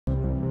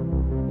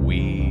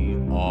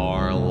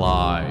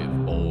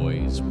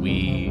boys,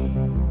 we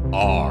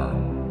are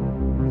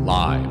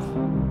live.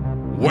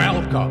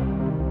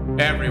 Welcome,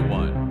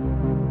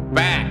 everyone,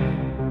 back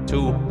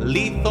to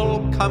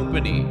Lethal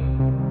Company.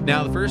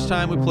 Now, the first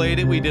time we played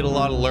it, we did a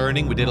lot of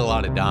learning, we did a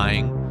lot of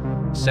dying.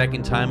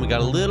 Second time, we got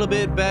a little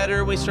bit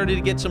better. We started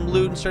to get some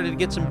loot and started to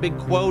get some big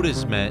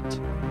quotas met.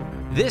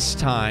 This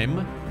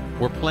time,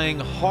 we're playing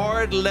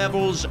hard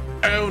levels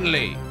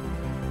only.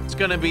 It's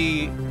gonna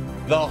be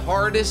the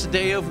hardest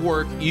day of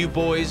work you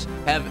boys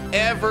have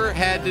ever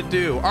had to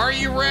do. Are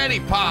you ready,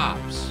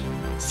 Pops?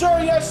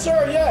 Sir, yes,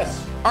 sir,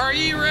 yes. Are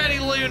you ready,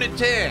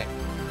 Lunatic?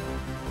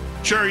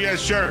 Sure, yes,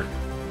 sure.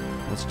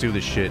 Let's do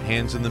this shit.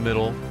 Hands in the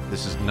middle.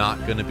 This is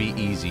not gonna be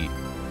easy.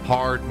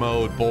 Hard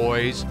mode,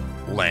 boys.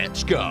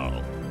 Let's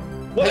go.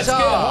 Let's get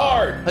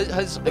hard. Get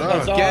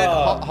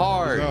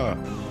hard.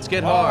 Let's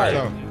get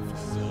hard.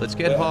 Let's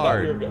get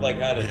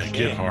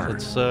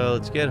hard.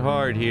 Let's get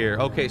hard here.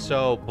 Okay,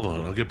 so hold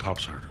on, I'll get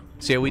Pops hard.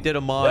 So yeah, we did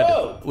a mod.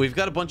 No! We've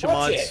got a bunch of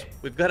mods.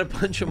 We've got a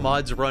bunch of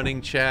mods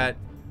running, chat.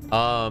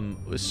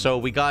 So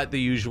we got the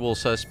usual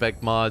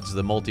suspect mods,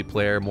 the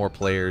multiplayer, more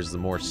players, the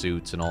more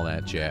suits and all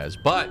that jazz.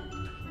 But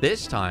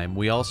this time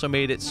we also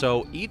made it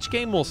so each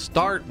game will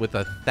start with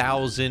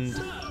 1,000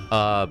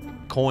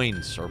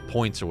 coins or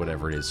points or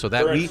whatever it is, so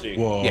that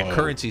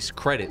currencies,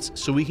 credits,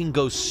 so we can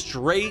go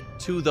straight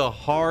to the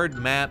hard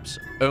maps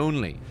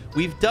only.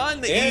 We've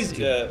done the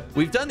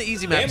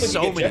easy maps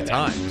so many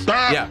times.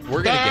 Stop! Yeah,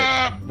 we're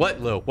gonna get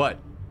what, Lou? What?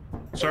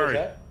 Sorry,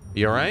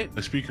 you all right?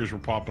 the speakers were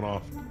popping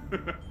off.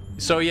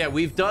 So yeah,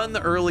 we've done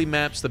the early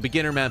maps, the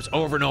beginner maps,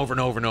 over and over and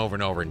over and over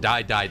and over, and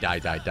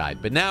die.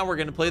 But now we're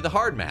gonna play the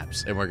hard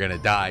maps, and we're gonna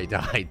die,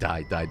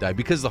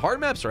 because the hard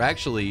maps are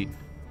actually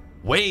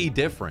way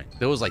different.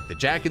 There was like the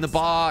Jack in the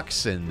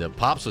Box, and the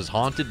Pops was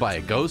haunted by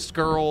a ghost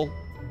girl.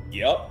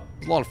 Yep.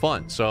 It's a lot of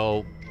fun.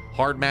 So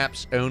hard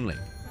maps only.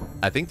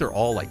 I think they're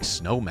all like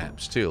snow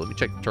maps too. Let me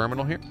check the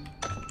terminal here.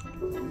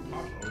 Remember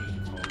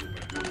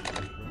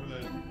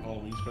that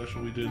Halloween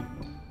special we did?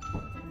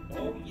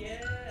 Oh yeah.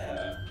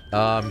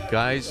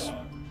 Guys,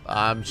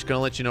 I'm just gonna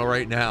let you know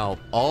right now,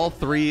 all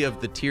 3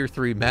 of the tier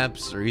 3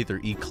 maps are either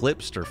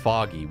eclipsed or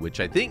foggy, which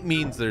I think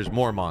means there's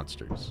more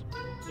monsters.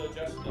 So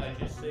Justin, I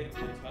just saved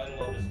the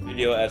title of this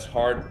video as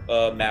hard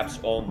maps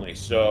only.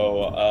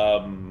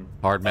 So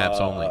hard maps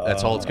only.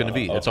 That's all it's gonna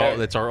be. That's all.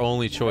 That's our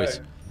only choice.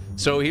 Okay.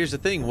 So here's the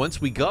thing.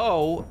 Once we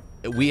go,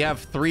 we have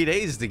 3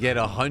 days to get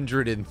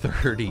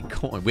 130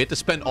 coins. We have to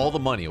spend all the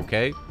money.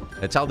 Okay,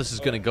 that's how this is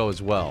gonna go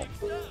as well.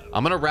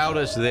 I'm gonna route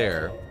us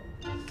there.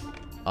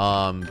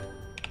 And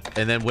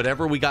then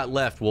whatever we got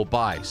left, we'll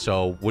buy.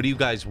 So what do you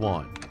guys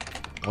want?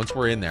 Once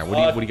we're in there, what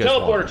do you guys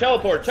want?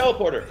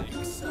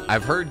 Teleporter.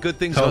 I've heard good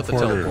things about the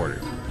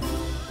teleporter.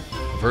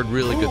 I've heard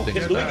really good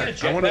things. Can we get a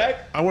jetpack?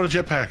 I want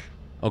a jetpack.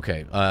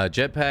 Okay,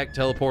 jetpack,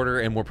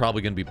 teleporter, and we're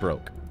probably gonna be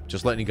broke.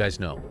 Just letting you guys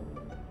know.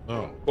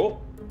 Oh,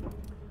 Cool.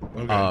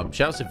 okay.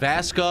 Shout out to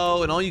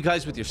Vasco and all you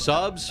guys with your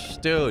subs.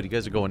 Dude, you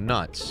guys are going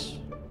nuts.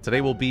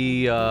 Today will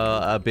be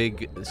a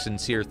big,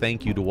 sincere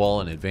thank you to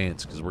all in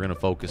advance, because we're gonna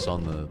focus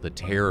on the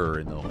terror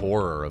and the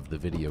horror of the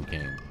video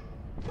game.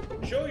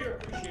 Show your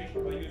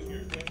appreciation by using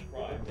your Twitch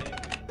Prime.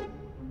 Thank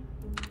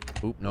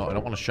you. Oop, no, I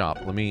don't want to shop.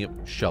 Let me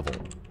shovel.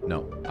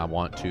 No, I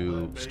want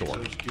to store.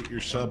 Just get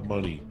your sub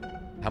money.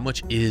 How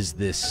much is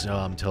this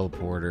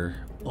teleporter?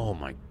 Oh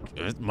my,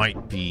 that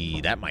might be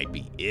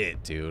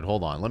it, dude.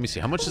 Hold on, let me see.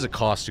 How much does it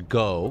cost to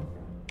go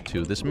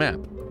to this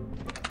map?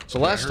 So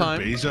last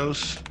time,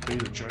 Bezos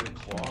made a giant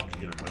clock to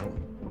get a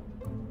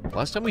mountain.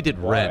 last time we did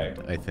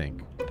Red, I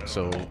think.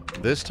 So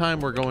this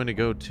time we're going to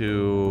go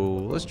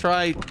to, let's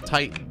try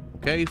Titan.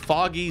 Okay,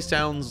 Foggy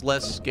sounds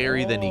less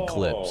scary than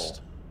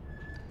Eclipsed.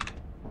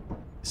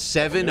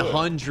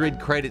 700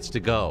 credits to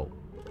go.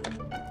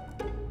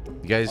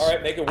 You guys, All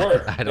right, make it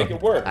work. Make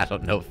it work. I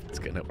don't know if it's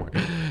gonna work.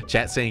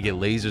 Chat saying get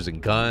lasers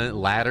and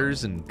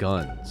ladders and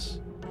guns.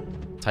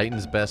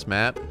 Titan's best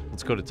map.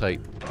 Let's go to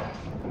Titan.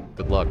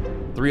 Good luck.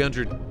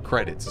 300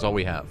 credits is all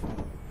we have.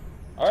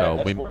 All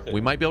so right,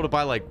 we might be able to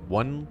buy like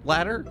 1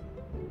 ladder.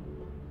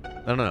 I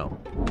don't know.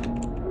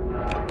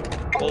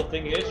 Well, the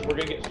thing is, we're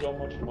gonna get so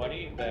much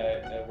money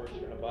that we're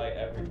just gonna buy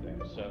everything.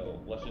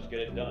 So let's just get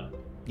it done.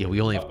 Yeah, we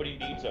only Company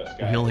needs us,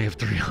 guys. we only have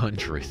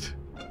 300.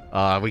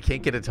 We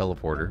can't get a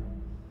teleporter.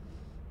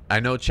 I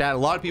know, chat. A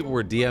lot of people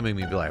were DMing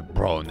me, be like,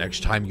 "Bro,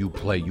 next time you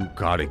play, you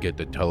gotta get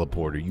the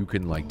teleporter. You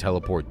can like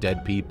teleport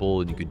dead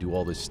people, and you can do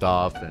all this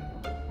stuff." And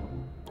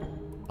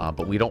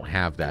but we don't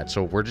have that,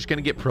 so we're just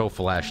gonna get pro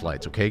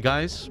flashlights, okay,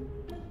 guys?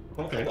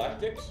 Okay.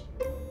 Galactics?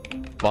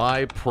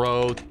 Buy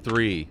Pro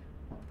 3.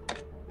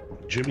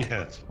 Jimmy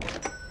hats.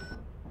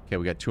 Okay,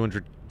 we got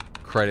 200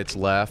 credits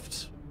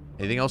left.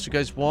 Anything else you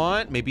guys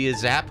want? Maybe a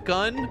zap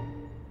gun?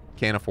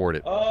 Can't afford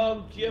it.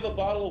 Do you have a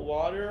bottle of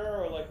water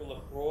or like a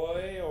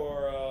LaCroix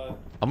or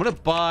I'm gonna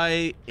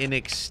buy an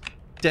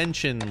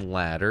extension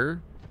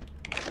ladder.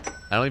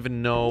 I don't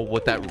even know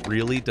what that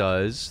really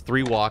does.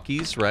 3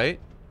 walkies, right?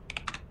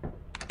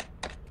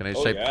 Can I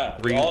just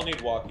type we all need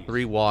walkies.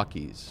 3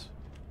 walkies.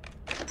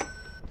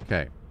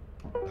 Okay.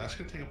 That's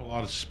gonna take up a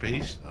lot of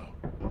space, though.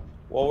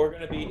 Well, we're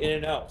gonna be in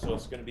and out, so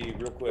it's gonna be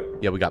real quick.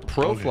 Yeah, we got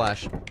pro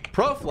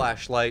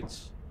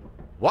flashlights,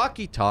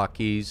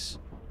 walkie-talkies.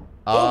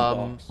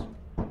 I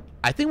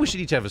think we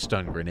should each have a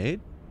stun grenade.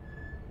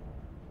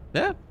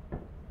 Yeah.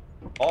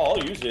 Oh,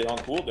 I'll use it on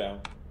cooldown.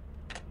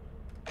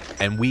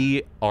 And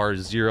we are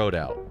zeroed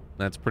out.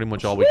 That's pretty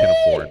much all we can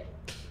afford.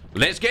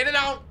 Let's get it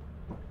out.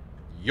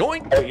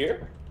 Yoink. Right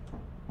here.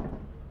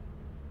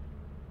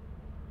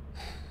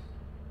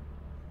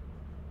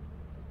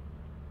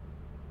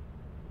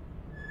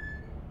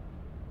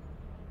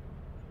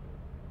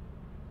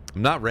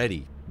 I'm not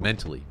ready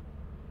mentally.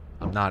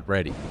 I'm not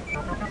ready.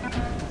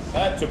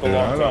 That took a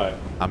long time.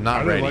 I'm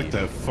not ready. I don't like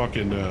that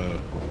fucking.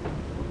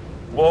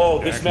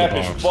 Whoa, this map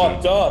is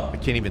fucked up. I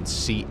can't even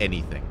see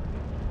anything.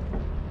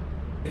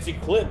 It's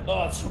eclipsed.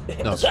 Oh,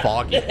 it's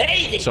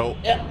foggy. So,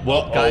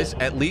 well, guys,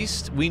 at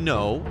least we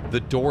know the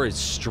door is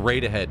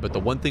straight ahead. But the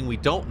one thing we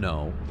don't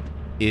know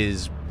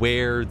is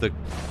where the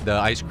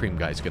ice cream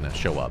guy's gonna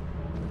show up.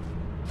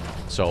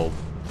 So,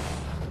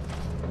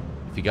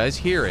 if you guys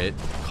hear it,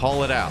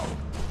 call it out.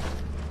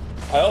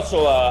 I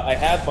also I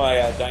have my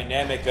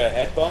dynamic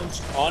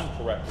headphones on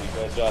correctly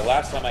because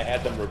last time I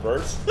had them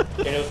reversed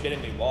and it was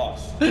getting me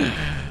lost.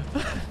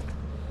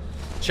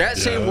 Chat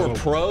saying we're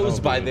pros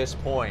by this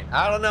point.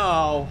 I don't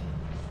know.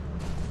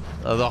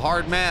 The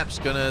hard map's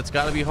it's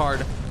gotta be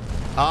hard.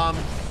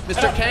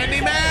 Mr.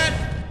 Candyman!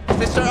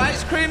 Mr.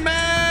 Ice Cream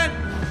Man!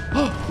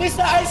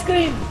 Mr. Ice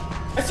Cream!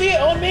 I see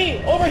it on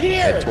me! Over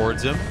here! Head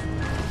towards him.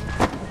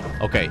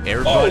 Okay,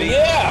 everybody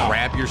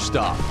grab your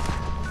stuff.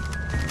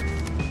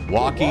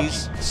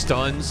 Walkies,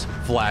 stuns,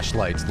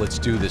 flashlights. Let's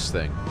do this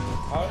thing.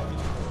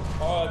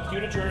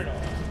 Cue to turn it on.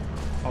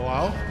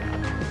 Hello?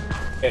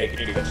 Hey,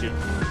 can you go shoot?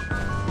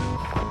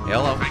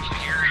 Hello. I can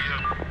hear you.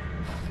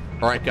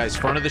 All right, guys,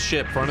 front of the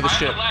ship, front of the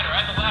ship.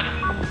 At the ladder.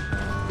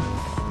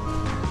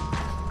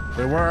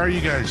 Hey, where are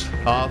you guys?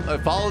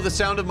 Follow the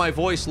sound of my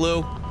voice,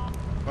 Lou.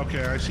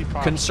 Okay, I see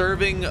pop.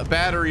 Conserving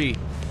battery.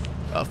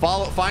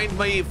 Find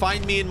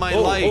me in my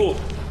light. Oh,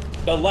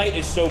 the light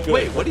is so good.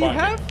 Wait, what do you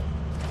have?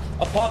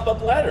 A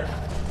pop-up ladder.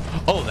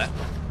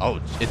 Oh,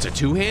 it's a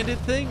two-handed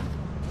thing?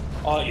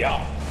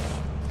 Yeah.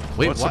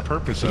 Wait, what's the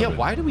purpose of it? Yeah,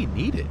 why do we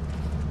need it?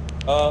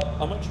 I'm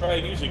gonna try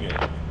using it.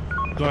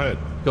 Go ahead.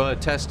 Go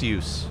ahead, test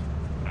use.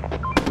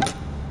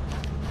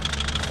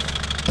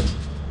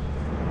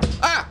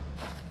 Ah!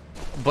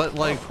 But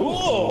like,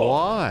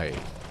 why?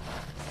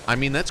 I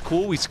mean, that's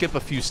cool. We skip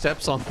a few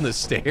steps on the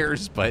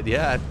stairs, but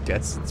yeah, I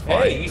guess it's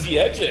fine. Hey, easy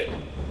exit.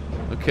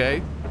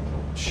 Okay,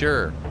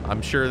 sure.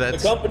 I'm sure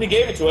that's... The company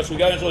gave it to us. We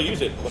got to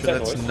use it. What's that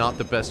that's noise? not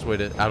the best way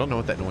to... I don't know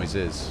what that noise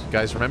is.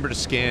 Guys, remember to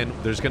scan.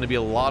 There's going to be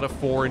a lot of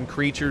foreign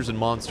creatures and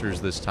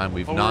monsters this time.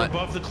 We're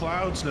above the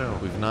clouds now.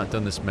 We've not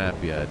done this map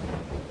yet.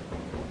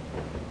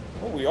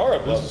 Oh, we are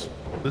above.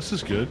 This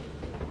is good.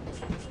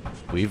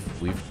 We've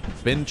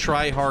been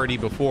try-hardy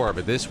before,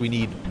 but this we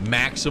need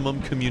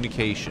maximum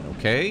communication,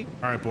 okay?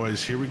 All right,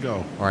 boys, here we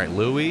go. All right,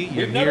 Louie,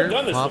 you're We've never here.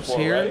 done this Pop's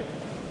before, here. right?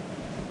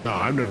 No,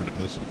 I've never done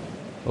this.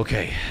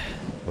 Okay,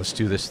 let's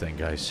do this thing,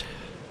 guys.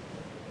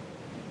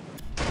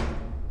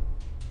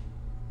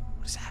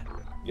 What is that?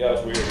 Yeah,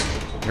 it's weird.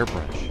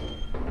 Hairbrush.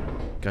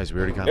 Guys, we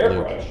already got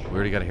Hairbrush? We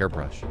already got a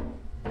hairbrush.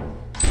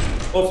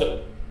 What's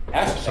it?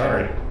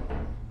 Sorry.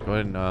 Go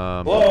ahead and,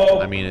 Hello?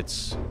 I mean,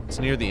 it's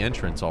near the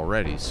entrance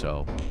already,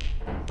 so.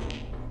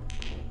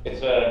 It's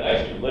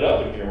nicely lit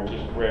up in here, which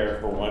is rare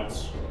for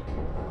once.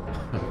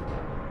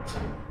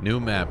 New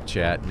map,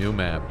 chat, new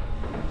map.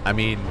 I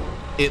mean,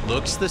 it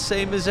looks the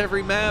same as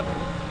every map.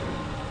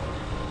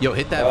 Yo,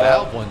 hit that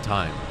valve one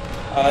time.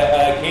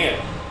 I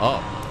can't.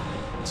 Oh,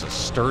 it's a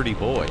sturdy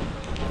boy.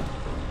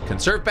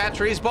 Conserve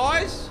batteries,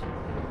 boys.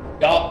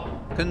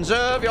 Yup.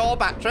 Conserve your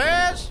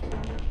batteries.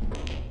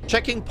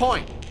 Checking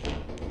point.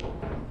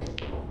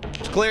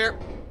 It's clear.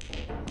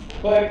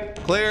 Click.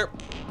 Clear.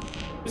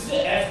 This is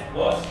an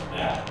S+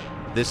 map.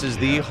 This is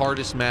the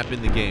hardest map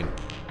in the game.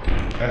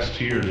 S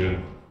tier, dude.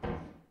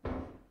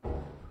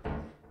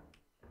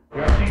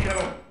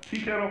 Yeah,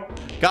 tea kettle.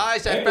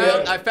 Guys,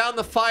 I found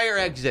the fire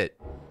exit.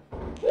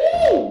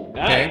 Woo!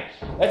 Nice. Okay.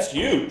 That's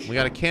huge. We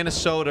got a can of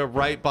soda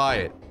right by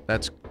it.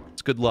 It's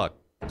good luck.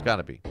 It's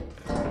gotta be.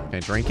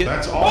 Okay, drink it.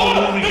 That's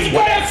all we It's can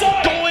right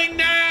outside! Going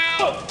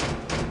now!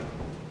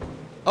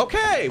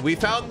 Okay, we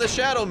found the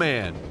Shadow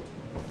Man.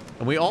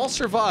 And we all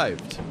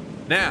survived.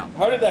 Now.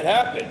 How did that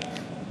happen?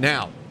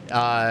 Now,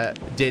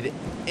 did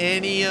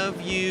any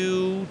of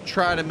you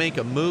try to make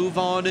a move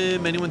on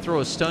him? Anyone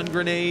throw a stun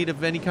grenade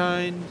of any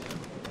kind?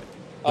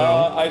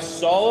 I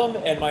saw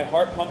him and my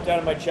heart pumped out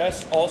of my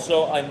chest.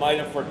 Also, I might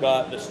have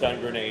forgot the stun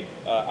grenade.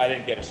 I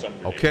didn't get a stun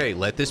grenade. Okay,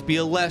 let this be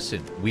a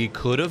lesson. We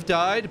could have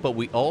died, but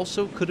we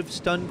also could have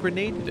stun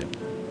grenaded him.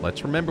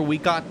 Let's remember we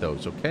got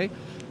those, okay?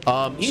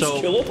 He's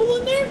killable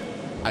in there?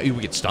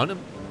 We could stun him.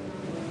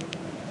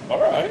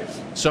 All right.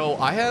 So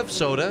I have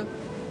soda.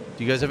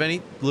 Do you guys have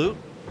any loot?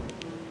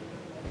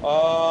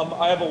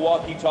 I have a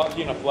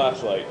walkie-talkie and a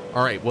flashlight.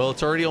 All right, well,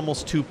 it's already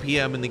almost 2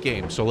 p.m. in the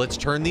game, so let's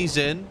turn these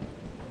in.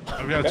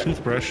 I've got a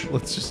toothbrush.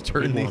 Let's just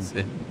turn these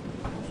in.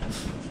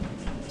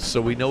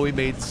 So we know we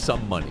made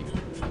some money.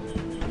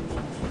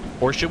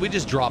 Or should we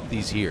just drop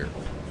these here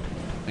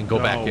and go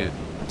back in?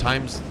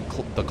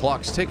 The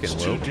clock's ticking,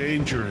 It's Lou. too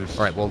dangerous.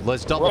 All right, well,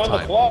 let's double We're on the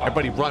time. clock.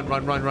 Everybody run,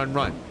 run, run, run,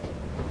 run.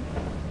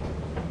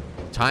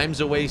 Time's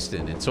a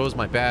wasting, and so is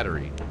my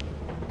battery.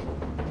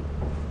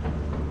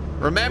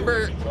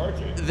 Remember,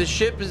 the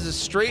ship is a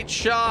straight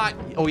shot.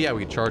 Oh, yeah,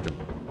 we can charge them.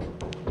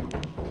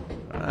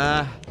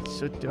 It's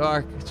so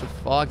dark. It's so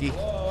foggy.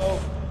 Whoa.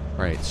 All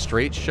right,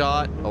 straight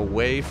shot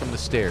away from the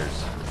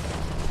stairs.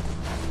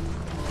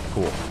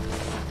 Cool.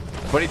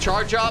 Everybody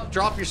charge up.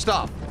 Drop your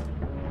stuff.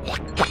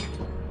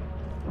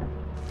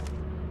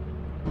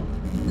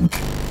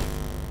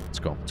 Let's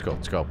go. Let's go.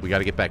 Let's go. We got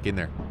to get back in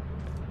there.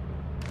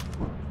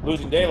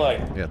 Losing daylight.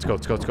 Yeah, let's go.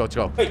 Let's go. Let's go. Let's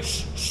go. Hey,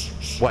 shh, shh,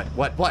 shh. What?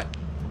 What? What?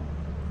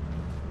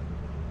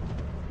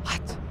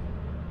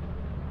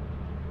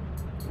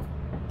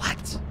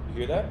 What? You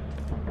hear that?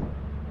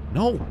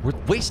 No, we're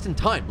wasting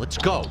time. Let's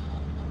go.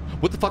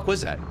 What the fuck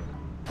was that?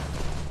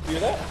 You hear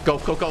that? Go,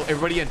 go, go.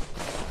 Everybody in.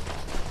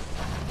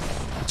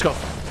 Let's go.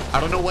 I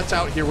don't know what's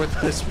out here with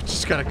us. We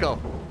just gotta go.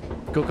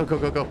 Go, go, go,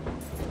 go, go.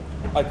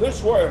 I could have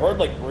swore I heard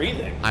like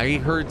breathing. I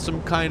heard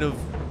some kind of,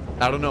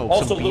 I don't know.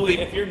 Also, some Louis,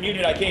 beeping. if you're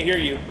muted, I can't hear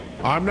you.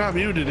 I'm not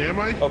muted, am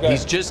I? Okay.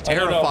 He's just I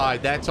don't know.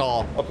 terrified. That's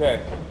all.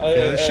 Okay. Yeah,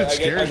 this shit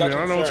scares me. I got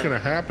don't know what's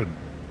concerned. gonna happen.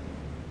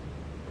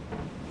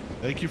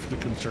 Thank you for the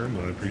concern,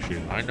 though. I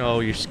appreciate it. I know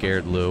you're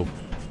scared, Lou.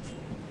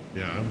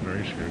 Yeah, I'm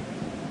very scared.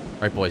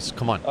 All right, boys,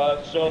 come on.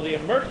 So the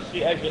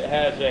emergency exit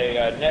has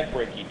a neck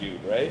breaky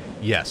dude, right?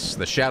 Yes,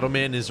 the Shadow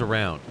Man is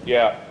around.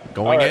 Yeah.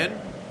 Going All right. in.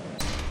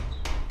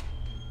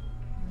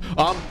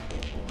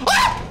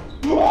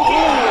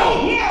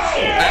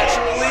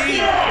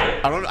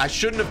 Actually, I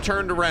shouldn't have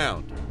turned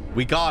around.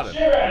 We got him.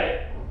 Stare at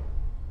it.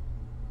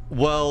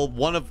 Well,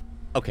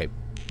 okay.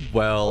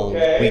 Well,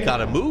 Okay. we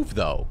gotta move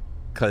though,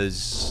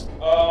 cause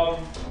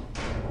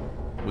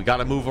we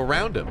gotta move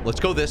around him. Let's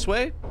go this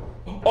way.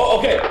 Oh,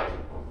 okay.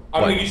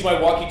 I'm What? gonna use my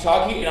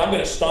walkie-talkie and I'm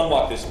gonna stun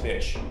lock this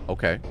bitch.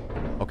 Okay.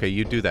 Okay,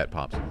 you do that,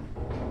 Pops.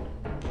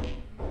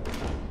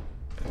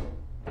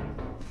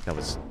 That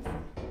was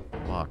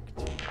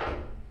fucked.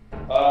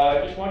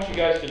 I just want you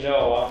guys to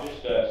know I'm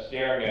just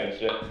staring at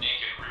it. Naked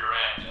rear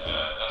end.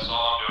 That's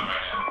all I'm doing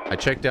right now. I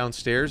checked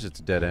downstairs. It's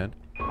a dead end.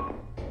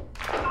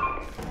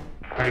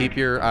 Keep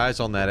your eyes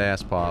on that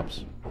ass,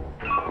 Pops.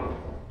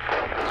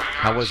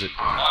 How was it?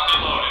 Locked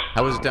and loaded.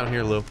 How was it down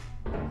here, Lou?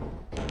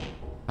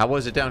 How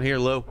was it down here,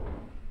 Lou?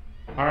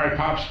 All right,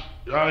 Pops.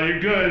 You're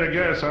good, I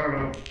guess. I don't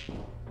know.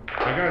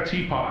 I got a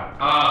teapot.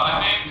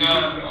 I think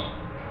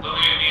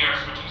Louis and me are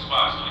switching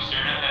spots. Louis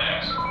staring at that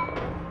ass.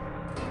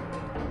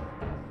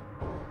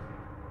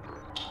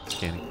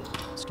 Scanning.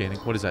 Scanning.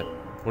 What is that?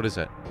 What is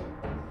that?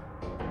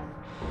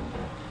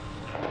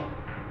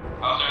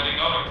 How's everything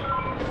going?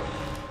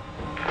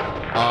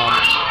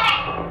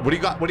 What do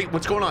you got?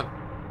 What's going on?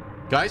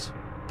 Guys?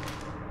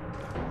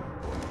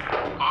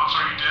 Pops,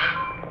 are you dead?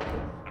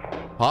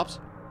 Pops?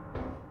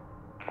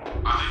 I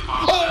think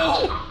Pops is dead. Let's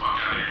get the fuck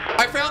out of here.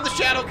 I found the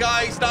shadow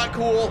guy. He's not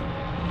cool.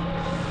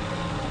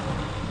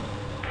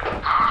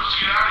 How does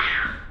he get out of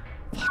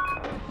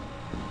here?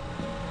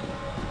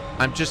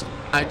 I'm just...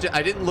 I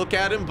didn't look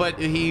at him, but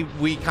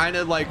we kind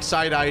of like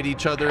side-eyed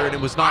each other, and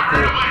it was not cool.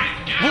 Get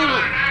out of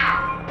there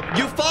now!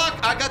 You fuck!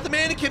 I got the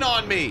mannequin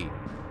on me.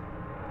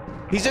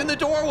 He's in the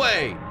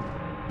doorway.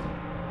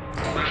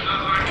 There's nothing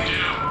I can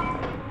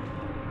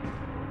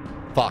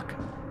do. Fuck.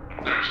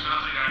 There's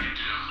nothing I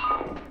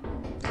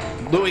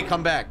can do. Louis,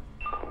 come back.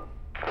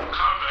 Come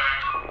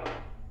back.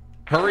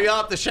 Hurry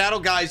up, the shadow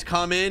guy's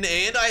coming,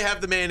 and I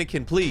have the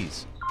mannequin,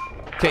 please.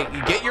 Okay,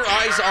 get your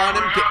eyes on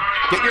him.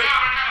 Get your...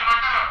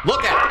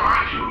 Look at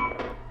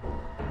him.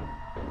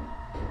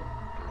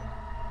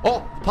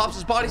 Oh,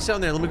 Pops' body's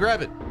down there. Let me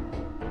grab it.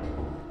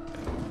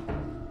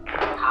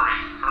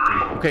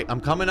 Hurry. Okay, I'm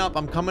coming up.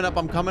 I'm coming up.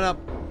 I'm coming up.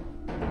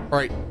 All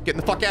right,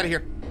 getting the fuck out of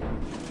here.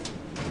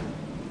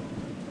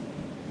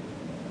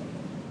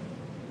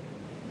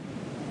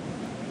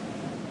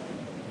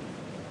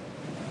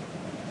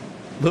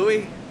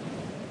 Louis?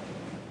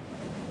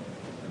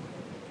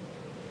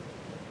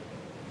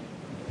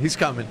 He's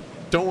coming.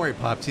 Don't worry,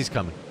 Pops. He's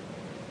coming.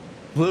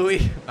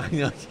 Louis, I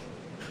know.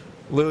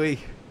 Louis.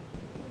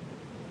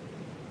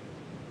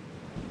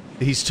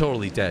 He's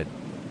totally dead.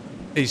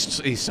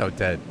 He's so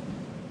dead.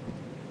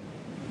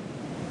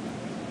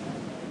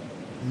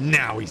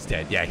 Now he's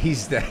dead. Yeah,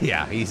 he's dead.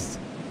 Yeah, he's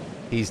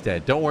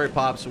dead. Don't worry,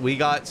 Pops. We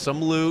got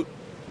some loot.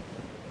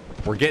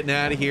 We're getting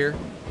out of here.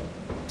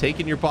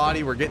 Taking your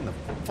body. We're getting the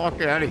fuck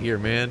out of here,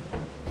 man.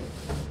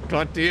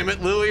 God damn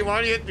it, Louis.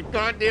 Why do you have to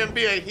goddamn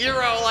be a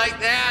hero like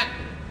that?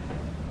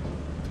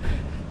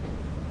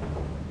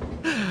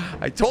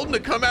 I told him to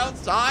come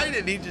outside,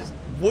 and he just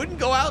wouldn't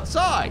go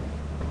outside.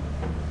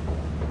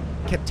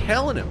 Kept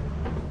telling him,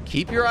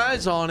 keep your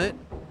eyes on it.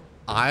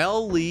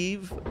 I'll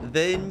leave,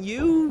 then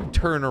you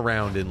turn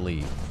around and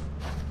leave.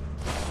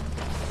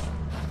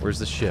 Where's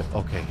the ship?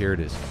 Okay, here it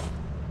is.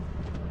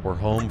 We're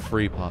home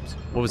free, Pops.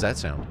 What was that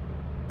sound?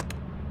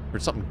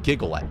 Heard something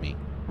giggle at me.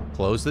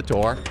 Close the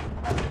door.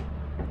 There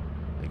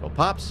you go,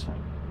 Pops.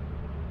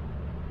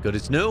 Good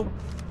as new.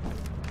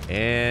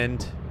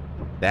 And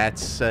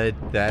that's a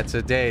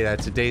day.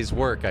 That's a day's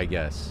work, I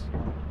guess.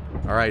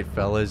 All right,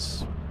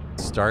 fellas.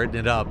 Starting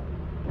it up.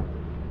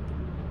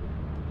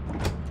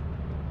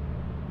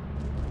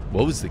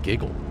 What was the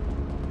giggle?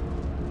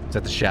 Is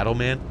that the Shadow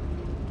Man?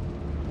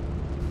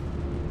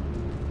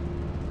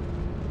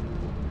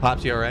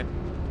 Pops, you all right?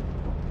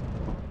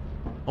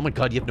 Oh my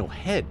God, you have no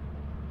head.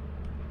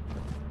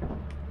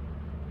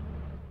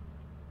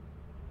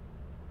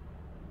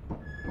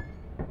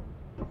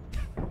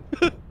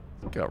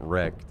 Got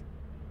wrecked.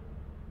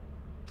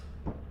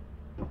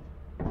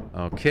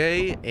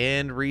 Okay,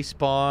 and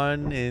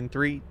respawn in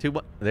 3, 2,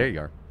 1. There you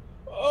are.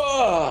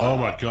 Oh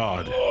my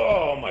God.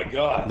 Oh my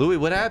God. Louis,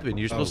 what happened?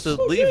 You're supposed to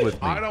leave with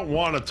me. I don't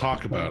want to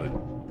talk about it.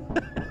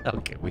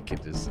 Okay, we can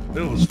just.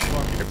 It was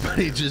fucking.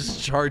 Everybody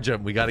just charge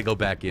him. We got to go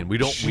back in. We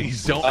don't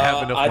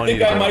have enough I money.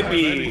 think I to might go.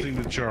 be-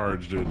 Anything to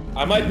charge, dude.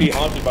 I might be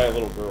haunted by a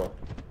little girl.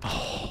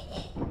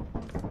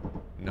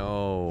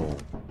 No.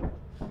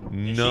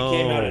 She No.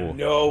 came out of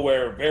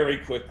nowhere very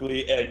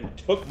quickly and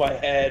took my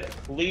head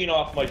clean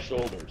off my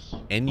shoulders.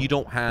 And you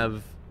don't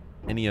have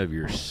any of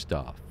your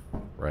stuff,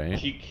 right?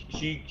 She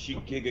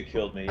giga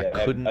killed me.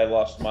 I I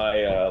lost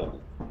my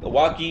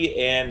walkie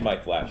and my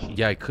flash.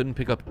 Yeah, I couldn't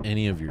pick up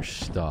any of your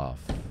stuff.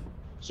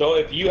 So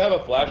if you have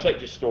a flashlight,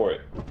 just store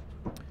it.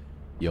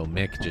 Yo,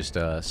 Mick just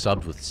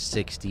subbed with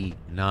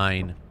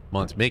 69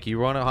 months. Mick, you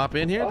want to hop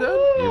in here, dude?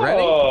 You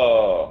ready?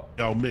 Oh.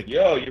 Yo, Mick.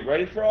 Yo, you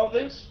ready for all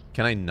this?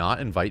 Can I not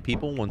invite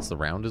people once the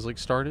round is like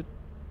started?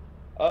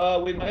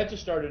 We might have to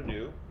start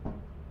anew.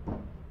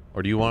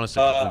 Or do you want us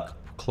to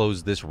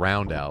close this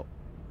round out?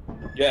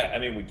 Yeah, I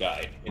mean we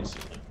died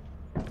instantly.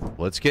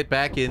 Let's get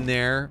back in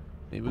there.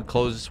 Maybe we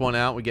close this one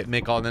out. We get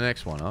Mick on the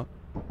next one, huh?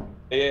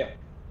 Yeah.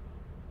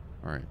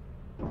 All right.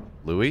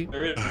 Louis?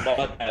 There is a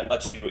mod that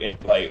lets you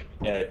invite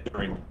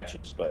during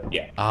matches, but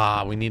yeah.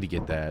 Ah, we need to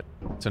get that.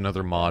 It's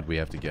another mod we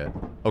have to get.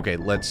 Okay,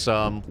 let's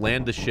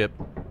land the ship.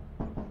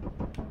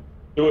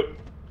 Do it.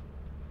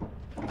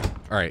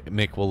 All right,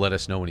 Mick will let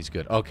us know when he's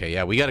good. Okay,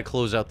 yeah, we got to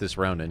close out this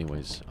round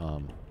anyways.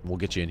 We'll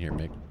get you in here,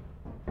 Mick.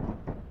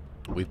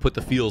 We've put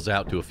the feels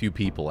out to a few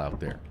people out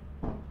there.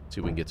 See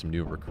if we can get some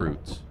new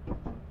recruits.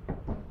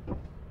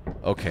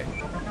 Okay.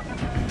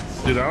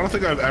 Dude, I don't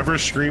think I've ever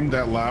screamed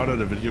that loud at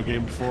a video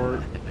game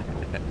before.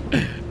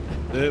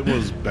 It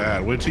was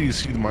bad. Wait till you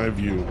see my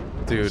view.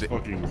 Dude, it's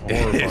fucking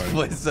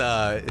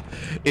horrifying.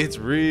 It's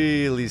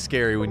really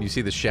scary when you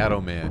see the Shadow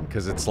Man,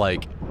 because it's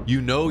like, you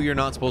know you're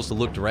not supposed to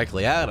look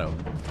directly at him,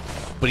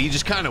 but he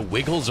just kind of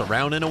wiggles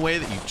around in a way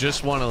that you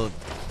just want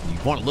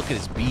to look at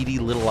his beady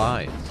little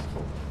eyes.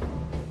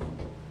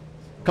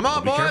 Come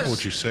on, Be boys! careful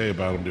what you say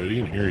about him, dude. He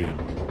can hear you.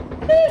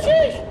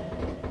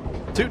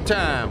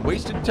 Two-time,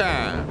 wasted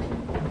time.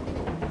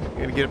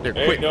 We gotta get up there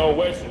quick. Ain't no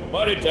wasting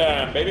money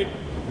time, baby.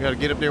 We gotta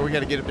get up there. We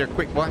gotta get up there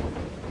quick, boy.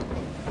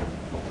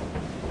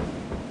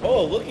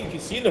 Oh, look, you can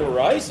see the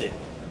horizon.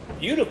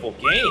 Beautiful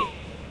game.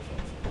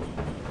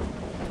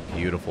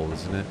 Beautiful,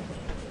 isn't it?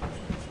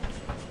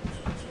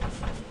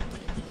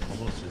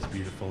 Almost as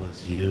beautiful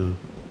as you.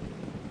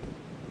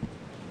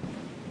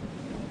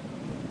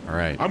 All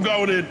right. I'm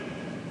going in.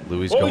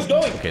 Louis Oh, going. he's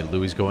going. Okay,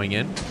 Louis going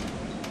in.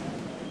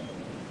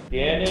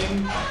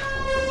 Scanning.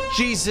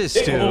 Jesus,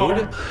 Big dude.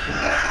 horn.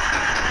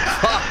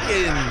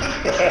 Fucking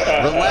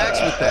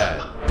relax with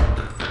that.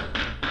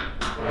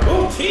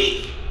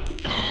 Boutique.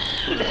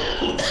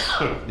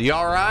 You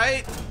all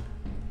right?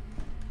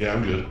 Yeah,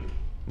 I'm good.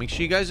 Make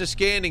sure you guys are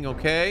scanning,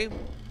 okay?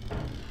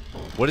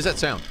 What does that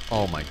sound?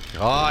 Oh my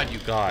God, you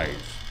guys.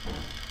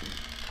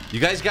 You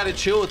guys gotta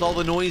chill with all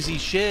the noisy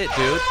shit,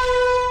 dude.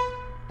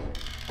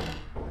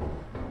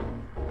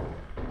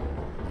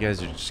 You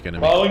guys are just gonna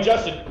Following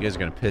Justin. You guys are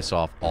gonna piss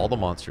off all the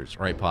monsters.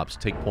 All right, Pops,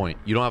 take point.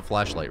 You don't have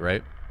flashlight,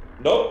 right?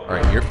 Nope. All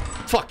right,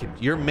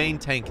 you're main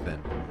tank then.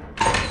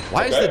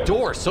 Why is the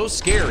door so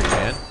scary,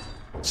 man?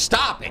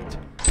 Stop it!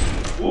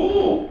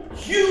 Ooh,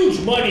 huge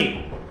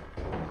money.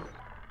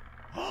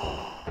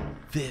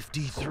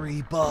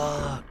 53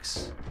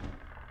 bucks.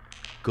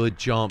 Good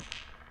jump.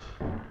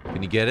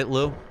 Can you get it,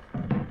 Lou?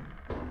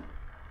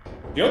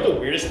 You know what the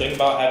weirdest thing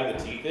about having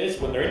the teeth is?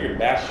 When they're in your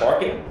back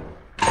pocket.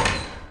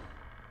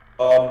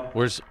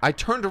 I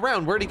turned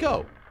around. Where'd he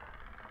go?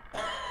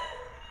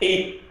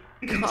 He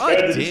God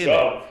damn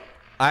it.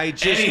 And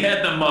he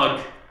had the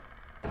mug.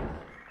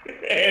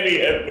 And he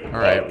had the mug. All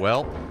right,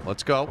 well,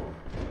 let's go.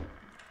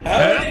 How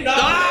did he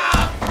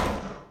not?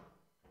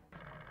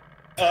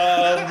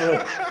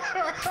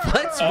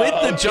 What's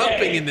with the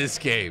jumping in this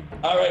game?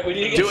 All right, we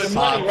need to Do get it, some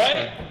money, Pops.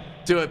 right?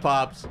 Do it,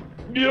 Pops.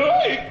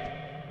 Yoink.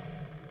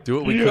 Do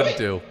what we couldn't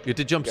do. You had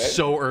to jump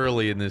so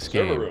early in this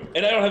Server game. room.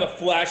 And I don't have a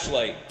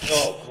flashlight.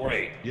 Oh,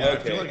 great. Yeah, I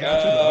okay. feel like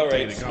after the All update,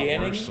 right, it got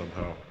scanning. worse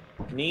somehow.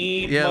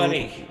 Need Yeah,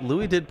 money.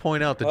 Louis did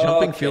point out the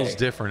jumping Okay. feels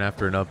different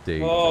after an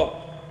update.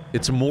 Oh,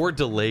 It's more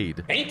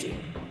delayed.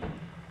 painting.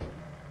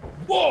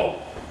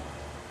 Whoa.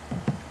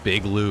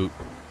 Big loot.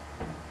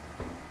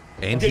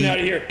 And Getting out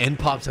of here. And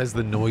Pops has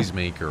the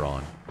noisemaker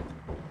on.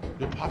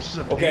 Yo, Pops is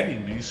a Okay.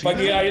 painting. Do you If see I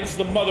get that? out, it's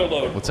the mother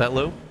load. What's that,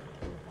 Lou?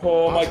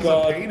 Oh my Boss is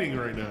god. painting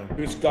right now.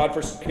 Who's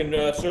godforsaken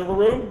server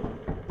room?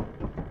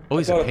 Oh,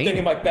 he's I a got a thing in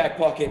painting. my back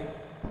pocket.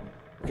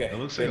 Okay, It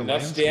looks like a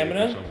enough landscape or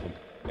stamina, something.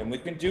 and we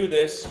can do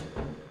this.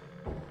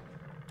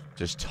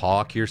 Just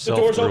talk The yourself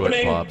door's through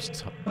opening. it,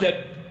 Pops.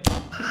 That-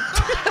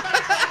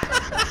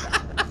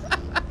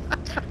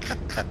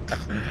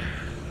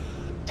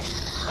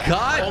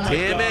 God Oh my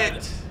damn God.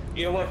 it!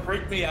 You know what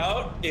freaked me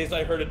out is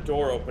I heard a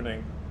door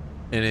opening.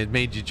 And it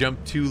made you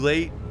jump too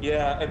late.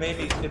 Yeah, it made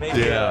me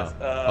Yeah.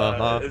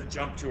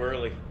 jump too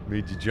early.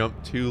 Made you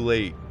jump too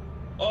late.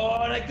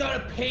 Oh, and I got a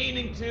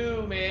painting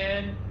too,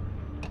 man.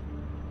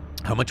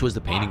 How much was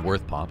the painting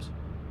worth, Pops?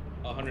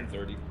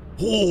 130.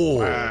 Oh,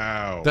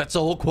 Wow. that's a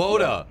whole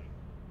quota.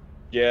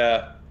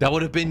 Yeah. That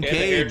would have been And the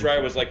game.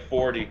 hairdryer was like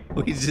 40.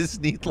 We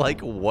just need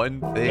like one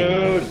thing.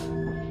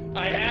 Dude,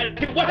 I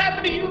had. What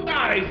happened to you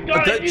guys?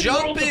 God, The I need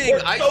moral jumping,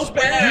 support I so swear.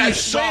 bad. You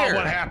saw swear.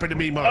 what happened to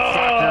me,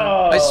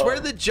 motherfucker. I swear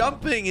the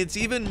jumping, it's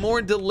even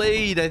more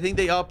delayed. I think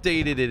they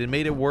updated it and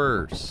made it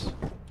worse.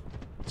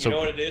 You know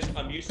what it is?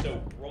 I'm used to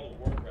World of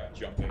Warcraft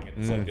jumping.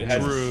 It's like it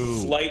has True. a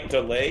slight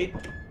delay.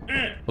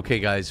 Okay,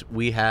 guys,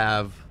 we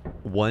have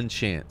one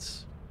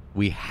chance.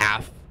 We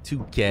have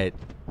to get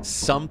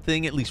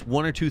something, at least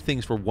one or two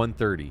things for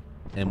 130,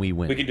 and we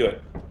win. We can do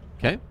it.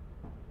 Okay?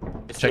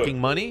 Let's do Checking it.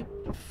 money.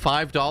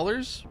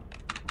 $5.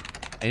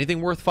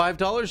 Anything worth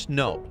 $5?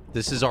 No.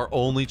 This is our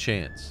only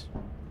chance.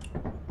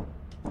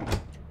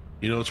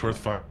 You know it's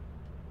worth $5.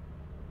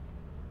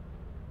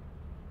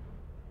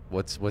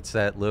 What's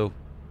that, Lou?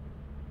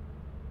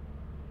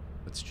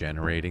 It's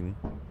generating,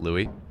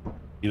 Louis.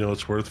 You know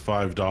it's worth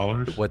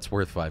 $5. What's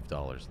worth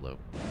 $5, Lou?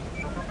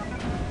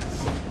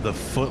 The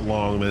foot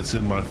long that's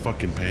in my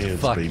fucking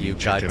pants. Fuck baby. you,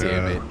 Check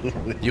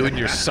goddammit. out. You and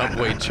your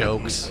Subway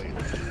jokes.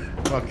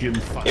 Fucking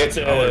It's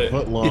 $5 a-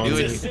 foot long.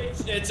 It's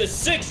It's a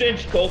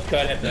 6-inch cold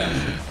cut at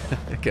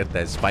that. Get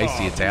that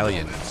spicy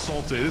Italian. It's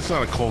salted. It's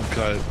not a cold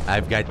cut.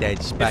 I've got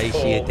that spicy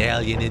cold.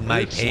 Italian in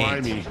my It's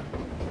pants. slimy.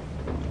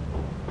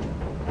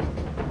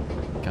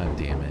 God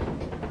damn it.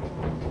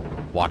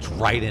 Watch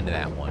right into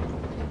that one.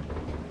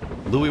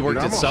 Louis Dude, worked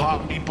I'm at a hot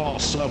Subway. meatball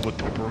sub with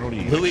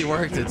pepperoni. Louis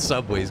worked at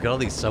Subway. He's got all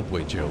these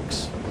Subway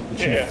jokes. Don't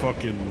Yeah. you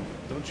fucking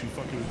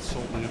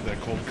insult me with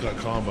that cold cut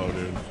combo,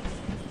 dude.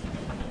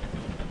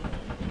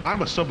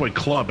 I'm a Subway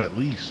club at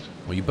least.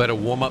 Well, you better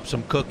warm up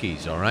some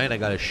cookies, all right? I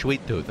got a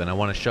sweet tooth and I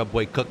want a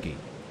Subway cookie.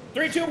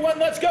 3, 2, 1,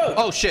 let's go.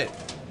 Oh, shit.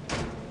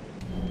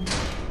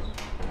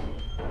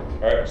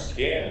 All right,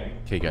 scanning.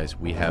 Okay, guys,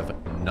 we have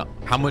no...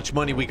 How much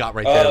money we got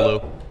right there,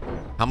 Lou?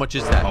 How much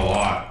is that? A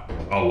lot.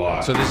 A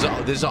lot. So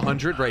there's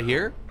 100 right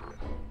here?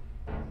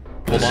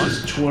 Hold this on.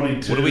 is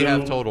 22. What do we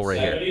have total right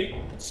here?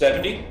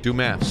 70. Do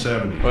math.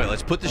 70. All right,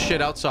 let's put this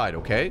shit outside,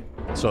 okay?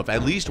 So if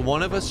at least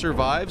one of us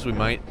survives, we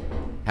might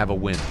have a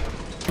win.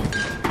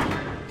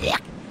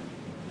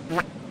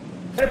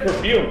 And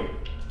perfume.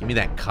 Give me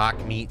that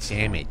cock meat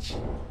sandwich.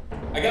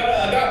 I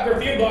got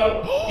perfume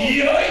bottle.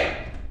 Yoink!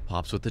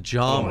 Pops with the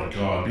jump. Oh my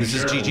God, be This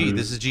is careful, GG. dude.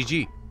 This is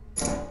GG.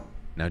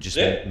 Now just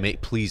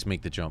It? please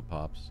make the jump,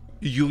 Pops.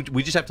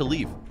 We just have to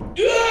leave.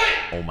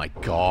 Yoink! Oh my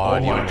Oh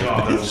God. my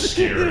God, that's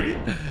scary.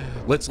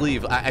 Let's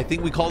leave. I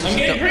think we call this I'm a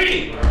getting jump.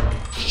 greedy.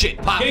 Shit,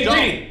 Pop, Getting jump.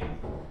 greedy.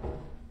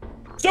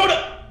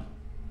 Soda.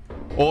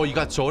 Oh, you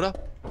got soda?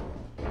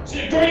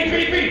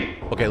 Greedy.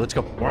 Okay, let's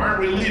go. Why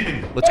aren't we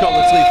leaving? Let's go.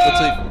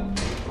 Let's leave.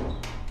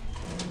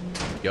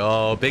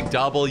 Yo, big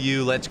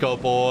W. Let's go,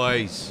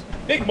 boys.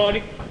 Big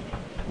money.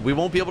 We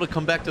won't be able to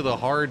come back to the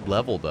hard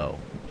level, though.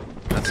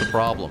 That's the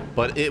problem.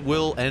 But it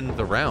will end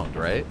the round,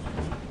 right?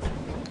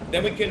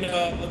 Then we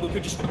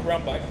could just look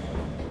around by.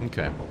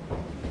 Okay.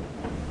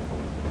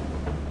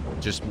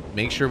 Just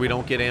make sure we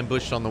don't get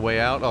ambushed on the way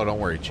out. Oh, don't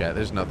worry, chat.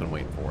 There's nothing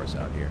waiting for us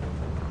out here.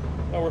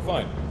 Oh, we're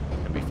fine. It's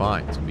gonna be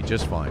fine. It's gonna be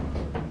just fine.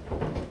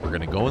 We're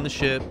gonna go in the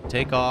ship,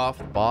 take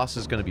off. Boss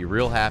is gonna be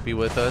real happy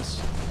with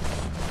us.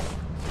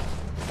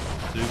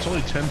 Dude, it's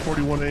only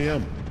 10:41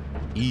 a.m.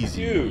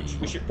 Easy. Huge.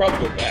 We should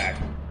probably go back.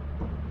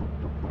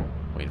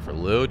 Waiting for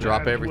Lou.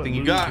 Drop That's everything what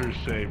you got.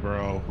 losers say,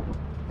 bro.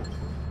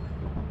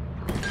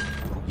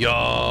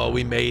 Yo,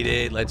 we made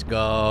it. Let's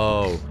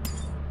go.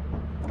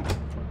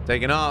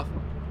 Taking off.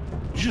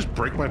 Did you just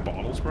break my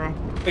bottles, bro?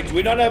 Wait, do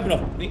we not have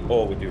enough?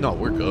 Oh, we do. No,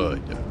 we're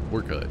good.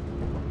 We're good.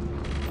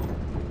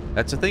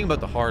 That's the thing about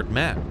the hard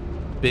map.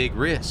 Big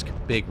risk,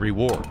 big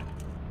reward.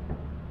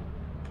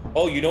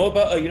 Oh, you know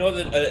about? You know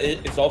that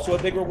it's also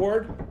a big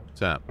reward. What's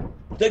that?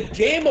 The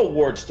Game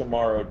Awards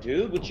tomorrow,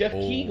 dude, with Jeff Oh,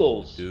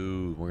 Keegles.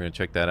 dude, we're gonna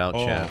check that out,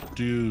 Oh, chat.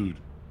 dude.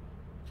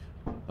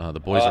 The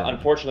boys are.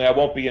 Unfortunately, I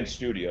won't be in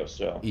studio,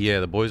 so. Yeah,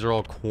 the boys are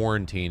all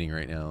quarantining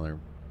right now. They're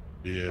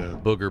Yeah.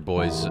 booger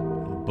boys.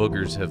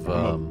 Boogers have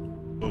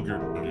Booger.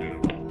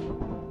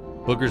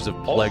 boogers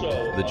have plagued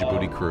Also, the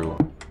Djibouti crew.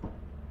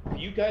 If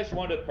you guys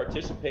want to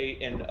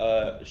participate in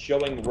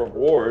showing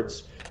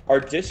rewards, our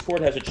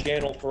Discord has a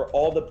channel for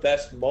all the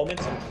best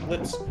moments and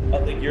clips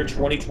of the year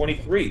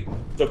 2023.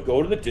 So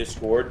go to the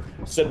Discord,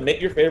 submit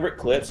your favorite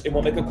clips, and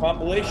we'll make a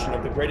compilation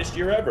of the greatest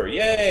year ever.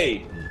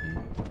 Yay!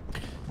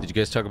 Did you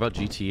guys talk about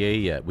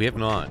GTA yet? We have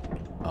not.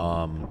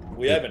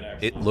 We haven't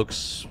actually. It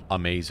looks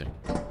amazing.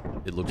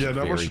 It looks not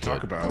very much to good.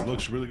 talk about. It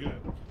looks really good.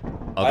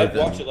 I've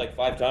watched it like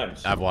 5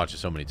 times. I've watched it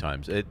so many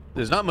times.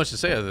 There's not much to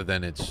say other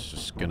than it's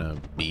just gonna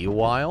be a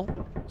while.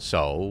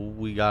 So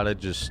we gotta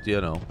just,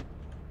 you know,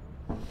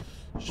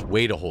 just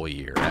wait a whole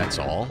year. That's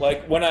all.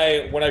 Like when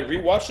I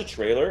rewatch the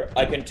trailer,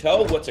 I can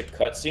tell what's a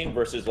cutscene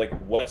versus like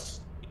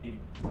what's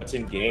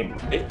in game.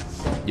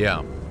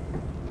 Yeah.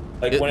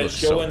 Like It when it's looks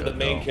so showing good, the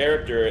main though.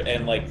 character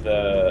and like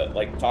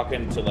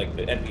talking to like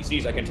the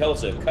NPCs, I can tell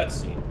it's a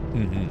cutscene.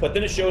 Mm-hmm. But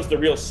then it shows the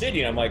real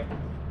city, and I'm like,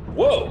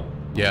 whoa.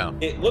 Yeah.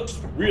 It looks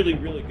really,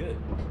 really good.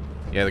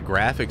 Yeah, the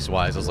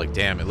graphics-wise, I was like,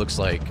 damn, it looks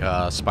like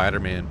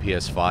Spider-Man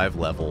PS5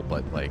 level,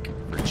 but like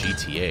for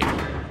GTA.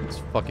 It's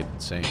fucking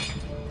insane.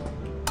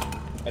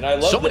 And I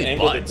love So the many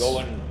angle they're butts.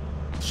 going.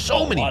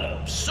 So many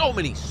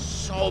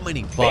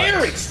butts.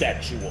 Very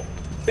sexual.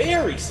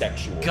 Very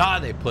sexual.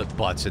 God, they put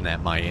butts in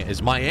that Miami.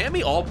 Is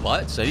Miami all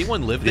butts?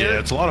 Anyone live there? Yeah,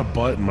 it's a lot of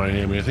butt in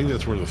Miami. I think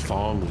that's where the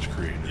thong was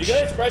created. You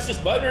guys press this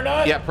button or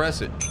not? Yeah,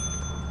 press it.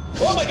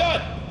 Oh my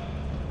god!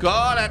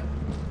 Got it.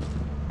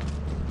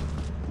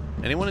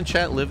 Anyone in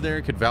chat live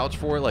there could vouch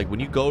for it? Like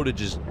when you go to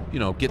just, you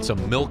know, get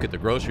some milk at the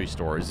grocery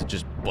store, is it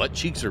just butt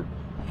cheeks are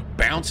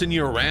bouncing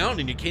you around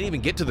and you can't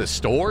even get to the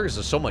store? Is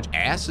there so much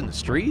ass in the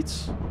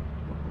streets?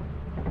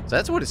 So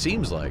that's what it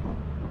seems like.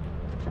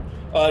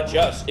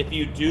 Just if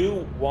you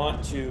do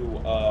want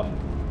to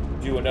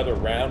do another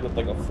round with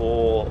like a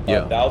full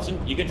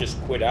 1,000, you can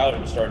just quit out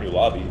and start a new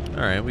lobby.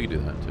 All right, we can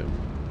do that too.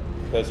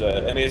 Because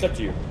I mean, it's up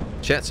to you.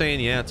 Chat saying,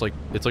 yeah, it's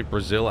like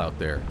Brazil out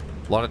there.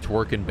 A lot of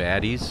twerking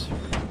baddies.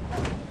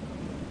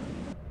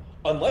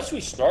 Unless we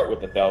start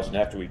with 1,000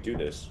 after we do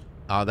this.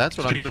 That's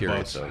what I'm Speaking of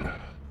curious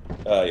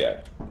butts, of.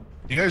 Yeah.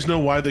 You guys know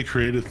why they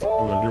created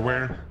thong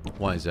underwear?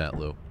 Why is that,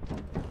 Lou?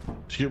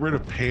 To get rid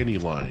of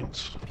panty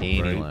lines.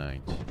 Panty right?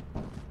 lines.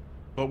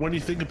 But when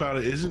you think about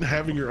it, isn't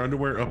having your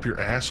underwear up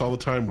your ass all the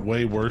time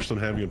way worse than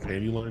having a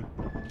panty line?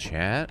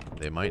 Chat,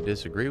 they might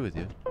disagree with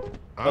you.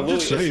 I'm Louis,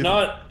 just saying.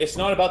 it's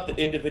not about the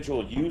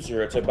individual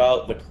user. It's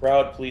about the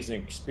crowd-pleasing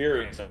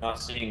experience of not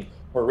seeing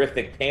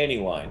horrific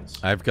panty lines.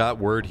 I've got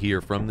word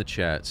here from the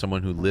chat.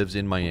 Someone who lives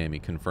in Miami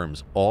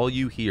confirms all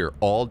you hear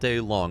all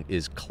day long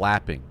is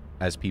clapping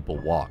as people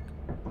walk,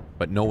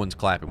 but no one's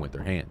clapping with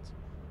their hands.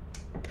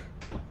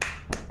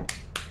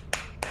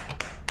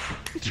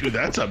 Dude,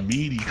 that's a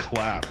meaty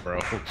clap, bro.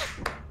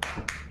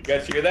 You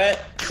guys hear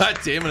that? God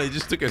damn it, I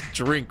just took a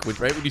drink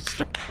right when you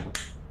started.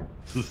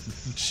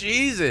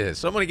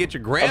 Jesus, I'm gonna get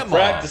your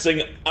grandma.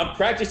 I'm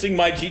practicing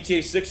my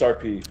GTA 6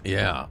 RP.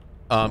 Yeah.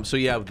 So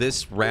yeah,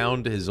 this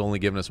round has only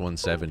given us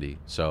 170.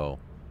 So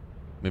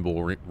maybe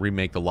we'll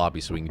remake the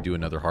lobby so we can do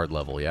another hard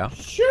level. Yeah.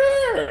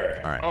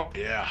 Sure. All right. Oh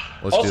yeah.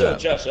 Let's do Also, that.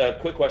 just a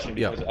quick question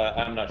because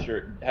I'm not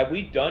sure. Have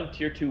we done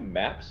tier 2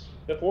 maps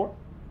before?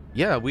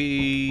 Yeah, I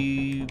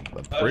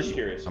was just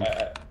curious.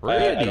 I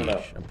don't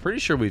know. I'm pretty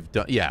sure we've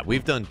done. Yeah,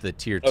 we've done the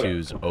tier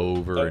 2s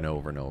over and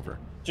over and over.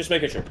 Just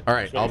making sure. All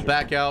right, I'll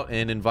back out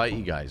and invite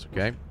you guys.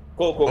 Okay.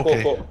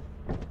 Cool.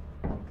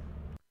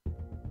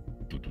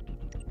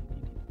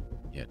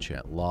 Yeah,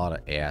 chat. A lot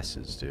of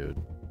asses,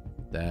 dude.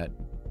 That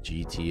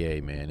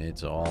GTA, man,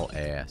 it's all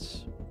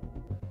ass.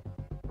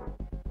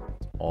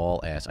 It's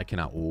all ass. I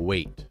cannot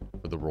wait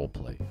for the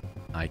roleplay.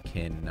 I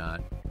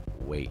cannot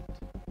wait.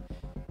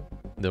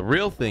 The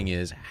real thing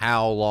is,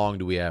 how long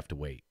do we have to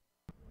wait?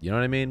 You know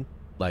what I mean?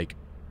 Like,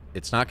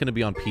 it's not going to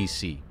be on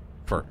PC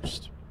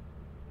first.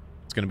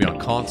 It's going to be on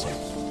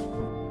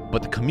console.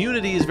 But the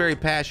community is very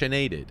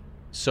passionated.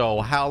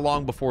 So how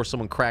long before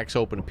someone cracks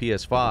open a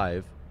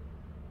PS5,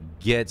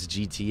 gets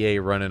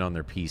GTA running on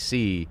their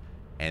PC,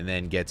 and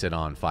then gets it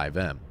on 5M?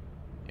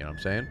 You know what I'm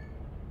saying?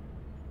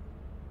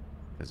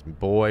 Because,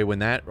 boy, when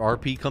that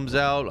RP comes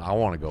out, I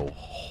want to go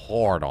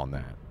hard on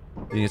that.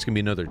 I think it's going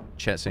to be another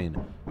chat saying,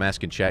 I'm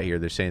asking chat here,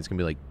 they're saying it's going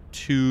to be like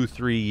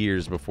 2-3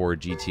 years before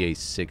GTA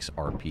 6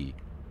 RP.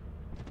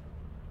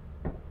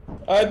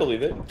 I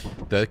believe it.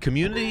 The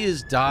community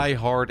is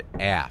die-hard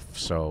AF,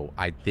 so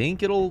I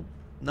think it'll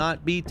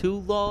not be too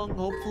long,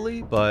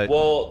 hopefully, but...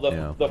 Well, you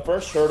know. the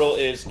first hurdle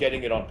is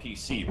getting it on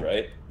PC,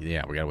 right?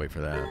 Yeah, we gotta wait for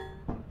that.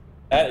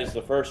 That is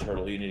the first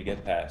hurdle you need to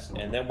get past.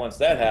 And then once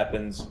that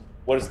happens,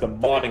 what does the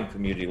modding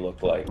community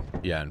look like?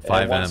 Yeah, and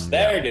 5M... And once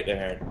they get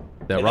there...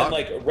 And then,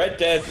 like, Red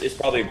Dead is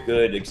probably a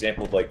good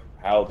example of, like,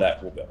 how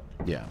that will go.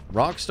 Yeah,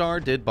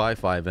 Rockstar did buy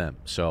 5M,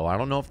 so I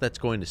don't know if that's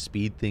going to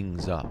speed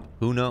things up.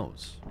 Who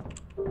knows?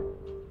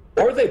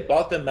 Or they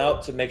bought them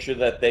out to make sure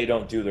that they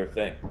don't do their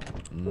thing.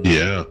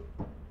 Yeah.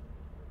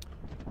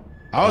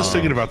 I was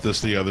thinking about this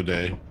the other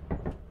day.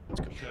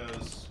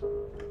 Because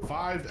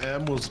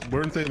 5M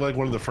weren't they like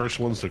one of the first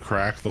ones to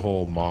crack the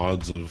whole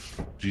mods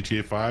of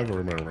GTA 5, or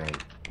am I wrong?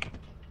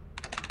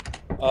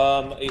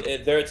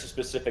 There's a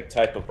specific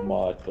type of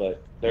mod,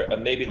 but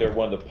maybe they're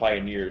one of the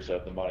pioneers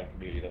of the modding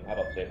community. How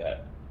about say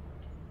that?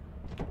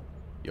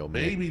 Yo,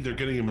 Maybe they're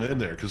getting them in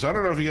there, because I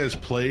don't know if you guys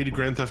played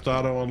Grand Theft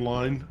Auto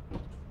Online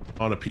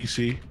on a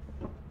PC,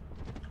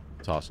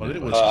 but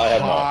it was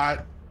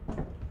hot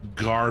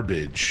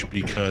garbage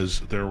because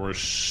there were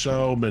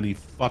so many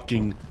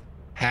fucking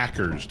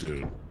hackers,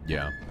 dude.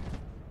 Yeah.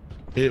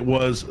 It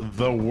was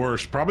the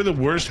worst. Probably the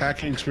worst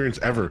hacking experience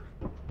ever.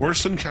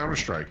 Worse than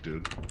Counter-Strike,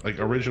 dude. Like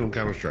original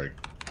Counter-Strike.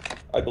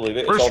 I believe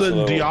it. Worse it's also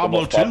than Diablo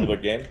the most popular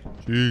game.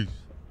 Jeez.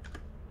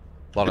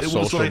 A lot of It was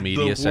social like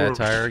media the worst.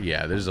 satire.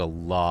 Yeah, there's a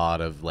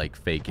lot of like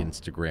fake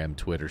Instagram,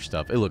 Twitter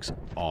stuff. It looks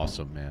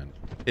awesome, man.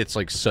 It's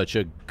like such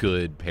a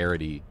good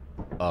parody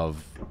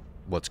of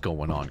what's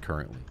going on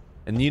currently.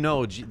 And you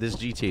know, this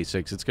GTA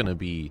 6, it's gonna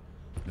be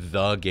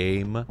the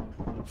game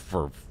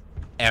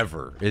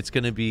forever. It's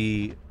gonna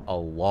be a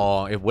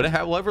long,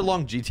 however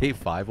long GTA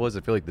 5 was. I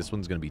feel like this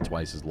one's gonna be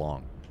twice as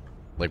long.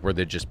 Like where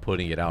they're just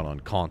putting it out on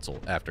console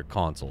after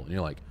console, and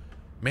you're like,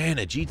 man,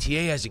 a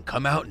GTA hasn't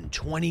come out in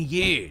 20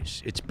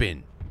 years. It's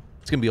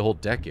gonna be a whole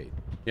decade.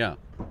 Yeah.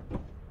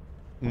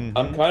 Mm-hmm.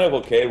 I'm kind of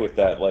okay with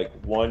that. Like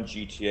one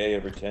GTA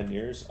every 10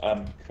 years.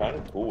 I'm kind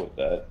of cool with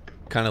that.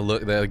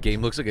 The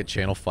game looks like a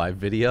Channel 5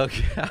 video.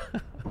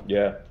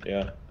 Yeah,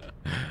 yeah.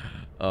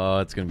 Oh,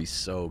 it's gonna be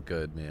so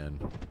good, man.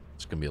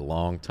 It's gonna be a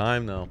long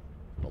time though.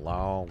 A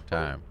long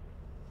time.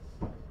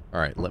 All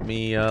right,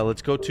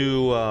 let's go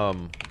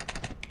to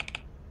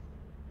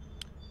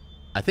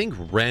I think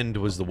Rend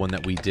was the one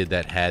that we did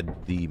that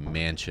had the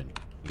mansion.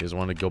 You guys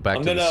want to go back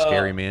to the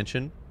scary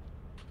mansion?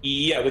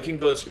 Yeah, we can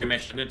go to the scary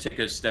mansion. I'm going to take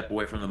a step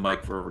away from the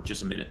mic for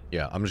just a minute.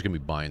 Yeah, I'm just going to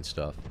be buying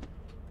stuff.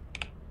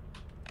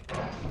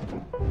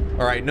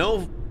 All right,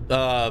 no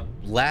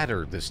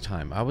ladder this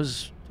time. I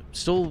was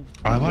still...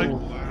 I like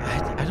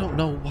ladder. I don't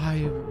know why...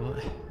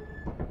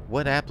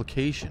 What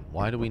application?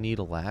 Why do we need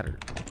a ladder?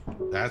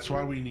 That's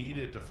why we need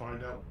it, to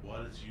find out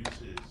what its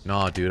use is.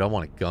 Nah, dude, I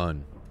want a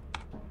gun.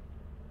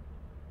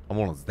 I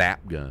want a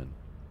zap gun.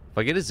 If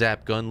I get a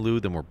zap gun, Lou,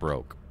 then we're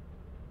broke.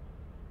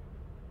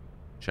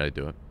 Should I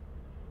do it?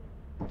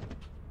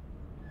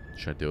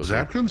 Should I do it?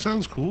 Zap gun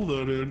sounds cool,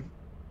 though, dude.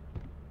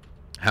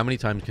 How many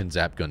times can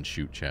zap gun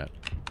shoot, chat?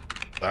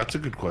 That's a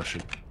good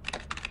question.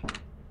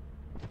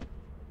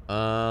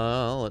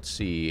 Let's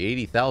see.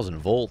 80,000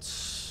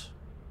 volts.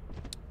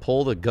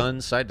 Pull the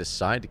gun side to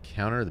side to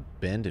counter the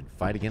bend and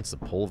fight against the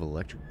pull of an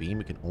electric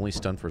beam. It can only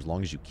stun for as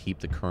long as you keep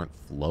the current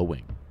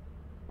flowing.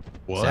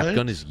 What? Zap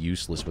gun is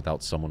useless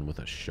without someone with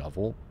a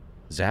shovel.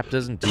 Zap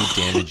doesn't do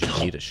damage, you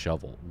need a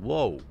shovel.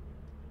 Whoa.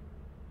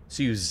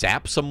 So you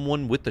zap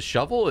someone with the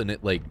shovel and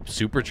it, like,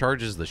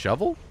 supercharges the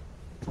shovel?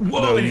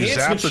 Whoa, no, you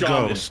zap enhancement the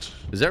shaman. ghost.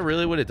 Is that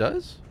really what it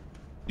does?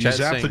 You Chat's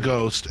zap the saying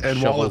ghost, and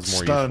shovel while is it's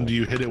more stunned,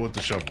 useful. you hit it with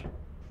the shovel.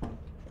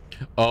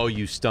 Oh,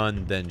 you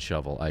stun, then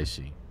shovel. I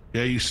see.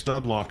 Yeah, you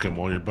stun lock him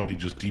while your buddy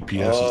just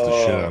DPS's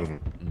the shit out of him.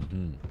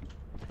 Mm-hmm.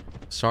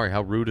 Sorry,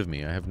 how rude of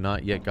me. I have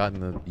not yet gotten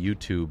the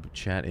YouTube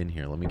chat in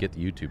here. Let me get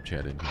the YouTube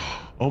chat in here.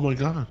 Oh my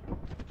god.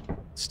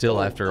 Still,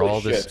 Oh, after holy all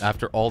this, shit.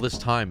 after all this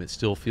time, it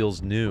still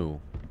feels new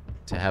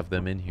to have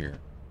them in here.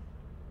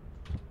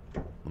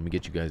 Let me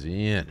get you guys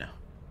in.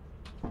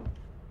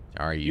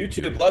 Sorry,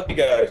 YouTube. YouTube, love you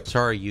guys.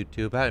 Sorry,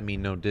 YouTube. I didn't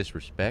mean no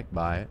disrespect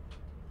by it.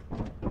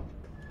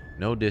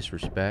 No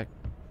disrespect.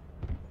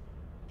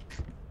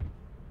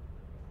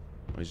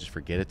 I just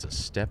forget it's a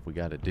step we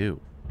got to do.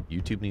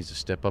 YouTube needs to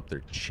step up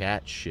their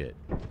chat shit.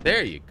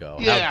 There you go.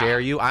 Yeah. How dare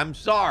you? I'm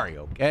sorry,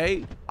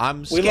 okay?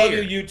 I'm We scared. love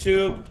you,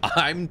 YouTube.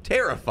 I'm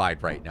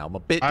terrified right now. I'm a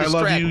bit I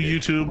distracted. love you,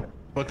 YouTube,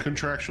 but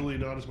contractually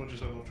not as much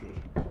as I love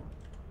Twitch.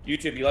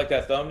 YouTube, you like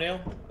that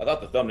thumbnail? I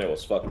thought the thumbnail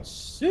was fucking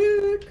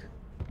sick.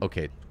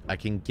 Okay, I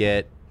can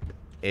get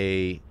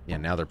a... Yeah,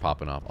 now they're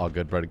popping off. All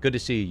good, brother. Good to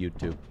see you,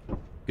 YouTube.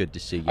 Good to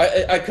see you.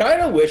 I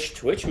kind of wish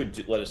Twitch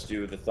would let us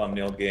do the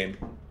thumbnail game.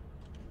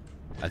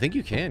 I think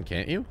you can,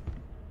 can't you?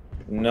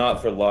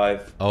 Not for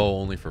live. Oh,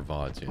 only for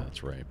VODs. Yeah,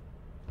 that's right.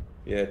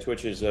 Yeah,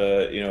 Twitch is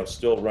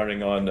still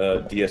running on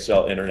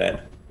DSL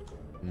internet.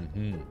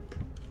 Mm-hmm.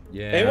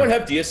 Yeah. Anyone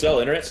have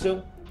DSL internet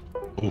still?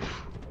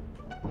 Oof.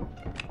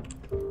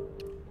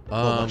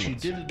 She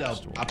did it now.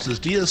 Says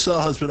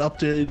DSL has been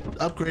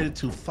upgraded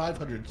to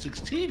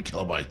 516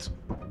 kilobytes.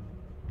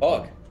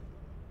 Fuck.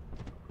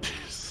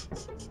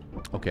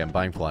 Okay, I'm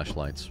buying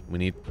flashlights. We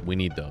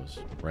need those,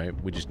 right?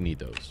 We just need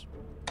those.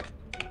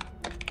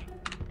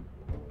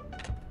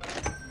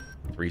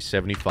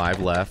 375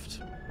 left.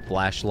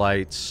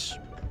 Flashlights.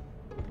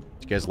 Do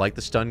you guys like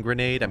the stun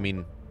grenade? I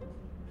mean,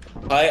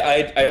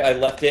 I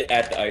left it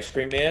at the ice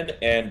cream man,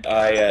 and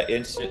I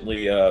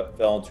instantly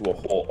fell into a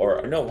hole.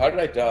 Or no, how did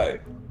I die?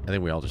 I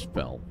think we all just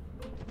fell.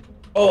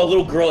 Oh, a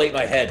little girl ate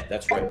my head.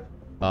 That's right.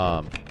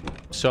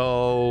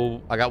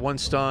 So I got one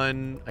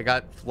stun. I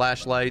got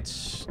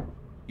flashlights.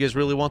 You guys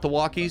really want the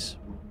walkies?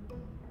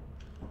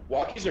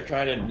 Walkies are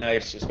kind of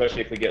nice,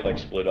 especially if we get like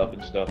split up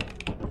and stuff.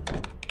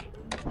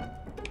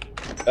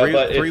 Three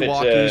But if it's,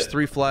 walkies,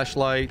 3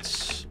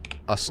 flashlights,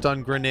 a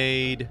stun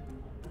grenade.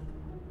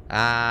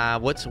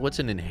 What's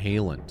an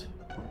inhalant?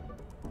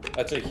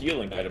 That's a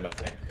healing item, I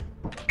think.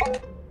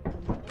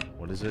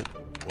 What is it?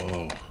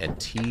 Whoa. A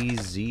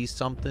TZ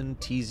something?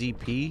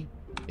 TZP?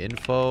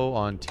 Info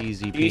on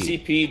TZP.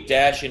 ECP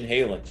dash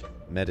inhalant.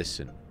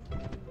 Medicine.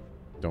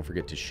 Don't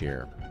forget to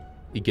share.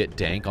 You get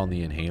dank on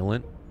the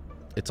inhalant.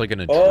 It's like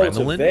an Oh, it's a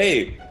adrenaline.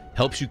 vape.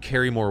 Helps you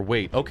carry more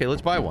weight. Okay,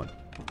 let's buy one.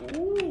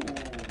 Ooh,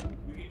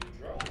 we need to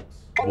draw.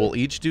 We'll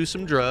each do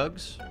some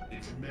drugs.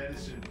 It's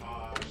medicine,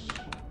 Pops.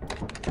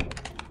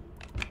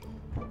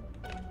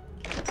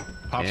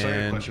 Pops, I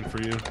have a question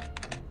for you.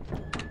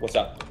 What's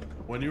up?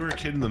 When you were a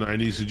kid in the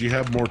 90s, did you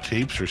have more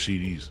tapes or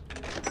CDs?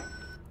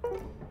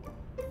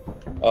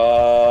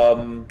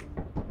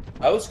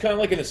 I was kind of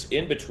like in this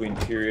in-between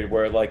period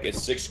where, like, in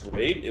 6th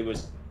grade, it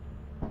was...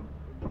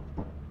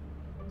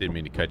 Didn't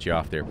mean to cut you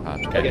off there,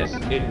 Pops. I guess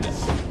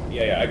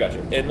yeah, I got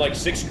you. In, like,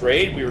 6th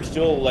grade, we were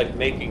still, like,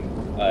 making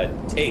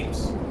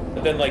tapes.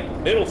 But then, like,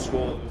 middle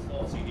school, it was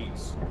all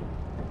CDs.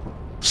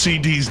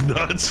 CDs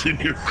nuts in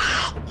your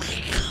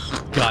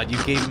mouth. God,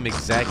 you gave him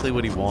exactly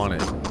what he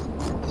wanted.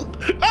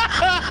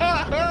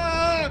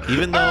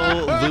 Even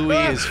though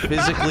Louis is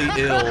physically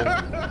ill,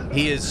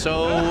 he is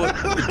so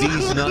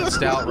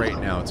nutsed out right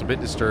now. It's a bit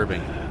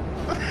disturbing.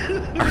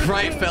 All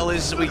right,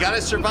 fellas, we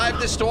gotta survive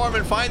the storm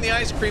and find the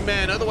ice cream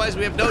man. Otherwise,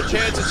 we have no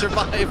chance of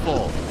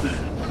survival.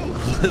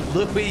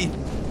 Louis, you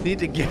need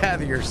to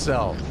gather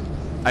yourself.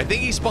 I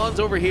think he spawns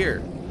over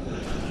here.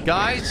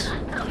 Guys?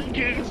 He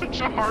gave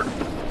such a hard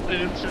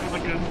answer,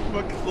 like a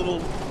fucking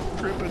little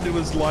trip into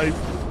his life.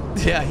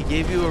 Yeah, he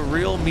gave you a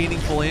real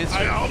meaningful answer.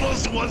 I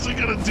almost wasn't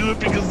gonna do it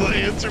because the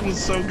answer was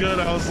so good.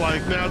 I was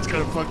like, now it's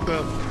kind of fucked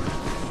up.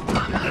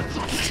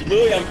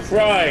 Louis, I'm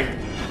crying.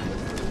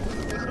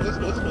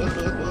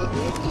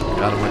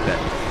 Got him with that.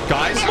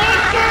 Guys,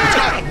 let's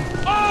go!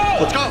 Oh!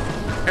 Let's go!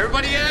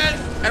 Everybody in!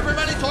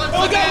 Everybody towards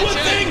Oh, the got mansion!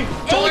 one thing!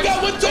 Oh, I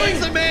got one thing! Towards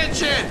the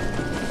mansion!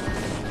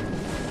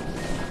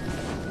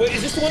 Wait,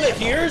 is this the one that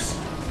hears?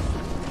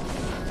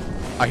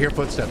 I hear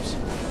footsteps.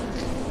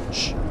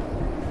 Shh.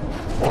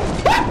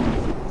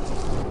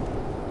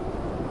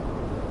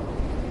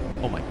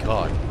 Oh my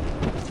god.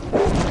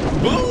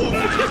 Move!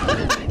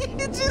 He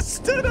just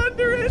stood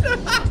under it.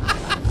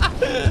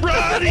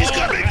 Run! He's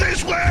coming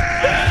this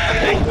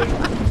way!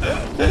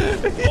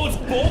 Oh, it's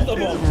both of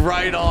them.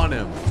 Right on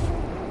him.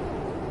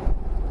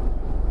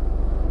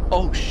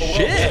 Oh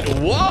shit!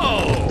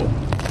 Whoa!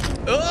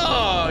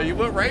 Oh, you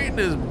went right in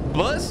his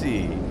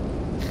bussy.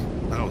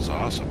 That was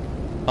awesome.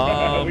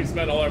 We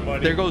spent all our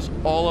money. There goes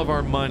all of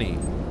our money.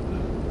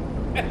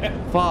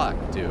 Fuck,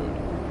 dude.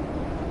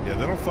 Yeah,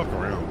 they don't fuck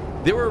around.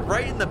 They were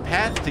right in the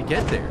path to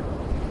get there.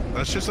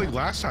 That's just like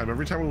last time.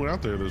 Every time we went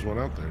out there, there's one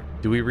out there.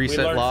 Do we reset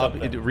learned lobby?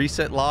 something.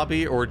 Reset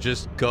lobby, or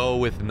just go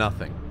with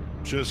nothing?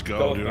 Just Go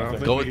go, with dude. I don't nothing.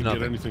 think Go we with can nothing.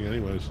 get anything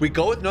anyways. We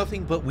go with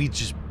nothing, but we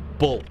just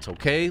bolt.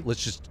 Okay,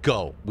 let's just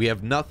go. We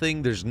have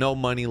nothing. There's no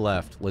money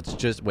left. Let's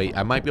just wait.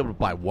 I might be able to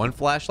buy one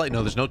flashlight.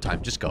 No, there's no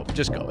time. Just go.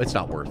 Just go. It's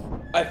not worth.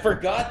 I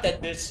forgot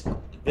that this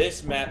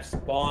map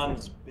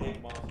spawns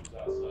big monsters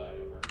outside.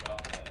 I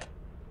forgot that.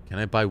 Can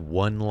I buy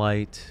one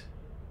light?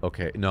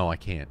 Okay, no, I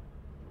can't.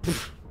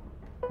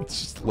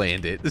 Let's just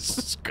land it. Let's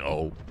just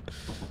go.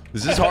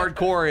 This is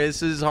hardcore.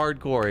 This is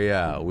hardcore.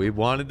 Yeah, we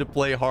wanted to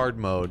play hard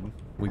mode.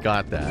 We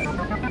got that.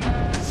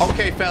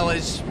 Okay,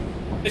 fellas.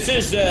 This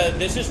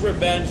is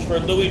revenge for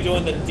Louis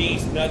doing the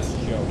D's nuts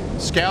joke.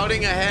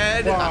 Scouting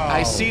ahead. Wow.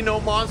 I see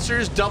no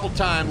monsters. Double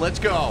time. Let's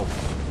go.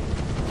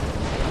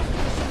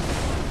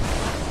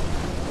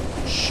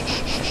 Shh,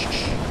 shh, shh, shh,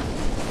 shh.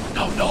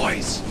 No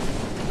noise.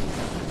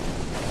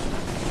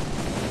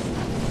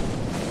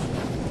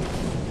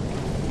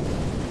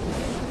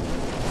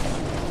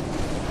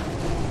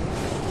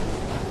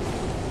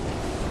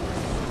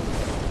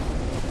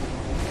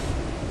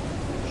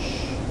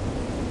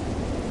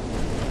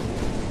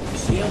 You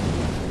see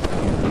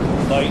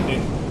him?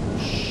 Lightning.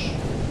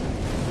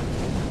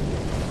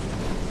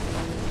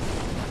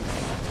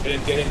 Get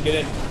in, get in, get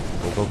in.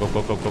 Go, go, go,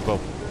 go, go, go, go.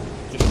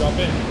 Just jump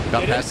in.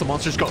 Got Get past the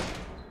monsters. Go.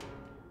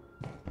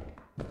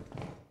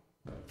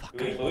 Fuck,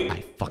 Louis?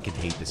 I fucking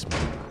hate this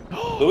man.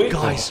 Louis?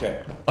 Guys,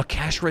 Okay. a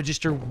cash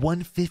register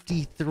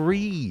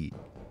 153.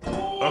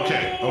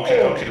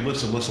 Okay.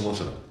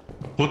 Listen.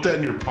 Put that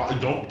in your pocket.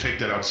 Don't take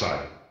that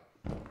outside.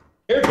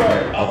 Here,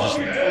 guard.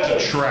 That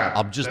is a trap.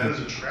 I'm just, That is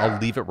a trap. I'll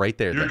leave it right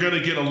there. You're then.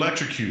 gonna get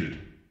electrocuted.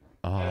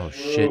 Oh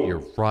shit,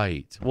 you're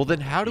right. Well then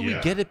how do we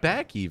Yeah. get it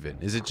back even?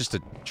 Is it just a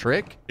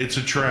trick? It's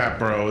a trap,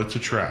 bro. It's a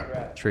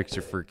trap. Tricks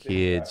are for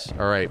kids.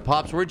 All right,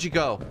 Pops, where'd you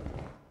go?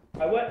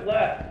 I went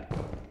left.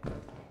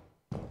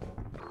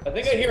 I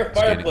think I hear a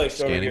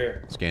fireplace over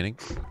here. Scanning.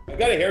 I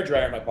got a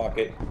hairdryer in my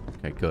pocket.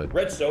 Okay, good.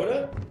 Red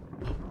soda?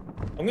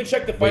 I'm gonna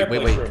check the Wait,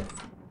 fireplace wait. room.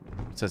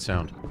 What's that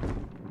sound?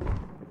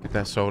 Get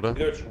that soda.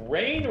 Either it's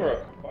rain or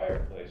a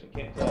fireplace. I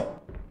can't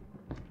tell.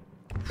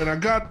 And I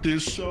got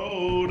this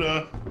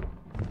soda.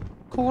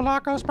 Cool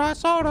like a Sprite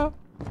soda.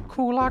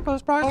 Cool like a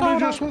Sprite Only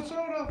just one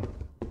soda.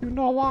 You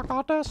know I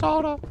got that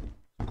soda.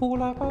 Cool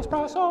like a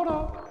Sprite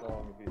soda.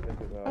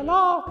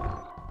 Hello.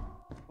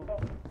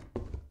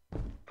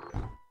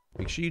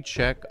 Make sure you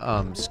check,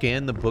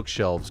 scan the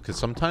bookshelves, because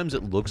sometimes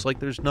it looks like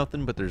there's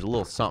nothing, but there's a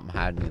little something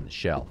hiding in the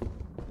shelf.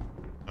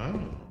 Oh.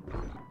 I'm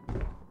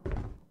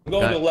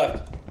going to the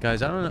left.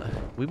 Guys, I don't know.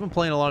 We've been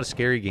playing a lot of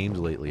scary games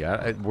lately.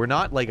 We're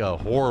not like a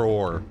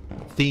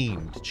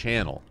horror-themed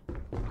channel.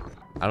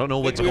 I don't know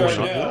what's we going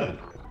are on.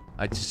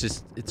 now.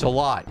 It's a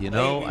lot, you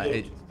know?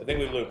 I think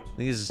we looped. I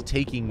think this is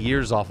taking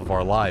years off of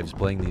our lives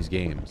playing these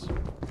games.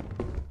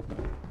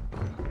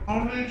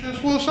 Only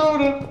just one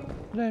soda.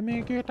 Let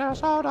me get that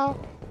soda.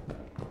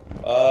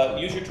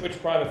 Use your Twitch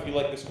Prime if you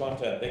like this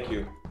content. Thank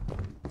you.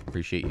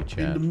 Appreciate you, In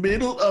Chad. the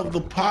middle of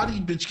the potty,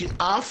 bitch, get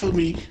off of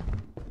me.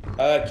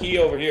 Key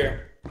over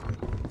here.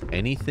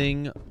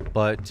 Anything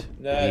but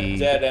Nah, the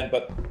dead end,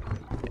 but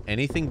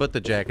anything but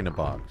the Jack in the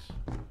Box.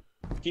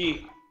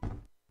 key.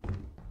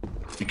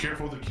 Be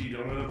careful with the key.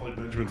 Don't end up like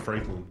Benjamin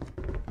Franklin.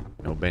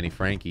 No Benny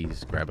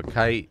Frankie's. Grab a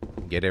kite.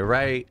 Get it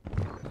right.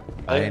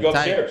 I can go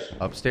upstairs.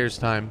 Upstairs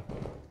time.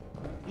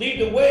 Lead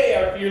the way,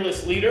 our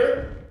fearless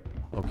leader.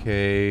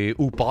 Okay.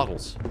 Ooh,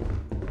 bottles.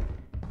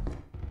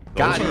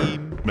 Got Those are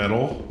him.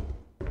 metal.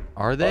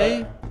 Are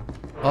they?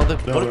 Oh, No,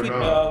 what they're if we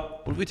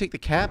not. what if we take the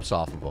caps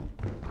off of them?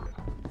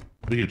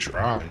 We could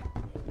try.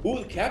 Ooh,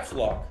 the caps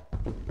lock.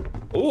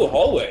 Ooh,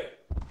 hallway.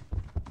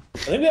 I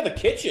think we have a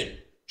kitchen.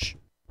 Shh.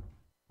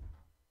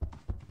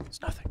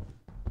 It's nothing.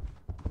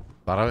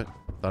 Thought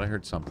I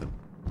heard something.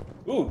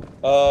 Ooh,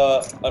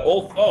 an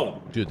old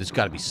phone. Dude, there's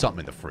got to be something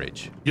in the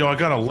fridge. Yo, I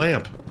got a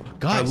lamp.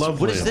 Guys, I love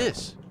what is lamp.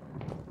 this?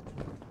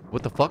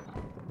 What the fuck?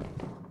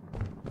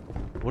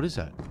 What is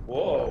that?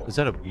 Whoa. Is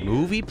that a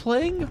movie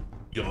playing?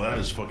 Yo, that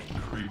is fucking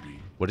creepy.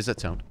 What does that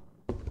sound?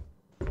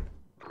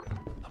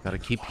 Gotta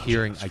keep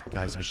hearing,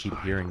 guys. I keep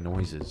hearing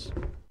noises.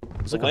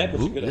 It's The like lamp a is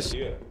a movie. good Is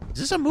idea.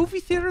 this a movie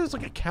theater? It's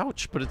like a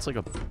couch, but it's like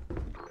a.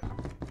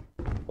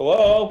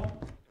 Hello?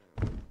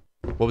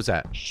 What was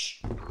that?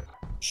 Shh.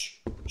 Shh.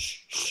 Shh.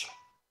 Shh.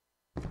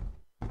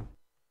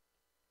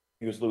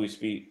 He was Louis'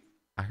 feet.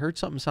 I heard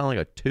something sound like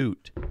a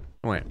toot.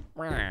 I went.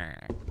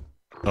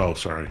 Oh,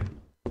 sorry.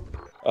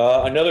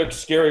 Another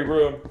scary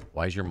room.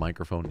 Why is your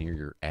microphone near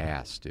your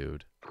ass,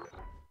 dude?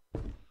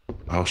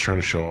 I was trying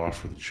to show off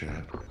for the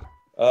chat.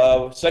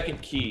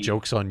 Second key.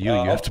 Joke's on you. You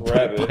I'll have to put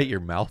grab it it. by your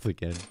mouth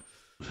again.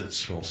 That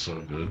smells so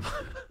good.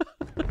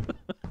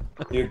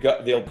 The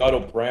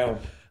Elgato Brown.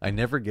 I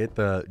never get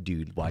the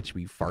dude. Watch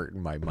me fart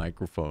in my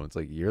microphone. It's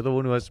like you're the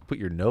one who has to put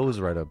your nose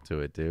right up to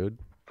it, dude.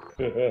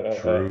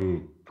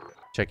 True.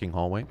 Checking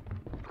hallway.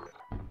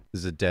 This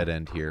is a dead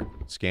end here.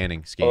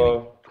 Scanning.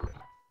 Scanning.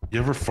 You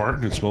ever fart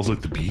and it smells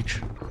like the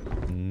beach?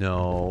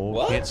 No,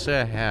 What? can't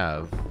say I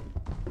have.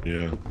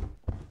 Yeah.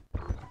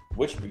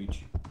 Which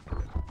beach?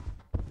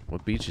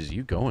 What beach is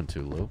you going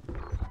to, Lou?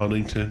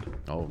 Huntington.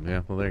 Oh,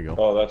 yeah. Well, there you go.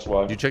 Oh, that's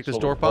why. Did you check this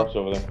Still door, the Pop? corpse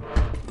over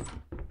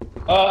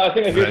there. I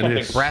think I hear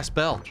Venice. something. Brass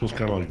bell. It smells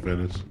kind of like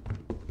Venice.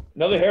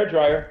 Another hair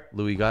dryer.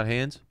 Louis got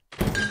hands?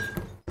 Wait,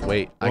 Well,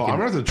 I I'm can.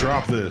 gonna have to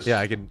drop this. Yeah,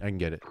 I can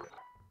get it.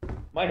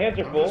 My hands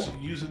are I'm full. just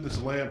using this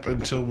lamp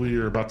until we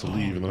are about to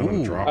leave, and then I'm Ooh,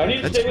 gonna drop I it. need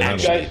to That's stay with you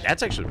actually, guys.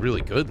 that's actually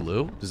really good,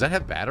 Lou. Does that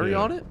have battery Yeah.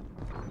 on it?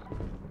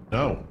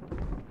 No.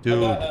 Dude,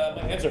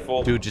 My hands are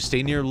full. dude, just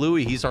stay near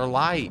Louis. He's our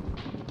light.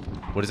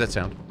 What does that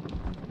sound?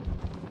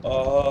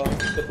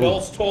 The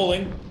bell's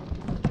tolling.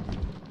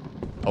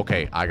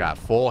 Okay, I got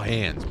full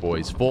hands,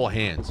 boys. Full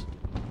hands.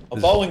 I'm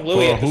following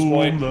Louis For at this whom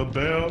point. the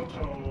bell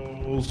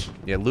tolls.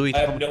 Yeah, Louis. I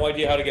have no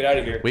idea how to get out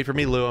of here. Wait for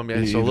me, Lou. I'm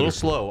it's a either. little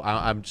slow.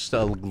 I'm just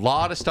a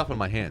lot of stuff in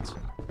my hands.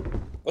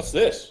 What's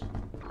this?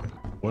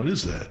 What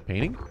is that?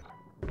 Painting?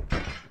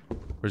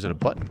 Or is it a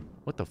button?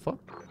 What the fuck?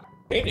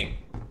 Painting.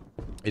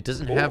 It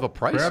doesn't have a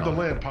price Grab the on it.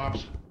 lamp,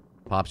 Pops.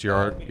 Pops, you're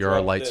Let me our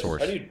drop light this.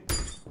 source. How do you...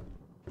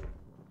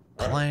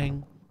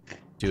 Clang.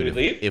 Should Dude,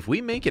 we leave? if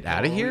we make it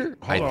out of here,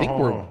 I hold on, think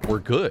hold on. we're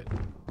good.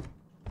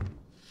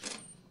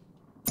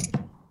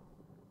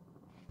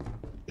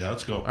 Yeah,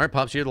 let's go. All right,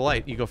 Pops, you're the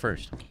light. You go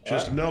first.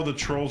 Just know the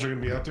trolls are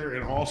gonna be out there,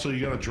 and also you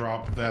gotta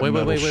drop that. Wait.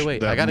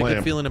 that I got a good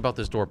lamp. feeling about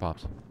this door,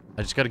 Pops.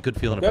 I just got a good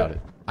feeling Okay. about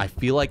it. I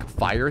feel like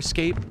fire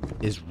escape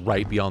is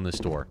right beyond this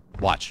door.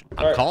 Watch. I'm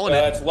Alright, calling it.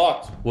 It's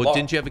locked. Well, Locked.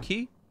 didn't you have a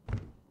key?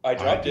 I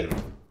dropped it.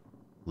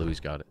 Louis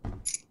got it.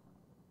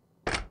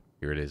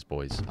 Here it is,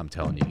 boys. I'm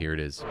telling you, here it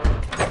is.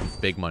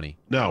 Big money.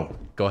 No.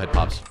 Go ahead,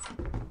 Pops.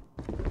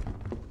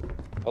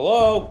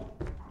 Hello?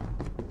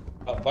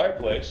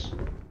 Fireplace.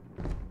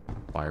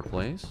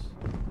 Fireplace.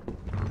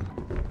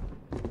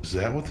 Is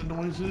that what the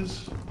noise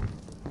is?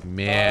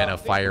 Man, I a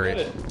think fire we did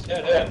it.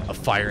 Yeah. a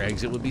fire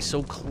exit would be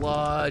so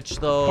clutch,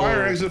 though.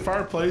 Fire exit,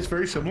 fireplace,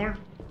 very similar.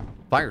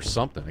 Fire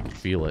something. I can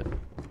feel it.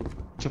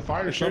 It's a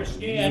fire Sure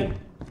something. scan.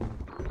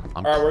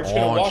 I'm Alright, we're just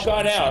gonna walk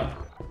on constantly- out.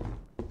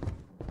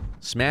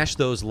 Smash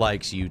those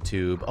likes,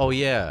 YouTube. Oh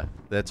yeah,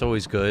 that's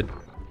always good.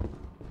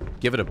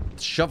 Give it a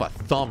shove a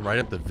thumb right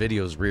up the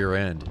video's rear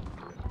end.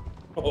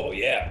 Oh,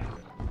 yeah.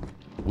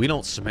 We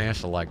don't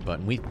smash the like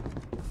button. We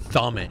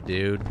thumb it,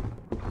 dude.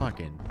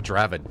 Fucking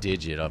drive a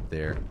digit up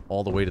there,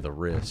 all the way to the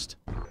wrist.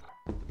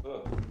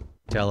 Ugh.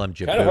 Tell him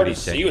Kind of hard to Djibouti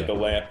sent see with the you.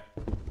 lamp.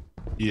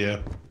 Yeah.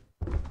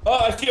 Oh,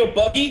 I see a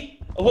buggy.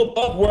 A little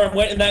bug worm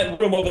went in that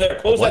room over there.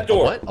 Close that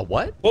door. What? A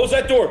what? Close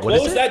that door. What is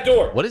Close it? that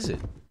door. What is it?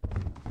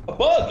 A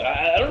bug.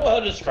 I don't know how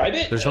to describe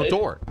it. There's no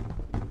door.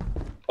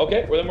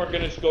 Okay, well then we're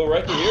gonna just go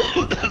right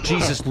through here.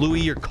 Jesus,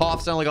 Louis, your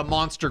cough sounds like a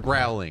monster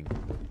growling.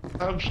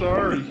 I'm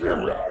sorry.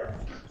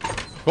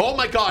 Oh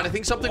my god, I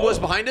think something was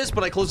behind us,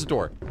 but I closed the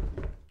door.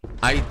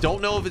 I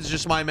don't know if it's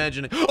just my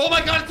imagination. Oh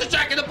my god, it's the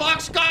Jack in the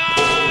Box! Go!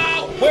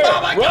 Where?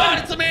 Oh my Run!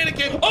 god, it's a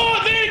mannequin! Oh,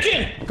 a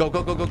mannequin! Go,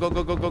 go, go, go, go,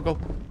 go, go, go, go.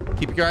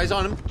 Keep your eyes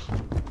on him.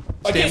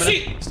 I can't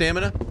see.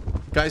 Stamina.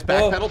 Guys,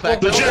 backpedal,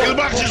 backpedal. The Jack in the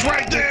Box is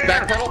right there.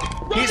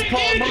 Backpedal. He's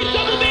pulling.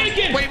 Double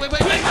mannequin. Wait. Double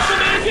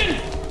mannequin.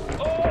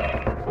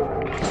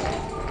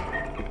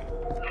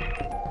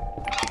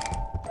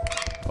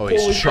 Oh,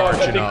 he's Holy crap, I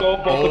charging think up.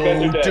 both the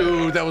guys are dead.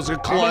 Dude, that was a I'm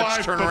clutch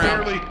alive, but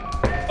turnaround. barely.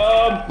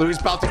 Louis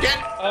about to get.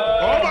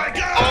 Oh my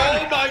God!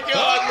 Oh my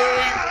God,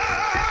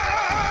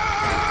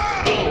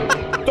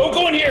 Louis! Don't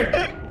go in here.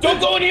 Don't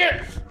go in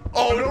here.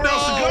 Oh Nowhere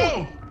else to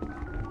no!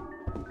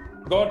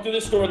 Going through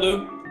this door,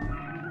 Lou.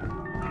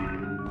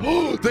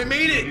 They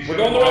made it! We're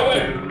going the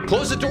right way.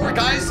 Close the door,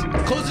 guys!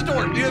 Close the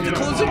door! You have to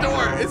close the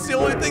door! It's the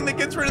only thing that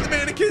gets rid of the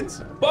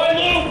mannequins! Bye,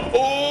 Lou.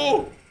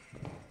 Oh!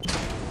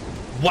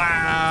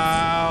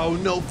 Wow!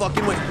 No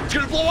fucking way! It's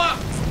gonna blow up!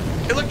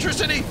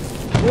 Electricity!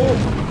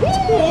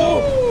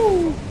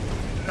 Woo!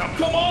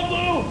 Come on,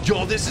 Lou.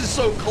 Yo, this is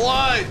so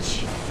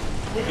clutch!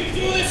 We can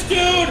do this,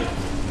 dude.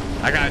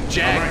 I got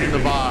jacked in the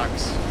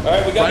box. All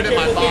right, we got Right to in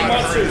my careful with the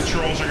box. monsters. The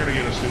trolls are gonna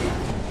get us, dude.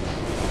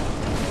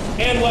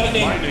 And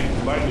lightning.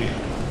 Lightning.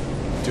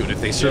 Dude,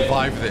 if they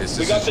survive this,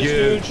 We this got is this,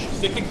 huge. dude.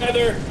 Stick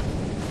together.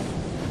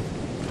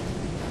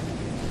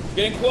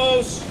 Getting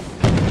close.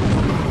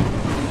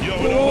 Yo,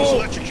 it almost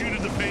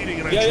electrocuted the painting,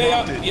 and I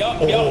dropped it. Yep.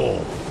 Oh.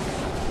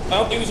 I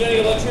don't think there's any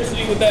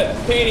electricity with that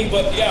painting,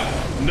 but yeah.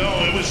 No,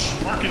 it was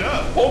sparking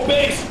up. Home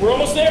base. We're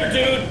almost there,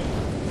 dude.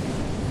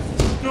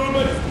 Dude,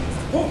 but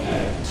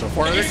okay. So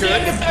far, Get they're your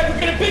sniper good. back. We're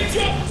gonna big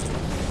jump.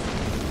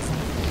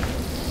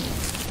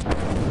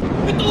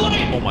 Hit the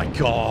light. Oh my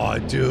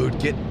God, dude.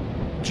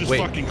 Just Wait.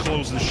 fucking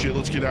close this shit.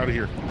 Let's get out of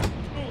here.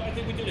 Oh, I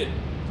think we did it.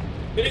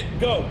 Hit it.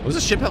 Go. Does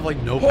the ship have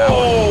like no power?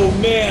 Oh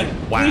man.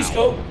 Wow. Please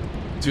go.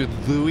 Dude,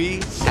 Louis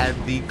had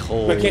the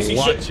I can't see shit.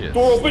 clutches.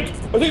 Door open. I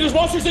think there's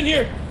monsters in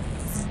here.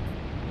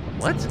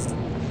 What?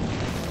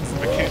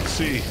 I can't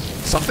see.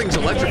 Something's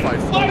electrified.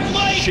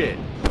 Flashlight! Shit.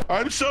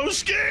 I'm so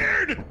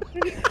scared. I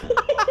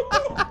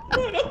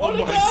don't Oh want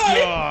to my die.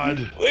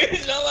 God.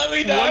 Please don't let me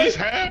What die. is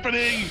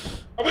happening?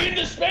 Are we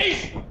into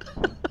space?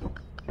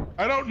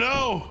 I don't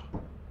know.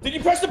 Did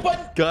you press the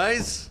button?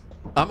 Guys,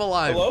 I'm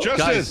alive. Hello?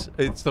 Guys,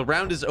 the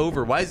round is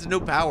over. Why is there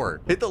no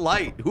power? Hit the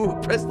light. Who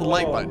pressed the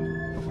light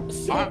button?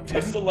 Someone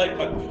pressed the light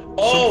button. Some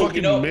Oh, fucking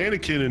you know,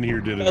 mannequin in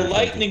here did it. the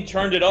lightning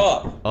turned it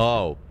off.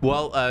 Oh,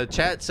 well,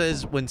 chat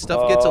says when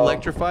stuff gets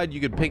electrified, you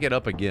can pick it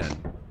up again.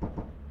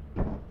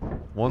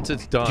 Once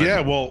it's done. Yeah,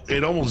 well,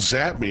 it almost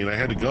zapped me, and I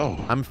had to go.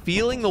 I'm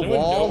feeling the Does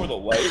anyone know wall. where the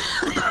light?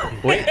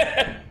 Wait,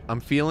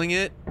 I'm feeling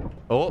it.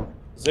 Oh,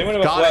 Does anyone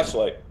have a Got it.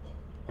 flashlight?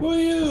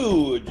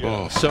 Huge.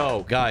 Oh,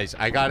 so guys,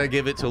 I gotta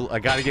give it to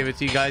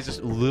you guys.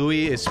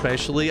 Louis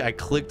especially. I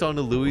clicked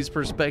onto Louis'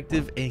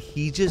 perspective, and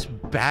he just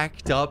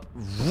backed up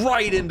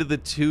right into the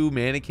two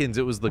mannequins.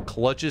 It was the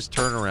clutchest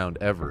turnaround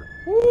ever.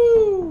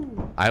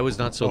 Woo. I was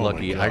not so Oh my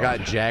lucky. I God.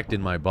 got jacked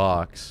in my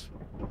box.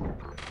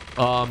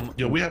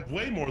 yeah, we have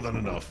way more than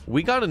enough.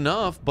 We got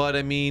enough, but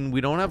I mean, we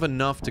don't have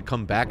enough to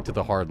come back to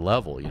the hard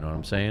level. You know what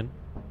I'm saying?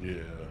 Yeah.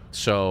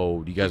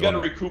 So, you We guys gotta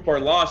want? recoup our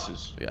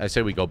losses. I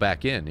say we go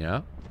back in.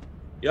 Yeah.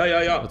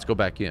 Yeah. Let's go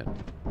back in.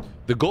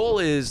 The goal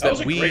is That that,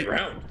 was a we. great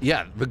round.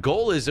 Yeah, the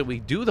goal is that we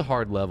do the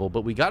hard level,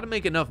 but we got to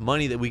make enough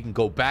money that we can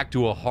go back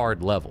to a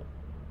hard level.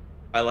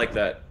 I like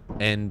that.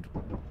 And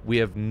we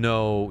have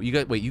no. You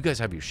guys, wait. You guys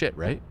have your shit,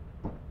 right?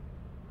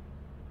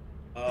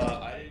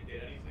 I didn't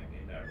get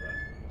anything in that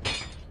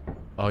run.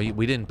 Oh,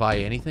 we didn't buy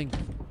anything.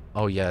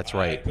 Oh yeah, that's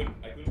right. I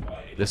couldn't buy anything.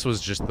 This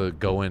was just the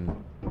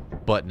going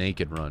butt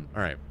naked run.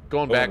 All right,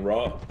 going Going back.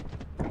 raw.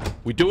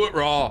 We do it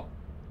raw.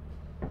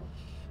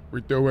 We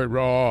do it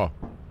raw.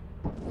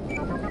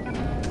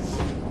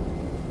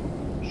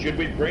 Should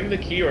we bring the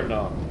key or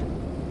not?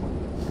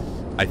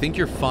 I think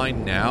you're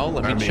fine now.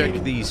 Let me I check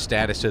mean- the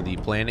status of the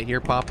planet here,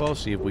 Papo.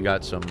 See if we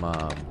got some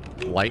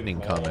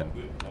lightning coming.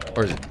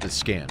 Or is it the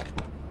scan?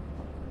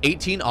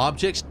 18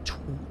 objects,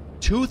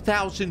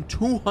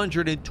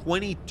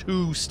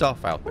 2,222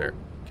 stuff out there.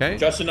 Okay?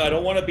 Justin, I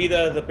don't want to be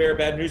the bearer of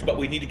bad news, but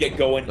we need to get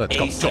going Let's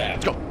go,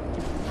 ASAP. go.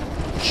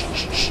 Shh,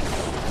 shh, shh.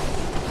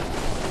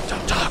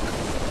 Don't talk.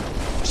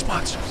 There's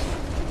monsters.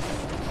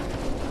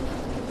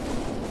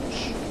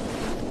 Shh.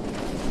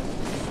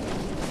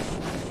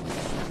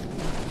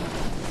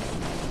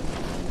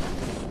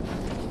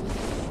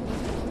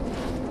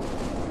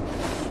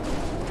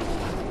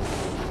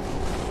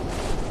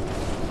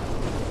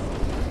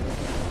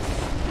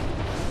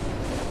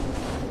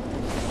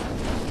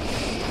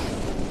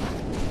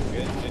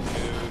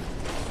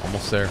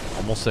 Almost there.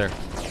 Almost there.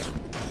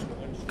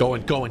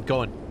 Going, going,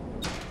 going.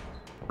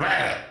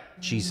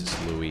 Jesus,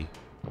 Louis.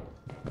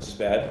 This is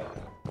bad.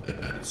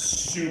 It's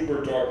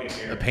super dark in A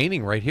here.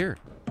 painting right here.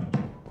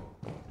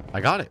 I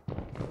got it.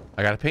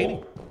 I got a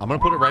painting. I'm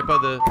gonna put it right by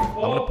the. I'm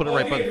gonna put it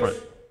right by the front.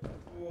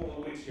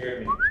 Oh, Louis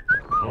scared me.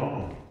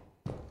 Oh.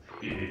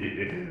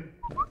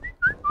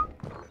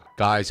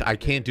 Guys, I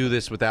can't do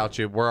this without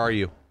you. Where are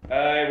you?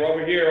 We're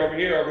over here, over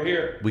here, over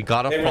here. We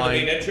gotta Hey, we're in the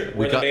find. main entr-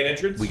 we're in the main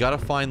entrance? We gotta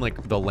find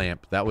like the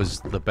lamp. That was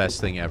the best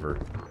thing ever.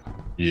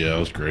 Yeah, that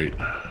was great.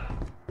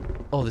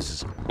 Oh, this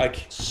is I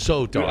can't,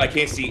 so dude, dark. I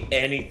can't see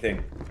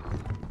anything.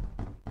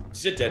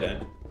 It's a dead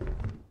end.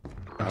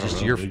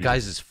 Just your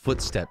guys'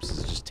 footsteps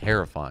is just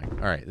terrifying.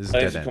 All right, this is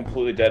It's dead a end.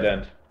 completely dead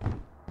end. Oh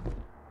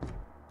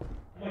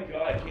my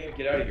god, I can't even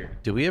get out of here.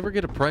 Did we ever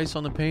get a price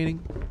on the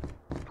painting?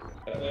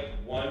 That's like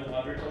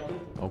 100 something.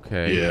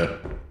 Okay. Yeah.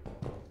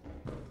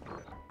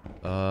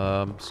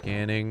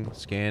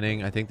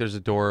 Scanning. I think there's a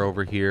door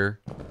over here,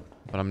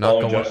 but I'm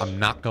not going. Just... I'm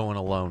not going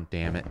alone.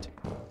 Damn it.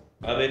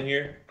 I'm in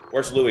here.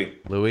 Where's Louis?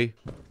 Louis?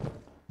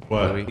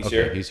 What? Louis? He's Okay,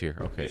 here. he's here.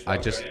 Okay.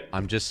 He's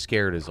I'm just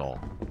scared is all.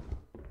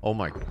 Oh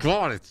my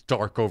god, it's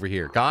dark over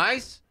here,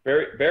 guys.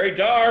 Very, very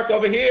dark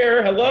over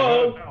here.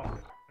 Hello.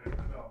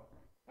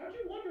 How'd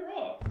you wander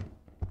off?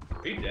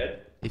 Are you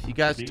dead? If you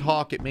guys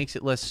talk, it makes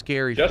it less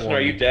scary. Justin, for are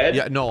me. you dead?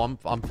 Yeah, no, I'm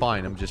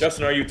fine. I'm just.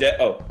 Justin, are you dead?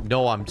 Oh.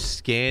 No, I'm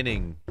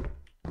scanning.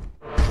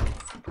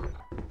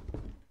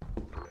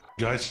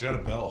 Guys, you got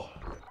a bell.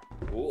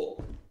 Cool.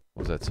 What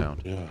was that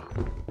sound? Yeah.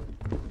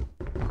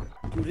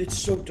 Dude, it's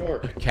so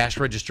dark. Cash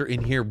register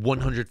in here,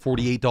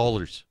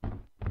 $148.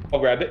 I'll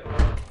grab it.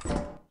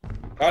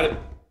 Got it.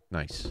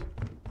 Nice.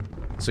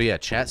 So yeah,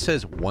 chat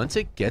says once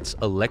it gets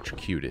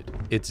electrocuted,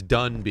 it's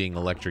done being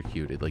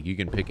electrocuted. Like you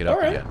can pick it up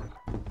Alright. again.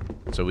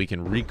 So we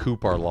can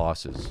recoup our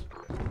losses.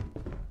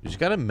 You just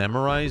gotta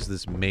memorize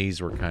this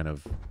maze we're kind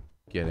of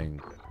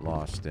getting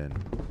lost in.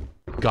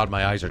 God,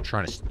 my eyes are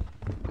trying to...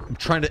 I'm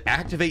trying to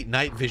activate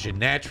night vision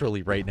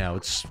naturally right now.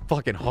 It's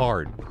fucking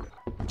hard.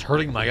 It's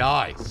hurting my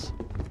eyes.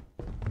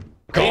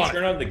 Hey, God,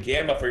 turn on the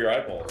gamma for your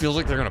eyeballs. feels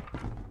like they're gonna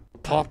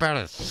pop out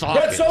of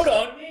sockets. Red soda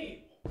on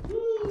me.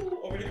 Woo,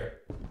 over here.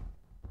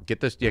 Get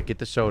this, yeah, get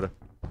the soda.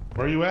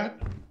 Where are you at?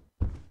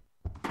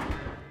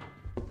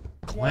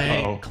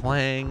 Clang, Uh-oh.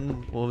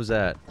 clang. What was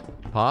that?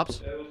 Pops?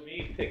 That was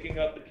me picking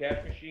up the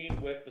cash machine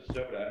with the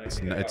soda.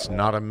 And It's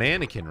not a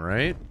mannequin,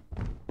 right?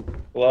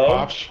 Hello?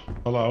 Pops.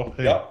 Hello.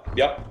 Hey.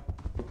 Yep.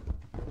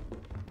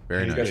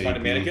 Very Hey, nice. You guys find a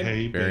mannequin?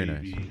 Hey, Very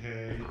baby, nice.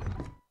 Hey.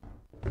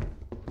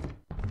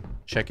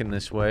 Checking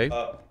this way.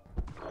 I'm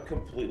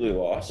completely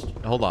lost.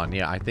 Hold on.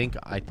 Yeah, I think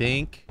this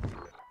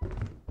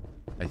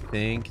I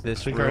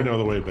think room... I know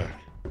the way back.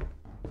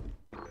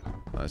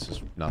 Oh, this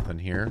is nothing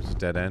here. It's a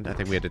dead end. I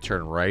think we had to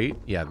turn right.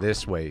 Yeah,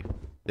 this way.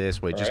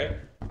 This way.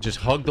 Just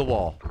hug the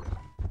wall.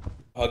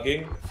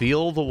 Hugging.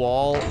 Feel the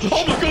wall.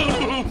 Oh my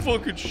god!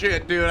 Fucking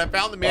shit, dude! I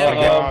found the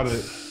mannequin. Got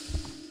it.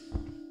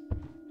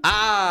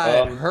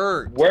 It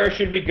hurt. Where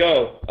should we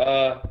go?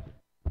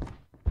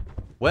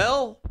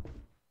 Well,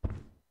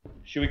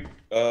 Should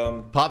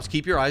we? Pops,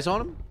 keep your eyes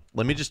on him.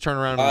 Let me just turn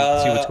around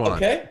and see what's going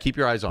okay. on. Keep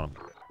your eyes on him.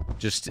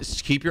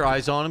 Just keep your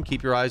eyes on him.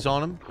 Keep your eyes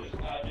on him.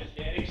 Just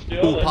standing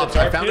still. Ooh, in Pops,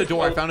 the I found a darkness.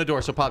 door. I found a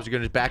door. So, Pops, you're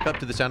going to back up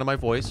to the sound of my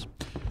voice.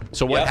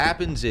 So what Yep.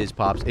 happens is,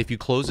 Pops, if you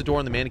close the door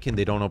on the mannequin,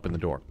 they don't open the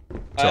door.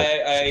 So,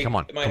 come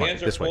on. My come on,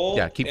 hands are this way. full,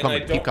 Yeah, keep and coming. I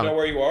Keep don't coming. know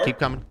where you are. Keep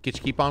coming.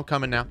 Keep on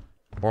coming now.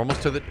 We're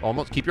almost to the...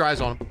 Keep your eyes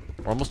on him.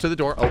 We're almost to the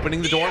door.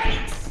 Opening the door.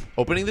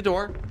 Opening the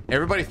door.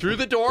 Everybody through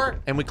the door,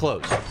 and we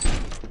close.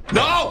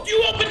 No!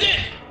 You opened it.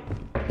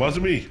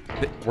 Wasn't me.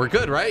 We're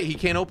good, right? He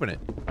can't open it.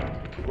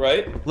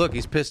 Right. Look,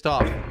 he's pissed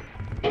off.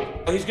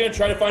 He's gonna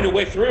try to find a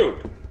way through.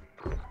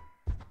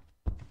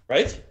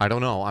 Right? I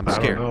don't know. I'm I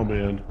scared. don't know,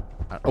 man.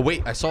 Oh,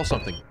 wait. I saw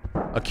something.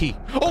 A key.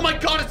 Oh, my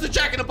God. It's the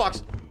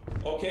Jack-in-the-Box.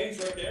 Okay, he's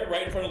right there,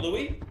 right in front of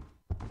Louis.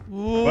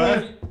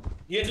 What?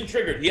 He hasn't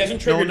triggered. He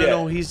hasn't triggered yet.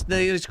 No. He's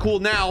cool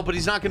now, but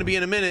he's not going to be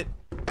in a minute.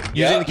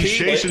 Yeah, Using the He's key.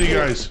 chasing you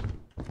guys.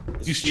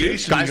 He's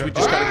chasing Guys, you we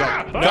just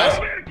gotta go.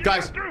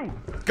 Guys,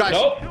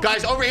 Nope.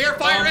 guys, over here,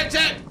 fire head's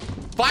head!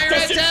 Fire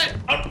head's Justin,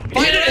 head! I'm-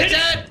 Fire hit it, head's hit it.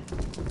 head!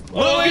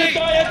 Oh, Louis!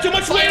 goodbye, I have too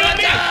much weight on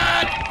me.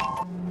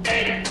 Fire head's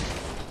head!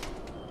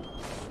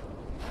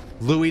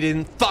 Louis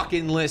didn't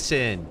fucking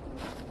listen.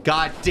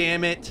 God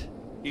damn it.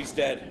 He's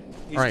dead.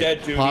 He's All right,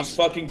 dead, dude. Pops, He's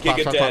fucking Pops,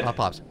 giga Pops, dead. Pops,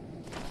 Pops.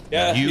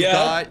 Yeah, You yeah.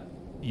 got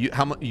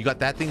how much? You got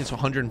that thing? It's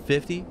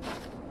 150.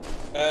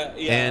 Yeah.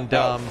 And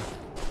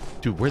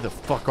dude, where the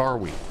fuck are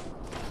we?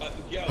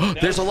 Yeah,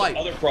 There's a now light.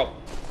 Other problem.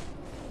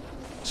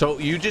 So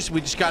we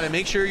just gotta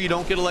make sure you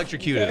don't get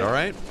electrocuted. Okay. All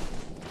right?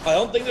 I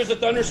don't think there's a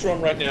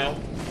thunderstorm right now,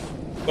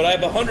 but I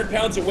have 100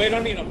 pounds of weight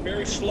on me and I'm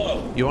very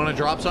slow. You want to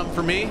drop something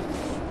for me?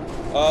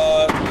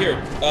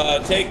 Here,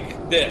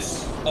 take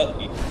this.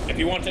 If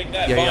you want to take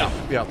that,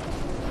 fine. Yeah.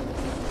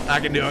 I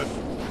can do it.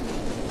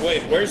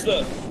 Wait, where's the?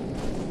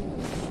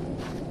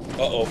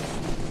 Uh-oh.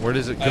 Where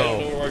does it I don't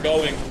know go? where we're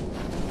going.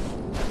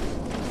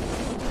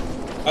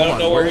 I Come don't on,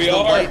 know where where's we the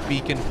are. light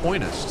beacon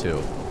point us to?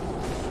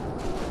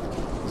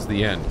 This is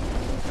the end.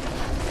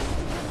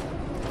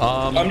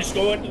 I'm just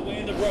going the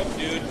way of the rope,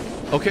 dude.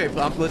 Okay,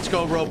 let's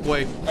go rope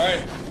way. All right,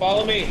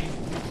 follow me.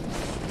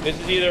 This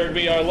is either gonna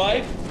be our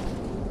life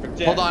or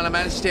death. Hold on, I'm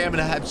out of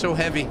stamina. I'm so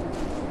heavy.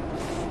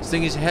 This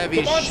thing is heavy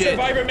Come as on, shit.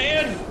 Survivor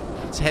Man.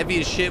 It's heavy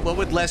as shit. What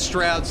would Les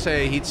Stroud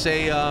say? He'd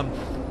say,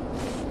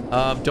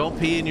 don't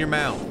pee in your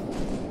mouth.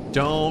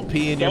 Don't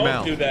pee in your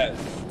mouth. Don't do that.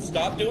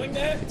 Stop doing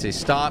that. He'd say,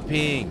 stop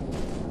peeing.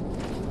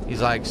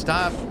 He's like,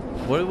 stop.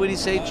 What would he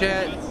say,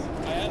 Chad?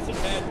 I have some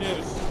bad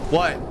news.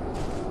 What?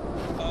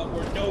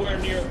 We're nowhere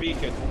near a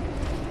beacon.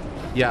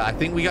 Yeah, I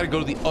think we gotta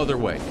go the other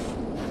way.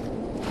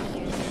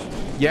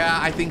 Yeah,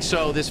 I think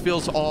so. This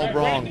feels all Right,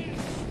 wrong.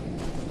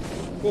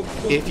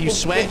 If you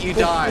sweat, you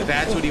die.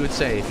 That's what he would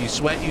say. If you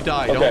sweat, you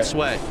die. Okay. Don't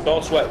sweat.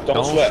 Don't sweat.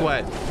 Don't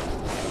sweat.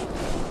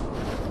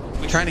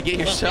 Trying to get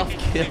yourself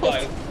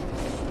killed.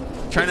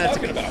 Try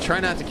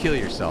not to kill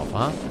yourself,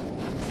 huh?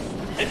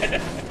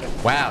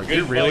 Wow, Good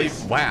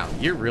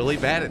you're really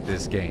bad at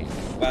this game.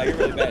 Wow, you're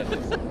really bad at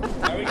this.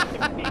 How are we gonna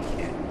compete?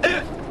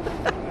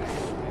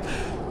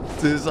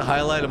 This is the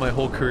highlight of my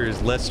whole career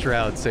is Les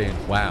Stroud saying,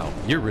 wow,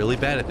 you're really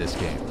bad at this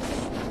game.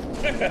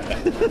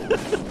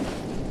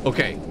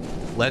 Okay,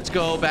 let's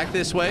go back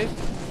this way.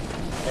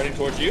 Running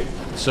towards you.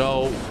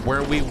 So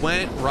where we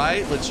went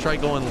right, let's try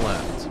going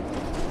left.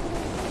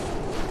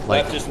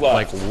 Left is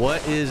left. Like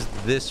what is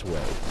this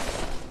way?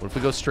 What if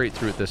we go straight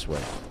through it this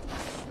way?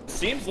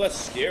 Seems less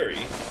scary,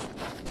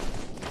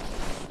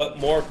 but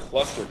more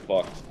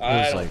clusterfucked.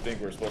 I don't think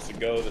we're supposed to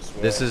go this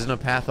way. This isn't a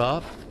path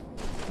up?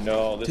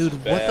 No, this Dude, is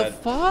bad. what the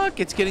fuck?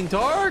 It's getting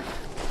dark.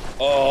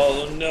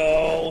 Oh,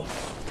 no.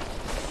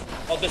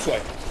 Oh, this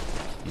way.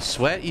 You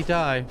sweat, you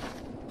die.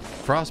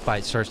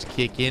 Frostbite starts to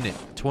kick in at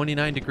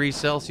 29 degrees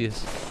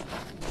Celsius.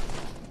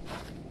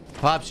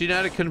 Pops, you know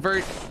how to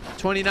convert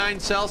 29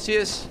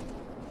 Celsius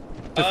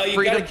to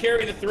you gotta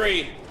carry the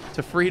 3.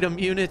 To freedom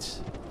units?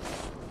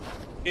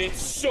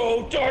 It's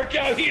so dark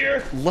out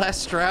here. Les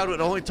Stroud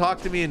would only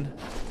talk to me in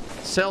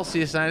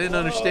Celsius, and I didn't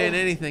understand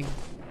anything.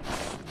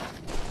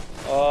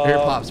 Here,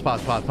 Pops.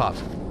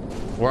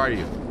 Where are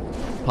you?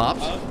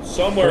 Pops?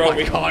 Somewhere over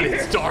here. Oh my God,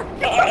 it's dark.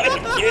 I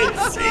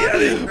can't see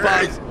anything.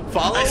 Pops,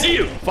 follow. I see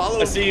you.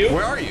 Follow. I see you.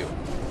 Where are you?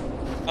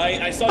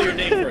 I saw your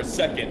name for a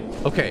second.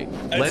 Okay,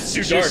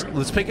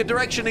 let's pick a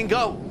direction and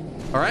go.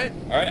 All right?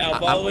 All right, I'm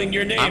following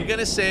your name. I'm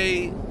gonna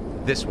say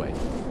this way.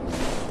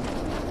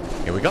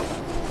 Here we go.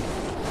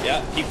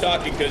 Yeah, keep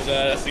talking, because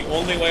that's the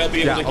only way I'll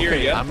be able to hear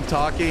you. I'm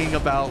talking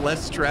about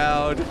Les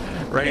Stroud.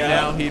 Right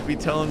now, he'd be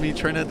telling me,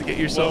 try not to get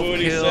yourself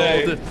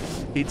killed.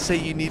 He'd say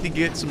you need to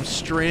get some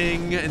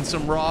string and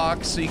some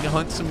rocks so you can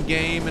hunt some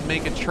game and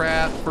make a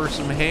trap for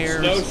some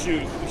hares.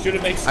 Snowshoes. We should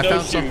have made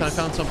snowshoes. I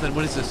found something.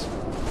 What is this?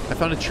 I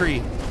found a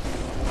tree.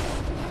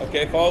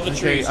 Okay, follow the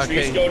trees.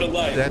 Trees go to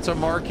light. That's a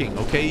marking,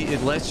 okay?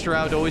 Les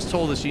Stroud always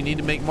told us you need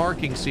to make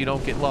markings so you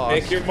don't get lost.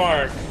 Make your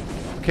mark.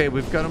 Okay,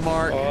 we've got a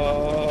mark.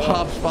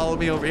 Pops, follow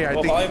me over here. I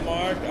think. Hi,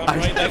 Mark. I'm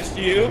right next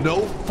to you.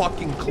 No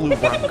fucking clue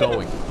where I'm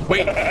going.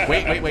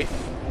 Wait.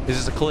 This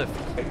is a cliff.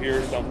 I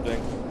hear something.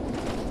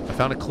 I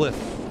found a cliff.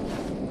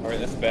 All right,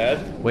 that's bad.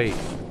 Wait.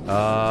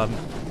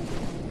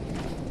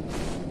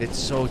 It's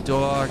so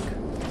dark.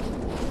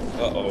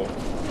 Uh-oh.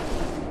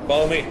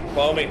 Follow me.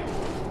 Follow me.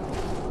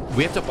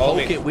 We have to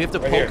poke it. We have to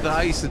poke the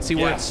ice and see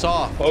where it's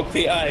soft. Poke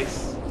the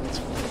ice.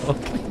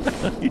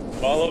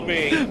 Follow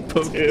me.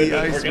 Poke the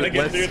ice. We're gonna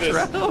get through this.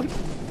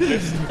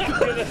 There's not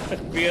gonna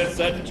be a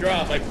sudden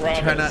drop, I promise.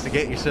 Try not to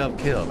get yourself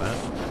killed, man.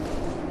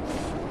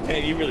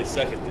 Hey, you really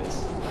suck at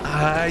this.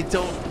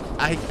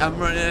 I'm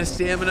running out of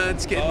stamina.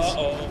 It's getting.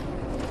 Uh-oh.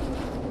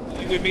 I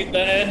think we meet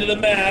the end of the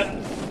map.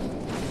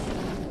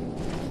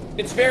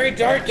 It's very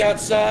dark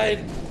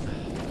outside.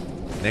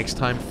 Next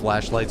time,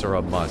 flashlights are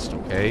a must,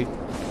 okay?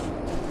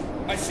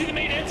 I see the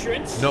main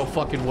entrance. No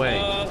fucking way.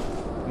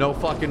 No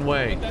fucking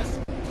way. That's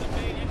the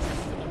main entrance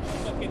to the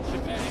fucking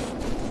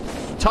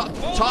shebang.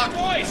 Talk.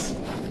 My voice.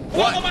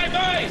 What? Follow my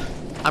voice.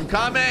 I'm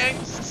coming.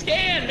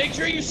 Scan. Make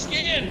sure you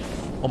scan.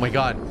 Oh my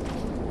God.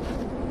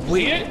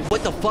 Wait,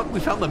 what the fuck? We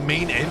found the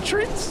main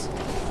entrance?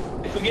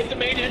 If we get the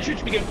main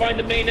entrance, we can find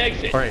the main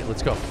exit. All right,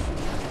 let's go.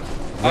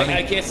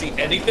 I can't see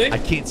anything. I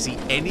can't see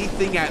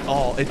anything at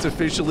all. It's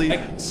officially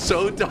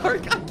so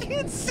dark. I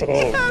can't see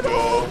at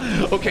all.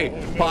 Okay,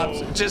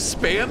 Pops, just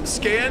spam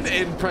scan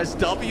and press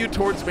W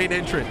towards main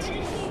entrance.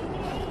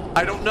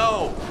 I don't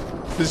know.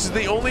 This is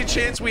the only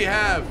chance we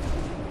have.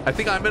 I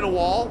think I'm in a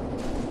wall.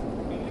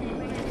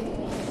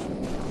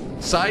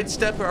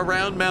 Sidestep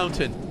around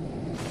mountain.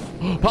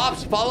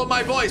 Pops, follow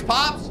my voice.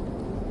 Pops,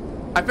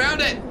 I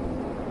found it.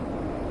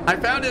 I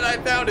found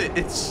it.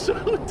 It's so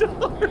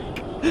dark.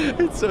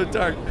 It's so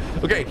dark.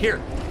 Okay, here.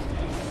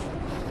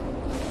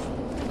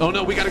 Oh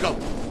no, we gotta go.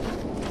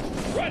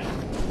 Run.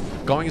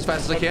 Going as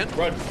fast as I can.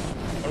 Run.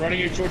 I'm running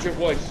you towards your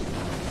voice.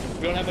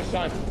 We don't have much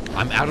time.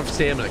 I'm out of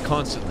stamina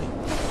constantly.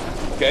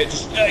 Okay,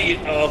 just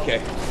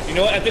okay. You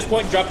know what? At this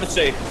point, drop the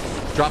safe.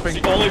 Dropping.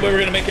 It's the only way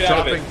we're gonna make it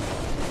out of it.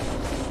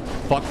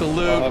 Fuck the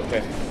loot.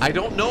 Okay. I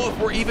don't know if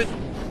we're even.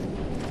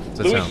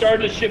 Louis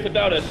started the ship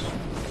without us.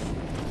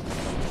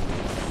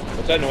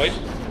 What's that noise?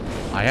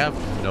 I have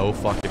no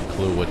fucking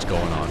clue what's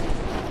going on.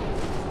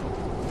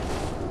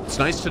 It's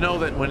nice to know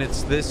that when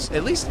it's this,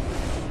 at least,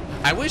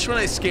 I wish when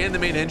I scanned the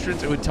main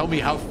entrance, it would tell me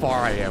how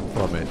far I am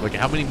from it. Like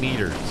how many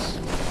meters.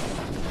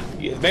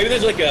 Yeah, maybe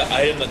there's like an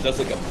item that does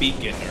like a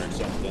beacon or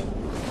something.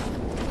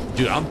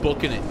 Dude, I'm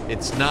booking it.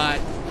 It's not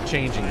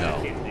changing though.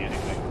 I can't see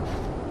anything.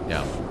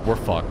 Yeah, we're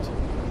fucked.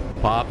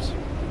 Pops.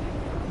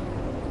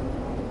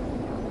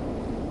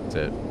 That's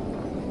it.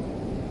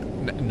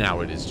 Now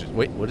it is just,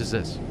 wait, what is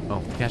this?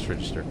 Oh, cash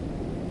register.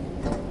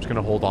 I'm just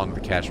gonna hold on to the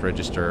cash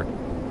register.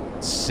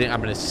 I'm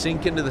gonna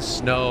sink into the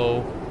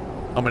snow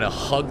I'm gonna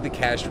hug the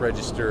cash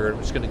register. I'm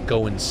just gonna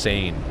go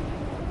insane.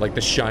 Like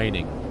The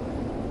Shining.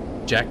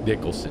 Jack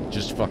Nicholson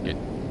just fucking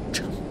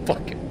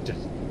just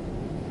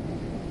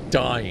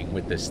dying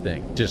with this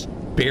thing. Just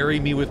bury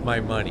me with my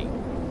money.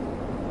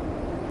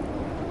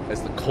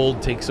 As the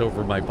cold takes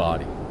over my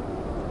body.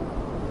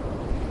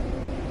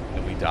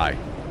 And we die.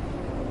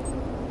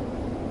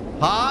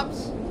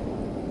 Hobbs?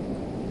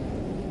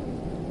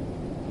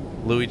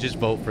 Louis, just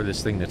vote for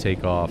this thing to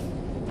take off.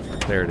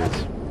 There it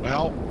is.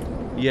 Well,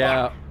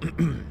 yeah.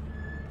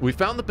 We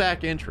found the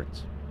back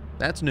entrance.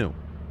 That's new.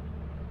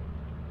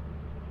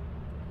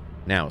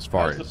 Now, as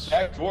far How's as the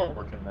back door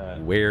working,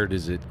 man? where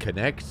does it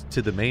connect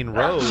to the main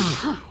road?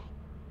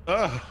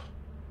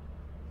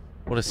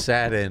 What a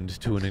sad end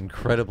to an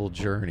incredible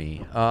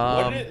journey.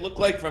 What did it look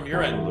like from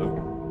your end, Luke?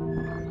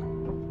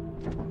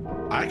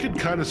 I could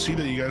kind of see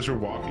that you guys are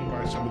walking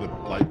by some of the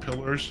light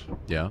pillars,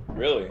 Yeah.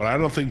 Really? but I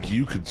don't think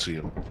you could see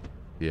them.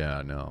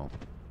 Yeah, no.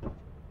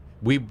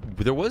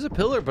 There was a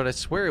pillar, but I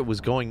swear it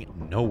was going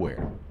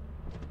nowhere.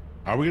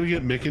 Are we gonna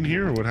get Mick in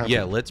here, or what happened?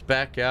 Yeah, let's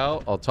back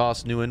out. I'll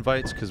toss new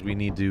invites because we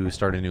need to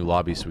start a new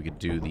lobby so we could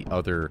do the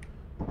other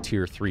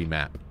tier 3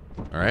 map.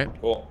 All right?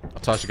 Cool. I'll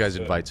toss you guys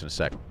invites in a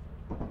sec.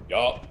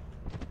 Yup.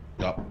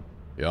 Yup.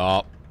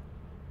 Yup.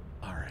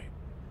 All right.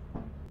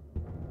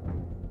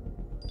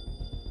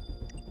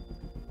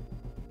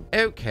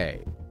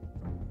 Okay.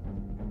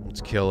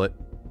 Let's kill it.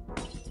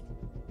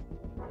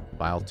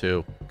 File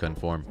 2.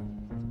 Conform.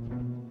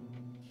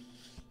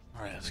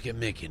 All right, let's get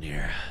Mick in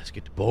here. Let's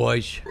get the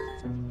boys.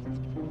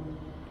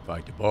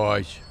 Fight the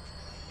boys.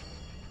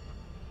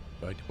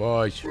 Fight the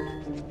boys.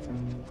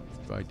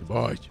 Fight the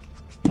boys.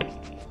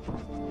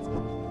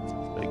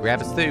 Let me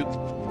grab a suit.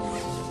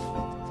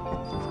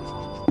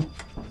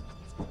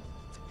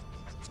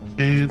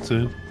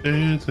 Dancing,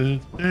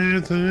 dancing,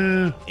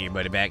 dancing.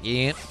 Everybody back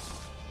in.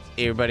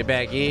 Everybody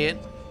back in.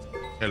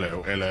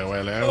 Hello, hello,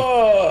 hello.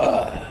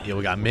 Oh, Yeah,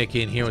 we got Mick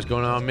in here. What's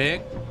going on,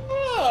 Mick?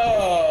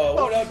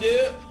 what up,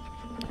 dude?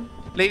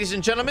 Ladies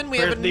and gentlemen, we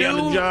have a First day on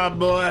the new job,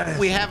 boy.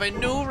 we have a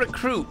new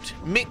recruit,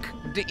 Mick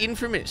the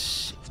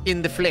Infamous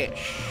in the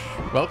flesh.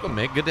 Welcome,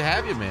 Mick. Good to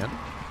have you, man.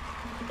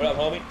 What up,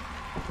 homie?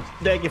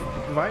 Thank you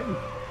for inviting me.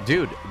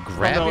 Dude, I don't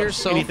grab know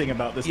yourself anything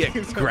about this Yeah,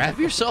 game. grab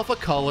yourself a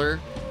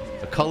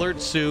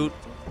colored suit,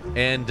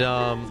 and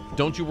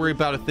don't you worry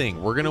about a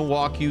thing. We're gonna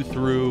walk you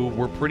through.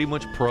 We're pretty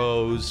much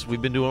pros.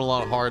 We've been doing a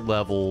lot of hard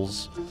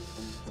levels.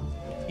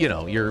 You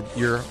know, you're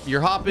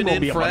hopping Gonna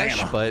in be a fresh,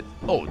 banana. but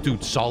oh,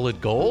 dude, solid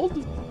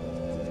gold.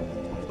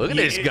 Look at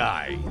this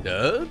guy,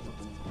 dude.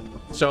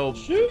 So,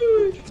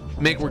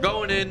 Mick, we're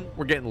going in.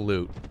 We're getting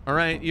loot. All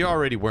right, you're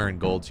already wearing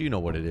gold, so you know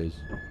what it is.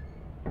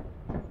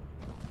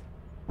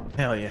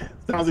 Hell yeah.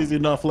 Sounds easy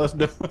enough. Let's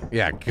do it.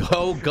 Yeah,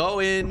 go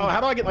in. Oh, how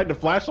do I get like the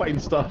flashlight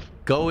and stuff?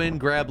 Go in,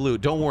 grab loot.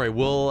 Don't worry,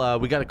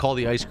 we got to call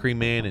the ice cream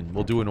man, and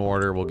we'll do an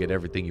order. We'll get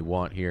everything you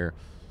want here.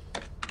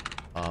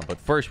 But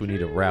first, we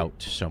need a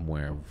route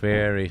somewhere.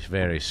 Very,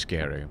 very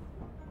scary.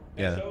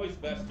 It's Yeah. always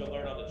best to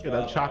learn on the job. Yeah,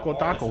 that Choco on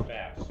Taco. all these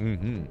maps.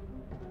 Mm-hmm.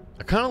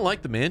 I kind of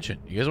like the mansion.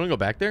 You guys want to go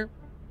back there?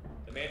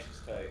 The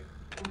mansion's tight.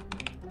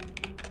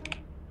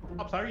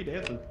 I'm sorry, you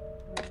dancing.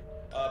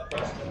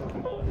 Press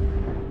number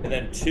 1. And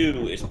then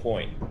 2 is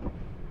point.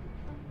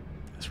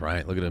 That's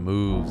right. Look at the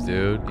moves,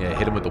 dude. Yeah,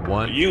 hit him with the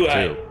 1, You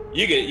 2.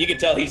 you can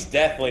tell he's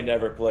definitely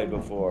never played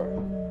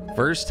before.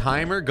 First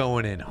timer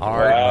going in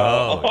hard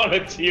Wow, mode. on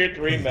a tier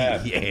 3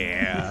 map.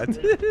 Yeah,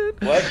 dude.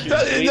 Bless your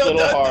sweet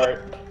little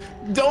heart.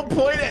 Don't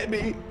point at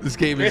me. This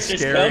game is Chris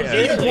is scary. so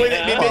good. Point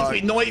at me Fuck.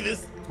 makes me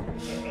nervous.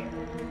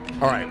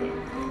 All right,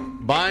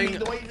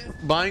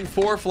 buying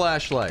 4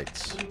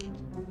 flashlights.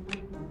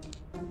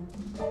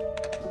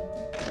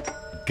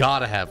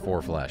 Gotta have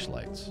 4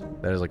 flashlights.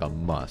 That is like a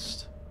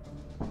must.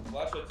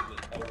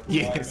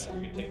 Yes.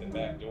 You can take the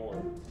back door.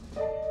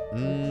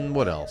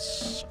 What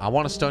else? I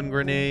want a stun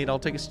grenade. I'll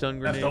take a stun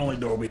That's grenade. the only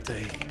door we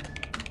take.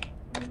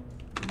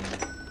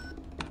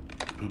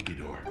 Poopy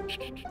door.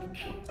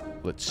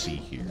 Let's see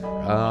here.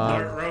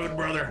 Dirt road,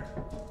 brother.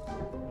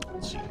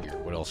 Let's see here.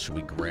 What else should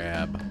we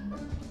grab?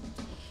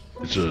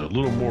 It's a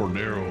little more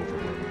narrow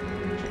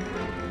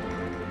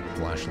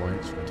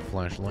Flashlights. What's the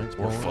flashlights?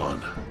 more boys?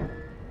 fun.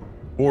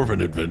 More of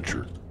an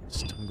adventure.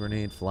 Stun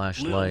grenade, Little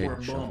flashlight,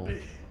 more shovel.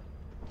 bumpy.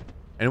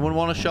 Anyone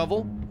want a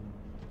shovel?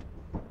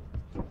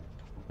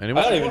 I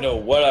Anyone? don't even know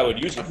what I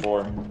would use it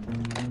for.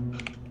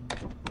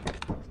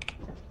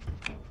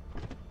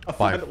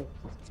 5.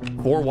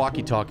 4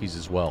 walkie-talkies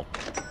as well.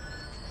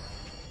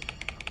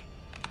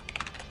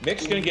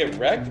 Mick's gonna get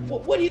wrecked?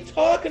 What are you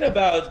talking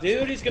about,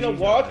 dude? He's gonna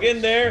walk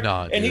in there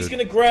Nah, and he's dude.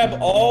 gonna grab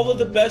all of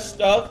the best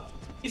stuff.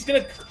 He's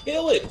gonna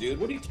kill it, dude.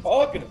 What are you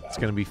talking about? It's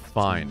gonna be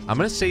fine. I'm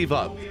gonna save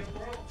up.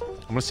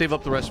 I'm gonna save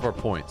up the rest of our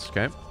points,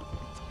 okay?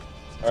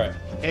 Alright.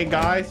 Hey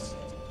guys,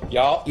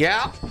 Y'all?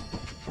 Yeah.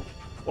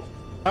 what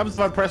happens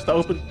if I press to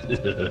open?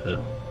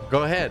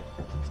 Go ahead.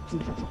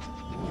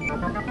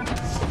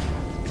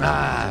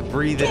 Ah,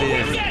 breathe it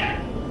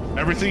in.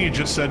 Everything you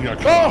just said got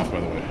cut off, by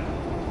the way.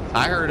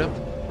 I heard him.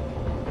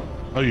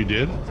 Oh, you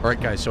did? All right,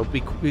 guys, so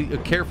be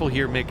careful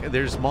here, Mick.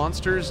 There's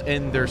monsters,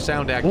 and they're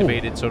sound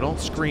activated, so don't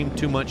scream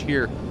too much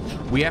here.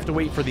 We have to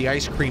wait for the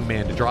ice cream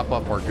man to drop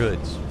off our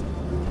goods.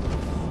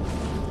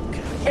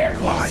 Where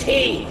is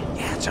he?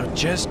 Yeah, so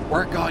just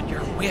work on your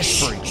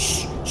whispering.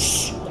 Shh,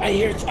 shh. I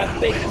hear a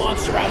big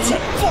monster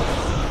outside.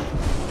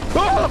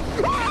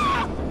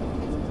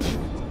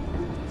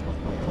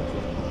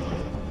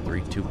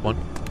 3, 2, 1.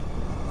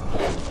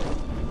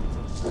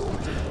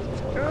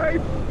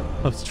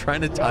 I was trying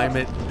to time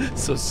it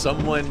so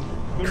someone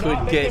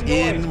could get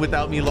in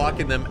without me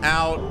locking them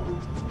out.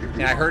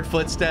 And I heard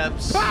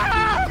footsteps.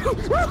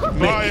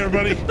 Bye,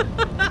 everybody.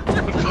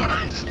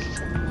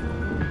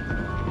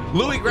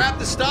 Louis, grab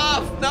the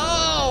stuff!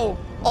 No!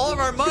 All of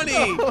our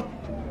money!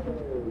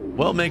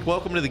 Well, Mick,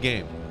 welcome to the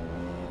game.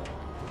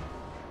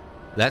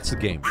 That's the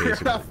game,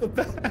 basically.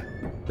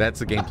 That's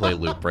the gameplay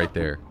loop right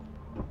there.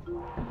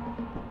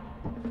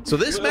 So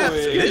this map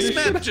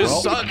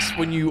just sucks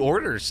when you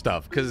order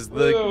stuff because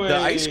the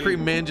ice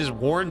cream man just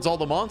warns all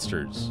the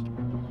monsters.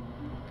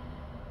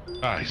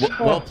 Nice.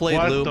 Well played,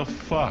 Lou. What the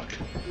fuck?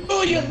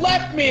 Oh, you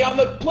left me on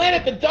the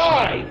planet to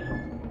die.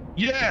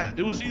 Yeah,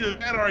 it was either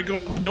that or I go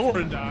door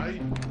and die.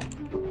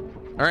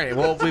 All right,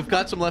 well, we've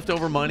got some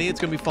leftover money. It's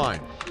going to be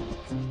fine.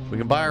 We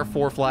can buy our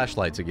 4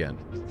 flashlights again.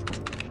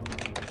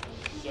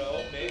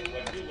 So, Mick,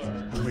 what you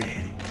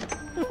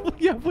learned?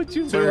 Yeah, what'd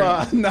you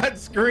learn? To not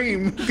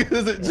scream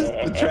because it just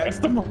attracts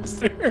the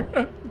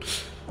monster.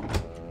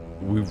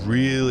 We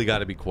really got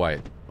to be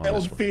quiet. That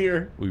was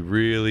fear. We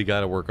really got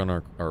to work on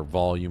our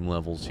volume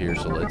levels here.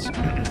 So let's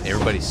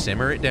everybody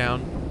simmer it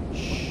down.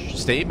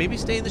 Shh, maybe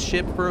stay in the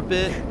ship for a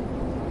bit.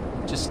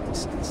 Just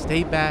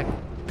stay back,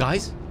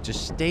 guys.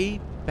 Just stay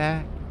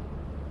back.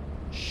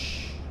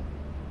 Shh.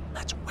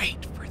 Let's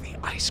wait for the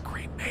ice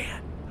cream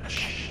man.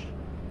 Okay.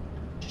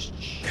 Just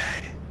shh.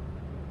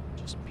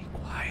 Just be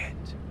quiet.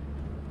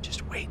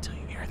 Just wait till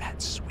you hear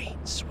that sweet,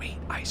 sweet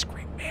ice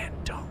cream man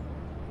tone.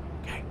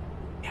 Okay?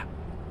 Yeah.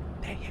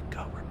 There you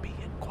go. We're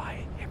being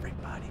quiet.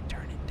 Everybody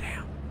turn it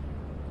down.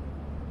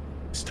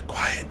 It's the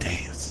quiet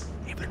dance.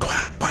 The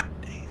quiet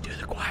dance. Do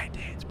the quiet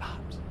dance,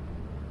 Pops.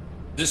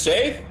 Is it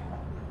safe?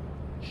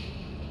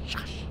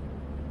 Shush.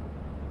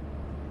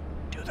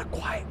 Do the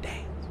quiet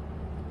dance.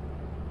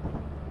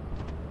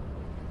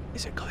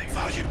 Is it clear?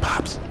 Volume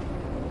pops.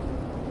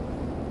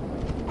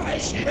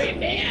 Ice cream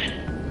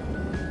man.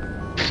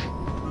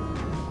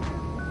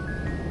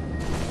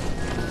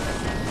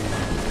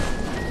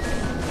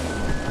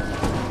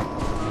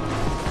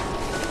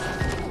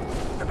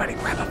 Everybody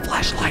grab a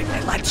flashlight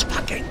and let's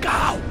fucking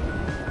go!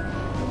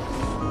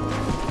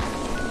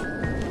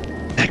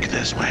 Nick,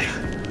 this way.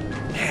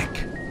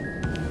 Nick,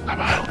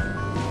 I'm out.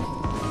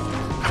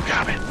 I'm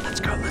coming. let's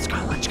go, let's go,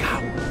 let's go!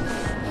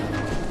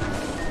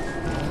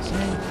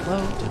 Say hello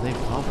to the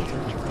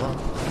politics flow.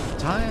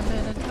 Time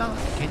in a knot,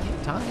 can you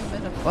time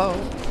in a bow?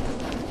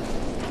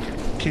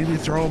 Can you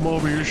throw them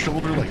over your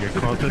shoulder like a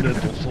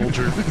continental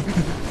soldier?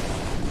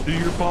 Do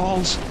your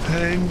balls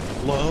hang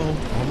low?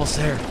 Almost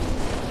there.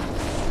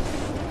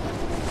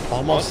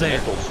 Almost there.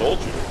 Continental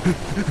soldier.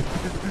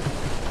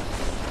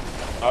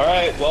 All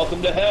right,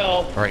 welcome to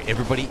hell. All right,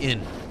 everybody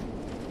in.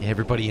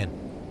 Everybody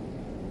in.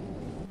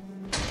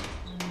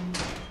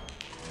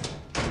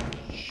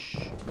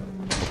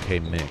 Okay,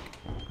 Mick.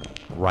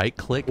 Right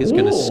click is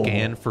going to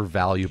scan for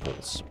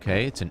valuables.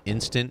 Okay, it's an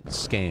instant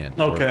scan.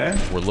 Okay.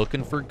 We're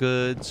looking for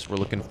goods. We're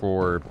looking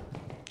for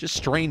just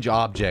strange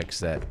objects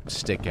that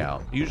stick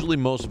out. Usually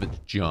most of it's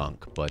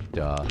junk, but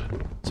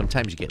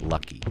sometimes you get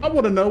lucky. I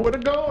want to know where to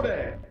go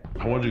there.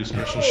 I want to do a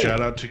special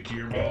shout out to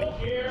Gearman.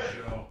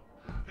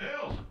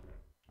 Hell.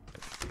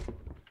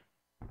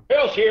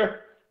 Hell's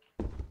here.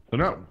 They're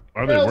not.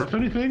 Are they worth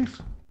anything?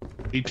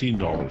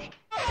 $18.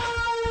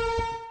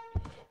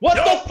 What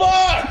the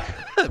fuck?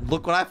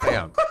 Look what I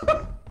found.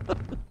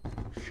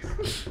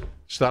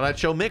 Just thought I'd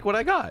show Mick what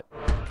I got.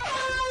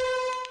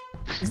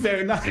 It's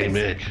very nice. Hey,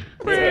 Mick.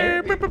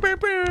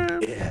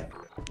 Yeah.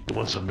 You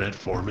want some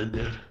metformin,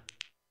 dude?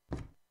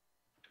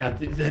 I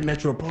think that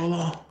Metro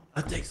Polo.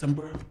 I'll take some,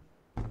 bro.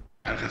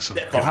 I got some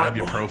hot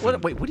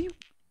ibuprofen. Wait, what do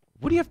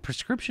you have?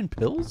 Prescription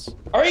pills?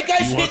 Are you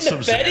guys You want hitting some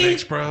the Betty?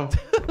 Xanax, bro?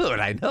 Dude,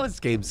 I know this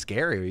game's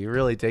scary. Are you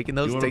really taking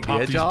those You to want take to the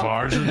pop edge these off?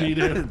 bars with me,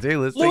 dude? Dude,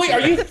 let's Louis, take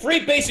are you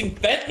freebasing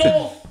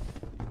fentanyl?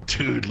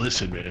 Dude,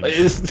 listen, man.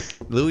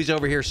 Louis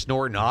over here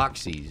snorting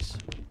oxys.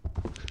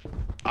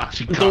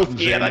 Oxycontin,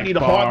 scared, I Xanax need a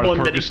hard bars,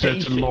 one Percocets,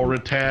 medication. and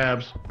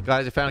Loratabs.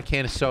 Guys, I found a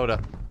can of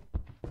soda.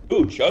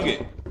 Ooh, chug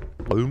it.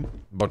 Boom.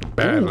 About to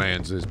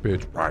Badlands this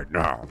bitch right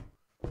now.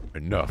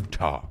 Enough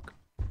talk.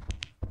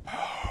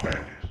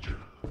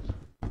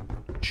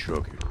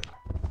 Chug it.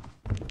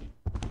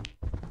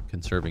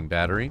 Conserving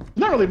battery.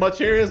 Not really much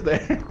here, is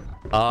there?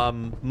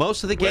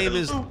 Most of the game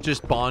is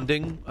just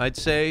bonding, I'd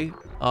say.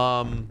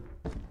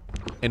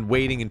 And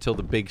waiting until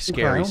the big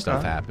scary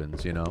stuff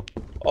happens, you know?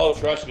 Oh,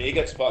 trust me, it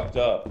gets fucked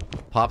up.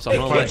 Pops, I'm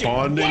gonna By let you...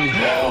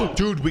 bonding.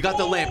 Dude, we got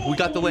the lamp. We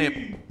got the lamp.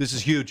 This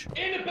is huge.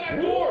 In the back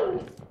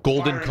door.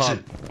 Golden Fire cup.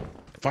 exit.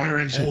 Fire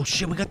exit. Oh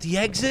shit, we got the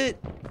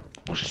exit.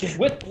 Oh, shit.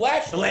 With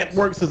flashlights. The lamp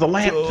works as a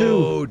lamp,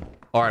 too. Dude.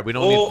 All right, we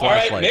don't need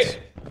flashlights. All right,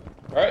 Nick.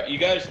 All right, you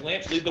guys,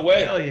 lamps, lead the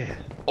way. Hell yeah.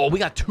 Oh, we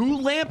got 2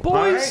 lamp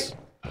boys.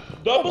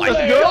 Double My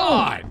lamp.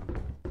 God.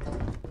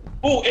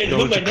 Oh, Yo,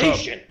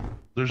 illumination.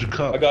 There's a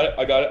cup. I got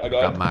it.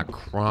 Got my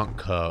crunk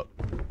cup.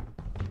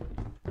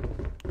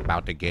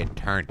 About to get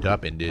turned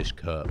up in this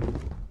cup.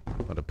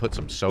 About to put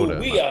some soda. Ooh, in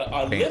we my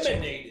are fancy.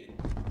 eliminated.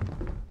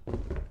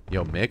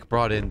 Yo, Mick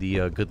brought in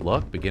the good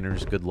luck,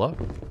 beginner's good luck.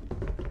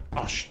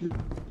 Oh, shit.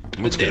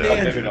 Let's Yeah, get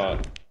out. maybe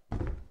not.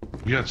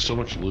 You got so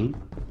much loot.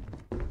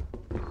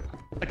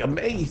 Like a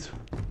maze.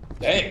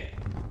 Dang.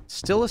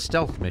 Still a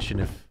stealth mission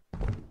if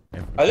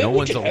I think no we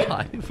one's can head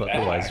alive back.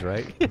 otherwise,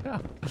 right? Yeah.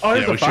 Oh, Yeah,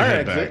 there's we a should fire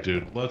head exit. back,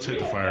 dude. Let's hit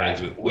the fire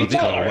exit. We Let's go.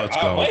 tell her. Let's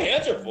go. My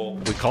hands are full.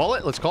 We call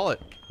it? Let's call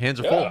it. Hands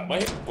are Yeah, full. my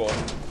hands are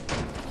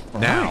full.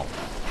 Now,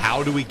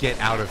 how do we get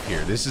out of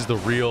here? This is the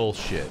real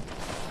shit.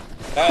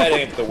 That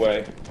ain't the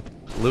way.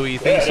 Louis, you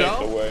think That ain't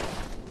the so? way.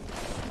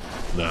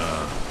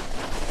 Nah.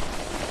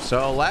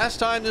 So last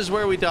time this is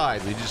where we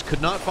died. We just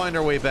could not find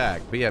our way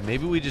back. But yeah,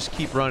 maybe we just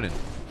keep running.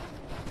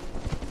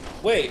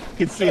 Wait. You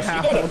can see Jess,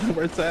 how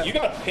where it's at. You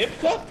got a pimp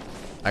cup?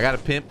 I got a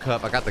pimp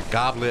cup. I got the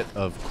goblet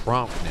of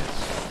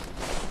crumpness.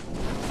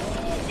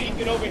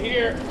 Beacon over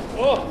here.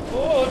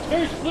 Oh, it's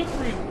very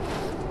slippery.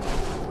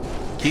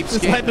 Keep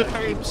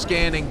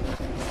scanning.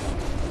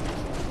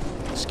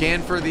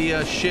 Scan for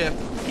the ship.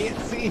 Can't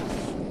see.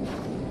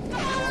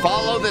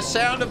 Follow the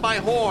sound of my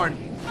horn.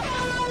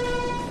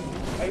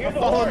 I hear the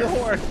Follow the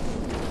horn.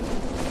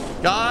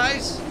 horn.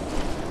 Guys.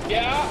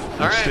 Yeah.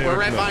 All right, stay we're with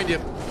right them. behind you.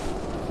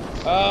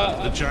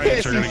 The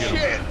Giants are gonna get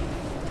shit. him.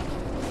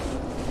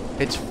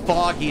 It's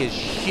foggy as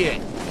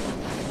shit.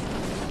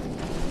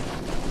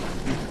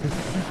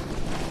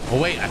 Oh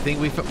wait, I think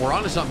we're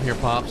onto something here,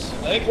 Pops.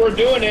 I think we're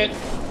doing it.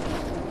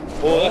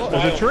 Oh,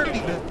 that's There's a my tree.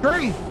 There's a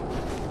tree.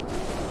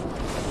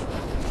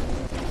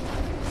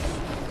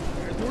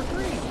 There's more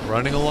trees.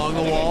 Running along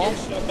the I wall. hear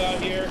stuff out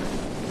here.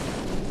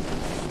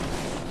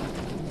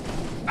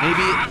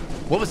 Maybe.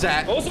 What was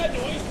that? What was that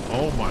noise?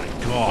 Oh my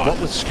god. What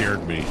was-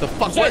 scared me? The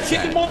fuck Was that was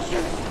chicken that?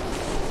 monster?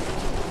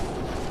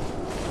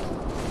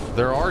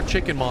 There are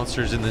chicken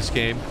monsters in this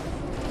game.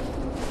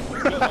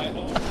 Yo, my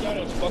own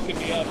shadow's fucking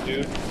me up,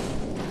 dude.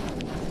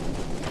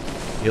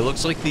 It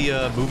looks like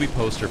the movie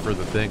poster for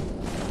the thing.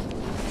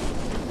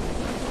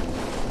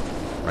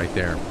 Right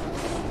there.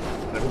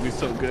 That would be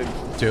so good.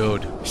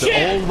 Dude. Shit!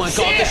 Oh my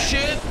god, the Shit!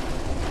 shit!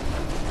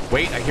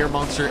 Wait, I hear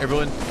monster.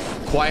 Everyone,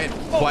 quiet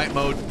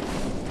mode.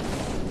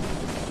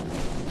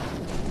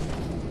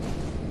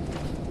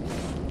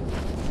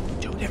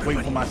 Dude, Wait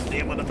everybody, for my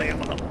stamina,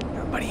 stamina.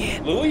 everybody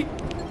in. Louis?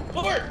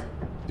 Lord!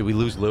 Did we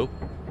lose Lou?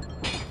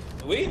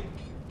 Louis?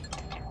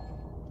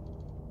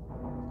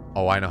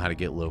 Oh, I know how to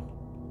get Lou.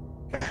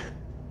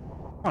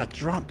 I'm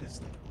drunk.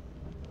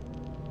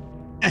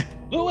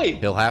 Louis!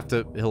 He'll have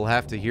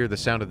to hear the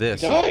sound of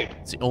this. Died.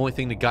 It's the only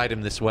thing to guide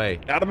him this way.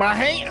 Out of my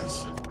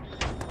hands.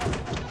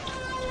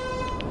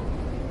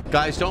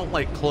 Guys, don't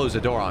like close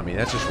the door on me.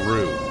 That's just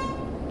rude.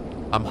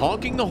 I'm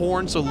honking the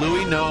horn so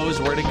Louis knows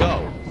where to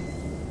go.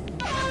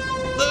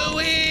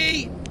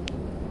 Louis!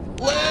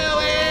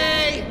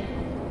 Louis!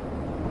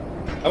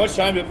 How much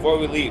time before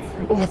we leave?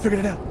 Oh, I figured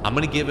it out. I'm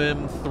gonna give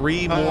him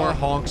 3 more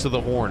honks of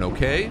the horn,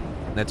 okay?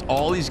 That's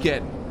all he's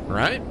getting, all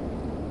right?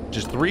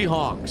 Just 3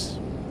 honks.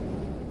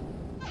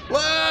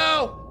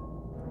 Lou!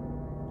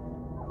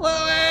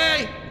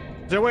 Louis!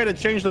 Is there a way to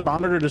change the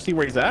monitor to see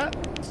where he's at?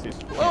 Louis!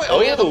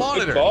 Oh, yeah, the good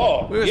monitor.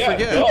 call. We always Yeah,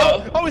 forget.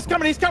 duh. Oh, he's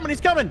coming, he's coming,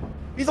 he's coming.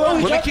 He's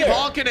alive. Let me out keep there.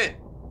 honking it.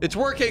 It's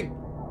working.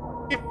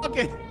 Keep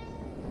fucking.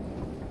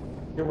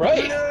 You're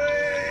right.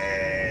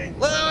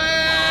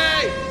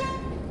 Louis!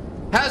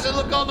 How's it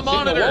look on the He's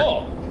hitting the monitor?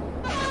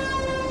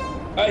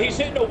 wall. He's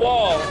hitting a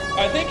wall.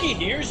 I think he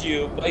hears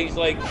you, but he's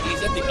at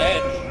the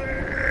edge.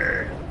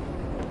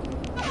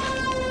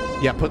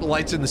 Yeah, put the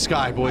lights in the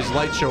sky, boys.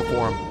 Light show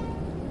for him.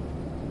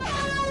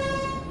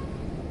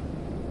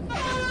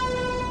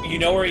 You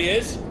know where he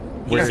is?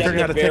 Where? He's Figure out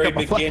at how the to take very out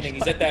my beginning.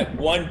 He's at that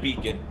one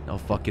beacon. No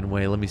fucking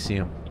way. Let me see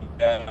him.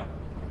 Yeah.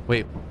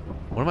 Wait,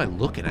 what am I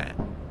looking at?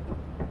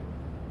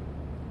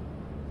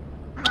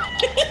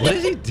 What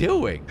is he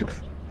doing?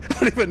 I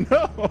don't even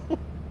know.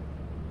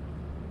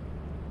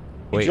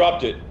 He Wait,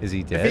 dropped it. is he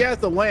If he dead? has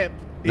the lamp,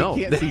 he No.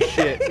 can't see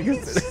shit.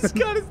 He's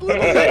got his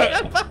little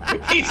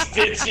He's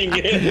stitching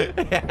it.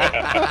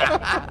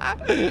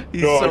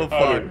 He's No, so I got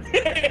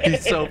fucked.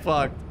 He's so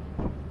fucked.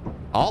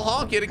 I'll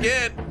honk it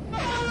again.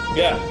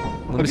 Yeah.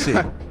 Let me see.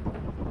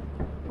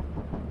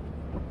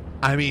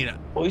 I mean,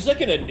 Well, he's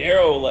like in a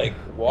narrow,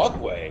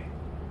 walkway.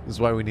 this is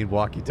why we need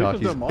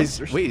walkie-talkies. Look at the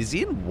monsters. Wait, is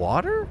he in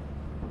water?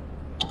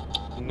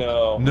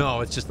 No.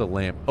 No, it's just the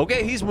lamp.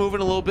 Okay, he's moving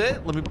a little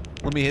bit.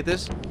 Let me hit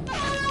this.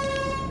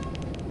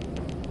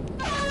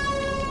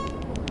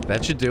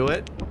 That should do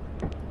it.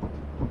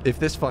 If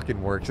this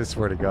fucking works, I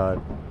swear to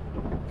God.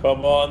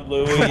 Come on,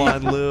 Louis. Come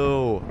on,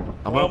 Lou.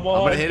 I'm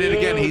gonna hit it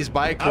again. Lou. He's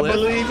by a I cliff.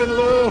 believe in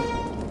Lou.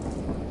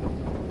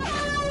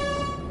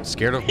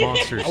 Scared of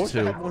monsters I wish I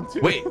too. had one too.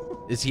 Wait,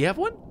 does he have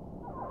one?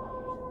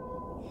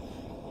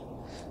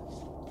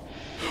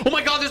 Oh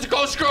my God, there's a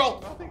ghost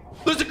girl!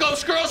 There's a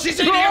ghost girl. She's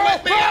in here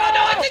with me. I don't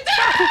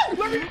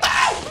know what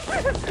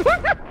to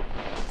do.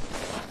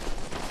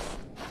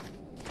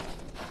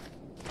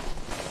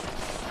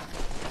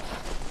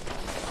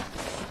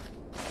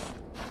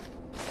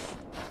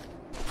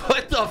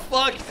 What the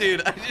fuck,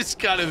 dude? I just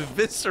got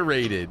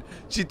eviscerated.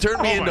 She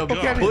turned me into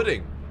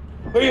pudding.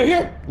 Are you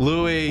here?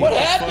 Louis. What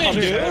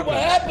happened, dude? What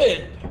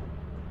happened?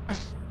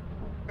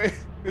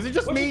 Is it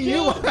just me and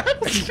you? What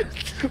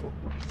happened?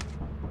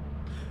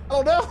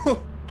 I don't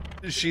know.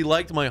 She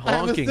liked my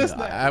honking.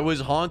 I was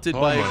haunted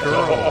by a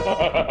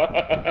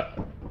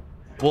girl.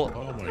 Well,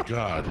 Oh my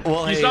god.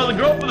 well, You hey, saw the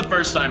girl for the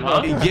first time,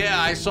 huh? yeah,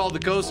 I saw the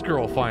ghost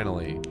girl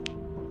finally.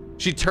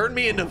 She turned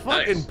me into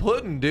fucking Nice.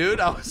 pudding, dude.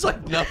 I was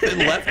like nothing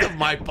left of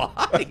my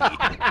body.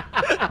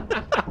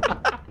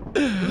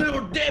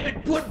 Little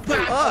David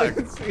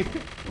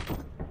Puddpot.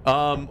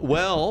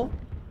 Well,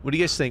 what do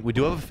you guys think? We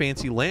do have a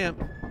fancy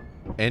lamp,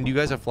 and you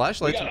guys have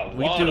flashlights. We got a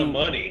lot of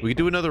money. We could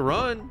do another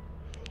run.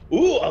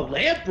 Ooh, a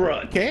lamp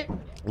run. Okay.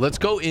 Let's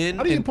go in.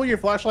 How do you and, pull your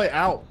flashlight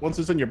out once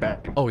it's in your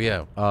bag? oh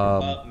yeah.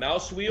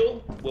 Mouse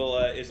wheel will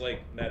is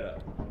like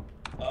meta.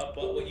 But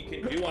what you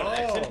can do on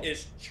exit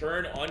is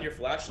turn on your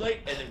flashlight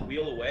and then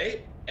wheel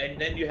away,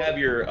 and then you have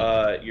your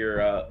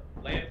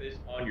lamp is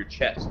on your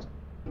chest.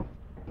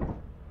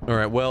 All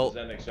right. Well, Does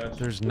that make sense?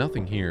 there's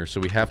nothing here, so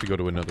we have to go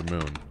to another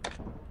moon.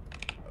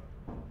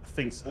 I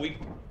think so.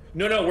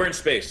 No, we're in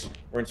space.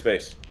 We're in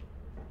space.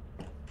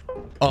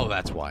 Oh,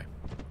 that's why.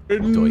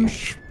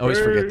 Deutsch. Always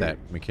forget that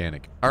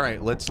mechanic. All right,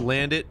 let's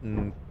land it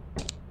and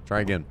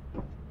try again.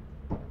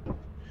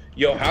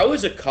 Yo, how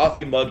is a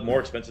coffee mug more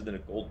expensive than a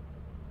gold?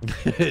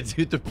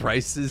 Dude, the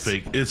prices.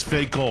 Fake. It's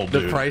fake gold,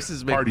 The dude.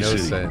 prices make Party no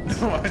City.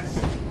 sense.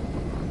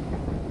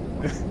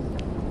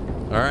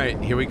 All right,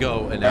 here we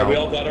go. And Are now we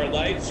all got our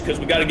lights? Because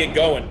we got to get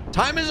going.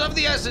 time is of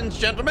the essence,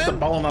 It's a gentlemen.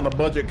 balling on a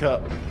budget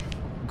cup.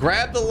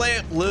 Grab the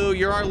lamp, Lou.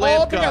 You're our All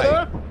lamp guy.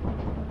 together.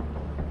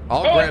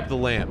 I'll Oh. grab the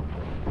lamp.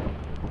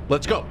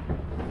 Let's go.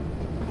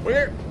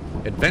 Where?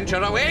 Adventure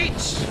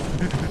awaits.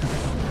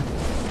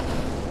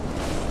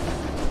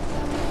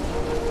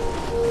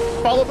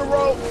 Follow the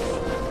rope.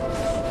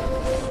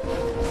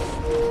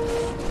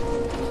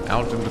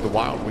 Out into the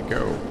wild we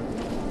go.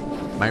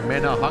 My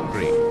men are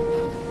hungry.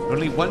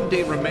 Only one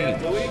day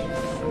remains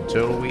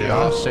until we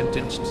are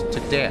sentenced to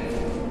death.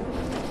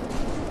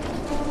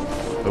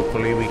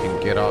 Hopefully we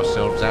can get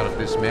ourselves out of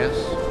this mess.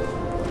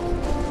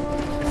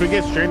 If we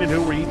get stranded,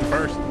 who we're eating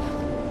first?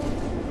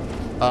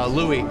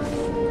 Louis.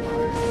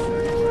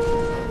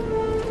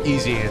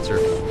 Easy answer.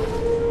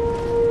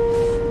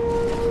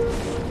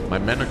 My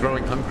men are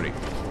growing hungry.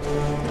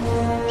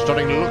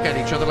 Starting to look at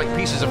each other like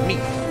pieces of meat.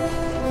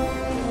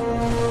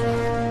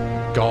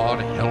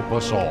 God help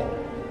us all.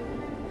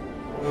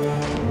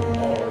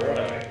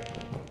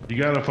 You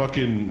gotta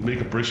fucking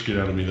make a brisket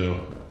out of me though,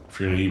 if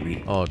you're gonna eat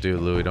me. Oh,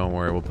 dude, Louis, don't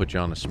worry. We'll put you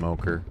on the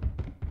smoker.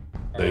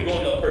 Are we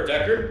going to Upper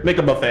Decker? Make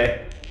a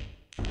buffet.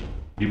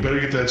 You better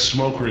get that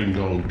smoke ring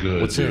going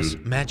good, What's dude. this?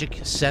 Magic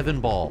 7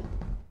 ball.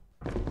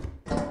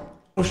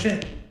 Oh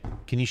shit.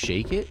 Can you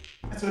shake it?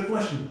 That's a good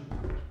question.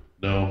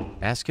 No,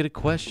 Ask it a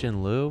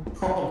question, Lou.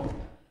 Oh.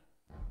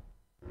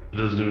 it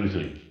doesn't do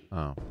anything.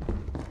 Oh.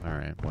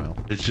 Alright, well.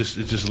 It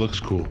just looks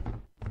cool.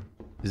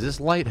 Does this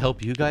light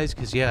help you guys?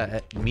 Because, yeah,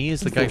 me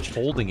as the guy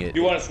holding it,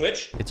 You want to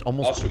switch? it's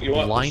almost You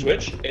want to blinding.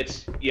 switch?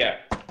 It's, yeah,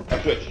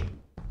 a switch.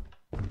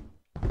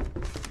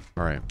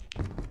 Alright.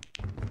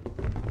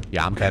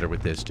 Yeah, I'm better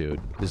with this, dude.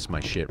 This is my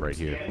shit right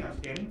here.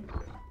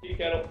 You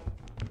kettle.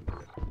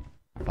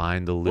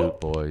 Find the loot,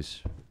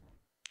 boys.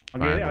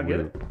 I'll get it. I'll the get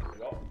loot. it.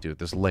 Dude,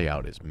 this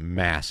layout is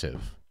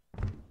massive.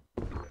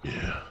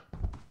 Yeah.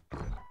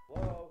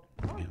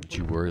 Don't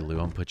you worry, Lou.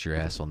 I'm gonna put your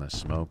ass on that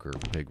smoker.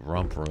 Big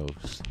rump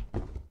roast.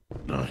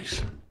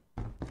 Nice.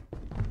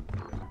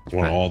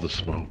 Want all the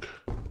smoke.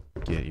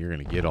 You're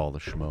gonna get all the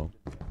smoke.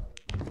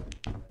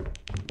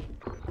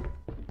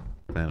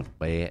 That a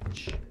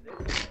bitch.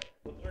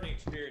 What learning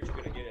experience you're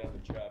going to get out of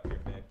the job here,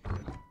 man?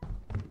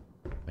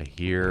 I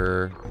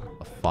hear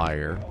a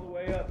fire. All the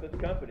way up this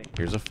company.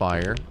 Here's a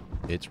fire.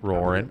 It's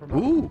roaring.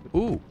 Ooh,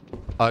 ooh.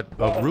 A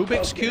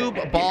Rubik's Cube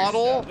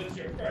bottle. This is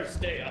your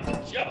first day on the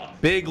job.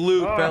 Big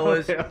loot,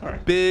 fellas. okay, all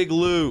right. Big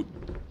loot.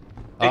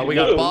 Big We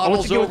got loot.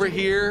 bottles give us- over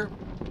here.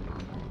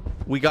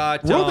 We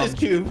got Rubik's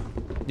Cube.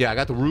 Yeah, I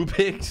got the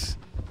Rubik's.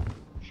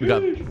 We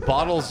got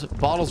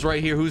bottles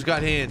right here. Who's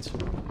got hands?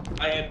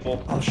 I am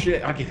full. Oh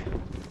shit. I get it.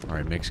 All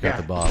right, Mick's got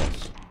the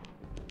bottles.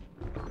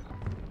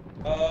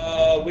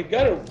 We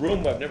got a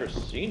room I've never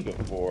seen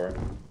before.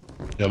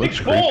 Yeah, looks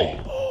Big creepy.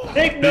 bowl.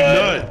 Big Big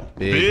nut. nut.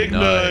 Big Big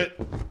nut.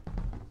 nut.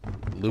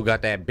 Lou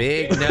got that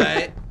big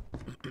nut.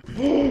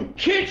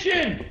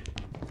 Kitchen.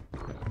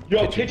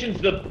 Yo, kitchen's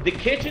the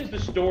kitchen's the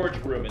storage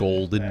room.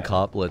 Golden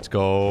cup. Let's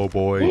go,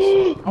 boys.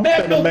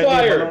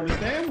 Magnifier.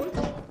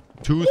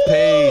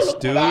 Toothpaste,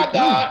 dude. What I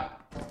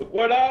got?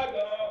 What I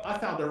got? I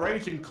found the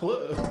raging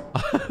club.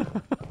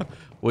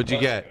 What'd you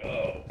get?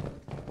 Oh.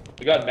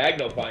 We got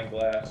magnifying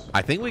glass.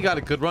 I think we got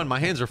a good run. My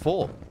hands are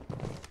full.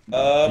 My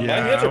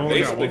hands I are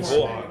only got basically one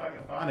full. spot.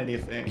 find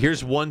anything.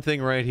 Here's one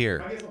thing right If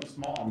here. I get something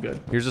small, I'm good.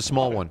 Here's a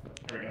small one.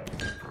 There we go.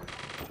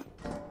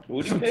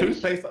 Booty Some paste?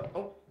 toothpaste.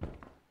 Oh,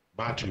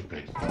 My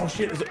toothpaste. oh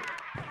shit! Is it?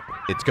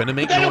 It's gonna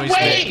make Put that noise,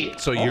 away! Mick,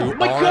 so you Oh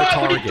my are God,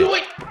 a what are you target.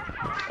 doing?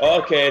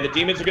 Okay, the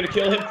demons are gonna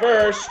kill him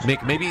first.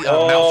 Mick, maybe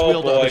Oh, mouse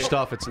wheel to boy. other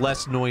stuff. It's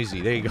less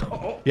noisy. There you go.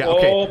 Oh, Yeah,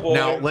 okay. oh, boy.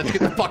 Now let's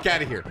get the fuck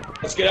out of here.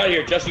 Let's get out of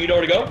here. Justin, you know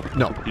where to go?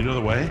 No, You know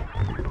the way?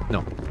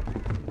 no.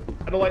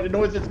 I don't like the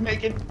noise it's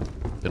making.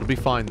 It'll be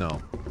fine though.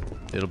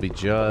 It'll be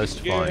just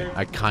fine. scared.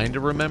 I kind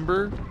of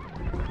remember.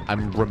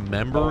 I'm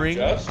remembering.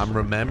 Oh, just? I'm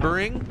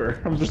remembering.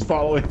 I'm just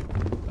following.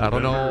 I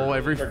don't know.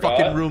 Every Forgot?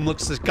 fucking room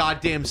looks the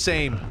goddamn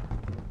same.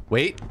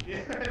 Wait.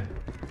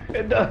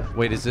 It does.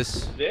 Wait, is this?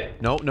 Is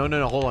it? No, no, no,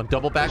 no. Hold on.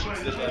 Double back.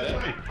 This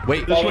way.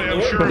 Wait. This way,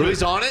 I'm sure of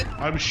Louis it. on it?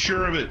 I'm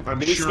sure of it. I'm What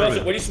do you sure smell? of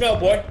What do it. you smell,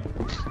 boy?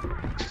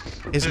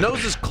 His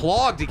nose is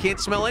clogged. He can't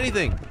smell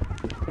anything.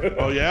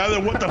 Oh yeah?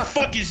 Then what the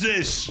fuck is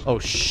this? Oh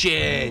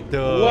shit,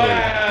 dude.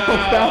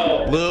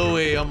 Wow!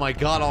 Louis, oh my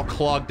god, all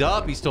clogged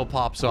up. He still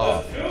pops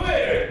off. Do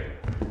it!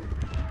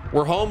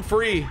 We're home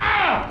free.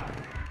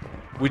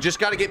 We just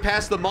got to get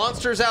past the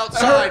monsters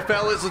outside,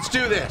 fellas. Let's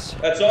do this.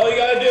 That's all you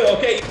gotta do.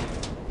 Okay.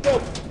 Go.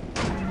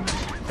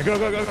 Go,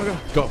 go, go, go, go.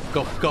 Go,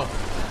 go, go.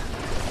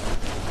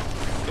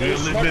 It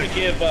was smart to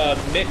give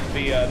Mick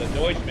the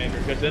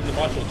noisemaker because then the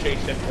monster will chase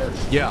him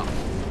first. Yeah.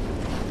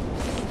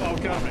 Oh,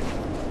 God.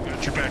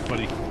 Got your back,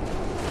 buddy.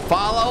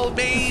 Follow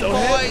me, So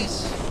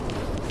boys.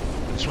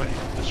 This way.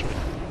 This way.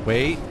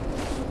 Wait.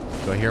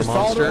 Do I hear a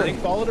Follow the monster?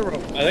 rope. Follow the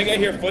rope. I think I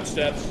hear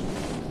footsteps.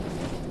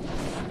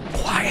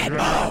 Quiet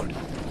mode.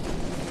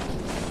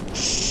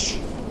 Shh.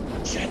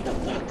 Shut the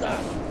fuck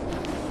up.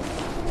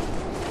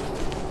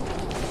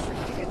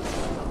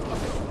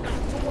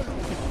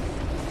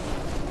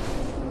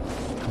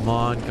 Come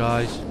on,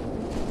 guys.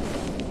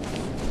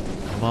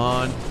 Come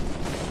on.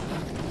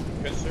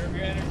 Conserve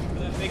your energy for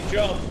that big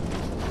jump.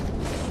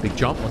 Big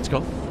jump. Let's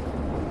go.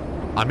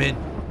 I'm in.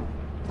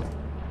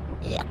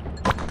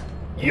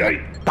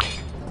 Yikes.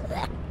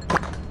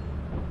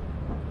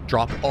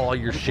 Drop all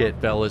your shit,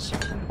 fellas.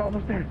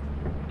 Almost there.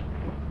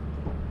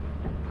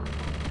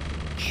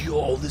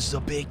 Yo, this is a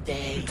big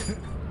day.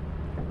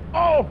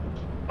 Oh!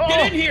 Oh!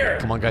 Get in here!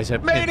 Come on, guys.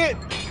 Made it!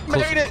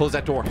 Made it! Close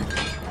that door.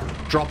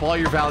 Drop all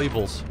your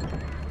valuables.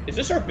 Is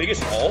this our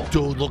biggest haul?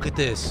 Dude, look at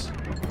this.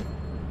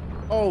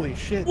 Holy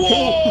shit.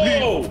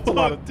 Whoa! That's a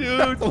lot of, dude.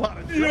 That's a lot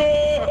of junk.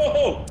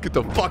 Yo! Let's get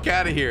the fuck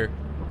out of here.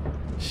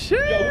 Shit.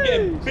 Yo, we're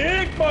getting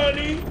big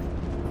money!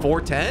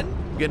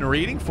 410? Getting a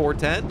reading?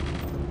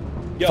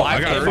 410? Yo, I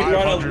and got we brought a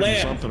 500 and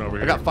lamp. something over I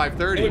here. got And we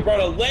 530. brought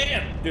a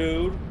lamp,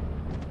 dude.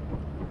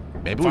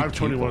 Maybe we keep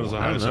 521 is the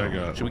I don't highest I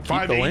know. got. Should we keep the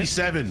lamp?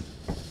 587.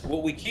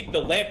 Well, we keep the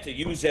lamp to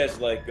use as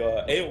like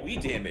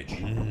AoE damage.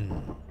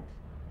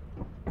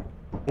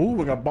 Ooh,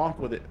 we got bonked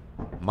with it.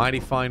 Mighty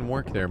fine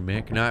work there,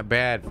 Mick. Not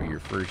bad for your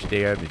first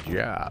day on the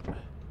job.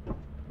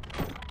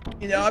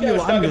 You This guy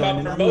was talking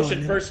about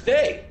promotion first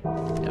day.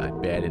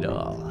 Not bad at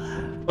all.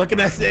 What can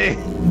I say?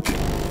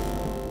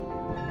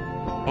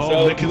 Oh,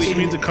 So Nick can we-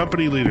 be the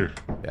company leader.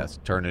 Yes,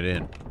 turn it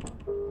in.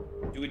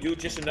 Do we do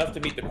just enough to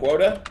meet the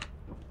quota?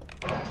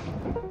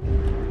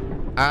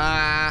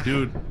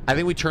 Dude, I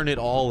think we turn it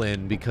all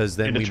in because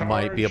then In we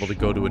might be able to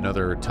go to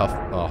another tough,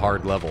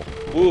 hard level.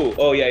 Ooh,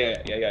 oh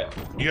yeah.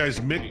 you guys,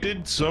 Mick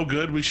did so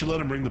good, we should let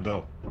him ring the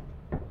bell.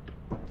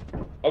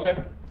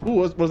 Okay. Ooh,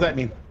 what does that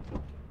mean?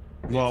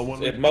 Well, when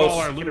we If call most-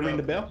 our You loot gonna ring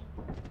the up, bell?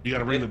 you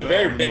gotta ring the It's bell.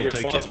 very and big we'll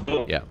take it.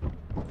 responsibility. Yeah.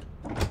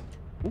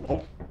 Ooh,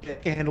 oh,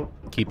 can't handle.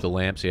 Keep the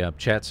lamps. Yeah.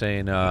 Chat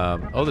saying,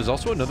 oh, there's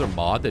also another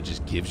mod that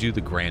just gives you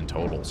the grand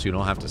total, so you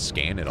don't have to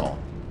scan it all.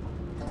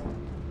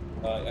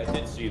 I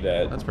did see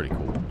that. That's pretty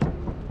cool.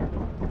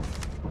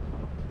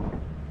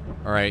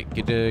 All right,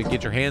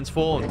 get your hands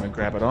full. I'm gonna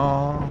grab it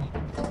all.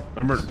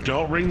 Remember,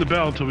 don't ring the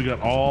bell until we got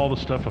all the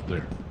stuff up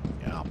there.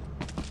 Yeah.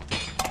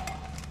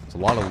 It's a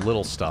lot of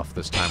little stuff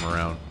this time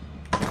around.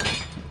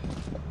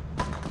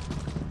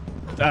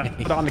 Put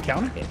it on the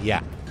counter?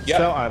 Yeah. Yep.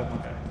 Sell item.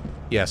 Okay.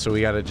 Yeah, so we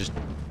got to just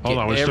Hold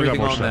get on, we still got everything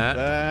more on stuff.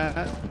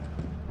 that.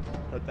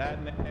 Put that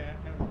in there.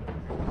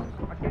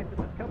 I can't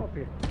just come up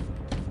here.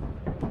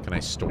 Can I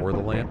store the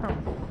lamp?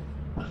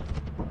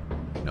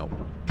 Nope.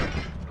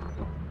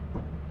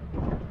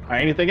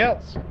 Anything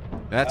else?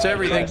 That's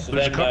everything. So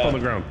There's a then, cup on the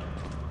ground.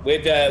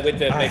 With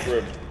make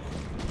room.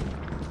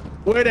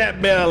 Where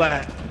that bell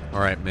at? All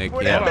right, Mick.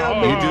 Where Yeah. that bell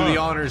You be? do the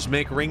honors,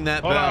 Mick. Ring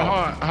that Hold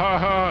on, bell.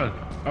 hold on.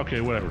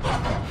 Okay, whatever.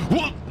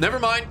 Whoop, never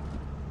mind.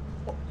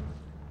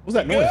 What's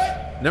that noise?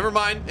 Never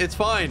mind. It's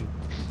fine.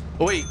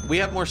 Oh, wait, we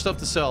have more stuff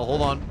to sell.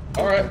 Hold on.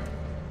 All right.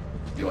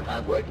 Your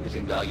hard work is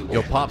invaluable.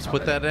 Yo, Pops,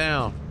 put that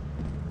down.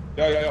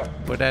 Yo.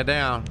 Put that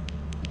down.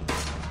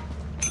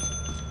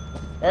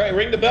 All right,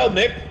 ring the bell,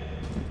 Nick.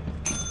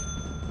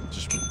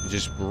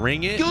 Just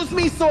ring it Excuse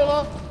me,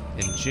 sir.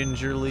 and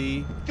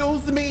gingerly.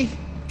 Excuse me.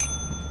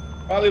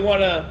 Probably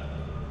wanna.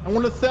 I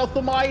want to sell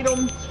some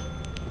items.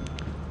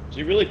 Is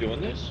he really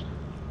doing this?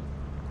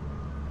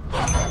 All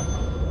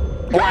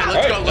right,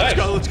 let's go. Nice.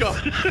 Let's go. All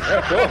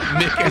right, cool.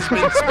 Mick has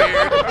been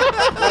spared.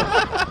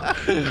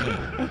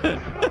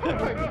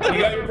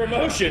 got your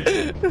promotion.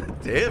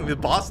 Damn, the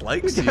boss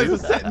likes You guys you. are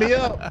setting me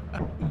up.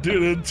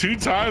 Dude, 2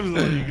 times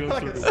when you go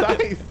Like a through.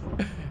 scythe.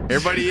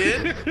 Everybody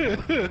in?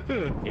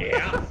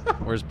 Yeah.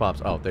 Where's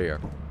Pops? Oh, there you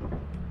are.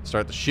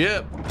 Start the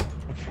ship.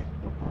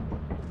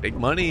 Big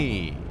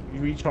money. You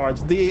recharge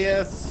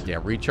this. Yeah,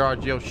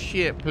 recharge your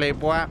shit,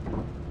 playboy.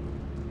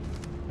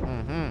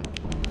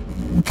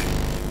 Mm-hmm.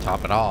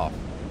 Top it off.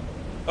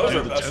 Those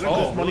are the best.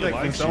 tentacles Oh, Money really like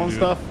from likes you, selling dude.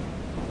 stuff.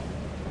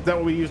 Is that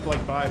what we used to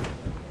like buy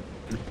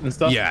and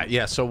stuff?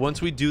 Yeah. So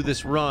once we do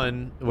this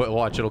run,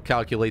 watch, it'll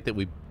calculate that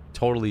we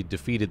totally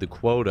defeated the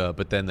quota,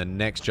 but then the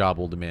next job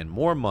will demand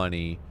more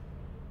money,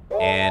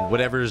 and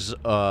whatever's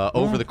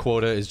over the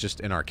quota is just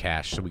in our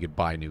cash, so we could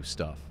buy new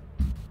stuff.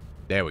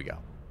 There we go.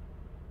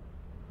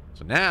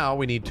 So now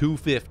we need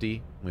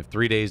 250. We have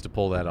 3 days to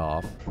pull that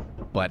off.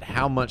 But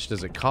how much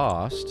does it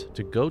cost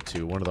to go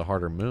to one of the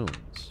harder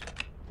moons?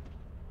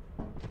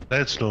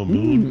 That's no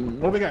moon.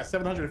 What we got?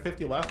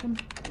 750 last one?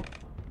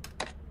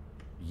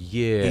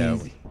 Yeah,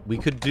 Easy. we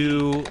could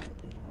do...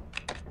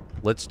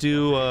 Let's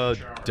do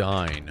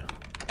Dine.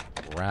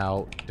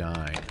 Route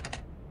Dine.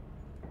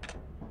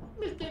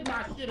 What do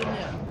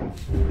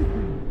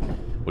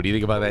you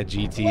think about that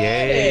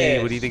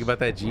GTA? What do you think about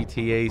that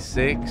GTA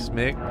 6,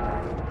 Mick?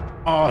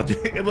 Oh, dude,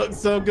 it looks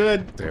so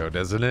good. Dude,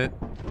 doesn't it?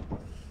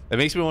 It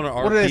makes me want to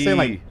RP. What did they say,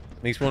 like-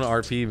 Makes me want to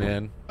RP,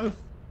 man.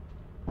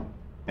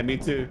 And me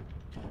too.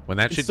 When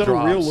that It's shit so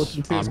real drops,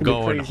 looking, too. It's I'm gonna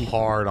be going crazy.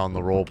 hard on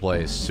the role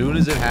play. As soon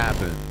as it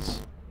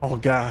happens, Oh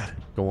god.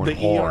 going The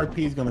hard. ERP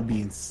is gonna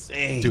be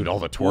insane. Dude, all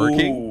the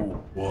twerking.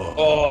 Ooh. Whoa.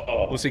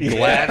 Oh. Was it Yeah.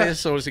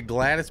 Gladys? Or was it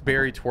Gladys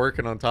Berry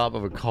twerking on top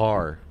of a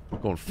car,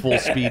 going full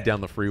speed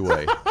down the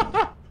freeway?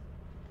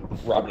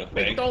 Robbing a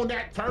bank. Throw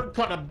that turd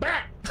to the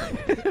back.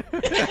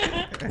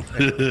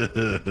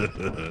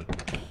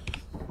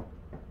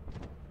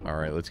 All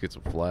right, let's get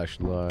some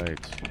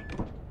flashlights.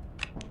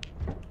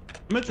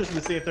 I'm interested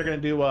to see if they're gonna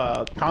do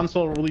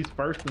console release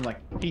first and like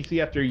PC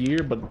after a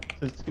year, but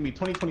since it's gonna be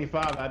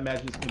 2025, I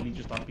imagine it's gonna be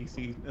just on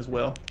PC as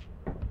well.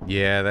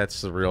 Yeah,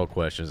 that's the real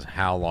question: is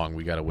how long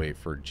we gotta wait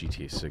for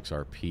GTA 6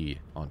 RP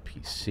on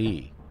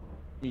PC?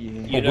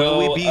 Yeah. You Will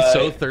we know, be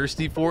so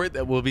thirsty for it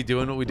that we'll be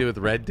doing what we did with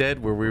Red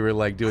Dead, where we were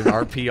like doing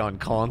RP on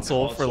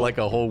console for like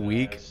a whole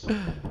week?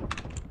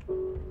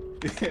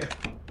 Let's see.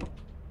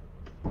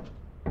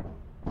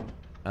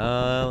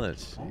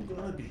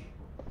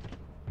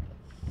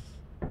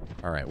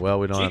 All right, well,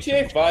 we don't have to...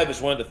 GTA 5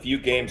 is one of the few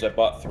games I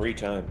bought 3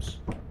 times.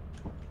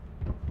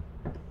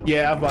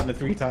 Yeah, I've bought it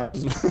 3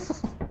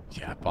 times.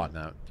 Yeah, I bought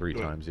that 3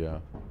 times, yeah.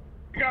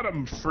 I got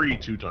them free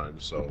 2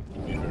 times, so.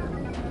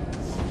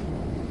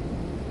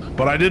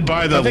 But I did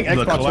buy the I think Xbox One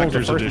was the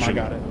collector's first edition.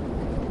 time I got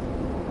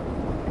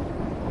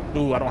it.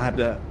 Ooh, I don't have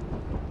that.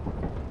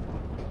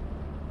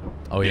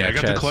 Oh, yeah, I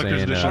got the Chad's collector's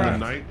saying, edition the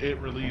night it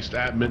released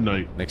at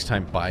midnight. next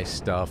time buy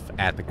stuff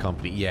at the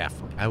company. Yeah,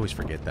 I always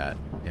forget that.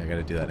 Yeah, I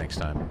gotta do that next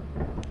time.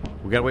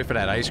 We gotta wait for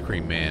that ice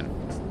cream man.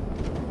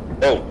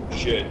 Oh,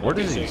 shit. Where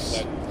does he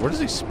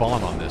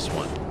spawn on this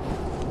one?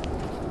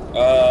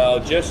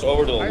 Just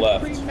over to the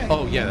left.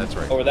 Oh, yeah, that's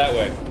right. Over that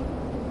way.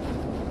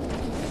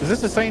 Is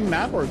this the same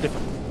map or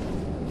different?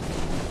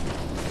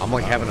 I'm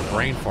like having a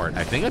brain fart.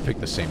 I think I picked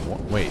the same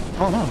one. Wait,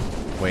 Oh no.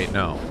 wait,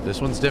 no. This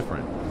one's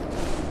different.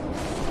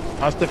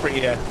 Oh, it's different,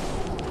 yeah.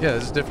 Yeah,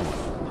 this is a different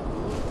one.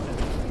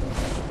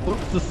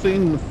 Looks the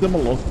same,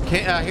 similar.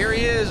 Here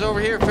he is, over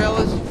here,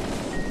 fellas.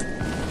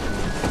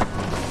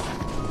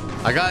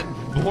 I got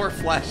more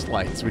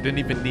flashlights we didn't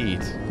even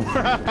need.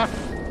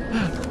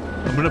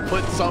 I'm gonna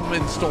put some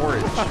in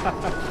storage.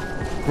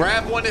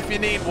 Grab one if you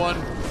need one.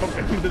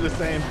 Okay, we do the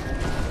same.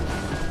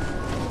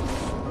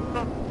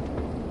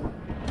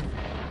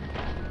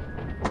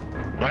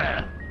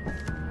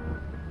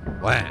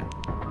 Wow.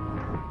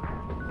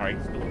 Alright.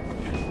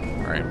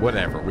 All right,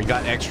 whatever. We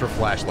got extra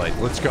flashlight.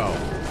 Let's go.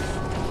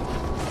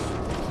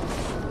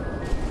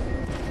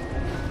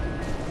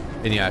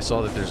 And yeah, I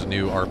saw that there's a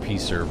new RP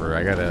server.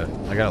 I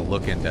gotta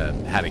look into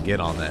how to get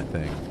on that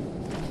thing.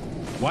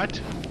 What?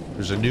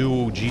 There's a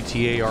new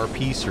GTA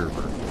RP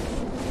server.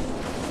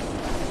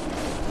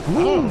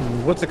 Ooh,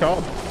 what's it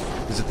called?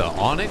 Is it the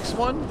Onyx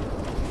one?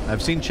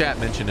 I've seen chat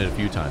mention it a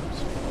few times.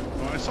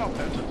 Oh, I saw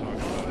Penta talking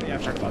about it. Yeah,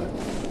 I've heard about it.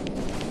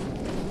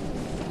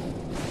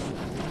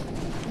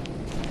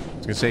 I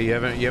was gonna say you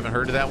haven't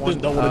heard of that one.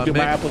 Just don't want to do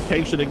my Mick?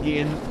 application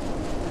again.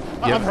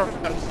 Yeah. I've heard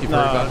about it. You've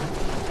heard about it?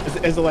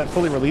 Is it like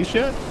fully released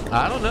yet?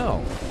 I don't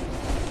know.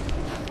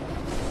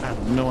 I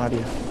have no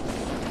idea.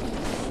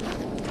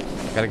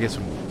 Gotta get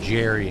some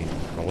Jerry and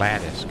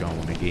Gladys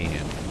going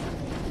again.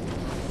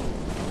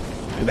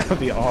 Dude, that would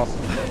be awesome.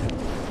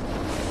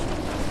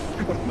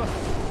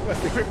 One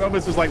of the quick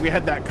moments was like we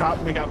had that cop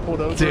and we got pulled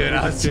over. Dude, and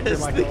I we was did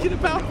just like thinking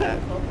about that.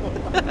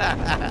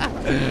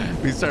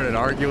 We started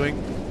arguing.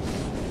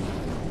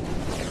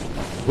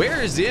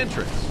 Where is the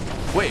entrance?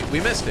 Wait, we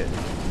missed it.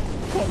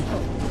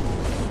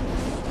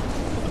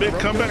 Mick,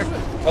 come back.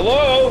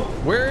 Hello?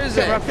 Where is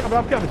I'm it? coming,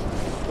 I'm coming.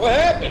 What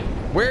happened?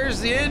 Where's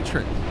the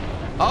entrance?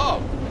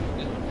 Oh,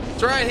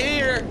 it's right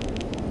here.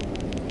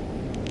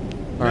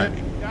 All right,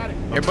 Got it.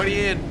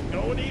 everybody in.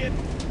 Go going in.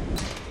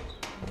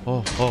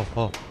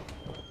 Oh.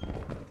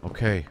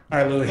 Okay. All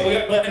right, Louis. Oh, we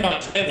got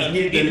landmines.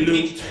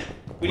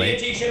 We need to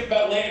teach him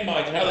about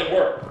landmines and how they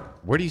work.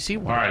 Where do you see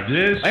one? All right,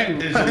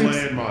 this is a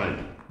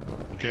landmine.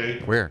 Okay.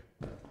 Where?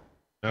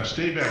 Now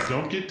stay back.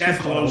 Don't get too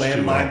That's not a close to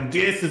it. landmine.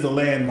 This is a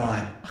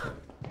landmine.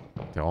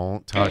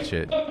 Don't touch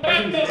it.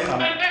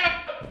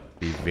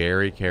 Be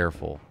very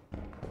careful.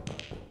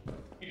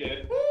 He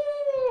did.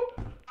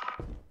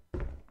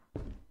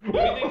 Why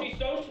do you think he's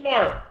so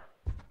smart?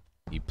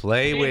 You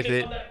play with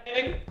it.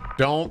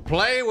 Don't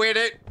play with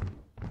it.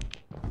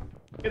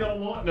 You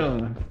don't want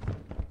none.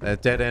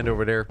 That dead end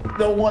over there.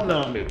 Don't want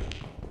none.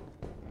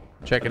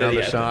 Check it on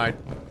the side.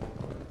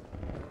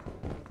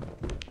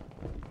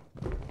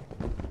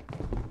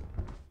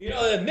 You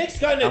know, the Mick's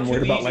gotten I'm it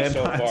worried too about easy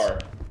so landmines. far.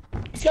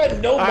 He's got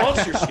no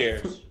monster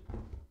scares.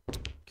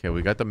 Okay,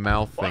 we got the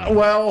mouth thing.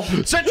 Well,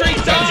 Sentry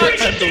dodge!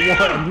 the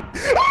one.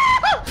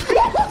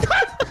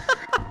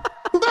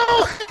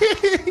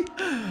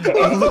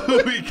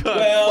 Louis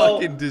got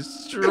fucking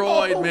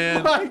destroyed,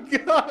 man. Oh my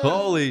god.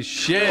 Holy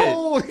shit.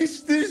 Holy,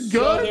 this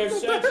gun.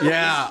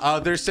 Yeah,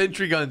 they're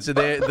sentry guns. So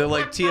they're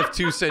like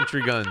TF2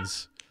 sentry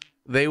guns.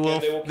 They will.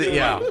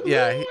 kill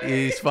you.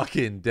 He's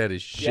fucking dead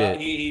as Yeah,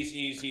 shit.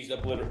 he's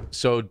obliterated.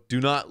 So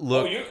do not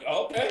look.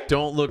 Okay.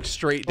 Don't look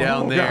straight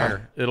down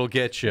there. God. It'll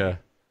get you.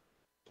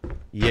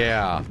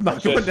 Yeah.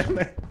 Not going down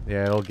there.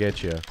 Yeah, it'll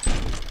get you.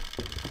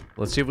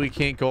 Let's see if we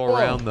can't go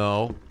around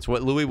though. It's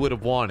what Louis would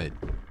have wanted.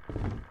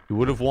 He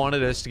would have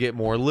wanted us to get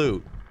more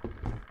loot.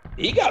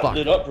 He got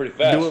lit up pretty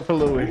fast. Do it for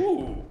Louis.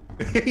 Ooh.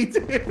 He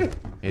did.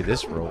 Hey,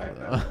 this rope.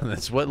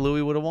 That's what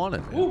Louis would have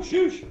wanted. Man. Ooh,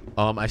 shoosh.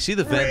 I see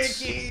the vents.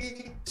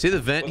 See the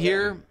vent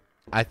here?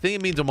 I think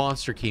it means a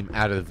monster came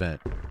out of the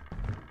vent.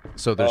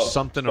 So there's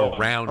something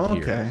around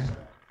here. Okay.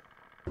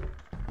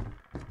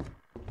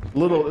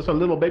 It's a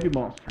little baby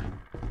monster.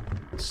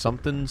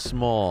 Something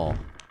small.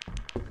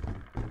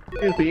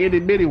 It's the itty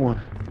bitty one.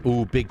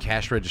 Ooh, big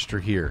cash register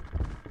here.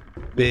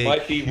 Big.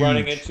 Might be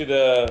running into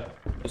the.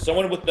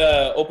 Someone with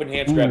the open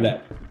hands. Grab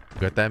that.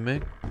 Got that,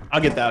 Mick? I'll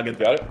get that.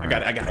 Got it? I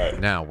got it. Right.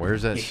 Now,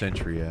 where's that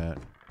sentry at?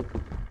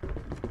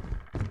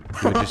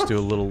 Can we just do a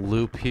little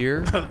loop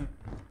here?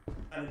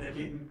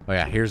 Oh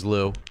yeah, here's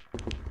Lou.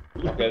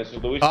 Okay, this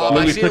is Louis'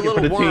 I spot. see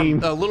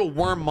a little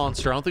worm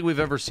monster. I don't think we've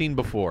ever seen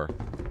before.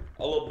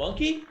 A little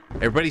monkey?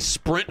 Everybody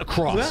sprint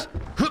across.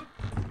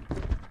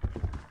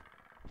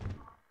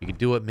 You can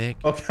do it, Mick.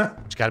 Okay.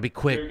 Just gotta be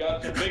quick. You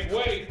got some big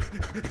weight.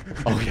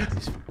 Oh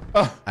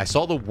yeah. I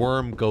saw the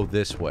worm go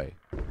this way.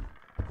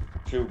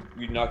 Should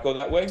we not go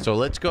that way? So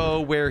let's go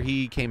where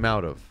he came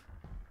out of.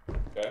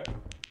 Okay.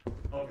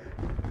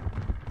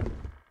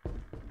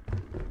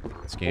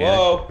 Scan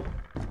Whoa.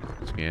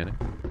 it. Scan it.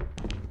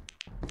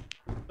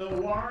 The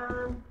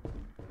worm.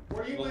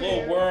 The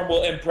little worm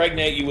will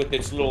impregnate you with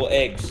its little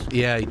eggs.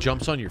 Yeah, he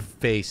jumps on your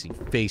face. He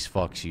face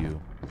fucks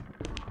you.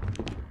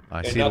 I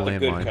And see not the the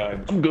good landmine.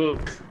 kind. I'm good.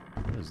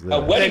 What is A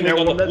that? wedding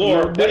ring on the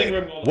floor. Wedding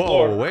ring on the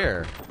floor. Whoa,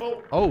 where?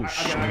 Oh,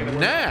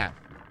 snap.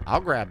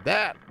 I'll grab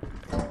that.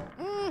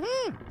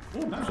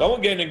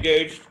 Someone getting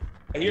engaged.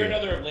 I hear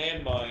another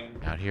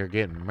landmine. Out here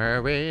getting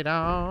married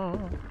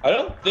on. I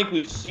don't think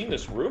we've seen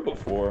this room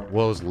before.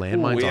 Well, those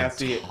landmines we on have to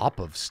see it. top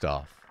of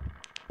stuff.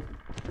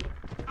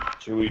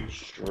 Should we?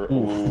 Sure.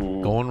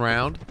 Ooh. Going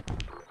round.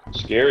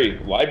 Scary.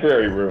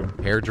 Library room.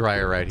 Hair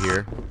dryer right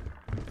here.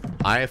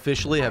 I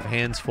officially have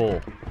hands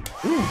full.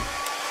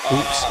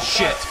 Oops.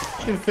 Shit.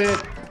 Can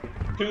fit.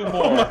 2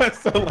 more.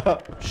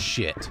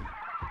 Shit.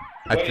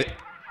 Wait.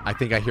 I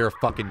think I hear a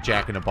fucking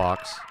Jack in a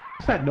Box.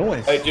 What's that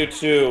noise? I do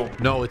too.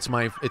 No, it's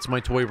my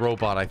toy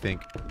robot, I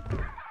think.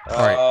 All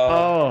right.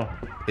 Oh.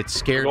 It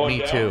scared going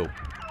me down? too.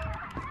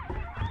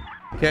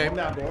 Okay. I'm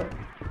not going.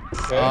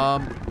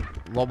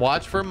 Okay.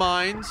 Watch for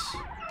mines.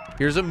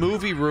 Here's a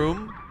movie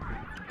room.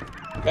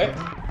 Okay.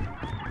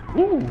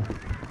 Ooh.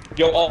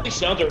 Yo, all these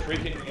sounds are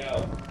freaking me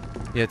out.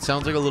 Yeah, it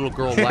sounds like a little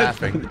girl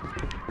laughing.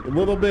 A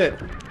little bit.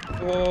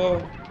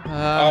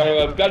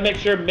 I've got to make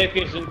sure Mick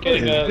isn't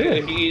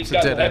getting he's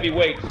got dead heavy end.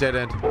 weight. Dead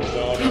end. No.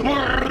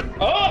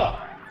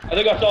 Oh! I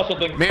think I saw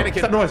something.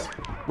 Mannequin. What's that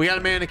noise? We got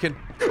a mannequin.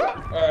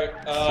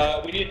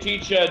 Alright, we need to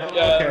teach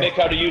Mick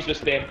how to use this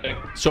damn thing.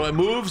 So it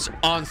moves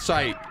on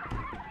site.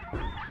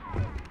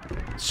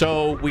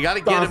 So we got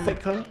to get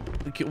him.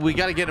 We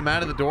got to get him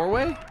out of the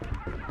doorway.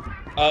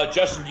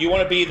 Justin, do you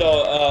want to be the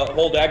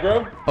hold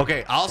aggro?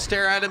 Okay, I'll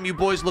stare at him. You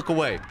boys look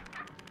away.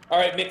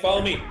 Alright, Mick,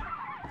 follow me.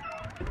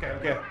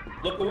 Okay.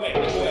 Look away,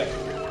 look away.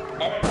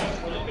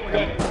 Alright, we're looking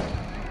away.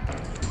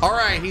 All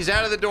right, he's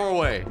out of the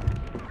doorway.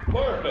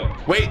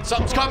 Perfect. Wait,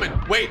 something's coming.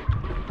 Wait.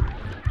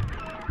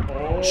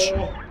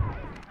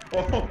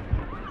 Oh.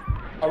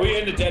 Are we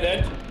in the dead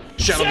end?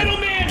 Shadow Shadow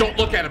Man. Man! Don't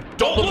look at him.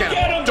 Don't look at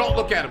him. Don't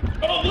look at him.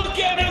 Oh, look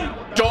at him!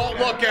 Don't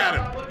look at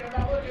him.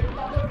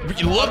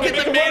 Look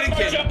at the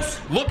mannequin.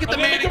 Look at the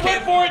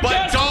mannequin,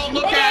 but don't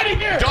look at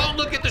him. Don't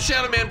look at the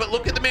Shadow Man, but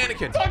look at the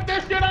mannequin. Fuck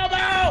this shit up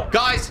out!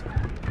 Guys.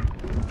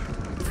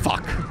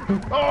 Fuck.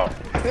 Oh,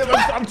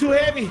 I'm too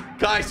heavy.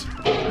 Guys,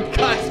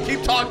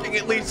 keep talking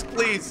at least,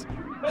 please.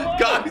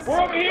 Guys.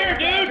 We're over here,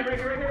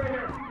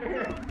 dude!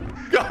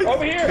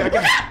 Over here. I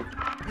got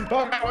eyes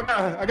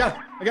on. I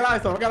got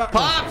eyes on.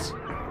 Pops!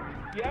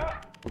 Yeah.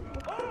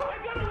 Oh, I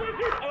got a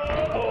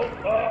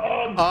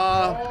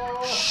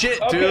lizard.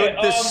 Shit, Okay, dude.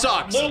 This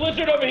sucks. Little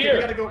lizard over here.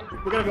 We gotta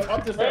go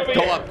up this Over way.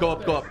 here. Go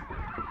up.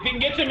 If you can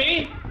get to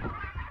me,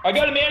 I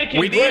got a mannequin.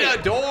 We need Great.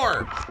 a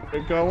door.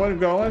 We're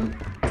going.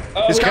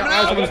 It's we coming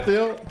got- out. I got-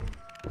 Still.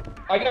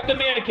 I got the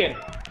mannequin.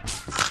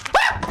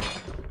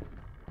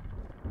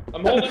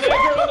 I'm holding that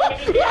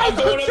girl. I'm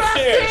going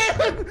upstairs.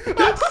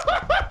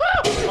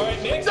 All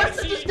right, Nick.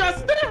 Justin just got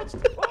snatched.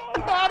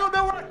 I don't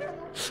know where I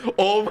am.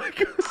 Oh my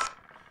god.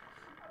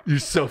 You're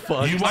so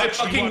fucked. You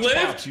watch lived?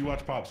 Pops. You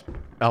watch Pops.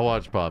 I'll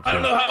watch Pops. I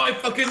don't know how I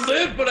fucking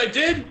lived, but I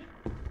did.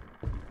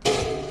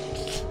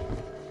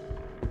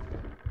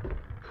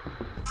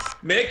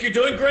 Mick, you're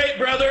doing great,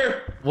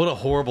 brother. What a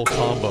horrible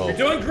combo. You're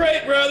doing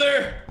great,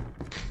 brother.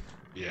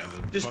 Yeah.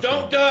 Just fucking-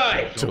 don't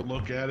die. Don't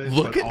look at it,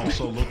 Look but at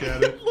also look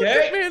at it.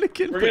 Okay?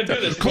 Mannequin. We're gonna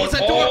do this. Close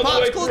that All door, the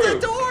Pops. way Close through.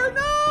 that door.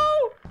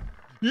 No.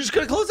 You just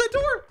gotta close that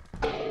door.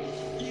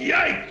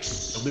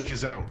 Yikes! Mick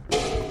is out.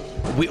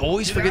 We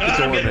always forget the I'm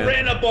door, getting man.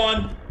 ran up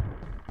on.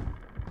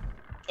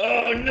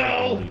 Oh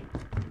no!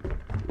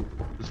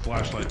 This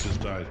flashlight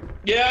just died.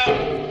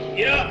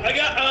 Yeah, I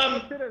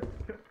got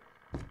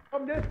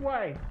Come this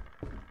way.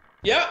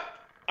 yeah,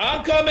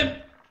 I'm coming.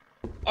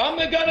 I'm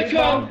gonna Keep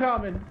on come.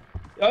 coming.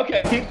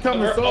 Okay. Keep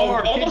coming We're so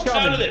hard, keep almost out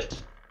coming. of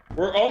this.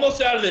 We're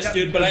almost out of this,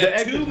 dude. But I The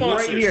have two exit's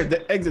monsters. right here.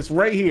 The exit's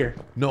right here.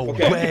 No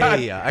Okay.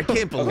 way. I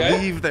can't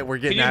believe that we're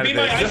Can getting you out be of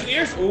my this. eyes and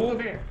ears? Ooh.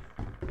 Over here.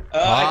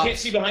 I can't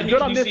see behind me. You're Can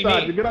good on you this see side.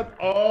 me? You're good on.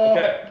 Oh.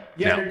 Okay.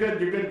 Yeah, Now, you're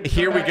good. You're good.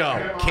 Here we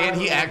go. Can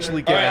he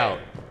actually get All right. out?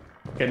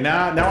 Okay,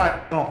 now I.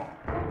 Oh.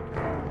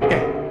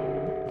 Okay.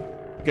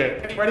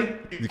 Good. Ready?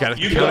 You gotta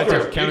You count go it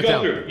down. through. Count You it go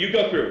down. through. You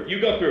go through. You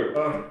go through.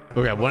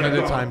 Okay, one at Okay,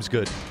 a go. time's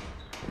good.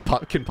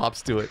 Can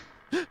Pops do it?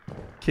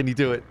 Can he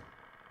do it?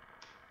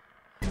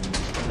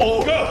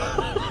 Oh, go!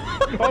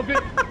 Oh,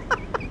 good.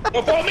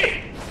 Go follow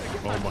me!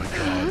 Oh my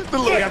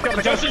god.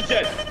 Look, Justin's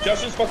dead.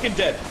 Justin's fucking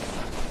dead.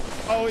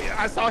 Oh, yeah,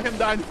 I saw him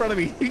die in front of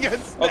me. He got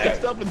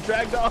snatched up and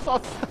dragged off. All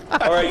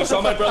right, you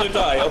saw my brother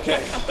die.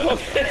 Okay.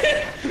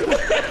 Okay.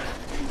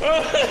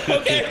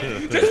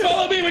 Okay. Just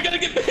follow me. We gotta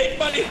get paid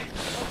money.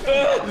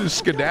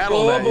 Skedaddle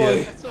Oh that boy.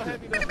 yet. So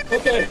heavy though.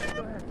 Okay.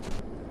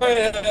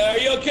 Are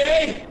you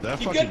okay? That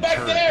You fucking get back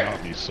turret there.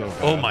 got me so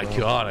bad. Oh my though.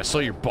 god, I saw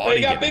your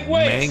body got get big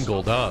waves.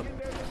 mangled up.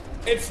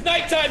 It's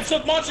nighttime,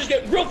 so monsters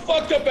get real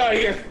fucked up out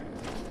here.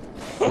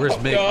 Where's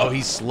Mick? God. Oh,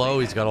 he's slow.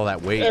 He's got all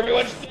that weight.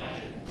 Everyone's.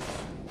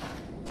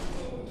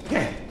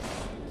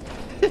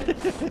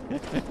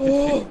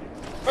 Oh.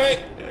 All right.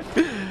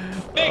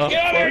 Mick,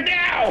 get out of here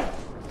now!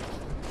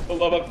 For the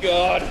love of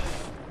God.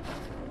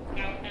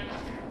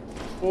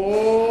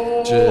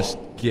 Oh. Just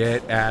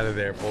get out of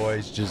there,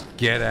 boys. Just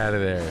get out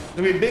of there. There's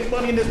gonna be big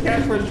money in this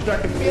cash register. I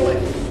can feel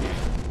it.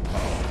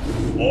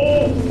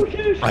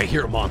 Oh. I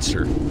hear a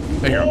monster.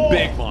 I hear a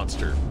big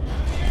monster.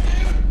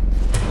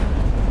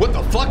 What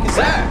the fuck is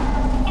that?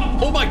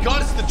 Oh my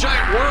god, it's the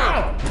giant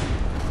worm.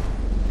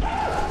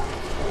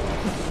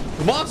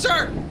 The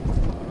monster!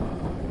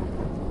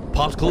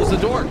 Pops, close the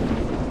door.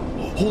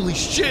 Holy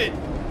shit.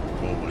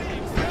 Oh my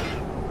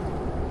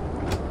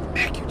god.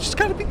 Nick, you just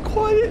gotta be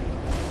quiet.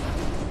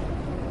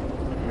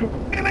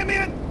 Man, I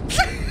made it.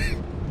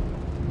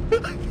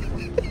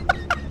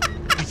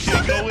 You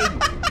can't go in.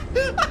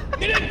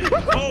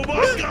 Oh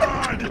my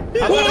god.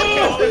 Whoa!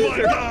 Oh my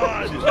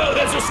god. No,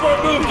 that's a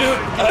smart move, dude.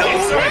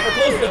 Sorry for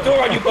closing the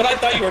door on you, but I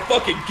thought you were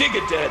fucking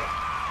giga dead.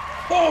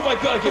 Oh my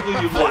god, I can't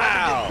believe you lived.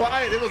 Wow.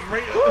 Quiet. It was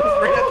right at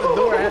the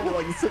door. I had to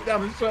like sit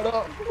down and shut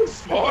up.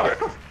 Smart.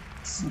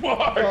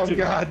 Smart. Oh dude.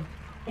 god.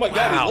 Oh my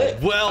god, Wow. he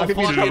lit. Well I could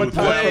be fucking traumatized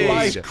for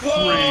life.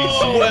 played.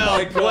 Oh Well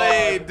my God.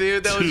 played,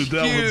 dude. That was Dude,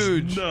 that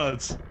huge. was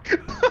nuts.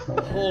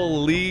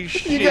 Holy You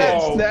shit.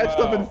 got Oh, snatched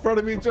up wow. in front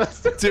of me,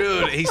 Justin.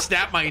 Dude, he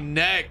snapped my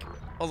neck.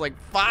 I was like,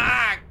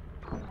 fuck.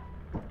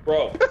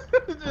 Bro,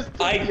 Just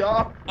took me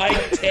off. I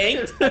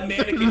tanked a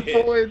mannequin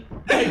hit. Boy.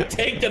 I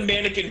tanked a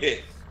mannequin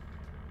hit.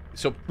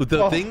 So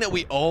the thing that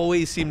we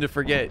always seem to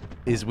forget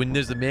is when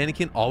there's a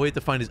mannequin, all we have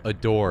to find is a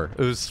door.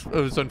 It was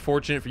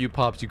unfortunate for you,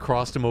 Pops. You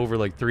crossed him over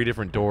like 3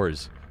 different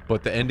doors,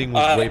 but the ending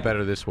was way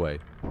better this way.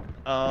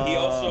 He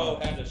also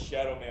had a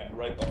shadow man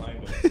right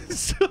behind him.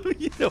 So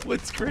you know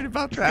what's great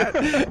about that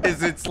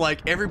is it's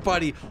like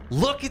everybody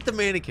look at the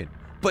mannequin,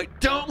 but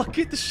don't look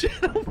at the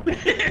shadow man.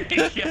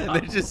 And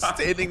they're just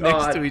standing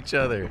next to each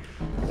other.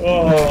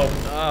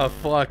 Oh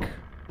fuck.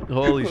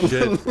 Holy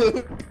shit.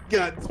 Luke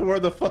got tore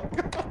the fuck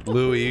up.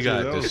 Louis, you got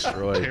Dude, that was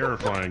destroyed.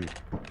 terrifying.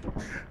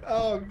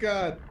 Oh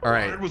god. All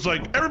right. It was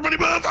like, everybody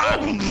move!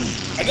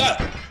 I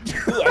got.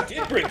 Ooh, I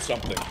did bring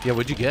something. Yeah,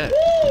 what'd you get?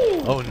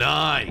 Oh,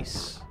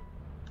 nice.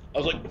 I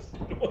was like, what's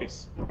the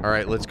noise? All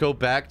right, let's go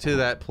back to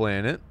that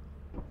planet.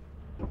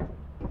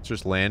 Let's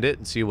just land it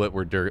and see what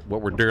we're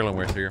dealing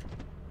with here.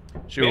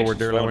 See what we're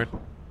dealing with.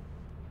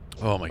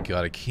 Oh my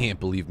god, I can't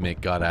believe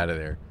Mick got out of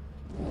there.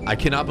 I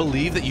cannot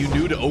believe that you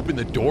knew to open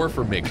the door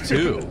for Mick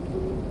too.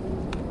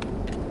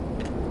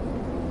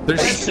 I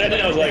There's said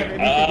it, I was like,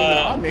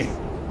 on me.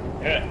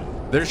 yeah.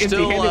 There's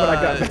empty-handed when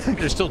I got still back.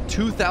 there's still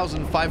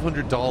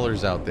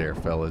 $2,500 out there,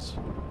 fellas.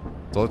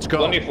 So let's go.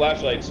 Plenty of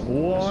flashlights.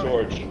 What?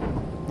 Storage.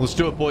 Let's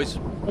do it, boys.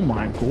 Oh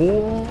my god.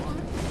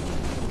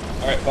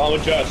 All right, follow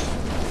Just.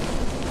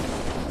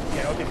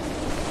 Yeah, okay.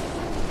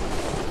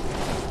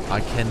 I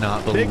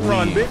cannot believe Big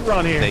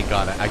run here. they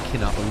got it. I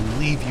cannot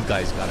believe you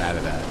guys got out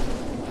of that.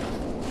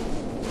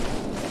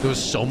 There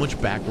was so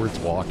much backwards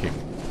walking.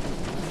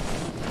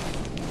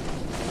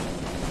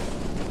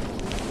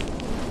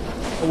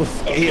 Oh,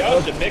 Just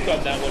and Mick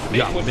on that one. Mick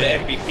Yeah, was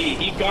Mick. the MVP.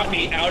 He got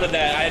me out of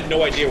that. I had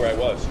no idea where I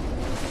was.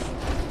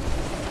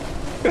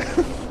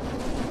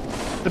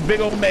 the big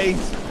old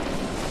maze.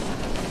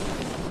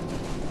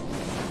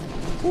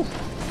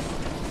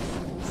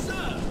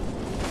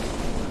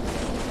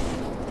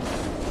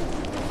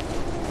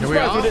 Here we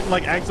Surprised we are. didn't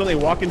like accidentally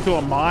walk into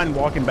a mine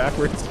walking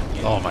backwards.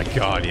 Oh my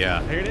god,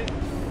 yeah. Heard it?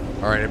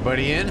 All right,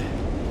 everybody in?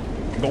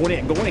 Going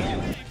in, going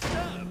in.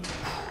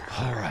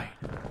 All right.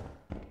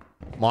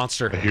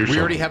 Monster. hear We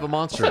already something. have a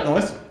monster.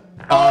 What's that noise?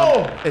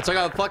 Oh! It's like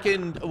a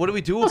fucking. What do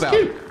we do That's about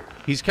it? cute.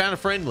 He's kind of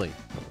friendly,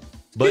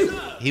 but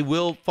he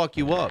will fuck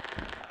you up.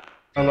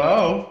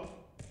 Hello?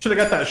 Should have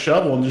got that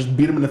shovel and just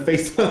beat him in the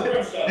face.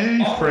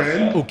 Hey,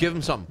 friend. Oh, give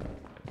him something.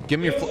 Give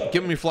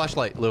him your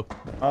flashlight, Lou.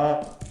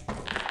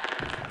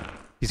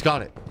 He's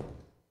got it.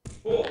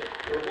 Cool.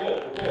 We're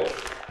cool. We're cool.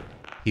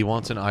 He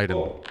wants an item.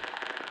 Cool.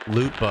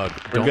 Loot bug.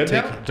 We're good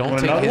now? Don't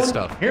Want take another his one?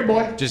 stuff. Here,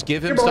 boy. Just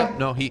give Here, him boy. stuff.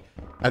 No, I think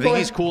boy.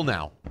 he's cool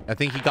now. I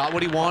think he got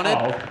what he wanted,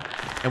 Oh.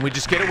 and we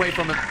just get away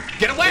from him.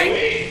 Get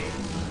away!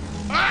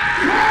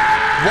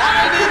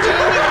 Why did you?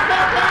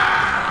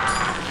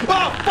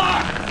 Oh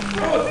fuck!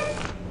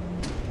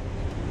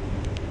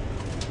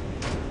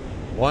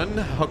 One.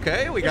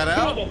 Okay, we got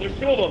out. There's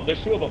two of them.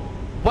 There's two of them.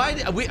 Why?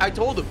 I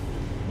told him.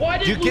 Why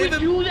did You you give him-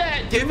 do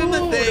that? Give him the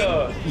dude?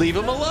 thing. Leave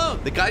him alone.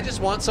 The guy just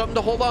wants something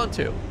to hold on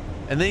to,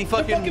 and then he They're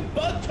fucking. fucking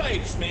bug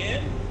types,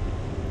 man.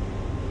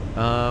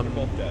 They're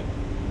both dead.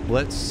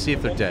 Let's see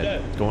if they're both dead.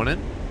 dead. Going in,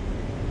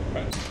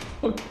 Right.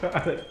 Oh,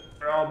 God.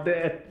 They're all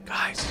dead.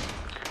 guys.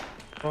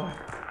 They're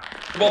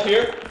both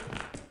here.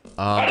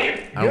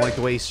 I don't like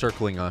the way he's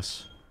circling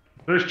us.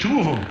 There's two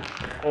of them.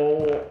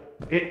 Oh.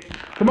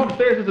 Come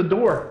upstairs, there's a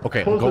door. Okay,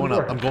 I'm Close the going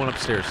door. up. I'm going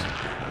upstairs.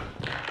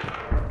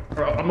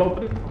 I'm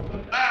opening.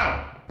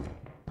 Ow!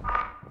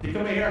 You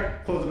come in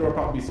here, close the door,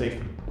 probably be safe.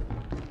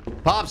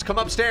 Pops, come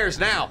upstairs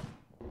now.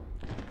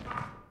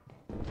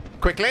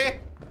 Quickly.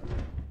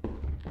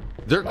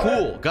 They're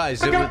cool, guys.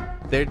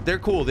 They're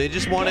cool. They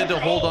just wanted to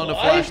hold on to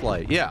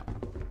flashlight. Yeah.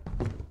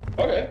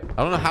 Okay.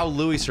 I don't know how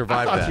Louis I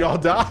survived thought that. y'all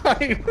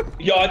died.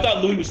 Yo, I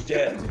thought Louis was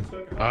dead.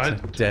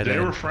 Dead They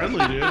end. were friendly,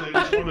 dude. They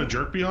just wanted to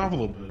jerk me off a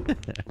little bit.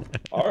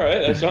 All right,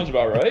 that sounds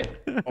about right.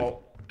 Oh.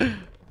 I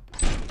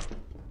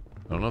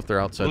don't know if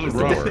they're outside It was the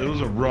a rough. door. It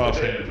was a rough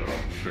hit, though,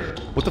 for sure.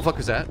 What the fuck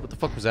is that? What the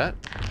fuck was that?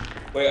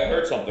 Wait, I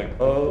heard something.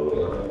 I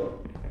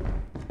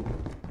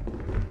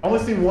only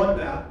see one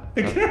now.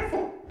 Be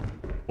careful.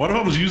 One of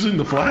them was using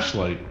the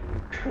flashlight.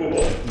 Cool.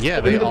 Yeah,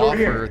 Open they the door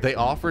here.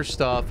 offer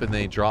stuff and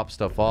they drop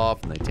stuff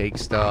off and they take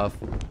stuff.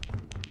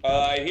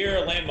 I hear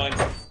a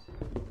landmine.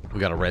 We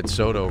got a red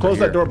soda over Close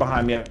here. that door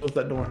behind me. Close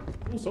that door.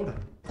 Ooh, soda.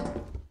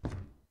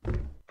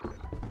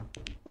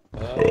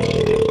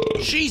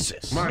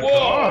 Jesus! My Whoa.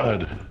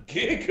 God.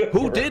 Giga.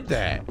 Who did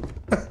that?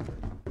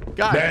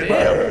 God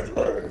damn!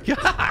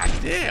 God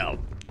damn!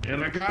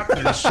 And I got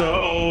the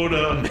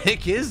soda.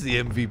 Nick is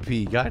the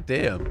MVP. God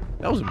damn,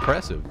 that was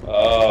impressive.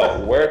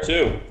 Where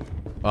to?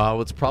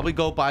 Let's probably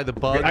go by the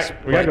bugs.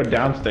 We gotta go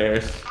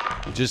downstairs.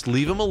 Just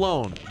leave him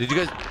alone. Did you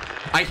guys?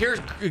 I hear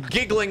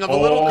giggling of a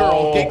little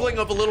girl. Giggling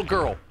of a little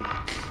girl.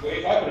 What are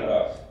you talking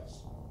about?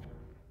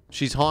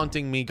 She's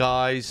haunting me,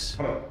 guys.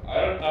 I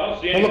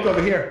don't see Oh, anything. look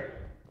over here.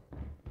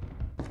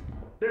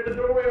 There's a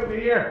doorway over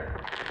here.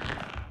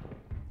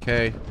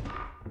 Okay.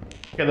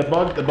 Okay, the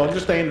bugs are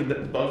staying. The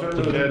bugs are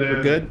moving. dead We're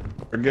end. good.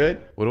 We're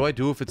good. What do I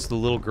do if it's the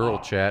little girl,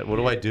 chat? What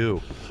do I do?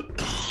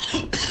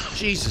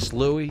 Jesus,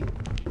 Louie.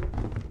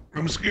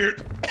 I'm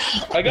scared.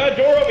 I got a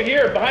door over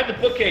here behind the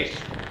bookcase.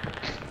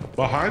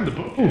 Behind the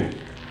book.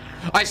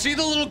 I see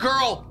the little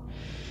girl.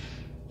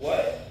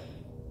 What?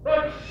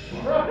 Run!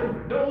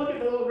 Run! Don't look at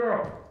the little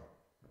girl.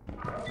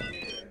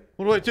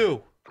 What do I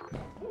do?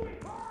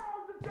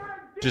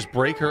 Just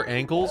break her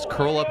ankles,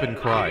 curl up, and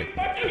cry.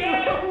 Get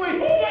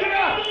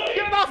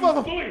it off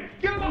of him!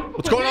 Get it off!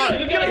 What's going on?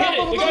 We gotta hit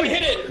it. We gotta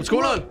hit it. What's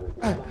going on?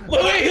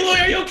 Louis,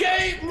 are you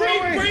okay?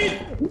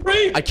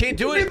 Breathe. I can't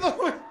do it.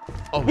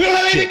 Oh, We don't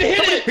have anything shit. to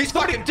hit it. He's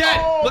fucking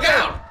dead. Look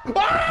out.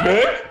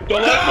 Nick,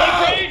 don't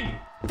let it rain.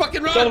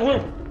 Fucking It's on the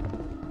run.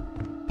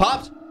 roof.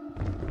 Pops.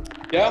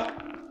 Yeah?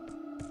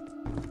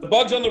 The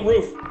bug's on the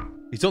roof.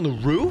 He's on the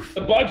roof?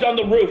 The bug's on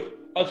the roof.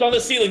 Oh, it's on the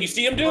ceiling. You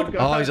see him, dude?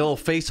 Oh, he's a little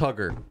face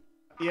hugger.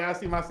 Yeah, I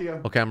see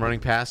him. Okay, I'm running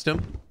past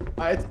him.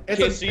 It's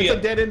Can't see a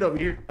it. dead end over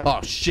here. Oh,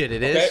 shit,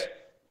 it is. Okay.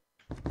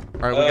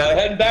 All right, we got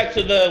Heading back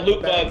to the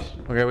loot bugs.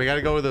 Okay, we got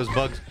to go with those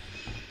bugs.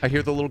 I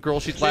hear the little girl.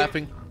 She's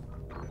laughing.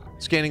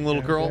 Scanning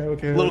little girl.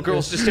 Little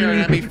girl's just staring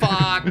at me.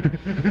 Fuck.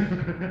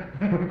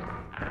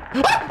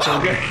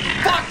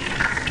 Fuck.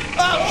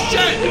 Oh,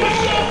 shit!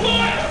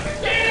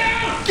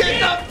 Get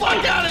the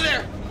fuck out of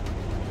there!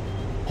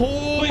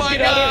 Oh, Please my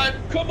get out God!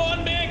 of here. Come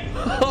on, Mick.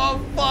 Oh,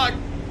 fuck!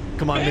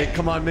 Come on, Mick.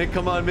 Come on, Mick.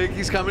 Come on, Mick.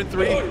 He's coming.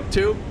 3,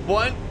 2,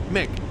 1.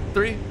 Mick.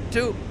 3,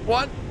 2,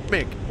 1.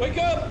 Mick. Wake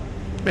up.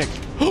 Mick.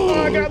 Oh,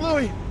 I got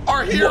Louis.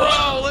 Our hero!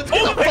 What? Let's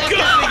get Oh the my fuck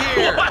God. out of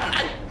here!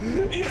 What?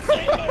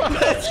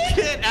 Let's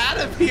get out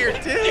of here,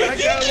 dude! I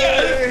got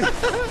Louis.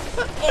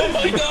 Oh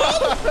my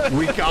God.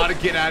 We gotta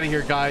get out of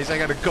here, guys. I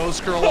got a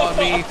ghost girl on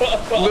me.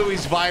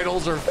 Louis'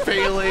 vitals are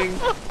failing.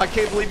 I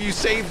can't believe you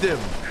saved him.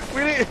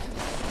 We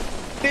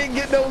didn't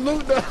get no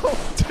loot though.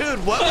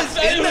 Dude, what was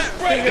thought in it was that?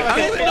 breaking I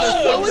don't my know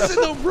what nose. was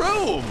in the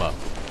room.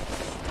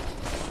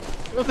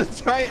 It was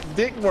a giant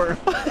dick worm.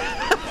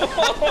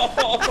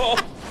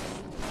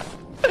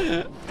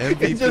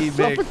 MVP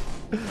Mick.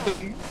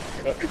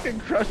 It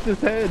crushed his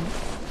head.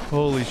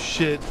 Holy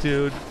shit,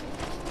 dude.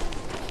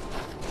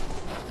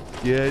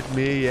 Get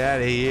me out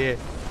of here.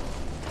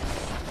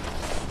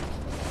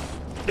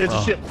 It's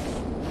a ship.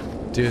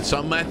 Dude,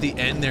 something at the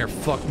end there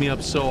fucked me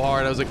up so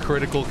hard. I was in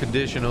critical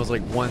condition. I was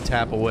like 1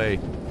 tap away.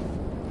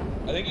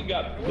 I think you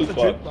got It was a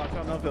poop jukebox. I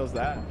don't know if it was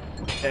that.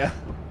 Yeah.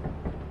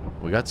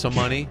 We got some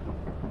money.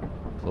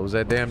 Close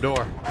that damn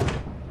door.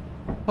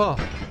 Oh.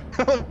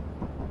 2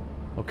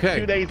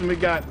 Okay. days and we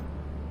got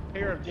a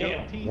pair of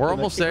Damn. teeth. We're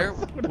almost there.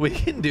 We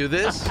can do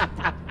this.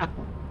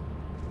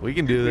 We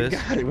can do We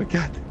this. got it. We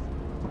got it.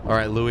 All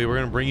right, Louis, we're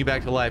going to bring you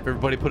back to life.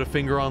 Everybody put a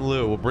finger on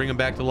Lou. We'll bring him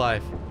back to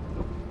life.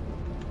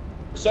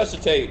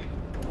 Resuscitate.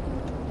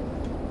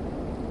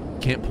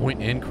 Can't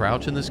point and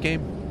crouch in this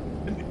game?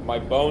 My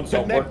bones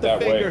don't Connect work the that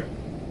finger.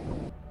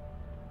 way.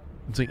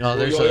 It's like, oh,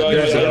 there's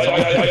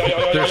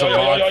a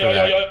mod for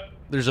that.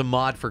 There's a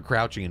mod for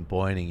crouching and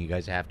pointing you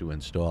guys have to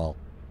install.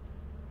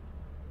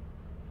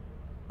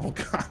 Oh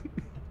God.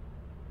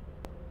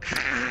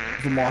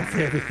 There's a mod for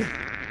everything.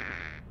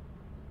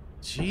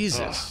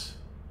 Jesus.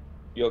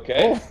 You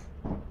okay?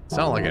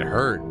 Sounded like it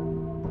hurt.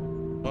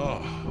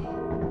 Oh.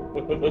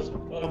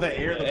 Oh, the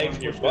air that eggs was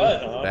in your pushed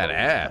butt, huh? That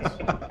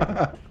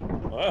ass.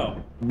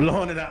 Wow.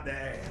 Blowing it out the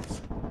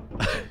ass.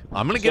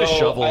 I'm going to get a So,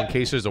 shovel in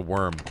case there's a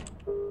worm.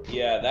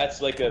 Yeah,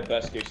 that's like a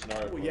best case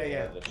scenario. Oh,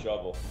 yeah. The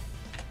shovel.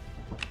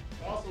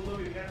 Also,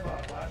 Louis, we got a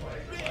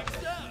flashlight.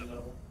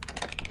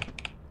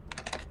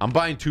 I'm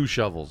buying 2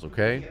 shovels,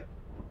 okay?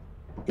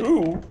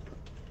 Ooh.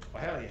 Oh,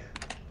 hell yeah.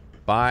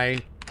 Buy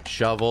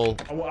shovel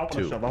I want 2.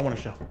 a shovel. I want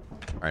a shovel.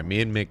 All right,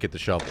 me and Mick get the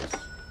shovels. Is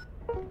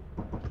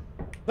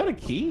that a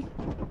key?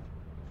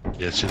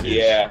 Yes, it is.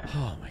 Yeah.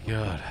 Oh my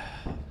god.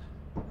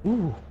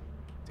 Ooh.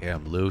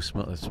 Damn, Lou,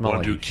 smell Wanna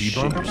like do you key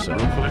shit bump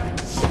yourself. real quick?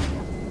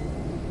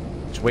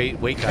 Just wait,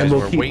 guys. And we'll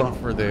We're keep waiting up.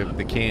 for the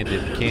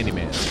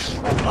Candyman.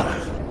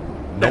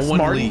 No That's one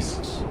Smarties?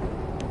 leaves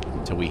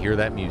until we hear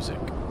that music.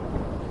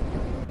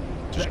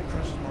 Just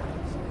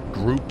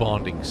group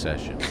bonding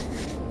session.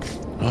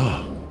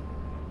 Oh.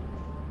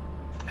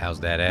 How's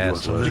that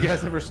ass? You Did you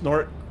guys ever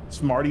snort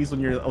Smarties when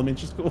you're in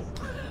elementary school?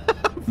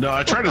 No,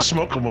 I tried to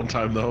smoke them one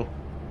time though.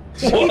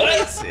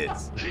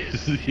 Jesus.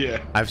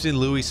 Yeah. I've seen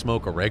Louis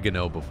smoke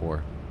oregano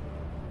before.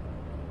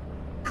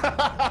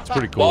 It's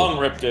pretty cool. Long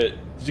ripped it.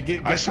 Did you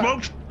get? I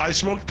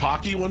smoked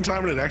Pocky one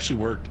time and it actually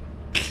worked.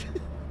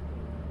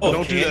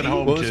 Don't do that at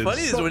home, What was kids.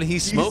 funny is when he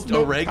smoked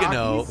smoked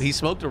oregano, Pockies? he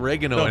smoked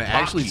oregano No, and it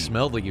actually Pocky.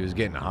 smelled like he was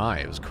getting high.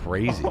 It was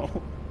crazy. Oh.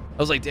 I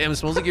was like, damn, it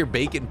smells like you're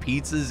baking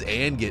pizzas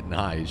and getting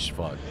high as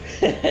fuck.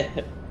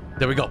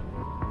 There we go.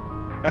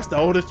 That's the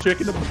oldest trick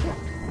in the book.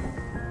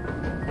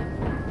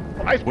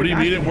 What do you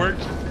mean it worked?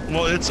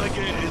 Well, it's like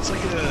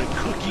a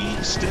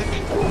cookie stick.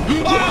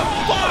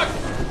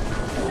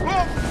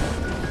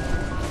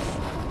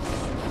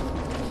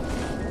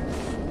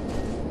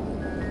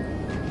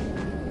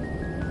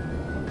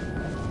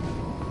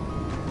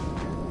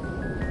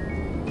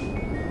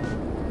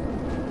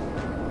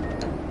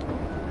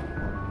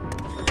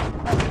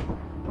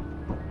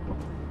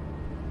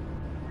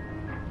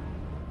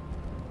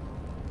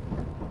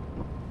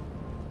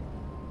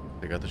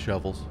 They got the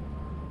shovels.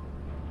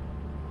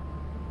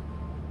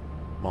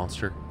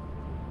 Monster.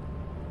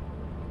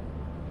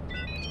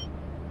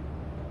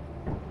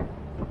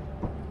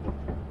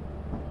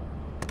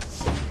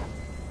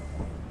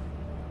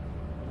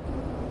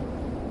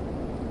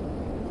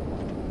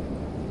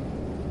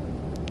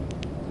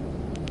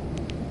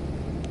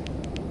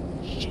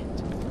 Shit.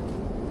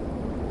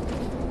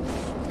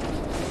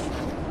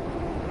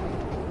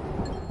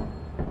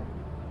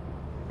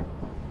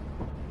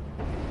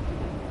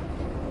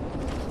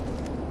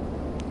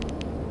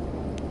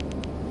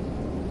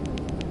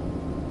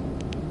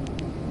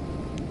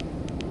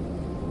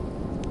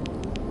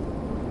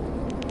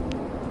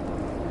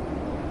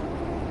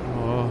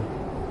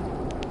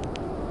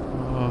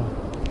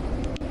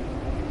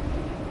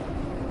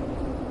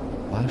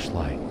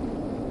 Flashlight.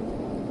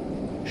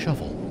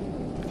 Shovel.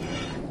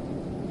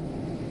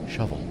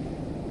 Shovel.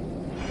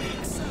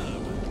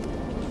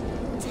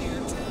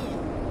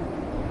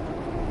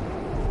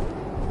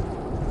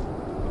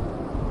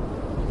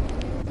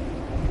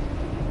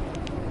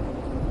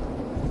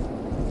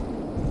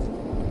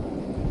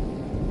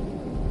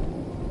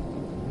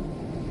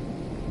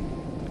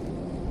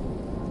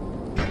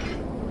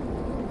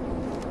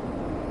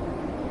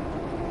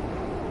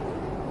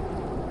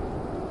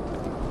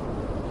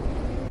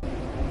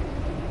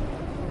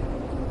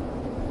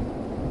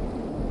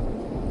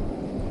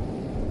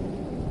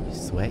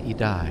 let you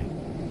die.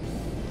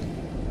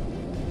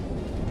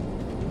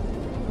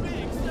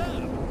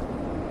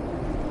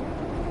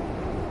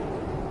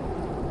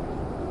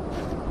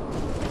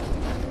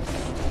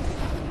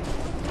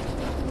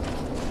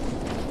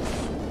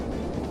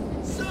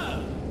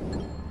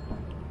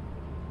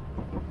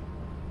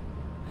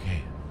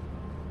 Okay.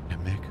 Got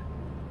Mick.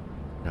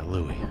 Got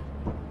Louie.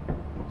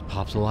 Is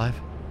Pops alive?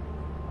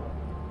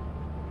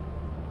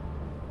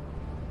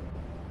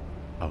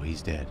 Oh,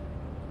 he's dead.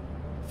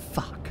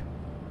 Fuck.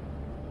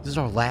 This is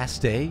our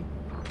last day?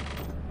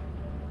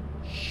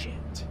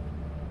 Shit.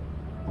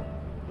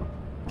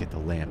 Get the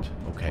lamp.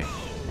 Okay.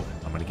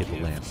 I'm gonna get the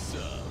lamp.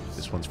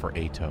 This one's for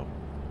Ato.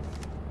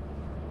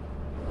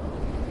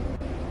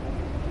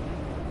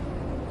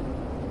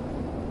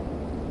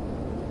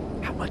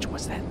 How much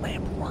was that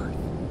lamp worth?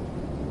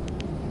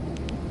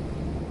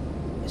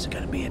 Is it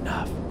gonna be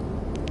enough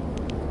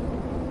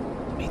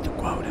to meet the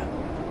quota?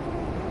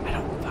 I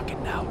don't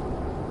fucking know.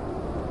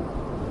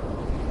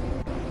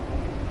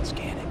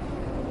 Scanning.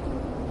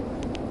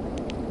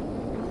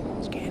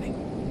 Scanning.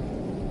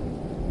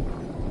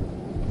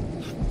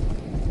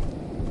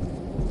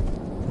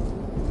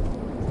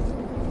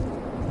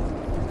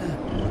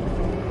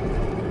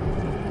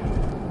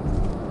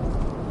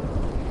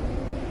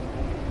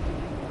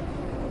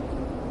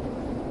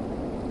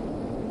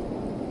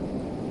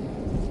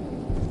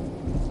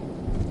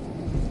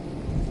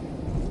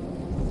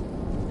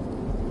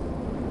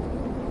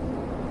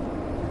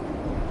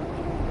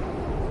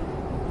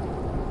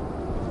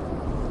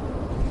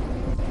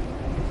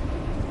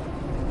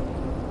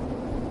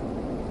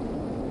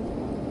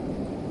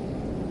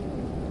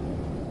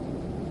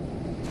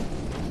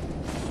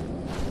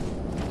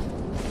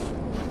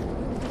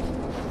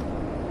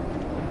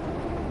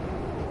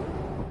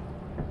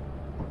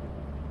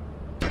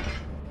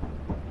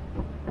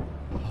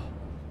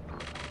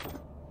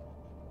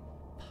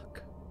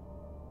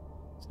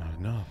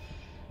 Enough.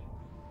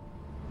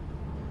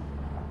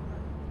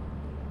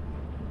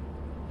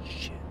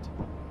 Shit.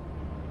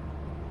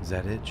 Is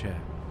that it, chat?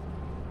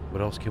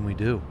 What else can we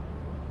do?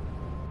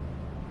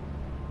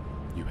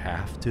 You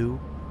have to?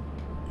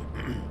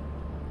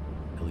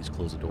 At least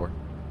close the door.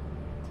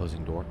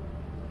 Closing door.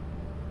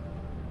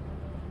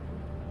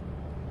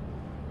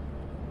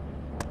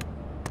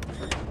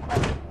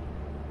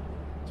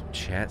 So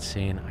chat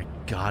saying I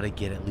gotta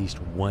get at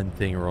least one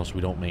thing or else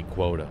we don't make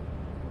quota.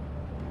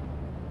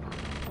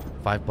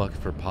 $5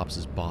 for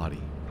Pops'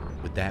 body.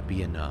 Would that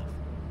be enough?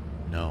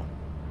 No.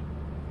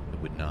 It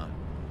would not.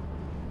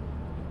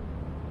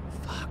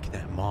 Fuck,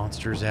 that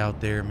monster's out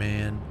there,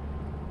 man.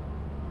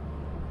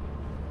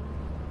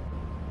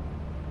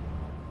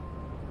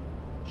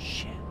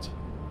 Shit.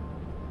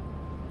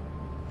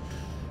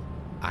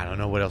 I don't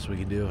know what else we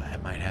can do.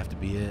 That might have to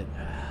be it.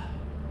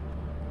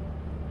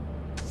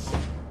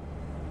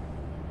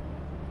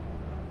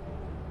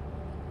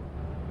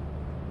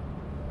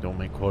 Don't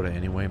make quota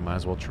anyway. Might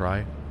as well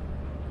try.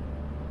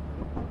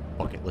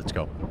 Okay, let's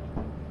go.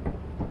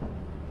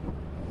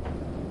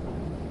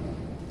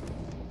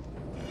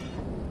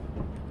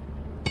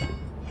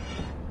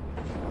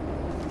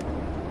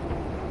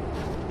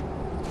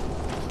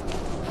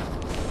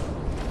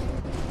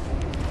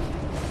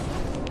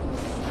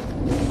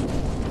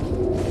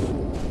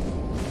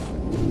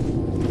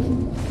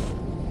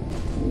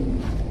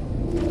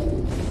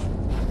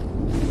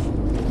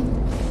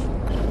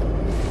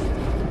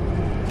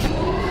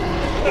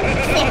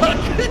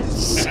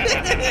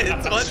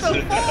 What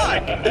the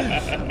fuck?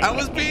 I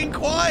was being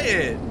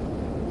quiet.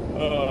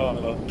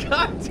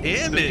 God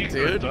damn it,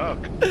 dude. Duck.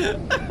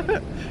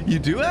 You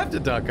do have to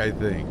duck, I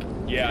think.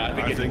 Yeah,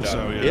 I think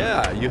so, yeah.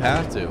 Yeah, you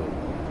have to.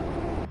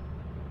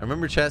 I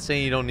remember chat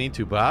saying you don't need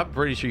to, but I'm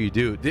pretty sure you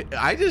do.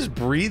 I just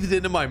breathed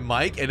into my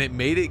mic and it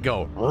made it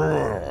go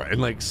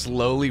and like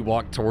slowly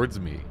walk towards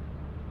me.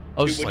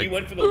 I was Dude, when like, you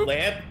went for the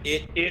lamp,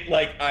 it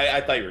like I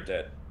thought you were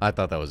dead. I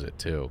thought that was it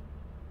too.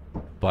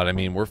 But I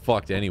mean, we're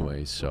fucked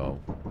anyways, so.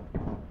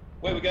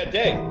 Wait, we got a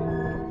day.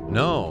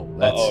 No,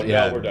 that's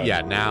now we're done.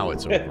 Yeah, now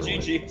it's over.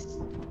 GG's.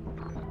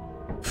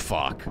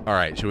 Fuck. All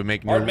right, should we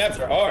make new Hard maps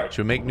are hard.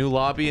 Should we make new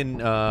lobby and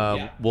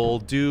we'll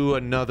do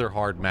another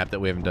hard map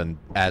that we haven't done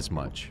as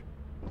much.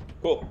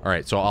 Cool. All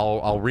right, so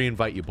I'll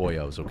re-invite you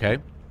boyos, okay?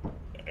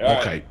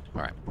 Okay.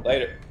 All right.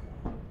 Later.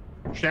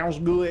 Sounds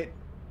good.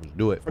 Let's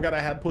do it. Forgot I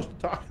had push to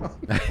talk. All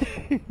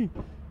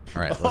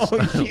right, let's,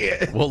 Oh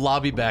shit. we'll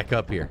lobby back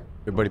up here.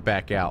 Everybody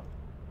back out.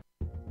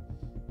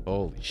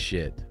 Holy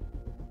shit.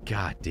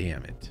 God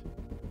damn it.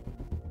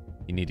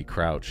 You need to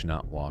crouch,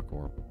 not walk,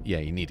 or... Yeah,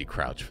 you need to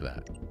crouch for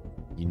that.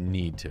 You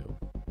need to.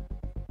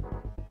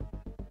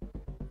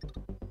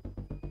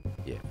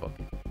 Yeah, fuck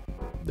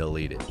it.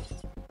 Delete it.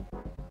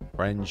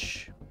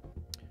 French.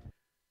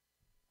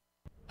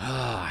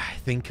 I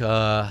think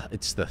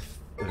it's the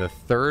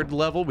third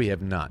level we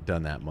have not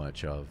done that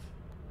much of.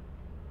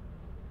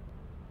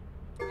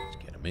 Let's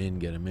get him in,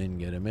 get him in,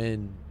 get him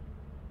in.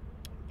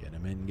 Get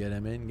him in, get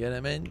him in, get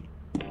him in.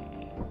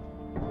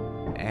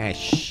 Ah,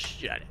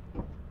 shut it.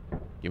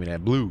 Give me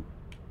that blue.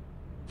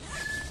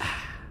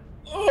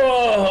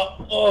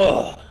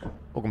 Oh,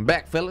 Welcome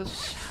back,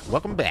 fellas.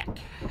 Welcome back.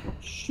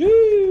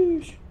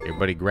 Sheesh.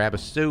 Everybody grab a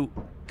suit.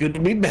 Good to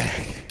be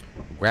back.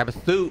 Grab a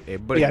suit.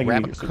 Everybody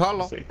grab a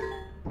color.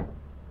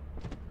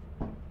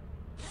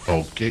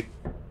 Okay.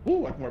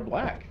 Ooh, I can wear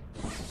black.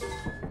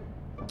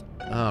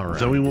 All right.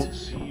 So we won't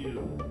see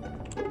you.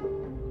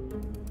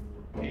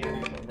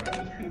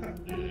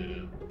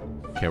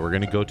 Okay, we're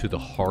gonna go to the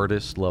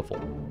hardest level.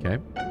 Okay.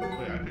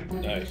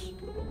 Nice.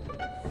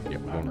 Yeah,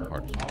 we're going to the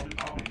hardest.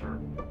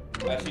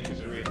 I see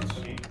 2 reasons.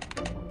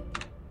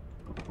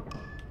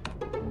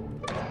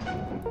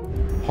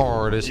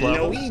 Hardest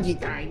level. Luigi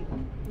time.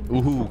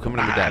 Ooh, coming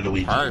in with that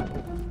Luigi.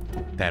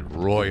 that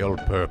royal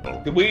purple.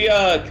 Can we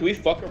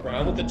fuck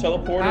around with the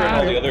teleporter and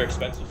all the other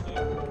expenses,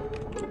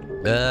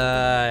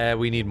 dude?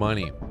 We need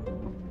money.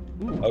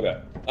 Okay.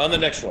 On the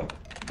next one.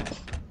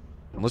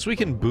 Unless we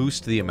can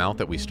boost the amount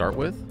that we start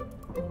with.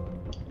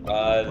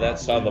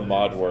 That's how the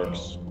mod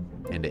works.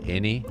 Into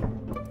any.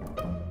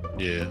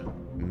 Yeah.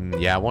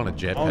 Yeah, I want a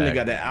jetpack. Only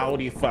got the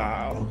Audi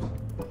file.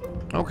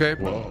 Okay.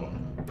 Whoa.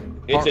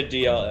 It's a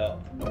DLL.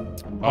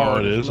 Oh,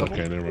 it is?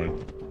 Okay, never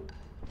mind.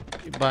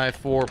 You buy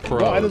 4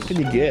 pros. What items can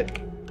you get?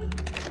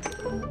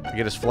 I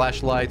get us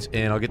flashlights,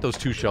 and I'll get those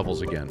 2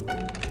 shovels again.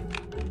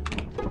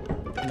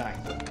 Nice.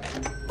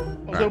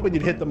 I was hoping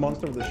you'd hit the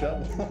monster with a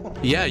shovel.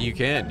 Yeah, you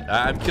can.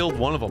 I've killed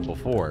one of them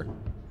before.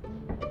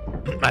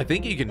 I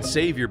think you can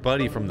save your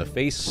buddy from the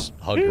face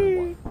hugger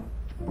one.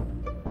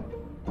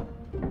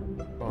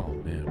 Oh,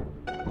 man.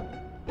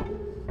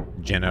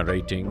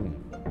 Generating.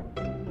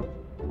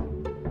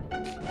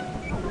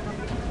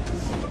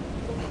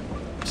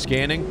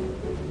 Scanning.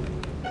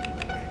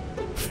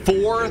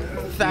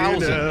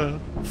 4,000.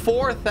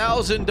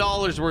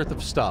 $4,000 worth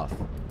of stuff.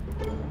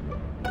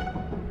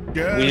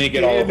 Yeah, We need to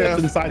get all of it.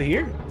 What's inside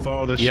here?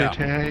 For the Yeah.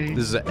 city.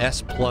 This is a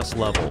S+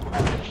 level.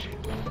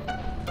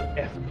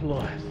 F+.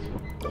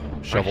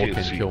 Shovel I can't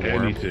can see kill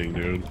worm. anything,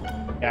 dude.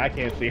 Yeah, I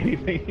can't see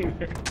anything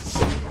either.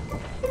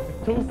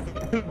 Too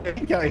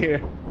big out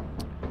here.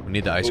 We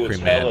need the ice Ooh, it's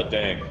cream hella man.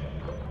 dang.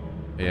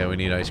 Yeah, we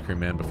need ice cream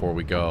man before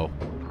we go.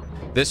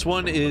 This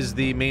one is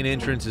the main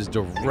entrance is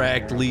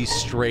directly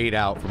straight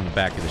out from the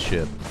back of the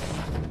ship.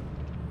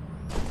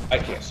 I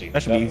can't see.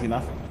 That should be easy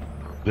enough.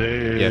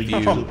 There Yeah, if you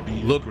used to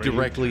be a look great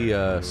directly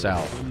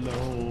south.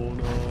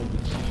 alone on the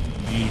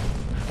sea.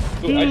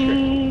 Ooh, ice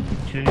cream.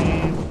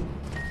 Came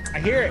I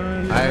hear it.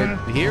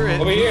 I hear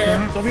it. Over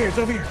here. It's over here. It's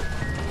over here.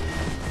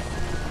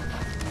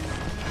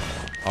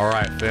 All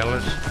right,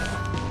 fellas.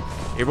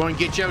 Everyone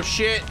get your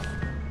shit.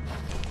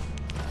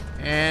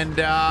 And,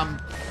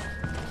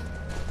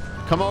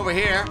 come over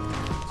here.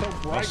 So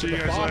bright I'll see with you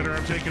the guys fog. later.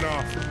 I'm taking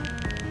off.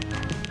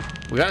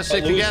 We gotta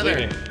stick Louis together.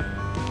 leaving.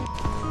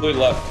 Louis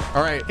left.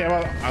 All right. Okay,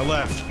 well, I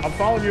left. I'm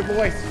following your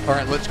voice. All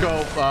right, let's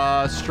go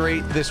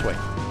straight this way.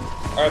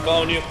 All right,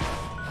 following you.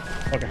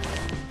 Okay.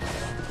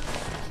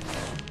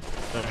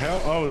 The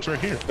hell? Oh, it's right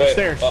here. Wait,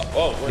 Stairs.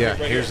 we're Yeah, right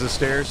here's here. the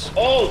stairs.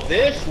 Oh,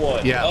 this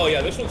one. Yeah. Oh,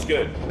 yeah, this one's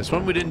good. This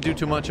one we didn't do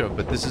too much of,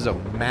 but this is a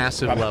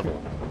massive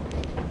level.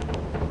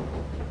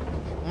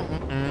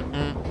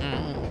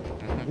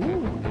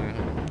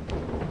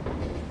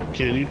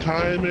 Can you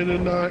tie him in a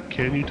knot?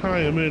 Can you tie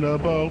him in a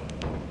bow?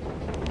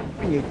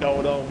 You throw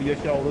it over your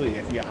shoulder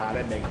if you're hot,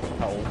 it makes it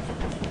cold.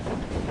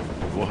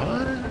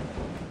 What?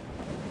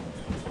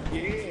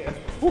 Yeah.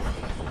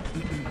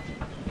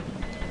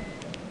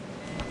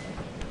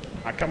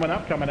 Coming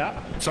up, coming up.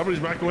 Somebody's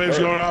microwave's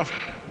going off.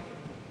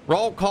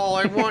 Roll call,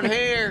 everyone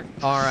here.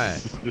 All right.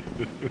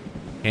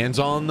 Hands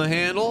on the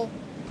handle.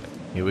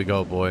 Here we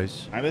go,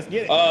 boys. All right, let's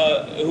get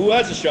it. Who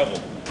has a shovel?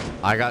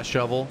 I got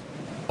shovel.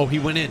 Oh, he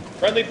went in.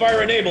 Friendly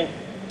fire enabled.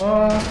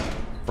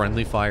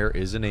 Friendly fire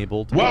is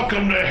enabled.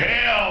 Welcome to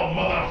hell,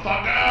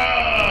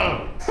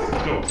 motherfucker!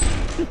 Let's go.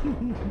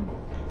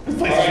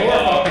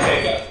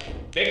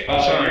 All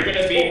right, sorry. you're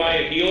gonna be my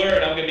healer,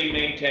 and I'm gonna be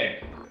main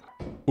tank.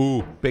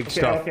 Ooh, big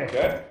stuff. Okay.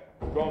 Okay?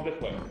 We're going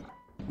this way.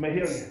 I'm gonna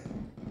heal you.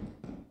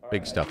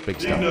 Big stuff, big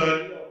Big stuff.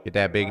 nut. Get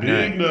that big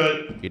Big nut.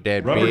 nut. Get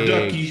that Rubber big,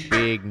 ducky.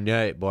 big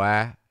nut,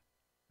 boy.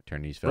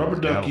 Turn these fellas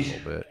Rubber down a ducky.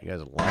 little bit. You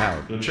guys are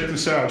loud. Now check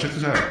this out. Check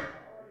this out.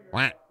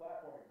 Wah.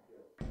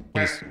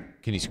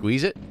 Can you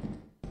squeeze it?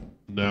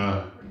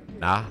 Nah.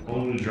 Nah.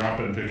 Only to drop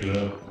it and pick it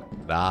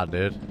up. Nah,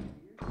 dude.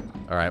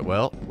 All right,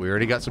 well, we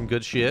already got some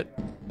good shit.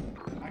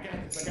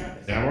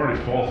 Yeah, I'm already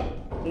full.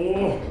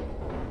 Oh.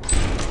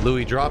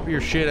 Louis, drop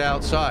your shit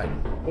outside.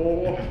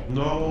 Oh.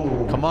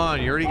 No. Come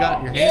on, you already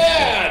got your hand.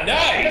 Yeah,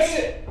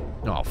 nice.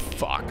 Oh,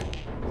 fuck.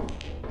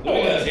 Look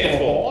at that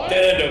handful.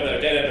 Dead end over there.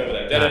 Dead end over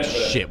there. Dead Ah, end over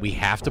there. shit, we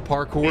have to Yeah,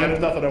 parkour? there's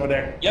nothing over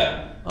there.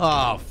 Yep.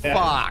 Oh,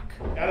 fuck.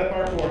 Got a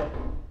parkour.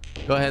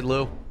 Go ahead,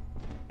 Lou.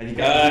 And you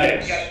got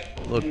Nice.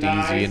 Looked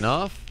Nice. easy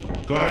enough.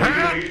 Go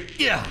ahead.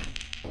 Yeah.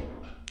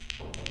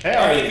 All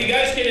right, if you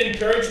guys can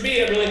encourage me,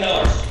 it really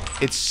helps.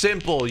 It's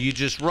simple. You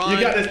just run. You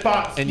got this,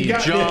 Pops. and You you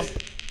got jump this.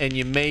 and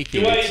you make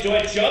Do it.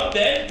 I jump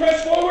then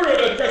press forward, or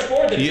do I press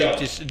forward then You jump?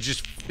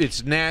 just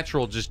it's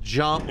natural. Just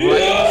jump right.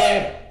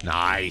 Yeah.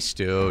 Nice,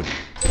 dude.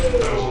 That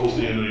was almost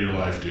the end of your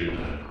life, dude.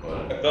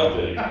 But I felt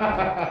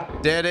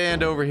it. Dead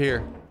end over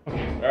here. All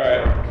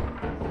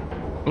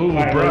right. Ooh,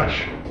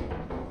 brush.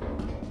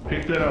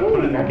 Pick that up,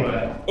 put it in your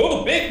butt.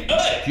 Oh, big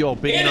nut. Yo,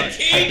 big nut.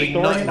 Big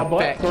nut and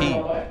fat key.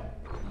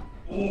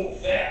 Ooh,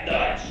 fat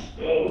nuts.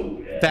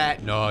 Oh, yeah.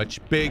 Fat nuts,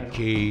 big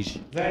keys.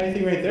 Is that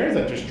anything right there? Or is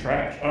that just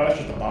trash? Oh, that's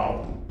just a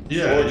bottle.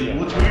 Yeah,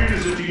 what's weird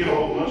is if you get a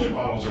whole bunch of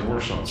bottles or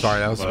worse on. Sorry,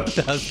 that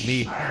was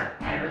me. I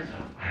heard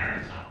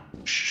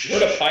something.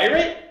 What, a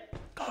pirate?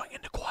 Going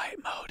into quiet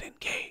mode,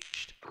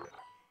 engaged.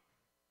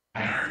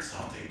 I heard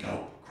something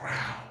go growl.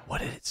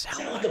 What did it sound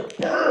Sound like? like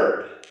a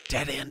bird.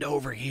 Dead end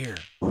over here.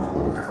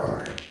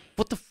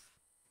 What the?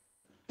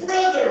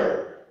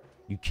 Brother.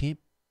 You can't.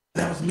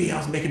 That was me. I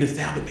was making the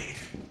sound of it.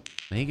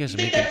 Now you guys are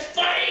You think making. that's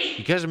funny?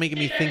 You guys are making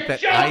me think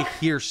that I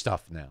hear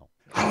stuff now.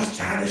 I was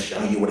trying to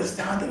show you what it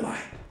sounded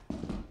like.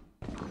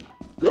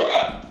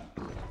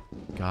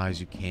 Guys,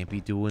 you can't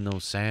be doing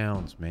those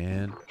sounds,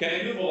 man. Can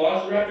I do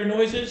velociraptor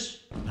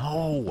noises?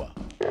 No.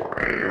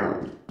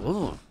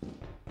 Ugh.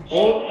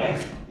 Oh my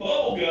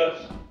bubble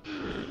guts.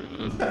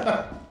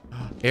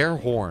 Air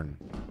horn.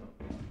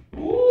 Ooh.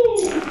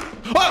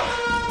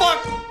 Oh,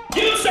 fuck!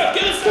 Give us up,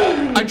 give us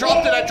up. I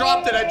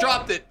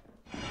dropped it.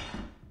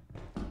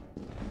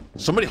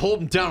 Somebody hold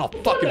him down. I'll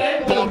fucking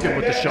bonk him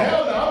with the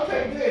shovel. I'll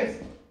take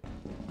this.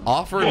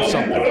 Offer him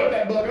something.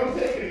 That book, I'm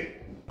taking it.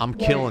 I'm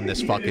killing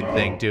this fucking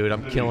thing, dude.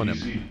 I'm killing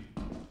him.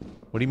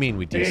 What do you mean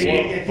we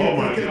DC? Oh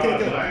my god,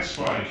 black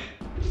spike.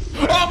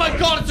 Oh my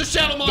god, it's a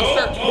shadow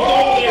monster! Don't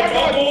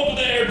go over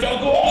there, don't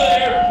go over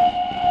there.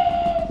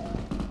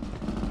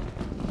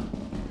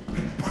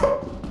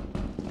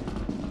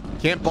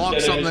 Can't bonk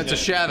something that's a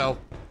shadow.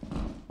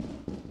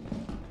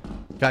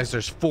 Guys,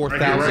 there's $4,000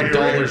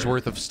 Right here.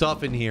 worth of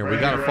stuff in here. We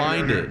gotta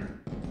find it.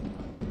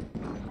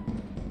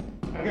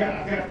 I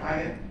gotta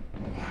find it.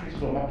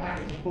 My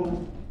pockets are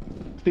full.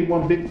 See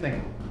one big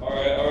thing.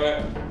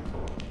 Alright.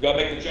 You gotta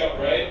make the jump,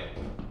 right?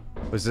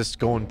 Was this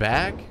going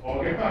back?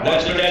 Okay, fine.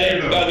 That's the dead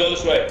end. We gotta go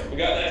this way. We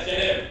got that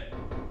dead end.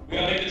 We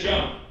gotta make the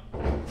jump.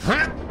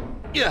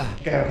 Yeah.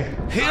 Okay.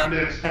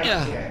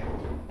 Yeah.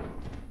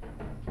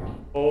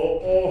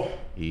 Oh.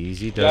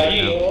 Easy does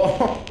it now.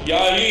 Oh.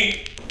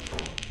 Yai.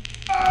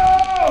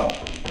 Oh.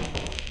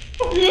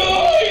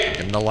 Yai.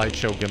 Give him the light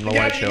show. Give him the You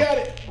light got it, show. you got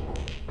it.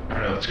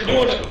 Alright, let's go.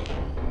 Doing it.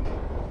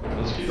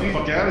 Let's get the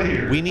fuck out of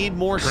here. We need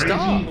more Crazy.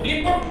 stuff. We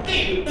need more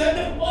money. We don't have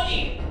enough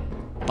money.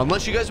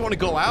 Unless you guys want to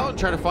go out and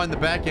try to find the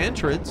back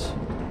entrance.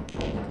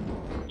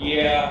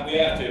 Yeah, we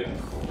have to.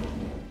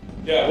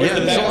 Yeah, where's Yeah, the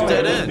this is back all door?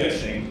 dead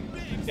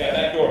end. Yeah,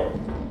 back door.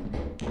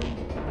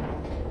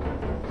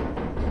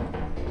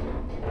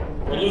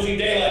 We're losing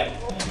daylight.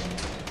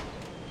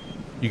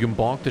 You can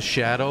bonk the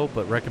shadow,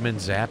 but recommend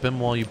zap him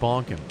while you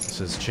bonk him. It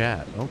says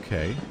chat.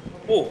 Okay.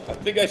 Oh, I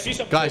think I see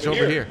something. Guys,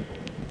 over here.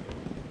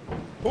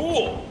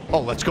 Cool. Oh,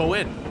 let's go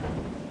in.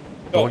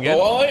 Go Going in?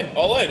 all in,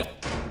 all in.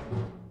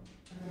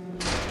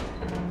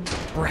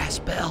 Brass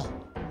bell.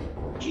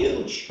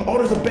 Huge. Oh,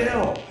 there's a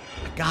bell.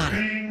 I got it.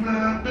 Ring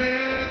my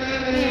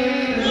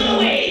bell.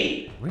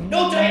 Louie!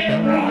 No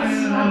time to run.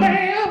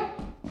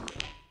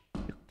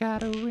 You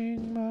gotta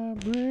ring my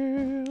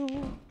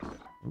bell.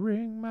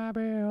 Ring my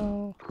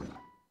bell.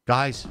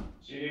 Guys,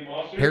 See any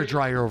monsters? hair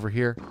dryer over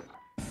here.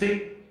 I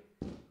think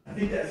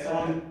that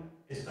song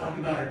is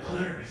talking about her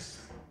clitoris.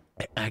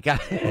 I got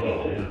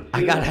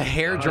a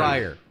hair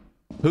dryer.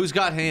 Who's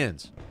got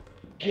hands?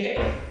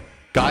 Yeah.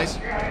 Guys,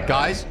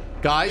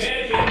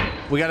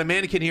 we got a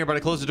mannequin here, but I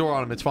closed the door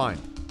on him. It's fine.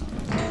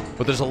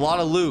 But there's a lot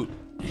of loot.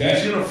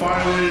 He's gonna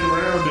find a way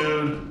around,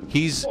 dude.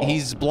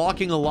 He's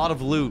blocking a lot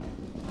of loot.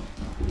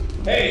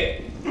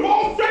 Hey.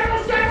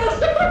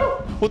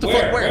 What the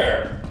fuck?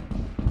 Where?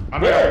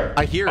 I'm Where?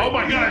 I hear it. Oh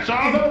my god, I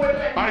saw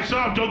him! I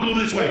saw him! Don't go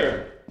this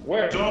way!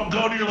 Where? Don't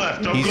go to your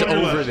left! Don't He's go to your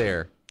over left!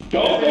 there.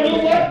 Don't go to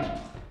the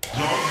left.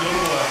 Don't go to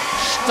the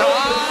left!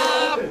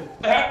 Stop!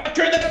 I have to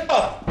turn that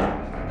off.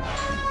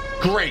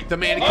 Great, the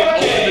mannequin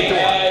opened the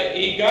door.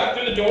 He got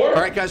through the door.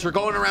 All right, guys, we're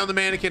going around the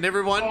mannequin.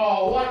 Everyone,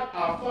 Oh, what the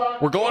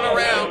fuck? we're going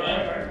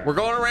around. We're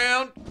going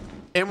around,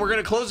 and we're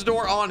gonna close the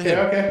door on him.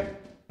 Okay.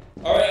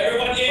 All right,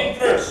 everyone in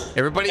first.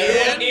 Everybody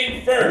Everyone in.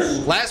 in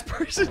first. Last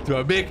person.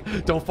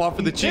 Don't fall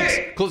for the cheeks.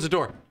 Close the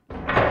door.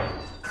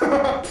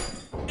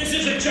 This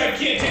is a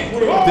gigantic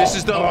room. This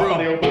is the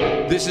room.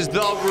 This is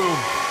the room.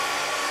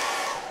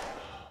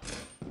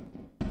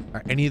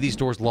 Are any of these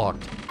doors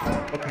locked?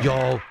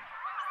 Yo.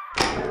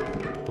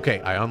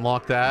 Okay, I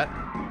unlocked that.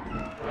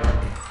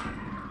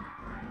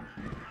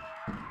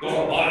 There's a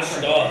lot of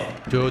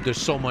stuff. Dude,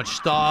 there's so much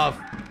stuff.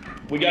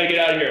 We gotta get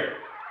out of here.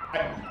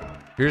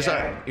 Here's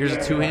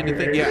a two-handed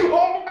thing. Yeah.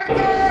 Oh my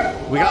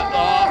god! We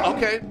got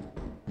okay.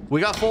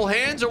 We got full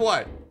hands or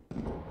what?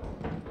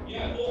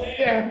 Yeah, full hand.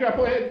 Yeah, we got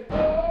full head.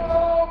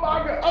 Oh my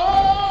god!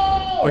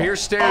 Oh! Oh, here's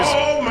stairs.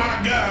 Oh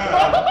my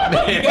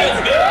god! You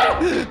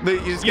guys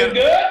good? You just You gotta-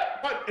 good?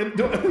 What?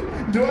 Do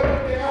I go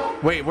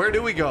down? Wait, where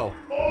do we go?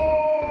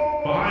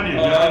 Oh! Behind you,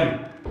 behind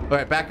you. All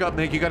right, back up,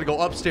 Nick. You got to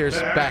go upstairs.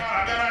 Back.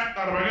 I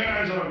got my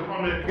guys on. Come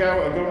on, man.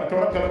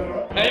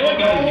 Go. Anyone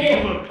got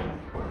me?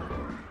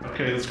 Look.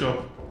 Okay, let's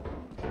go.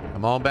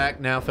 I'm on back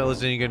now,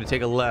 fellas, and you're going to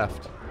take a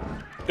left.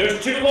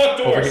 There's 2 locked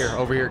doors.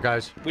 Over here,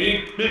 guys.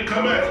 We Big,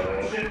 come back.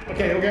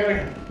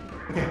 Okay.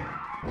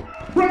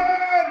 Run!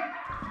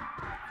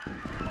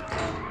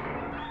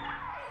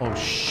 Oh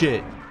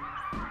shit.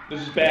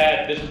 This is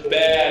bad. This is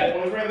bad.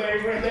 Oh, he's right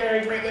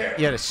there.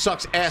 Yeah, this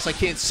sucks ass. I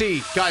can't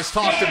see. Guys,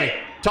 talk to me.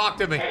 Talk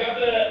to me.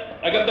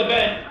 I got the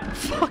vent.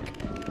 Fuck.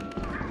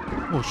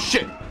 Oh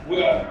shit.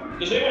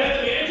 Does anyone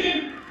have the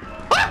engine?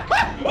 Oh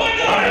my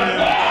god!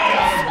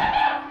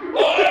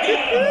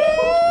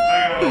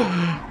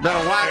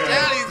 Better watch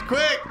out. He's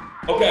quick.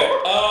 Okay.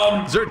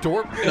 Is there a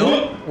door?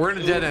 No. We're in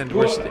a dead end.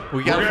 We gotta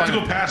We're gonna have find. to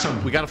go past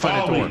him. We gotta find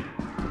a Follow door. me.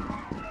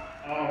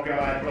 Oh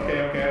god.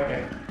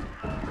 Okay.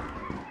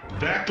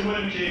 Back the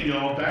way we came,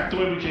 y'all. Back the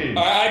way we came.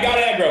 I got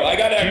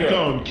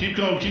aggro. Keep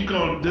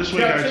going. This He's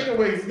way, got guys.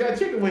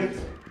 chicken wings.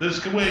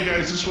 This way,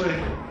 guys. This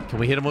way. Can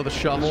we hit him with a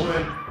shovel? This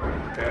way.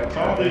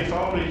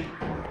 Follow me.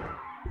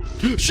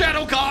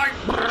 Shadow guard.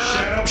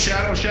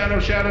 Shadow.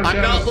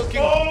 I'm not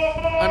looking.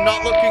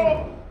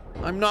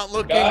 I'm not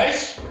looking.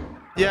 Guys?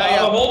 Yeah.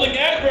 I'm holding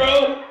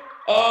aggro.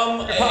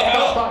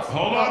 Pops.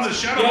 Hold on, the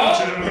shadow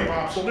Yeah.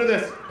 Pops. We'll do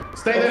this.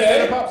 Stay Okay.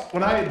 there, Pops.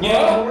 When I blow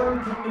Yeah. the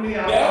horn, come to me.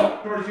 I'll Yeah.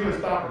 walk towards you and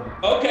stop him.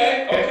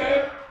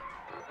 Okay.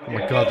 Oh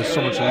my god, there's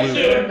so much Nice,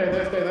 loot.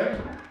 dude. Stay there.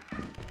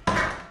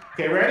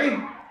 Okay, ready?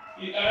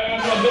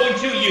 I'm going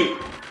to you.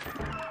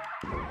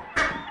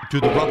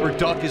 Dude, the rubber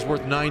duck is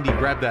worth 90.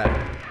 Grab that.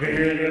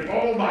 Here.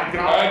 Oh my All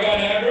god. right, got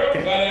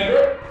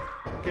aggro.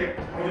 Okay,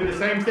 I'm gonna do the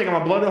same thing. I'm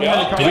gonna blow the horn Yeah.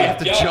 and come Do we back. have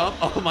to Yeah. jump?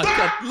 Oh my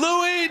god.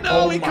 Louis, no,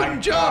 Oh he my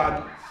couldn't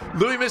God. jump.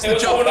 Louis missed Hey, the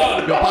what's jump.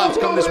 going on? Yo, Pops,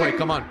 come this way. Louis.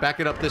 Come on. Back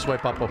it up this way,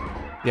 Popo.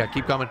 Yeah,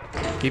 keep coming.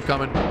 Keep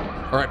coming.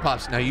 All right,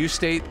 Pops. Now you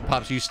stay,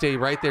 Pops, you stay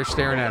right there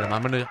staring at him.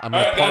 I'm gonna All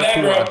right, got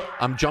parkour. aggro.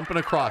 I'm jumping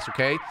across,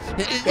 okay?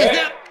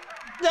 Okay.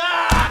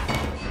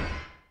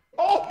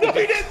 Oh no,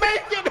 he didn't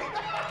make it.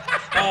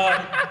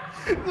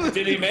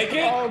 Did he make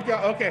it? Oh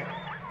god. Okay.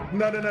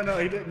 No.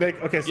 He didn't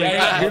make. Okay. So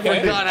Yeah, I here's what I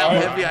forgot did. how All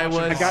right. heavy I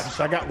was.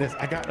 I got this.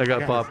 I got this.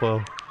 Popo.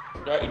 All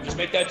right, just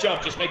make that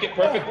jump. Just make it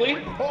perfectly.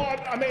 Oh,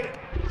 I made it.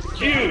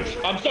 Huge.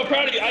 I'm so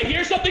proud of you. I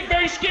hear something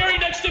very scary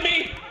next to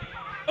me.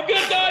 I'm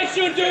gonna die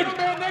soon, dude.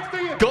 Man, next to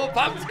you. Go,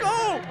 Pops,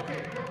 go!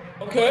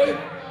 Okay.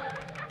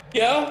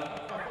 Yeah.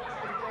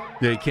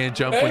 Yeah, you can't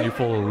jump when you're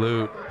full of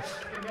loot.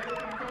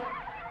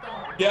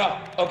 Yeah.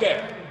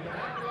 Okay.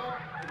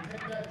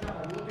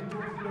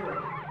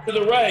 To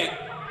the right.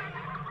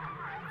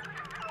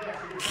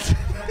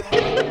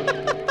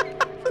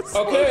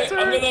 Okay,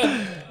 I'm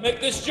gonna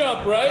make this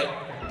jump, right?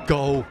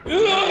 Go.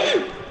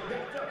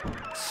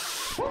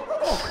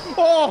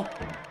 Oh,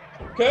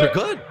 Okay. They're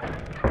good.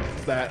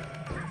 that.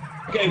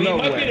 Okay, we No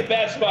might way. be in a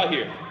bad spot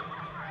here.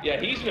 Yeah,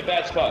 he's in a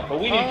bad spot, but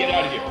we need to get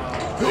out of here.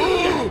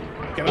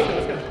 Okay,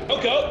 let's go.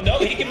 Okay, no,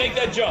 he can make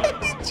that jump.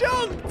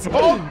 Jumped.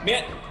 Oh,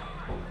 Man.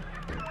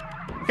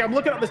 okay, I'm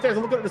looking up the stairs.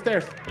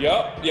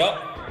 Yup.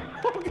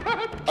 Oh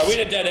god. Are we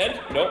in a dead end?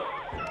 Nope.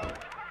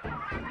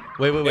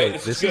 Wait. Okay,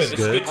 This this is is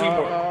good. good.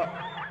 teamwork.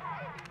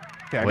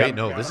 Okay, I Wait, got-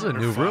 no, this is a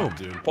new room.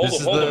 Dude. Hold This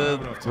him, is hold the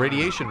him.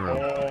 radiation room.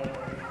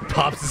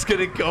 Pops is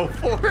gonna go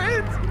for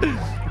it.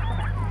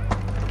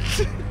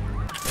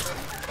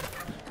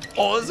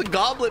 Oh, there's a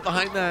goblet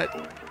behind that.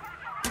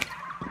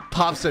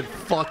 Pop said,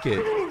 fuck it.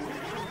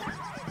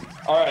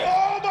 All right.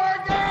 Oh my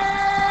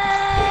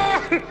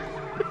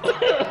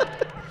god!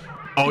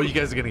 Oh, you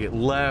guys are gonna get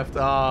left.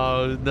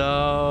 Oh,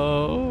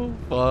 no.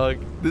 Fuck.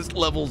 This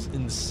level's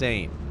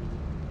insane.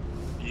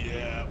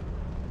 Yeah.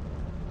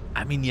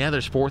 I mean, yeah,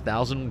 there's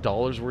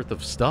 $4,000 worth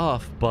of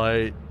stuff,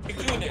 but... We're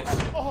doing this.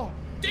 Oh,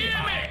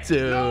 Damn it!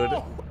 Dude.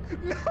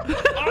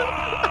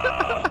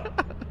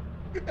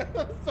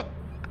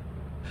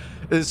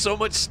 There's so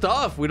much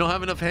stuff. We don't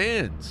have enough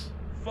hands.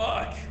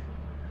 Fuck.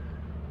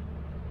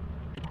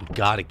 You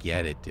gotta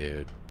get it,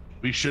 dude.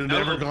 We should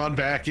have never gone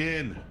back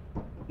in.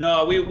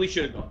 No, we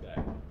should have gone back.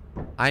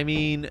 I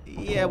mean,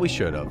 yeah, we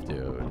should have,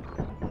 dude.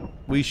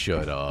 We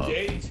should have.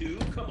 Day 2,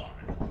 come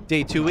on.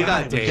 Day 2, we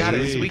got we got it,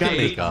 days. we We got can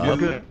it. make We're up.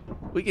 good.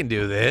 We can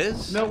do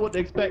this. Know what to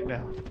expect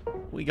now.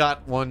 We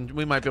got one.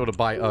 We might be able to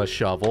buy a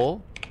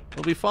shovel.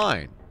 We'll be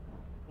fine.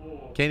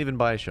 Can't even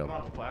buy a I shovel.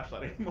 don't have a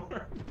flashlight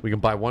anymore. We can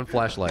buy one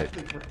flashlight.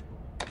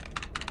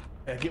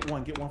 Yeah, get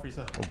one for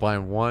yourself. We're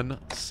buying one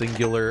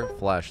singular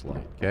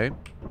flashlight, okay?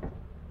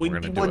 We're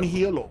gonna do it.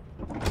 hilo.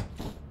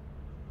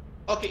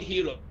 Okay,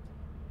 hero.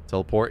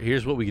 Teleport.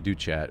 Here's what we could do,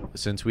 chat.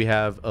 Since we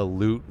have a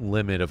loot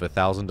limit of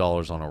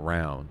 $1,000 on a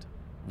round,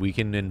 we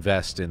can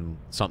invest in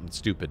something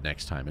stupid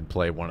next time and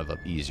play one of the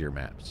easier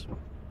maps.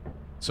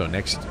 So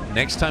next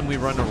time we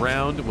run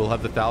around, we'll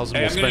have the 1,000.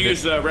 Hey, We'll I'm gonna spend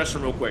use it. the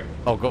restroom real quick.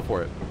 Oh, go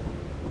for it.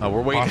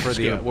 We're waiting for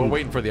the Oscar. we're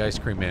waiting for the ice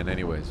cream man,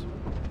 anyways.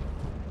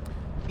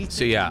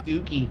 So yeah,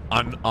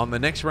 on the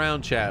next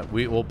round, chat,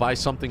 we will buy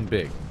something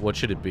big. What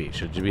should it be?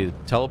 Should it be the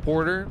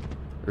teleporter,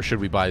 or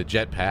should we buy the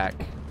jetpack?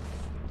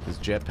 Because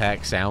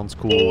jetpack sounds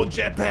cool. Oh,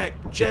 jetpack.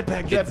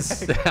 It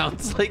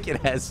sounds like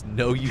it has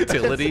no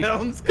utility,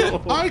 Sounds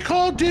cool. I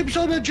call dibs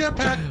on a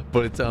jetpack.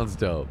 but it sounds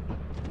dope.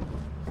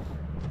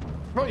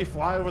 Probably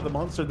fly over the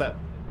monster that,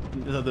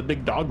 the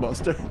big dog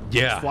monster.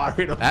 Yeah. Just fly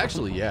right over.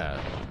 Actually, yeah.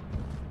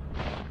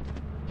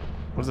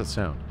 What does that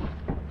sound?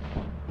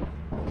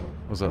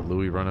 Was that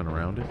Louis running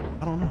around it?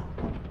 I don't know.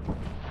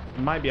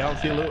 It might be. I don't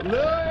see a little.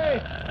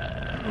 Louis!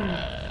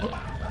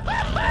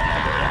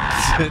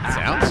 It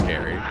sounds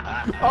scary.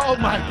 Oh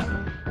my!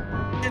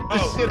 Get the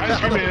shit Ice out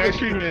cream of man, me. ice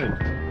cream man.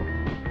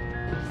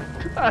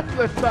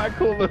 That's not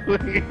cool,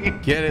 Louis.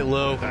 Get it,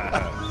 Lou.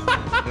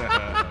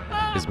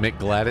 Is Mick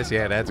Gladys?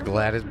 Yeah, that's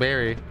Gladys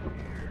Berry.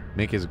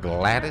 Mick is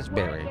Gladys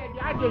Berry.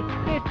 I just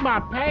pissed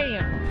my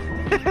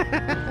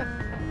pants.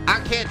 I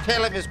can't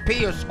tell if it's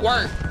pee or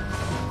squirt.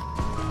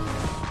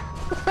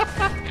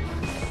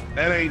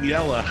 That ain't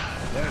yellow.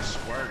 That's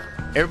squirt.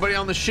 Everybody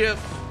on the ship.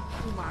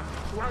 My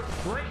throat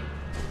breaks.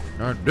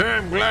 God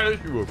damn, Gladys,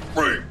 you a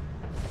freak.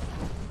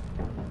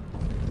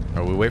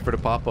 All right, we wait for the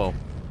popo,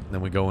 then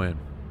we go in.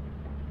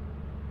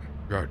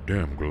 God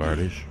damn,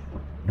 Gladys,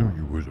 knew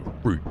you was a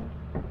freak.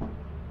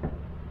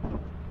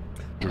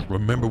 Just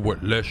remember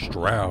what Les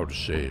Stroud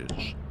says.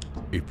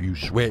 If you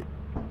sweat,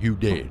 you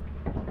dead.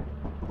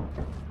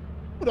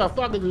 Who the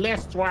fuck is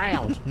Les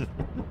Stroud?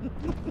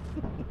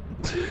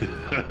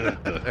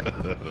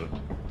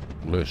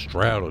 Les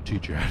Stroud will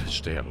teach you how to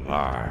stay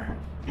alive.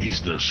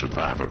 He's the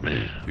survivor,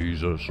 man.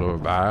 He's a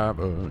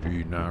survivor.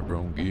 He's not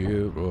gonna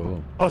give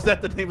up. Oh, is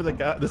that the name of the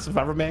guy, the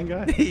Survivor Man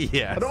guy?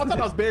 Yes. I thought that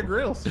was Bear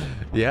Grylls.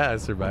 Yeah,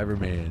 Survivor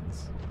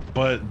Man's.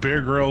 But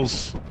Bear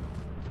Grylls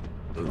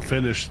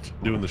finished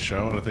doing the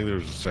show, and I think there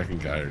was a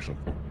second guy or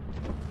something.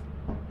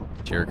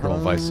 Jerry Curl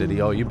and Vice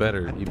City. Oh, you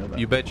better.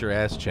 You bet your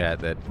ass, chat,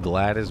 that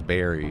Gladys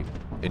Berry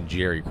and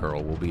Jerry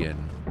Curl will be in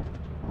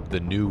the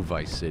new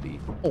Vice City.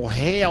 Oh,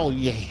 hell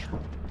yeah.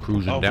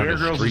 Cruising Oh, down Bear the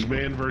Grylls street. is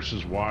Man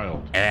versus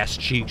Wild. Ass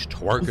cheeks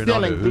twerking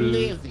on the Selling hood.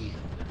 glizzy.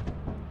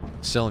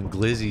 Selling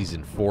glizzies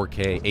in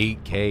 4K,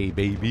 8K,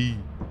 baby.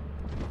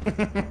 All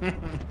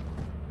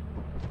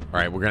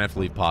right, we're going to have to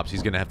leave Pops.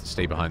 He's going to have to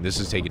stay behind. This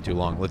is taking too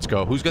long. Let's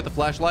go. Who's got the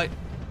flashlight?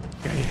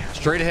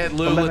 Straight ahead,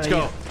 Lou. Let's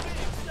go.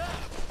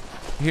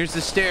 Here's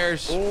the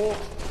stairs. Oh.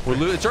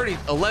 It's already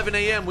 11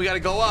 a.m. We got to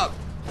go up.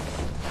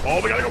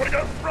 Oh, we gotta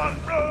go.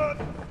 Run, run.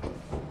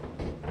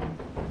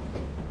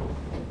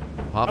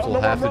 Pops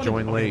will have to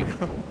join late.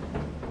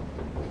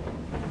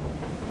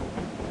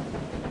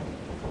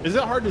 Is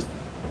it hard to,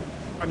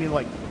 I mean,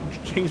 like,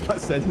 change my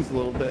settings a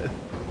little bit?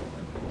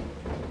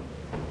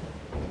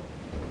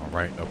 All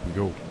right, up we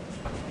go.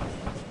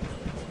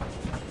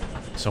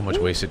 So much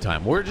wasted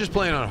time. We're just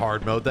playing on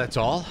hard mode, that's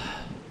all.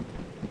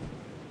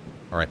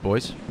 All right,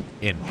 boys.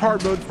 In.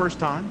 Hard mode first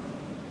time.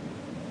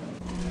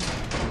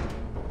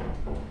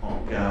 Oh,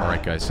 God. All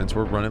right, guys, since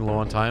we're running low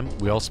on time,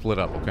 we all split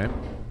up, okay?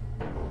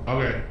 Okay. All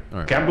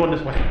right. Okay, I'm going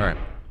this way. All right.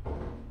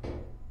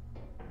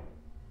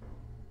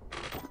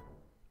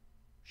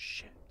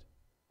 Shit.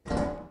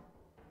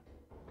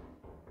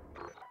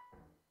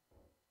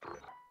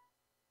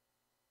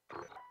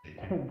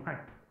 Oh, my.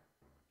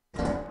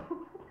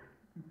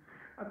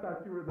 I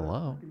thought you were the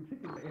Hello? fucking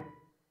chicken man.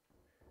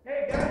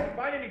 Hey guys, you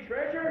find any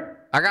treasure?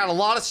 I got a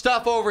lot of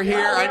stuff over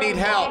here. I need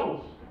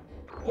help.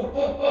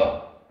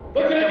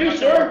 What can I do,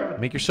 sir?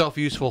 Make yourself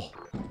useful.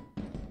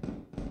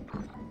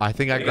 I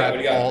think I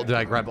grabbed all. Did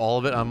I grab all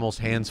of it? I'm almost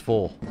hands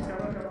full.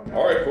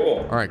 All right, cool.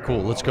 All right,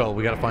 cool. Let's go.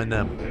 We got to find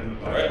them.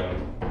 All right.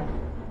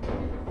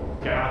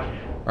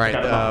 All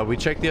right, we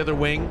checked the other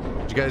wing.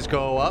 Did you guys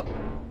go up?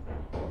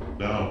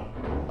 No.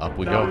 Up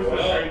we go.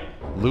 No.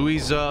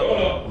 Louis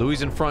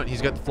in front.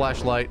 He's got the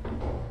flashlight.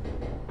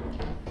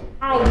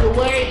 On the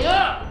way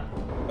up.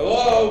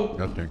 Hello?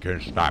 Nothing can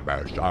stop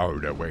us all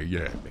the way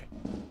up.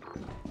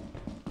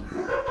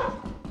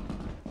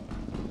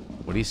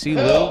 What do you see,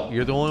 Hello? Lou?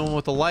 You're the only one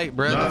with the light,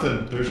 Brett.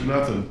 Nothing. There's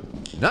nothing.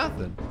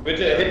 Nothing. Wait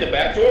till I hit the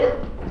back door?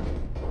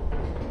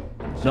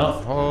 A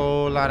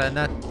whole lot of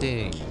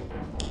nothing.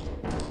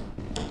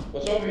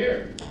 What's over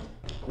here?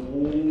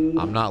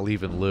 I'm not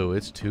leaving Lou.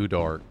 It's too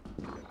dark.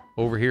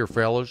 Over here,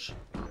 fellas.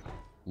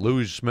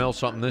 Lou, smell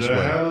something this The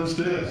way. hell is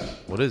this?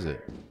 What is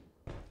it?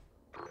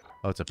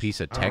 Oh, it's a piece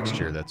of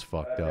texture that's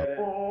fucked up.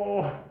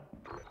 Oh,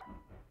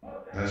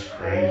 That's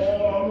crazy.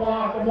 come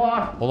on, come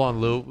on. Hold on,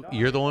 Lou.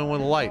 You're the only one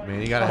with the light,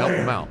 man. You gotta help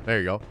him out. There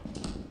you go.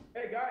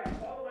 Hey guys,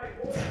 follow my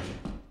door.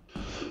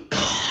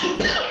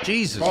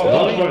 Jesus,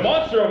 Oh, Louis. there's a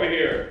monster over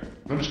here.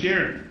 I'm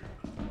scared.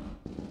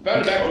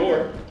 Found the back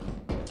door.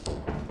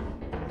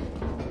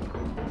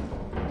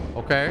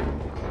 Okay.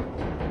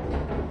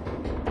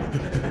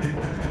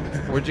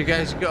 Where'd you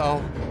guys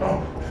go?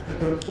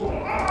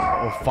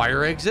 Oh,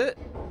 fire exit?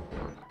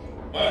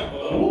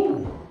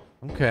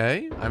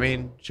 Okay. I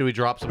mean, should we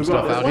drop some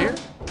stuff out here?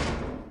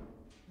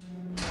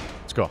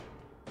 Let's go.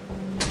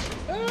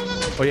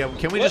 Oh, yeah.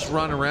 Can we just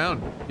run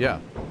around? Yeah.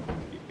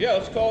 Yeah,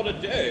 let's call it a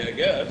day, I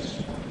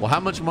guess. Well, how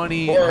much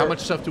money, how much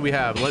stuff do we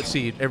have? Let's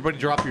see. Everybody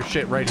drop your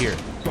shit right here.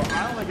 So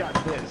I only got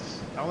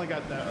this. I only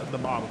got the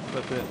model.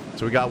 That's it.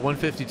 So we got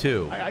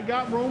 152. I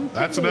got room for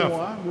That's more.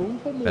 enough. Room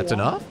for more. That's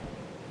enough?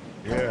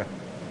 Yeah.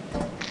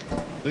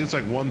 I think it's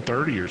like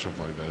 130 or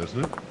something like that,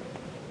 isn't it?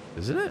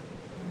 Isn't it?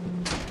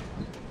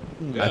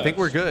 Yeah, I think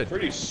we're good.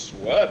 Pretty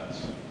swept.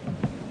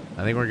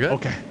 I think we're good.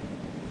 Okay.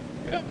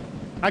 Yeah.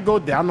 I go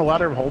down the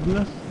ladder holding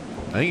this.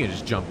 I think you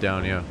just jump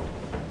down, yeah.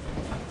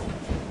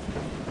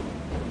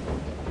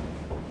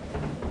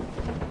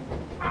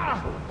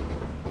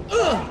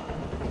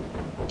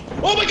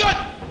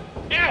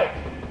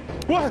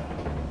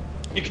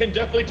 You can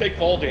definitely take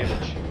fall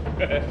damage.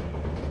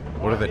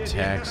 What are the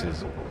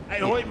taxes? I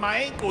hurt my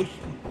ankles.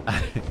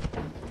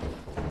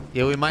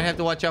 Yeah, we might have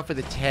to watch out for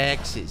the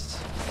taxes.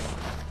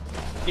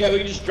 Yeah, we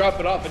can just drop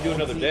it off and do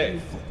another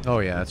day. Oh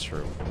yeah, that's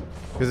true.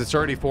 Because it's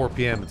already 4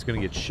 p.m. It's gonna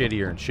get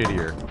shittier and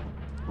shittier.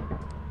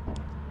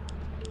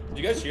 Did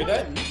you guys hear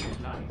that?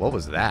 What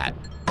was that?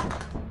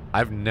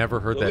 I've never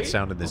heard Louis? that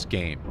sound in this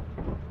game.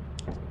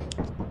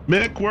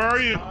 Mick, where are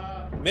you?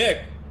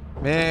 Mick.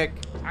 Mick,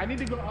 I need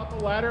to go up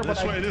the ladder, This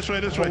but way, this way,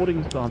 this I'm way.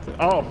 holding something.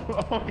 Oh,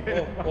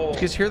 okay. Oh, you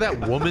guys hear that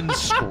woman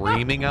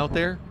screaming out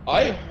there?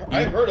 I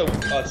heard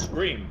a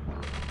scream.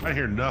 I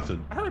hear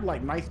nothing. I heard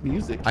like nice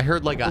music. I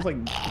heard like It was a like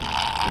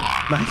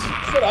nice.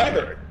 That's what I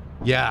heard.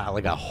 yeah,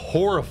 like a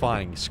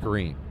horrifying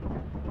scream.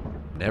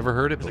 Never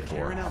heard it There's a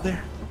before. Karen out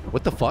there.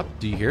 What the fuck?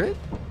 Do you hear it?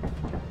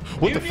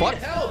 What You the need fuck?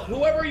 help,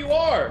 whoever you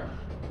are.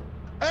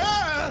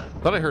 Ah!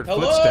 Thought I heard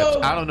Hello?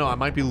 footsteps. I don't know. I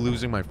might be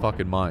losing my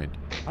fucking mind.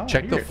 Oh,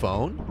 Check the weird.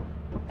 phone.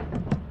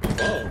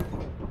 Oh.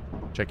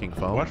 Checking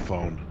phone. What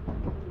phone?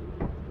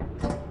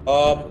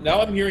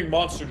 Now I'm hearing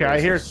monster Okay, I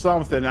hear noises.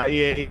 something.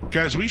 Yeah.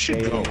 Guys, we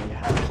should go.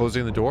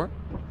 Closing the door.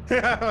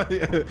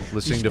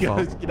 Listening to phone.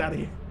 Let's get out of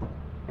here.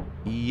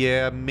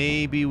 Yeah,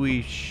 maybe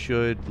we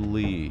should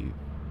leave.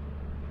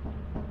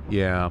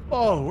 Yeah.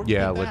 Oh, we're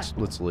Yeah,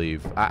 getting let's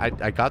leave. I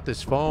got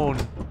this phone.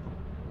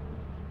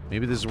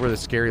 Maybe this is where the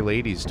scary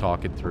lady's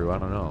talking through. I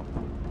don't know.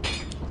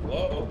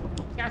 Whoa.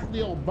 back. That's the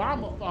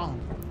Obama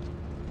phone.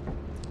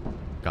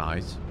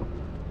 Guys,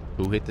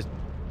 who hit the?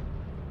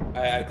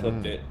 I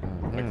clicked it.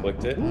 I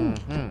clicked it.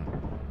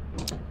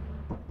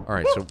 All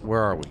right, so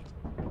where are we?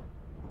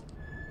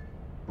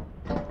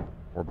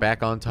 We're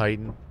back on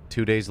Titan.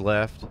 2 days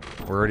left.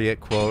 We're already at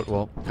quota.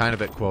 Well, kind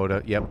of at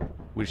quota. Yep.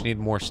 We just need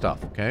more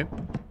stuff. Okay.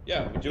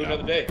 Yeah, we do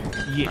another day.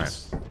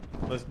 Yes.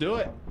 Let's do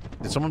it.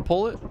 Did someone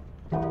pull it?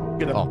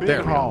 Get a Oh, big there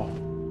we go. haul.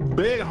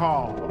 Big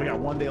haul. We got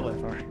 1 day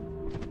left. All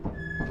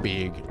right.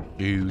 Big,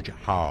 huge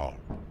haul.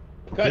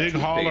 What kind of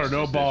Big haul or toothpaste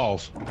no is this?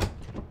 balls?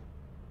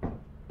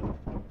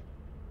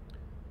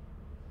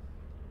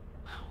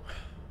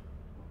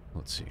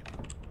 Let's see.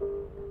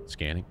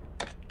 Scanning.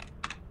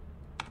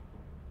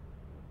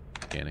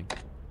 Scanning.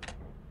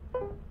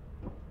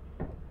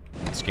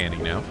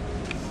 Scanning now.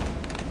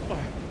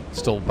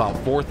 Still about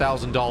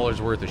 $4,000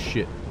 worth of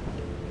shit.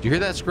 Do you hear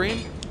that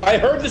scream? I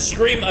heard the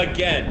scream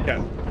again.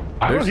 Yeah.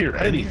 I don't There's hear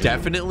anything.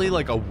 Definitely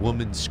like a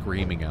woman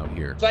screaming out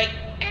here. It's like,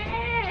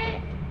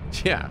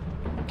 Yeah.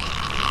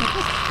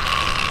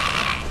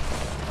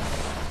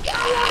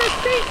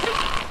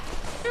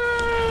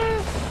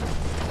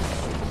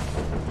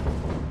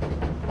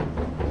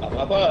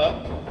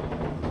 up.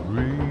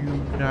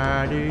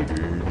 Reunited.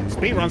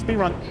 Speed run, speed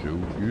run. So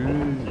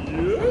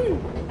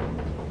good.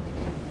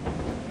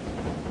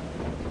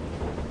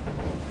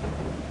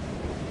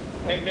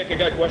 Hey, Nick, I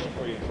got a question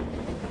for you.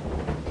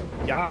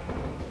 Yeah.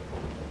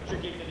 What's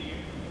your game of the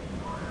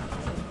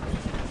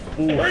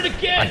year? I heard it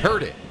again. I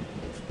heard it.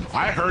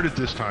 I heard it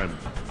this time.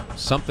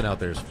 Something out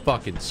there is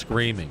fucking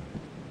screaming.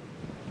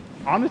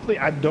 Honestly,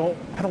 I don't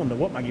know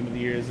what my game of the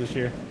year is this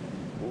year.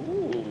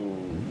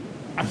 Ooh.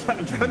 I'm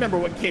trying to remember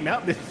what came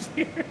out this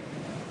year.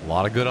 A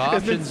lot of good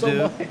There's been options, so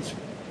dude. much. There's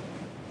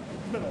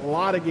been a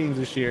lot of games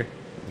this year.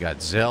 You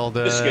got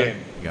Zelda. This game.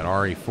 You got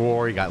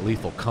RE4. You got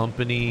Lethal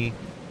Company.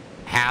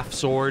 Half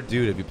Sword,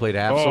 dude. Have you played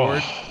Half Oh.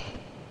 Sword?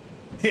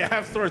 Yeah,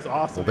 Half Sword's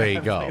awesome. Well, there you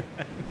I go. haven't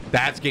played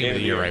That's game of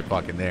the year right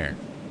fucking there.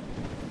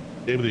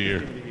 Game of the year.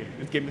 that.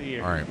 It's game of the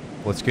year. All right,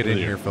 let's get in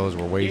here, fellas.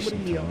 We're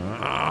wasting Game of the year.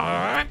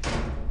 time.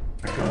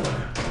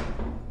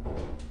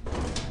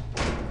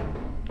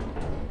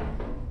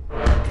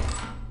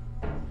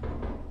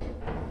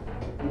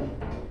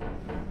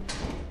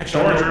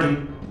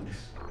 Charger.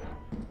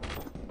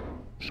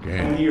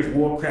 Scan. Year's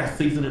Warcraft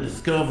Season of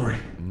Discovery.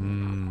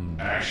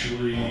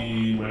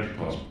 Actually, might be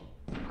possible.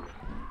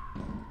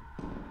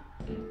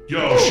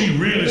 Yo, she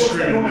really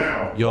screaming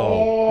now.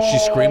 Yo,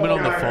 she's screaming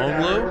on the Yeah, I heard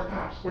phone, that. Lou? Where's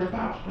Pops? Where's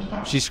Pops? Where's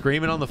Pops? She's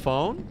screaming on the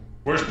phone?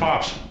 Where's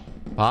Pops?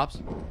 Pops?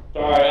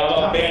 Sorry,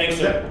 I'm banning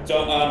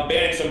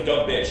some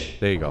dumb bitch.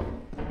 There you go.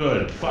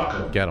 Good. Fuck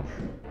him. Get him.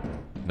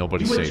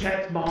 Nobody's You a safe.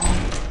 chat bomb?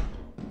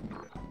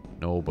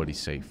 Nobody's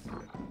safe.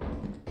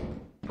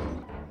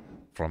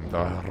 From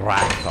the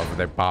wrath of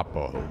the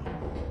Papo.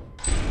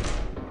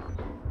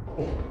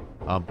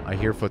 I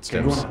hear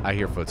footsteps. I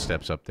hear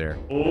footsteps up there.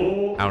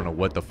 Oh. I don't know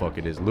what the fuck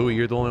it is. Louis,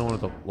 you're the only one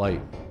with the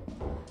light.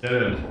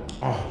 Dead.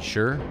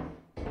 Sure?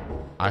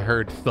 I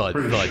heard thud,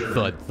 Pretty thud, sure.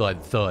 thud,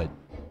 thud, thud.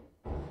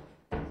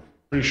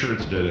 Pretty sure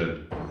it's dead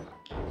end.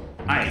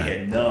 I ain't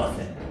had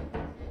nothing.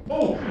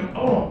 Oh.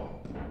 Oh.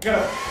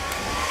 Go.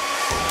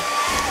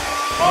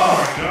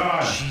 Oh my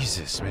god.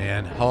 Jesus,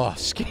 man. Oh,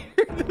 scared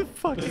the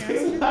fuck out of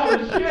me. Oh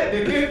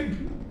shit,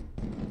 nigga.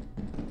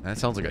 That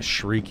sounds like a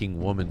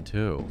shrieking woman,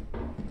 too.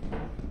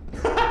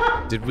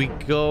 Did we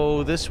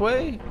go this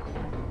way?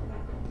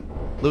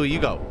 Louis, you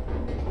go.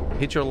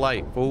 Hit your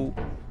light, fool.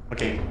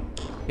 Okay.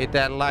 Hit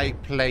that light,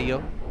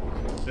 player.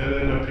 Dead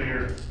end up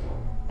here.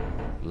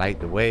 Light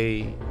the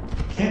way.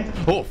 Can't.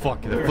 Oh,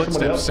 fuck. The There's somebody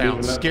footsteps else sound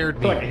moving up. scared I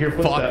me. feel like I hear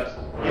Fuck. footsteps.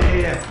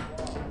 Yeah.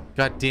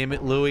 God damn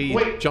it, Louie.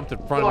 Wait. Jumped in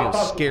front of me. It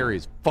was scary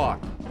as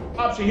fuck.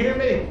 Pops, you hear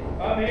me?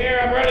 I'm here.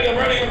 I'm running.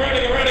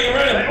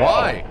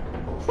 Why?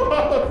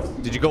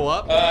 Did you go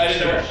up? I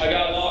didn't know. I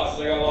got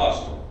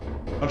lost.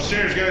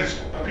 Upstairs, guys.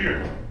 Up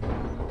here.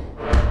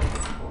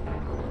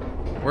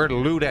 Where the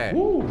loot at?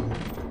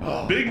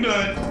 Big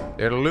nut.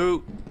 There the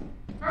loot.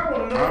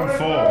 I'm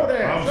full.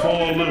 I'm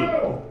full of loot.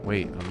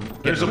 Wait, I'm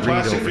There's a getting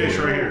plastic over fish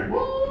here. right here.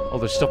 Oh,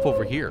 there's stuff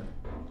over here.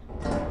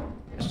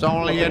 It's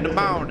only in the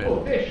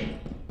morning.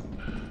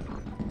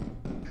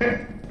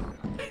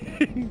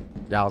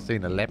 Y'all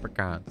seen the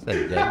leprechaun?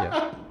 Say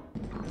yeah.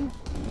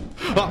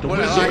 Oh, what,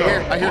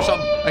 I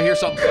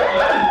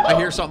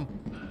hear something.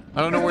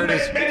 I don't know where it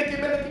is.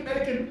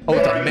 Oh,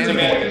 it's a mannequin.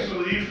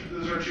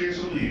 This is our chance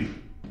to leave.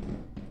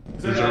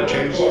 This is our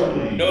chance to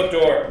leave. No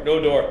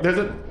door. There's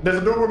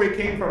a door where we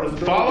came from.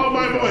 Follow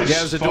my voice. Yeah,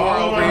 there's a door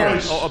over here.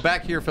 Oh,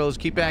 back here, fellas.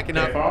 Keep backing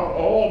up.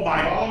 Oh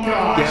my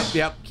God.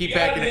 Yep. Keep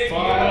backing it.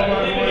 Follow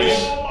my voice.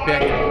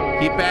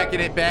 Keep backing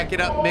it. Back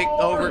it up. Mick,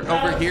 over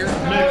here.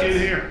 Mick, in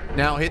here.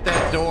 Now hit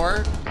that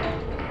door.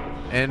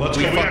 And Let's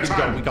we go.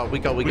 fucking go. We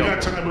go. We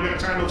got time.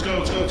 Let's go.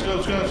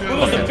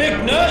 Who's the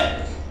big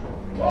nut?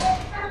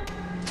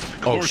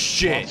 Oh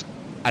shit!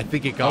 I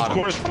think it got Of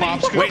him. course,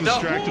 Pops got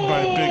distracted by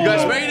a big You guys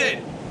nut. made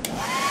it!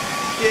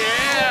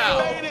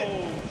 Yeah!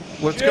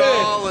 Let's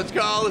go.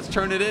 Let's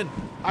turn it in.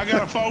 I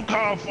got a phone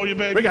call for you,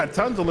 baby. We got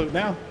tons of loot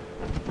now.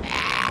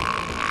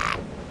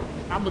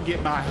 I'm gonna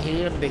get my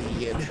hand in.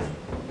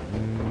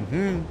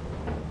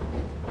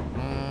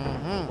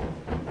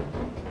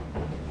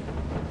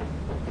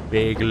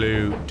 Big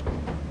loot.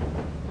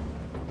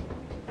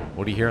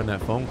 What do you hear on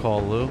that phone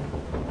call, Lou?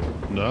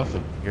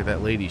 Nothing. Hear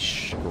that lady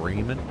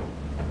screaming?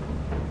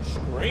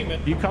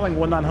 Screaming. Are you calling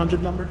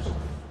 1-900 numbers?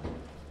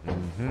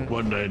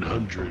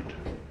 1-900.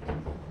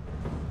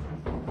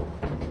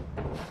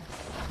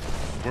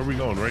 Where are we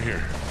going? Right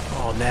here.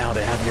 Oh, now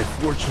they have your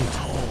fortune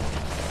told.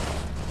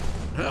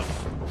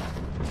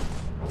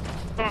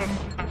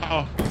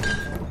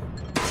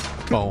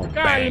 Boom,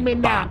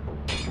 bang, bop.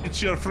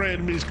 It's your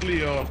friend, Miss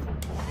Cleo.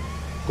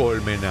 Call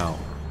me now.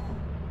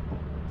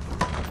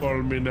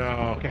 Call me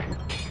now. Okay.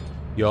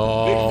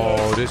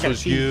 Yo, this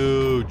was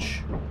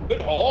huge.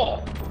 Good haul.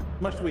 How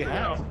much do we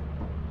have?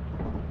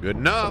 Good A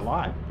enough.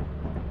 lot.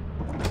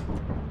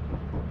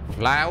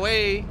 Fly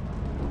away.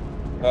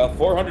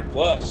 400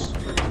 plus.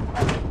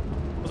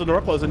 Was the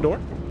door closing door?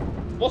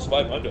 Plus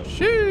 500.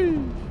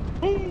 Sheesh.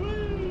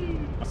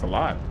 That's a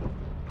lot.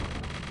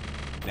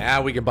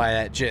 Now we can buy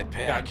that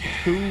jetpack.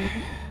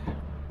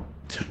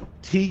 Two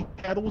tea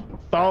kettles,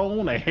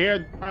 phone, a hair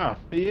dryer,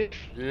 fish,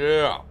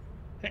 Yeah.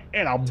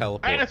 and a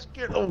Teleport.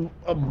 basket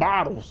of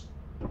bottles.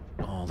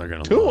 Oh, they're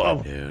gonna Two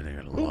love of it, dude.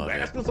 They're gonna Two love it.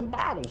 baskets of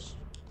bottles.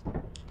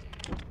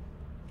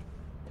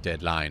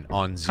 Deadline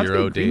on How's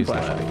 0 the green days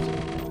left. flashlight?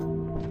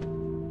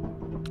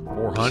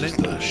 400. This is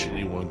the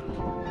shitty one.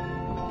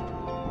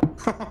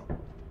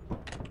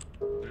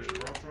 There's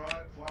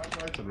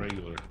flashlights and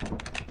regular.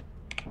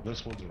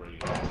 This one's a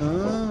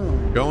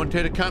regular. Going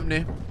to the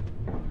company.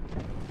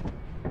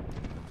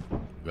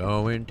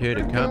 Going to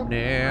the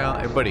company.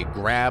 Everybody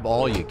grab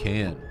all you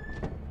can.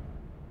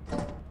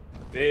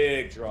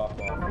 Big drop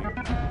off here.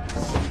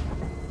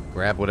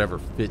 Grab whatever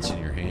fits in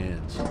your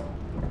hands.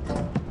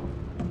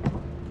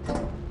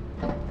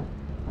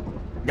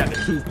 Got the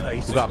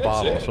toothpaste. Who got That's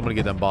bottles? it. Somebody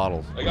get them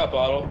bottles. I got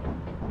bottle.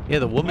 Yeah,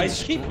 the I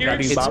woman's keep hearing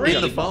these it's bottles. in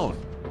the screaming. phone.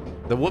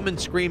 The woman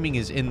screaming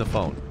is in the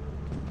phone.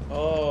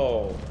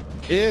 Oh,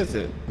 Is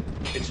it?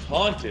 it's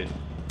haunted.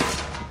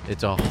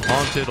 It's a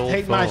haunted old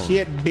Take phone. my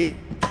shit, bitch.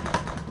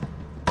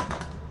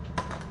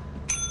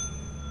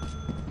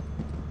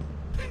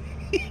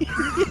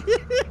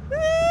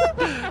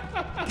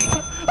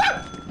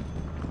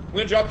 I'm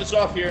gonna drop this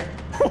off here.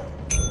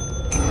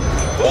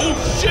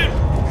 Oh shit!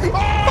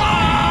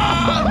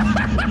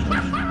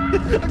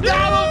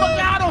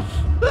 Got him!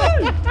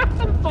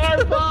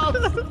 Sorry, Bob.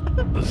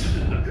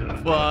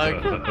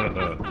 Fuck.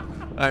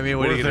 I mean,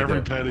 what are you Worth gonna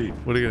every do? penny.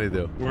 What are you gonna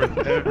do? Worth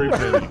every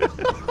penny.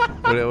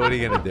 What are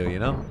you gonna do? You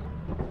know?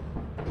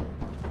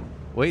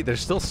 Wait,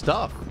 there's still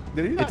stuff.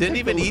 Did he It not didn't take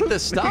even the eat loot? the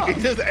stuff. He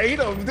just ate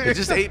them, dude. It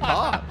just ate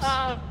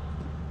pops.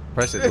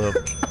 Press it, Lou.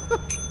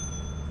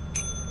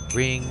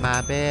 Ring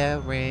my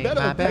bell, ring That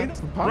my doesn't pay bell.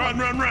 for pop.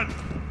 Run.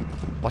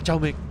 Watch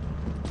out, Mick.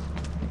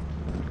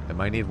 I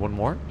might need one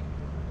more.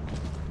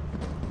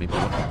 Maybe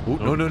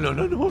one. Ooh, no.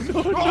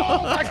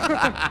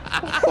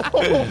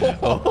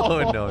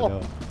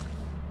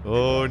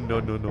 Oh, no.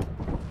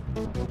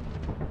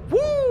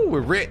 Woo,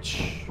 we're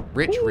rich.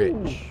 Rich.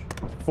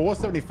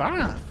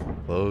 475.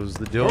 Close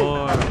the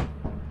door.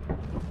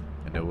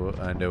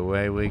 And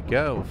away we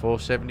go.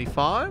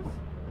 475?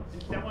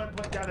 Did someone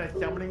put down a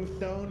summoning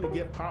stone to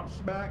get pops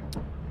back?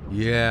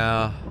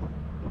 Yeah.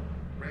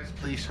 Rest,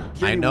 please.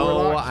 I know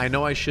Warlocks?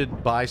 I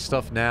should buy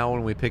stuff now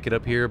when we pick it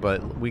up here,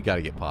 but we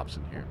gotta get pops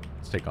in here.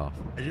 Let's take off.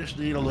 I just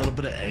need a little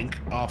bit of ink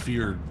off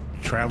your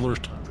traveler's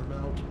tundra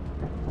mount.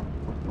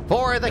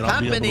 For the And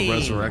I'll be able company! to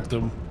resurrect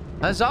them.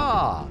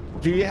 Huzzah!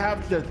 Do you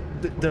have the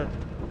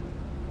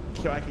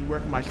so I can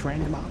work my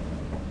training mom?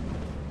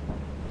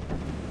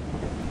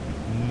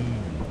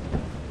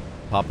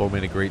 Popo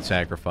made a great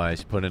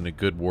sacrifice. Put in a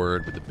good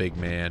word with the big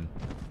man.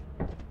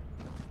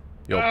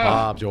 Yo,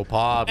 Pops. Yo,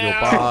 Pops. Yo,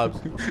 Pops.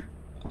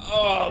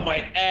 Oh, my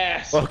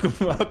ass. Welcome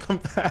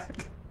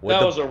back.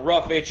 That was a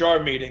rough HR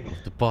meeting.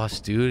 What the boss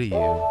do to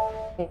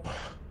you?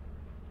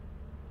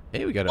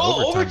 Hey, we got an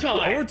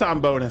Overtime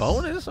bonus.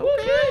 Bonus?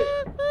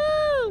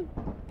 Okay.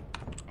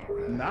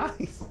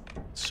 Nice.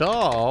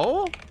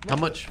 So, how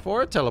much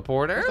for a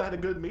teleporter? I had a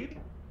good meeting.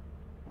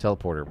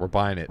 Teleporter. We're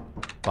buying it.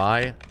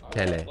 Buy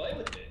tele.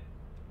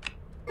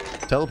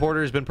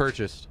 Teleporter has been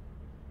purchased.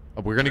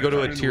 We're gonna go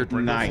to a tier.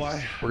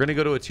 Nice. We're gonna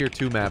go to a tier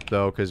 2 map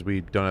though, because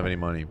we don't have any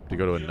money to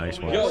go to a nice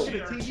one. Yo.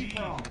 Let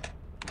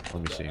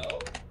me see.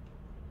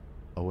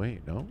 Oh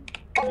wait, no.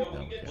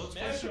 No.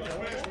 Let's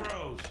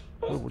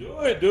do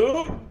it,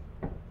 dude.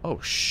 Oh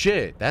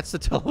shit, that's the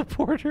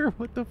teleporter.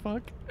 What the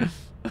fuck?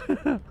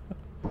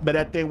 But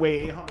that thing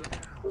weigh 800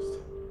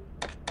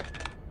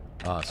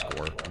 pounds.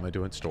 Score. What am I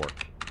doing? Store.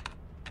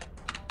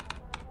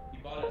 You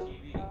bought a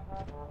TV.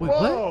 Wait,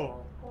 Whoa.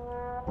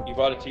 You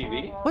bought a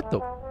TV? what? What the?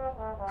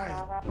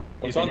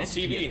 What's on the If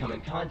TV? come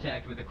in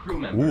contact with a crew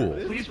member,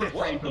 Cool. please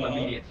refrain from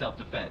immediate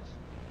self-defense.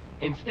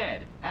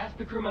 Instead, ask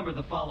the crew member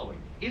the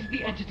following. Is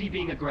the entity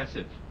being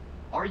aggressive?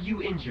 Are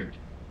you injured?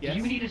 Yes.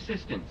 Do you need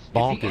assistance?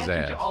 Bonk if the his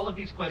answer ass. to all of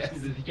these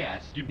questions is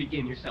yes, you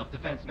begin your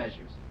self-defense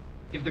measures.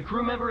 If the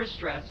crew member is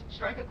stressed,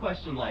 strike a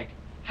question like,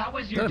 how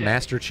was your that a day?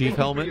 Master Chief Thank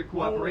you helmet? for your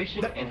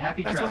cooperation and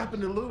happy That's what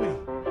travels. happened to Louis.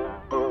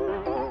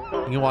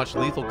 You can watch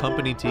Lethal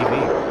Company TV.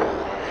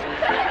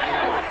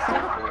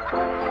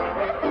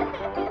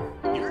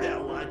 You're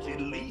not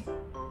watching Leaf.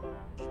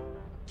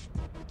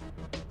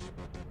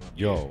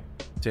 Yo,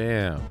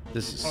 damn,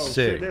 this is Oh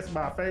sick. shit, that's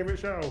my favorite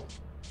show.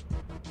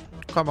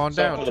 Come on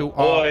So down for to the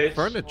our boys.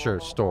 furniture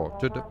store.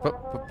 To the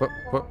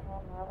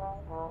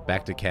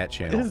back to cat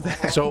channel. What is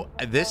that? So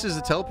this is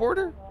a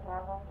teleporter?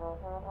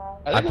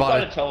 I think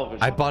bought a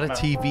television. I bought a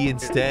TV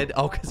instead.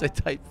 Oh, because I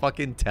typed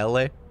fucking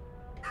tele.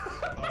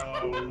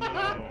 Oh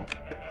no.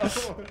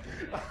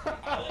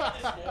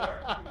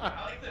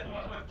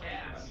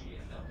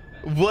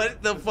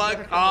 What the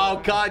fuck?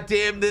 Oh,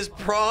 goddamn this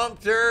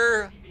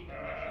prompter.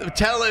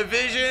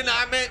 Television?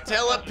 I meant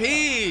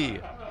telepee.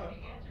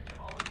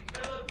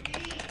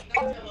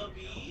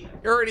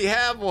 You already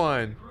have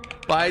one.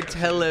 Buy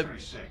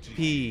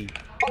telepee.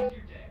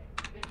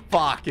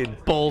 Fucking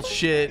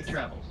bullshit.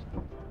 Travels.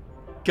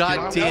 God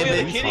Now damn we have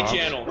a it. kitty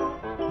channel.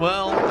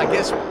 Well, I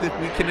guess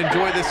that we can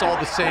enjoy this all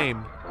the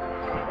same.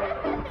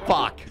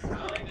 Fuck.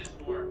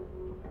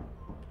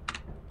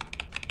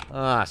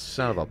 Ah,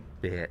 son of a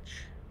bitch.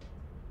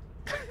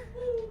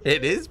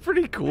 It is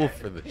pretty cool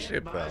for the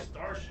ship, though.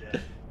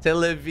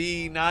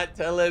 Telev, not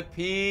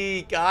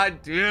telepee. God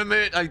damn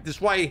it. This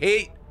is why I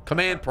hate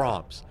command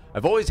prompts.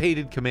 I've always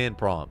hated command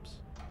prompts.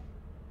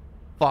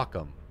 Fuck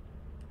them.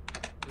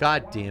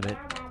 God damn it.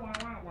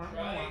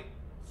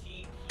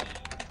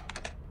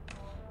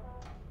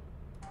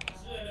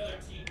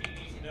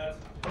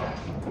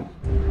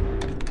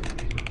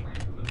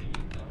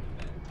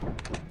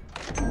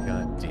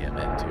 God damn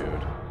it,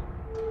 dude.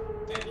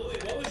 Hey, Louis,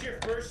 what was your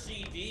first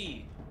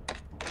CD?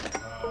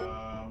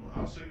 I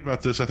was thinking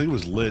about this. I think it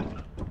was Lit.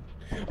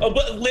 Oh,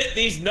 but lit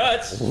these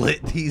nuts.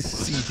 Lit these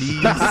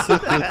CDs.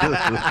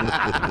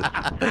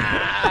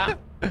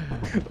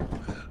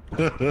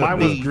 Mine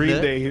was Beat Green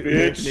that Day. You're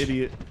an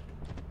idiot.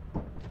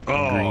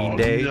 Oh, Green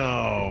Day?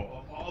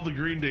 No. Of all the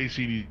Green Day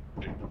CD.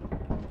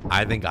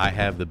 I think I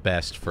have the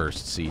best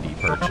first CD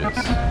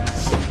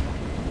purchase.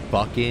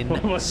 Fucking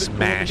What's it called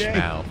Smash again?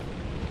 Mouth.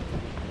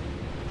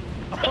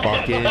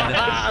 Fucking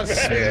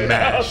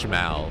Smash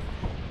Mouth.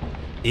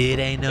 It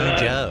ain't no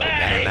joke.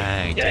 I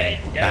like it.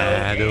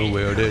 By the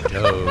world of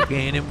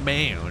talking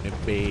about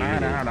it, baby.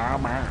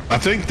 I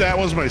think that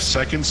was my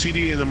second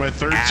CD, and then my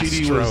third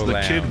CD was the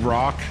Astro Kid Lounge.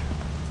 Rock.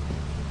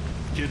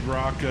 Kid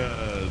Rock,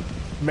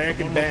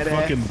 American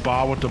fucking Badass.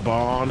 Ba with the Ba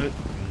on it.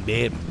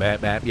 Yeah,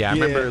 I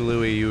remember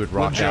Louis, you would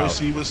When rock out.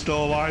 Josie was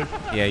still alive.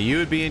 Yeah, you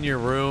would be in your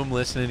room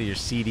listening to your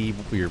CD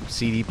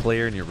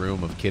player in your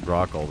room of Kid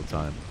Rock all the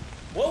time.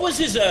 What was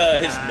his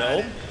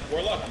gnome?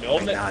 Warlock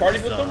gnome that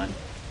partied with him?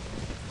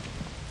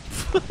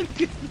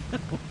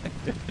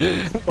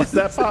 What's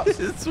that, Pops?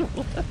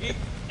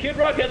 Kid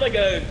Rock had like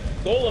a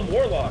golem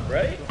warlock,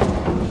 right?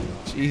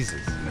 Jesus.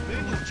 His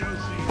name was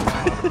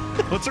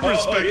Josie. Put some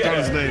respect on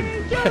his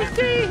name.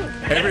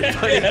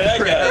 Everybody Yeah, that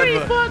guy.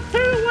 grab a,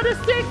 3'2" with a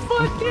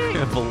 6-foot dick.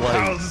 grab a I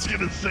light. was just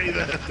gonna say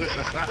that.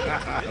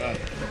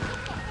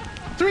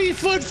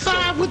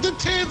 3'5" with a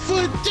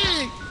 10-foot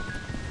dick.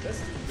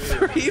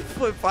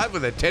 3'5"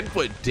 with a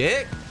 10-foot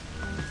dick?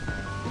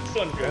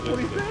 That's what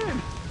he said.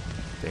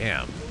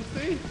 Damn.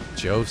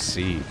 Joe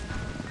C.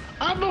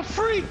 I'm a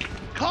freak.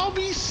 Call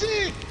me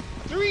sick.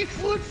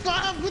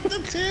 3'5" with a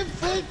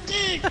 10-foot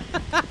dick.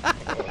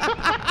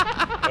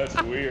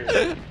 That's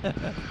weird.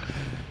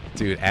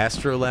 Dude,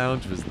 Astro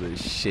Lounge was the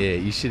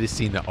shit. You should have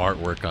seen the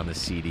artwork on the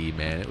CD,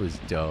 man. It was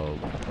dope.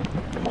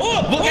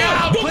 Oh, Look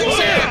out! look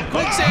Quicksand!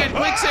 Quicksand!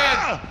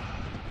 Quicksand!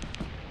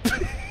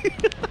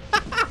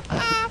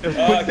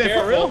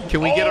 Careful.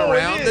 Can we get Oh,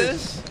 around it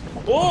is. this?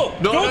 Oh,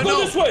 No, don't no, go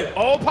no. this way.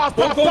 Oh, pop,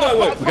 Don't pop, go pop, that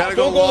way. pop, We gotta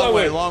Don't go go long that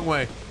way, way. long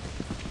way.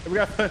 We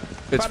got to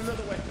It's, find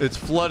another way. it's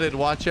flooded.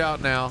 Watch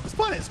out now. This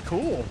planet is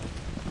cool.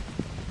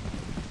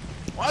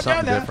 Watch out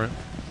Something now. different.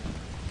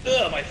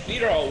 Ugh, my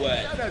feet are all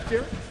wet. Watch out now,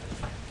 Jerry.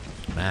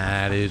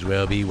 Might as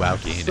well be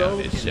walking So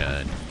out the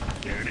sun.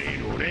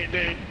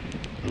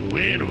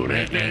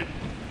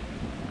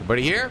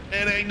 Everybody here?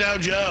 It ain't no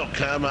joke.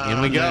 Come on.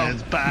 In we go.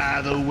 Let's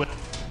buy the way.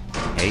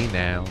 Hey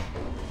now.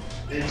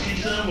 Ooh,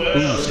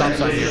 stop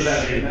sign here.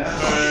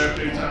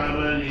 Perfect time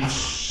of need.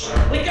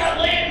 We got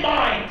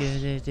landmines.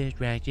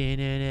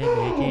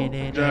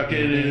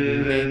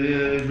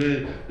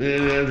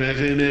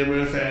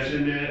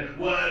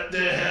 What the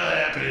hell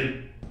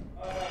happened?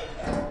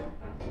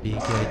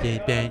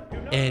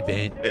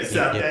 It's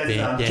up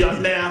there,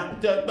 jump now.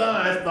 The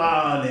bar's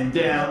falling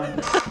down.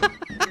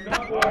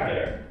 Not go out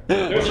there.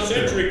 There's a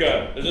sentry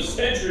gun. There's a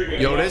sentry gun. Yo,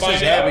 You wanna this is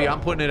find heavy. out?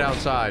 I'm putting it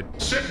outside.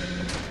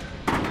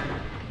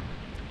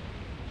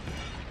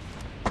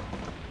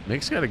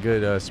 Nick's got a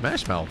good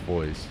Smash Mouth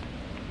voice.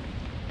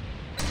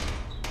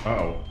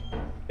 Oh.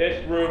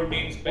 This room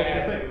needs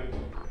bad.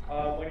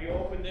 When you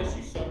open this,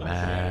 you summon the Might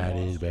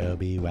shadow as well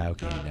be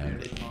walking out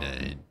the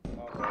sun.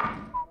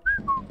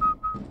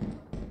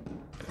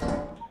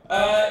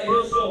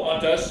 He'll still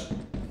haunt us.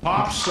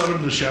 Pop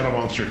summoned the shadow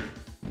monster.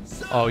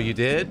 Oh, you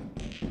did?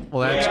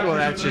 Well,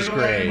 that's just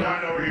great.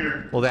 Right over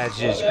here. Well, that's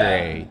just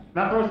great.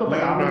 Not throw stuff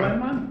like Iron Man,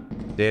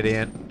 man. Dead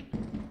end.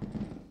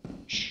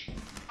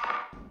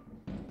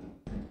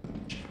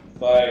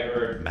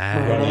 Fire. Might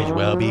as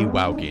well be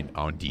walking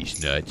on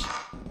these nuts.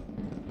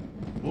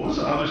 What was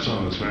the other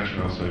song that Smash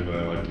Mouth sang that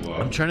I liked a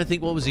lot? I'm trying to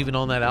think what was even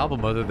on that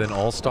album other than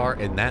All Star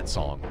and that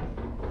song.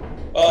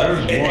 There's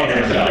one.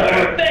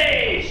 Her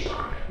face.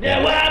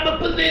 Now I'm a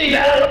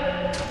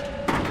believer.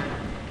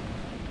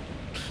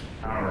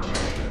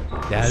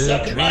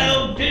 Suck my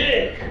own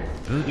dick.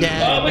 We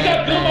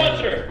got Goo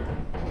Monster.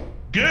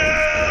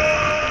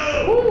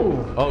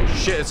 Go! Oh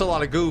shit, it's a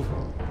lot of goo.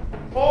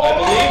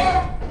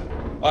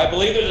 I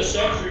believe there's a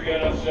sentry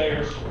gun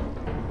upstairs.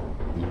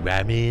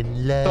 I'm in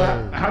So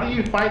love. how do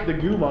you fight the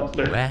goo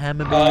monster?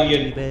 I'm a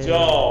You believer.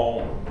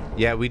 don't.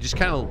 Yeah, we just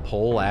kind of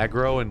pull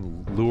aggro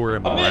and lure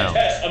him I'm gonna around.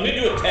 test. I'm gonna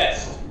do a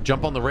test.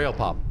 Jump on the rail,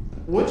 Pop.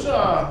 Which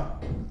song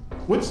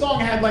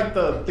had like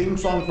the theme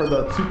song for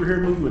the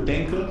superhero movie with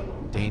Dane Cook?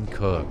 Dane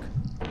Cook.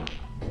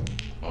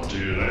 Oh,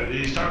 dude.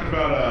 He's talking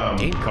about,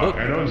 Dane Cook.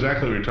 I know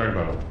exactly what you're talking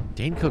about.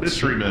 Dane Cook.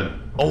 Mystery Men.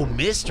 Oh,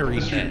 Mystery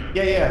Mystery Man.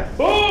 Yeah, yeah.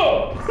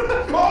 Oh!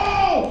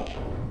 Oh!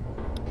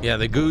 Yeah,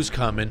 the goo's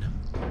coming.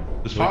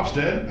 Is Pop's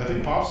dead? I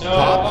think Pop's dead. No,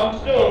 I'm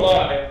still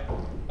alive.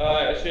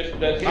 It's just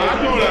that.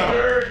 I'm going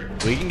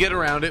out. We can get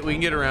around it. We can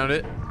get around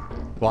it.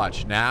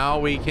 Watch. Now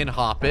we can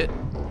hop it.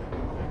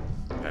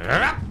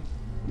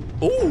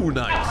 Ooh,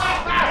 nice.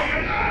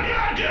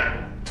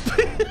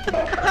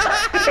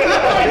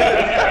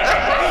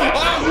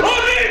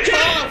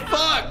 Oh,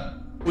 fuck.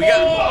 We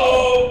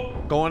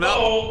got going up.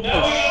 Oh,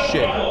 now we have a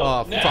shit. problem.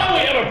 Oh, Now fuck. we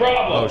have a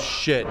problem. Oh,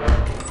 shit.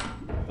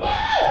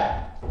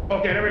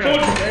 Okay, there we go.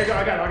 There you go.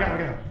 I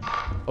got it.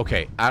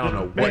 Okay, I don't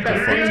know what the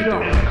fuck to do.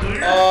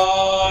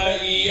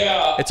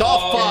 Yeah. It's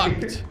all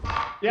fucked.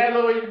 Yeah,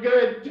 Louie, you're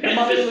good. This Come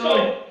on, is Louie.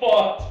 so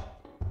fucked.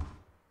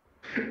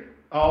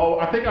 Oh,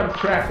 I think I'm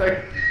trapped.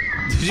 Like,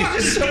 Did you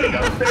just I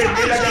got the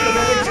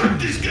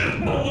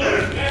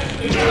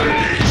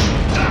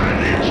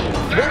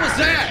What was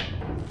that?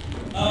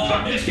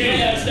 This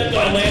guy stepped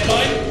on a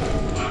landmine.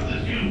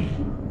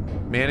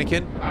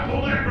 Mannequin? I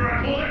pulled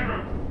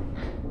aggro.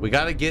 We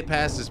gotta get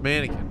past this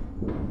mannequin.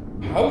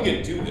 How are we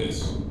gonna do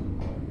this?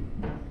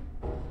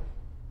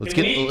 Let's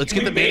Can get we- let's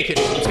can get the we mannequin.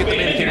 bait- Let's get the bait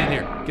mannequin it? in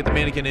here. Get the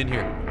mannequin in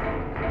here.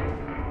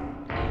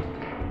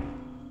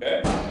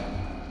 Okay.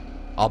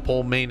 I'll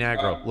pull main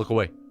aggro. Look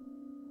away.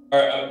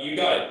 Alright, you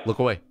got it. Look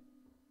away.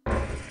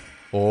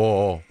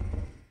 Oh.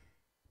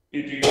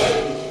 You got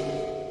it.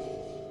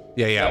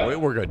 Yeah,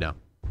 we're good now.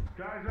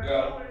 Guys, I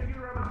got it. to get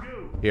around this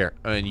goo. Here,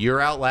 and you're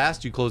out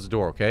last. You close the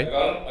door, I okay?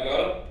 got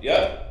him.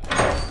 Yep.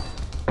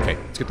 Okay,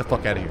 let's get the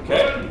fuck out of here.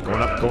 Okay.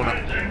 Going up.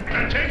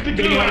 I take the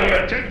goo out.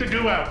 I take the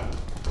goo out.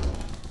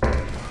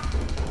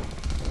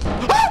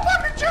 Oh,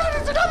 fucking shit!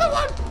 It's another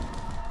one!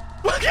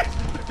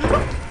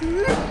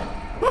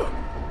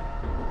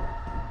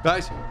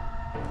 Guys!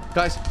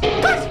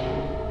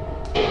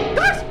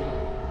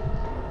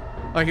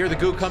 I hear the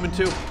goo coming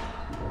too.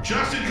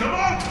 Justin, come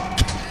on!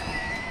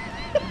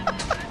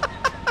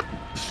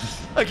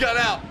 I got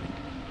out.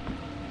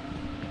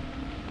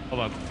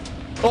 Hold on.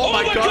 Oh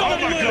my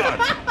god! Oh my god!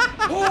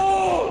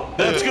 Oh!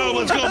 Let's go,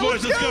 boys,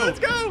 let's go! Let's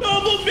go!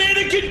 Double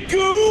mannequin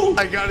goo!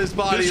 I got his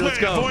body. This Let's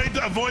way, go.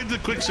 avoid the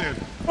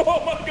quicksand.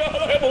 Oh my god,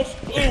 I almost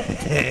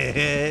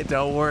pooped.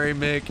 Don't worry,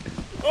 Mick.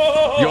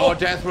 Oh. Your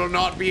death will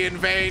not be in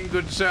vain,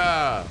 good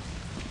sir.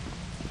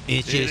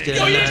 It's just Yo, you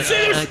didn't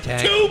say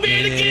there's two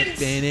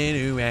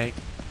mannequins?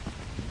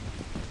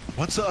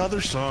 What's the other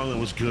song that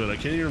was good? I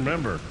can't even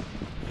remember.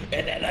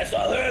 And then I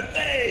saw her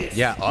face.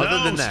 Yeah, other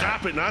No, than that,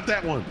 stop it, not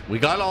that one. we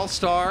got All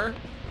Star.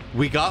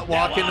 We got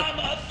Walking. Now I'm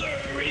a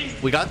furry.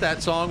 We got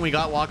that song. We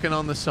got Walking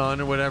on the Sun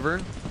or whatever.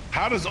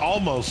 How does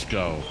almost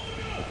go?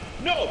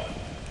 No.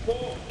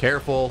 Oh.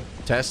 Careful.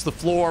 Test the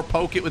floor.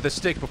 Poke it with a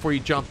stick before you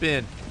jump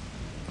in.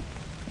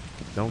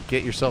 Don't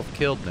get yourself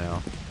killed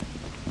now.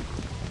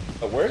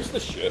 Where's the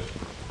ship?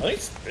 I think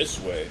it's this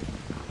way.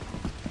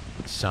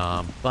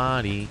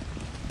 Somebody.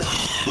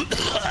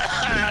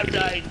 I'm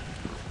dying.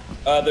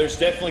 There's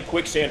definitely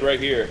quicksand right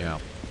here. Yeah.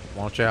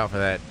 Watch out for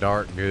that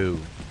dark goo.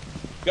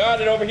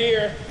 Got it over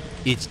here.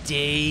 It's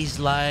days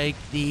like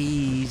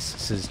these,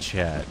 says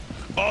Chad.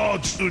 Oh,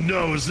 dude,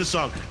 no, it's this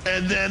song.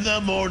 And then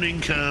the morning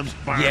comes.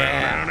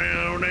 Yeah.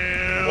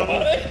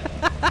 What?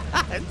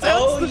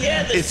 Oh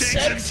yeah, the It takes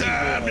some sexy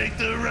time, one. make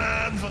the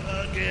rhyme,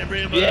 fuck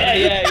everybody.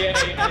 Yeah.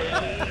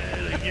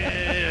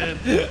 Again.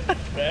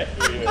 Back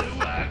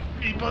here.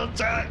 People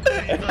talk,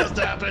 people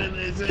stop and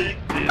they sing.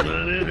 The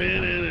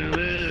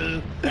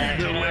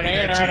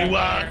way that you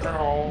walk,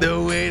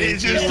 The way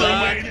it's just the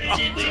way that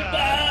you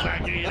walk.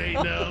 Like it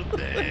ain't no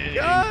thing.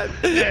 God.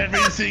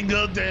 Every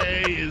single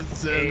day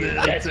is another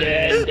Let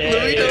day.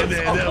 me know And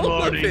then the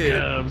all of morning it.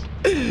 comes.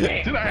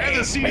 Dude, I had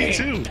the CD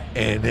too.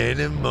 And then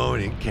the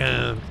morning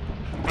comes.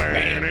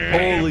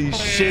 Holy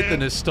shit, the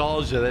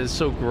nostalgia. That is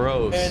so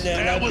gross.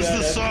 That was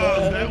the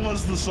song. That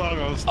was the song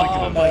I was thinking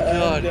Oh of. my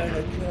god.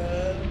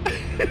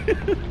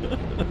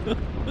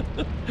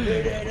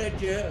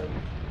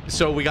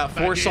 So we got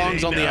 4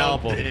 songs on the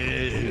album.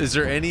 Is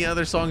there any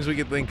other songs we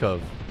could think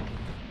of?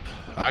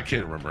 I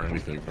can't remember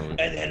anything from it.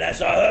 And then I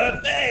saw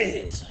her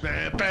face.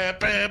 Bam, bam,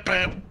 bam,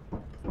 bam.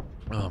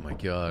 Oh my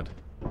god.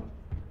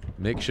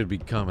 Mick should be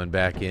coming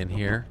back in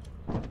here.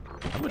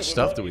 How much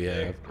stuff do we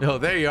have? Oh,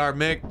 there you are,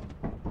 Mick.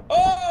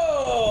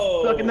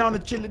 Oh! Sucking on the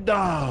chili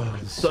dog.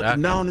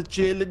 Sucking on the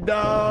chili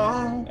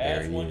dog.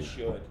 As one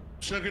should.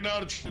 Sucking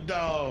on the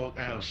dog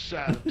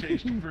outside of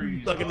Tasty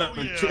Freeze. Sucking on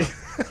the chili.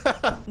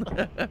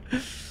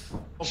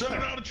 Sucking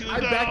on the I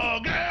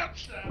dog back-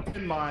 outside.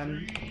 In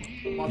mine.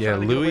 Yeah,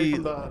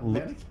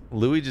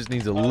 Louis just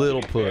needs a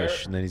little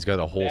push, and then he's got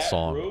a whole That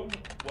song. room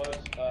was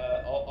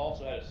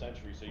also had a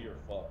century, so you're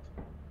fucked.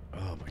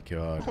 Oh my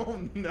god. Oh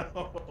no.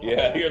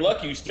 Yeah, you're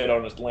lucky you stayed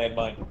on this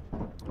landmine.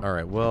 All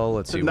right, well,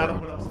 let's see. Not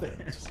What one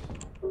upstairs.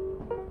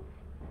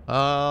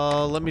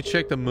 let me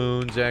check the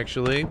moons,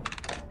 actually.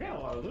 Yeah, a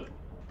lot of loot.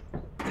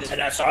 And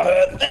I saw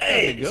her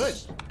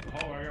face. Good.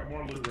 Oh, I got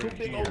more loot Two right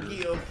big old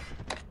here. gills.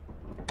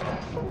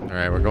 All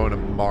right, we're going to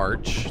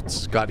March.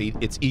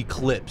 It's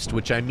eclipsed,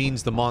 which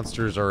means the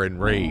monsters are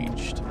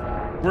enraged.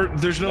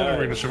 There's no way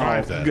we're gonna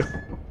survive that.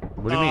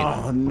 What do you mean?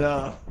 Oh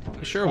no.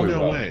 Sure we No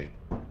will. way.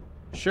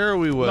 Sure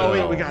we will.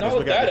 No, we got Not this. We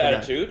with got that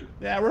this. We got attitude.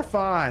 Yeah, we're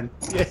fine.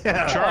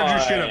 Yeah. Charge your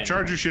shit Fine. up.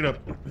 Charge your shit up.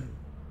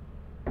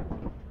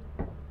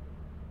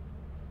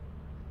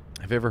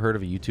 Have you ever heard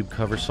of a YouTube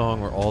cover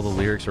song where all the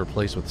lyrics are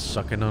replaced with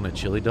 "sucking on a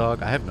chili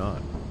dog"? I have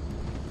not.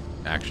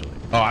 Actually.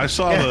 Oh, I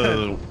saw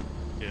the.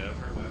 Yeah, I've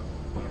heard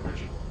that. The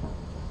original.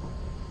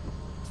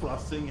 That's what I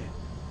was singing.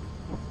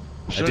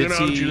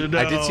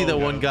 I did see that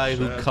one guy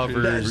who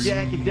covers.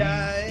 Jackie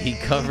died. He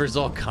covers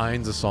all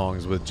kinds of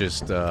songs with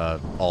just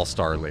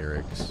all-star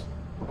lyrics.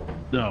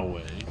 No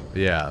way.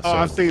 Yeah. So, Oh,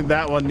 I've seen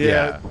that one.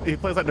 Yeah. Yeah. He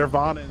plays like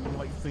Nirvana and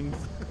like sings.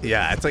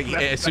 yeah, it's like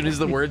as soon as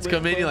the words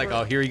come in, you're like,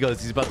 oh, here he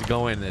goes. He's about to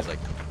go in, and it's like,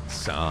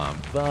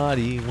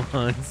 somebody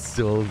once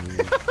told me.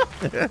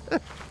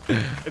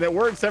 And it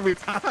works every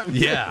time.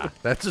 Yeah,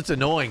 that's what's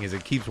annoying is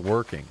it keeps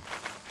working.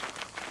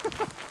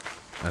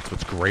 That's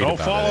what's great Don't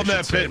about fall it. in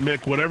that pit,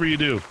 Mick. Whatever you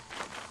do,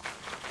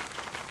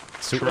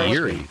 So Trust me.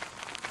 eerie.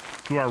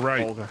 you are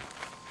right. Okay.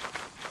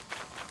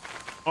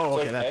 Oh,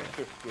 okay. It's like That.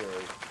 extra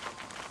scary.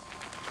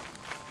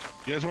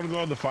 You guys want to go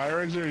on the fire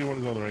exit, or you want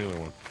to go on the regular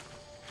one?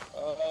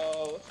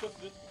 Let's go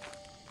to this.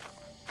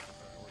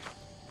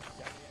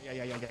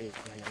 Yeah.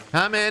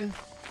 I'm in.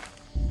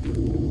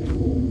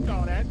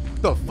 Oh, that.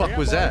 The fuck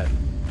was that?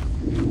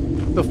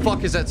 The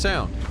fuck is that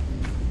sound?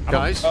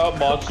 Guys?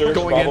 Monsters,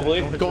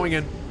 probably. Going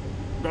in.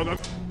 Go, go. I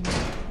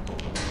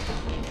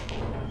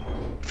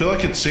feel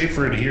like it's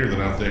safer in here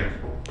than out there.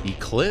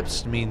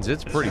 Eclipsed means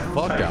it's pretty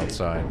fucked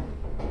outside.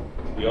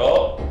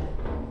 Yup.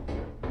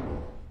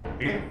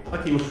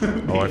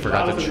 Oh, I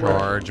forgot to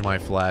charge my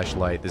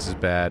flashlight. This is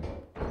bad.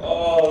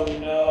 Oh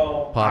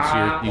no.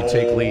 Pops, you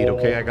take lead,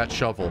 okay? I got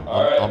shovel.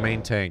 Alright. I'll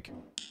main tank.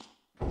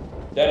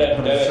 Dead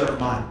end.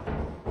 Mine.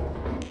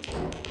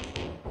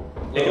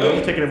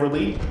 Louis? Taking over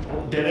lead.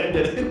 Did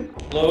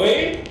it?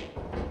 Louis?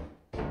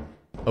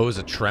 Oh, it's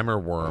a tremor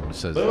worm,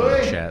 says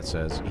Louis? chat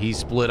says. He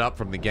split up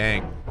from the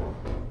gang.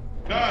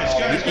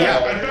 Guys, Yeah.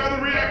 I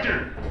found the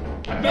reactor.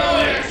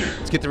 Nice!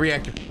 Let's get the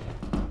reactor.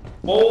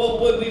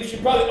 Well, we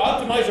should probably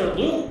optimize our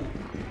loot.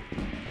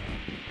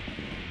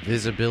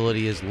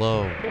 Visibility is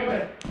low.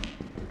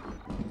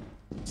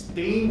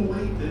 Steam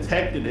weight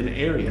detected in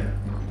area.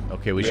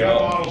 Okay, we We got should,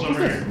 bottles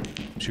over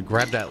here.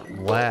 grab that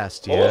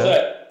last, What was yeah?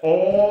 that?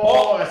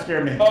 Oh, that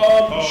scared me.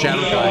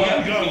 Shadow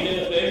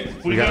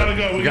we guy. gotta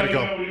go. We gotta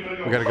go.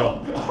 We gotta go. We gotta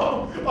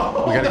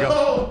go. We gotta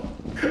go.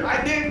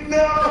 I didn't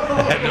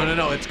know.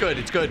 No, it's good.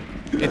 It's good.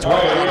 It's All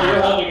worth right, a lot of you're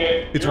money. holding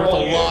it. It's You're worth a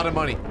holding lot it. of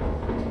money.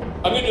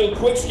 I'm gonna do a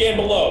quick scan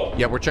below.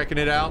 Yeah, we're checking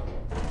it out.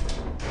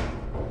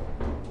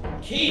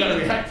 Key. Got a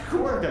reactor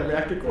core. Got a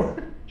reactor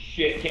core.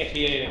 Shit, can't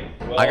see anything.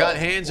 Well, I got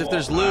hands if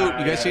there's loot.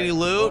 You guys see any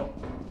loot?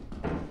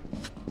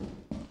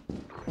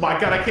 My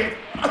God, I can't.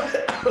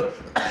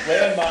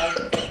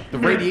 Landmine. The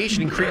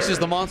radiation increases,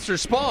 the monster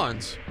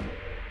spawns.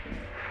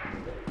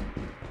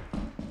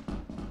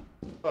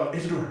 Oh,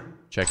 here's the door.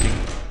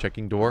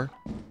 Checking door.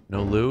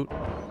 No loot.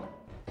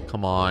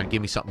 Come on,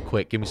 give me something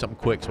quick. Give me something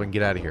quick so I can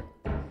get out of here.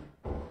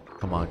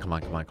 Come on.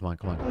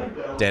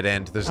 Dead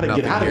end. There's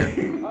nothing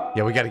here.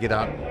 Yeah, we gotta get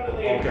out.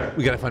 Okay.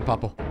 We gotta find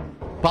Papo.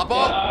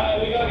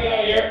 Papo! We gotta get out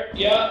of here.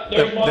 Yeah,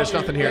 There's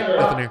nothing here.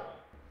 Nothing here.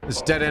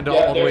 It's dead end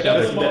all the way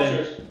down there's there.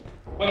 monsters.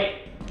 Wait.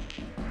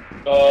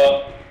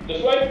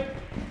 This way?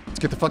 Let's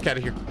get the fuck out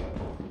of here.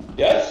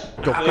 Yes?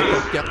 Go.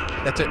 Please? Yep,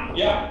 that's it.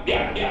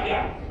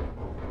 Yeah.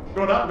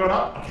 Going up.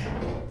 Okay.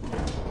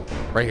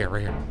 Right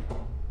here.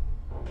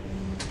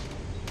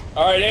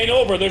 Alright, ain't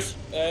over. There's,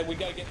 we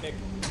gotta get Nick.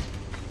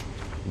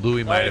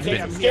 Louis might have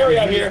It's been. scary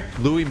out here.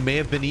 Louis may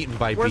have been eaten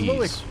by Where's bees.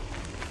 Louis?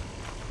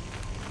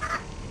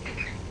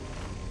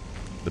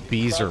 The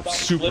bees are Stop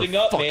super splitting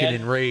up, fucking man.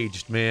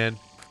 enraged, man.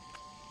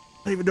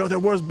 I didn't even know there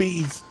was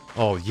bees.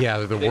 Oh yeah,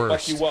 they're the They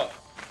worst. fuck you up.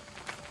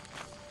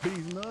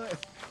 Bees nuts.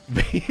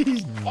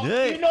 Bees Oh,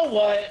 nuts. you know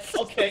what?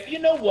 Okay, you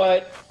know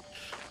what?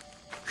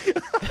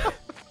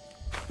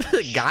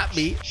 Got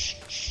me.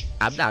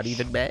 I'm not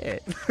even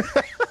mad.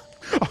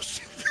 Oh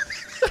shit.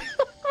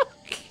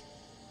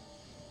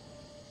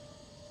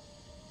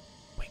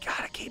 We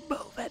gotta keep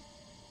moving.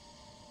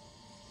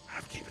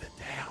 I'm keeping it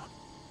down.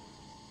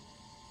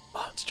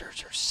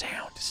 Monsters are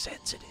sound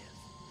sensitive.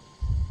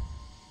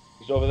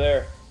 He's over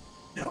there.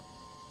 No.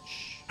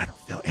 I don't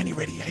feel any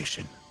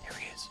radiation. There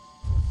he is.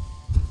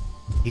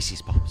 He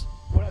sees Pops.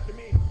 What after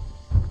me?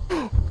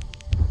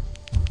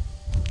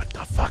 What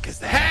the fuck is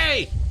that?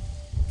 Hey!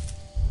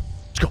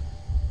 Let's go.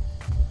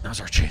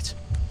 Now's our chance.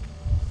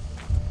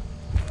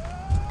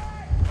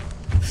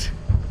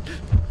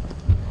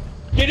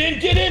 Get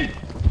in!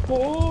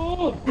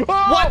 Oh.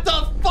 What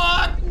the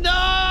fuck?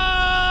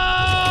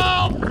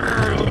 No!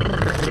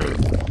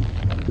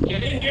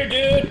 Get in here,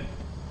 dude!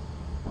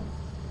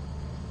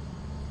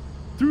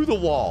 Through the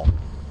wall.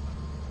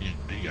 He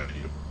got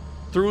you.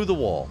 Through the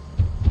wall.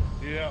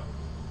 Yeah.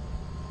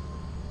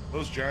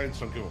 Those giants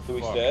don't give a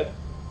Louis fuck. dead?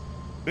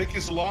 Vic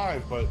is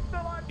alive, but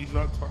he's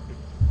not talking.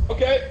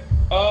 Okay,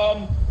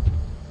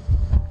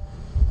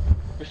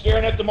 we're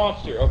staring at the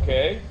monster,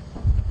 okay?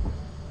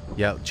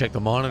 Yeah, check the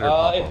monitor. If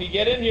Papa. you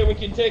get in here, we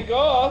can take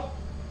off.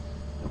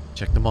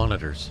 Check the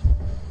monitors.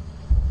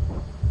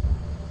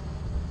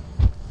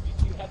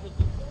 You have the...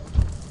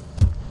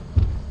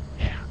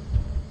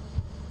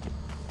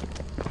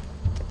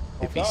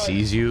 If he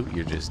sees you,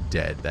 you're just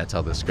dead. That's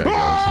how this guy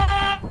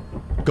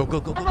goes. Go. Go!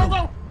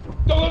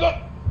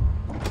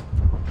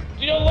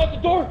 Do you unlock the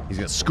door? He's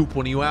gonna scoop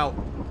one of you out.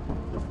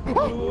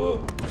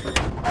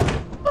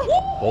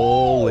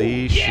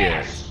 Holy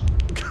Yes!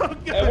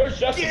 Hey, where's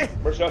Justin?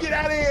 Where's Justin? Get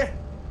out of here.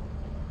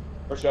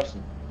 Where's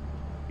Justin?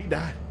 He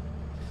died.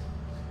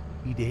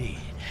 shit. He did.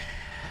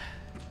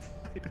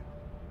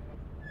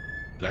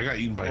 I got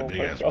eaten by a Oh big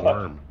my ass God.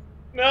 worm.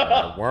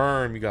 No!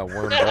 Worm, you got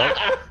worm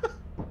butt.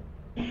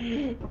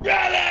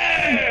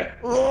 Brother!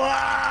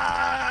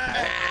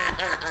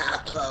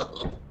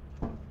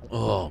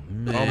 Oh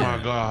man. Oh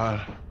my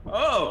god.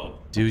 Oh!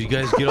 Dude, you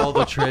guys get all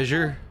the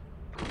treasure?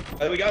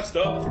 Hey, we got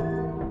stuff.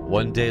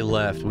 1 day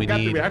left. We Got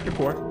the need reactor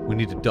core.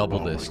 to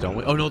double this, don't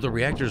we? Oh no, the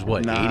reactor's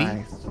what, 80?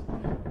 Nice.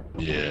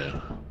 Yeah.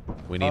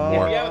 We need If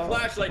more. you have a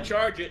flashlight,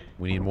 charge it.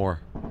 We need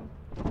more.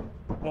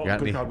 Oh, Got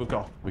good any- call, good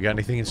call. We got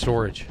anything in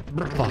storage?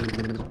 Fuck.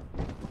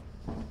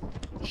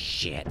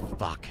 Shit,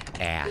 fuck,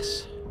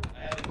 ass. I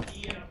have a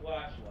key and a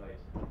flashlight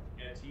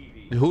and a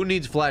TV. Who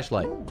needs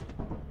flashlight?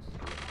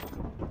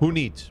 Who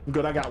needs?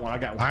 Good, I got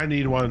one. I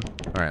need one.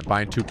 All right,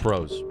 buying 2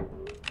 pros.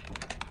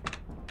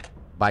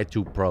 Buy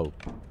 2 pro.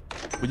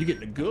 Well, you're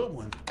getting a good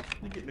one.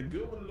 You're getting a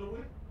good one,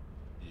 Louis.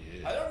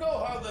 I don't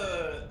know how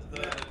the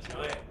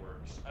giant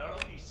works. I don't know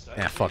if he's psychic.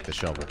 Yeah, fuck the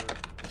shovel.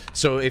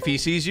 So if he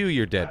sees you,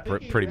 you're dead,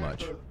 pretty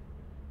much.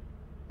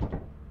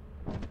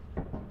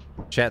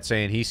 Chat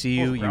saying he see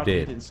you, you He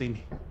dead. didn't see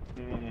me.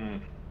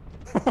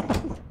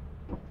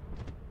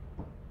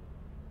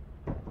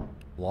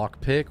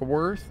 Lockpick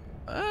worth?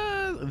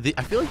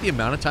 I feel like the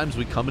amount of times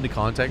we come into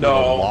contact No.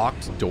 with a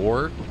locked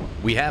door,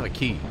 we have a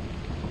key.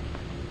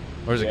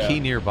 Or there's a Yeah. key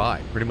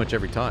nearby, pretty much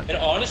every time. And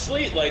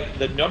honestly, like,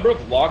 the number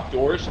of locked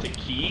doors to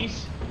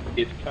keys,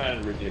 it's kind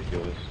of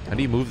ridiculous. How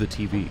do you move the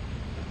TV?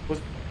 Was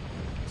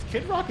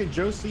Kid Rock and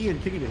Joe C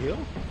and King of the Hill?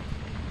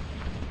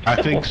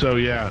 I think so,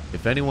 yeah.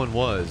 If anyone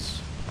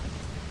was,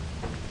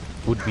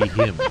 would be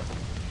him.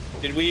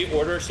 Did we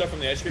order stuff from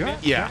the ice cream man?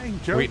 Yeah, Dang,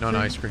 Joe waiting on C.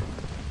 ice cream.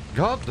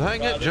 God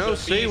dang it, there's Joe a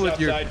C bees with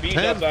your outside, bees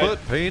outside. 10-foot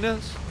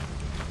penis.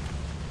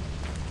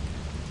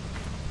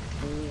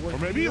 Or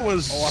maybe it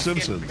was Oh, I can't-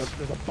 Simpsons.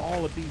 There's a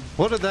ball of these.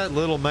 What did that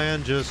little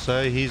man just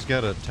say? He's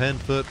got a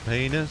 10-foot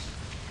penis?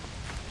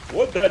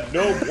 What that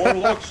gnome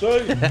warlock say?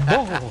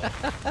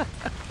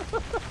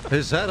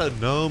 Is that a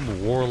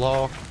gnome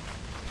warlock?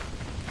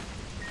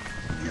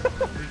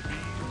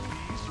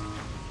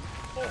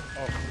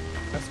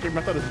 That scared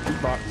me. I thought it was a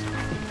jukebox.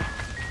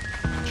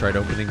 Tried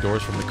opening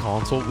doors from the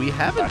console. We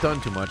haven't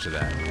done too much of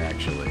that,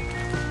 actually.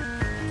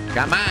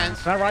 Got mine.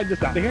 Can I ride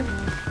this out of here?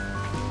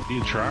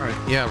 You try.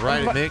 Yeah,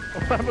 ride it, Nick.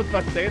 I'm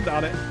about to stand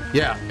on it.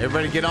 Yeah,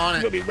 everybody get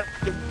on it.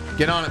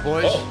 Get on it,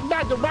 boys.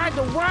 About to ride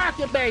the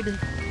rocket, baby.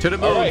 To the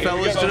moon, right,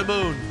 fellas, to the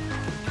moon.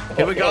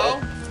 Here we go.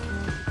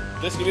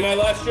 This will be my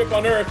last trip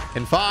on Earth.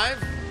 In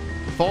 5,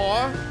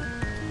 4,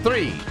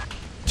 3,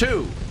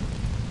 2.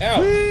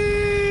 Ow.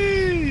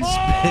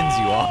 Spins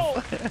you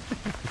off. Oh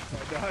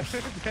my God.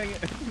 Dang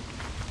it.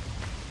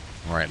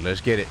 All right, let's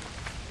get it.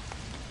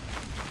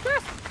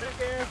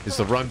 It's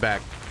the run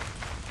back.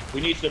 We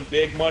need some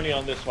big money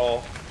on this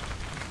haul.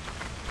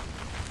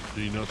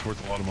 Do you know it's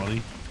worth a lot of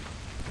money?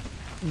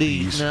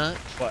 Bees nuts.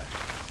 What?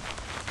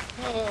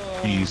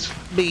 Bees.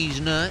 Bees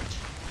nuts.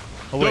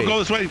 Oh, Don't wait. go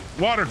this way.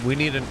 Water. We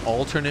need an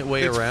alternate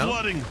way It's around.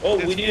 flooding. Oh,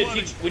 It's we need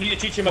flooding. to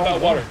teach him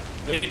about water.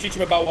 We need to teach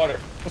him about water.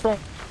 What's wrong?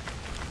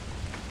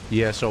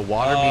 Yeah, so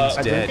water means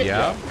I dead, think-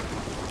 yeah?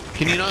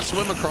 Can you not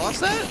swim across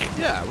that?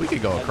 Yeah, we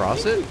could go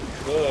across it.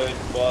 Good,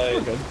 but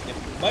good. it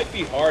might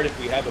be hard if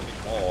we have a big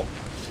haul.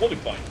 We'll be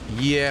fine.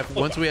 Yeah,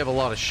 once we have a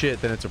lot of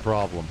shit, then it's a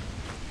problem.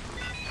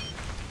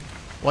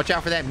 Watch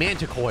out for that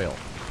manticoil.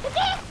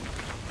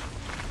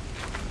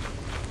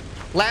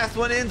 Last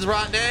one in's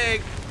rotten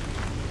egg. Ooh,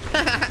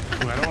 I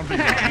don't want to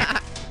be rotten.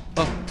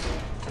 Oh,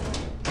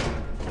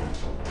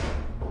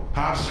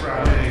 Pops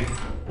rotten.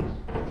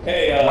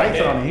 Hey, Lights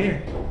hey, on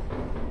here.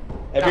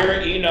 have you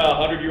ever eaten a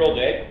 100-year-old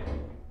egg?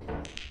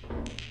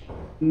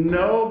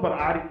 No, but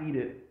I'd eat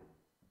it.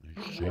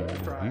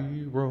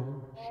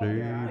 hero,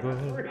 save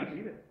us. I'd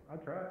eat it.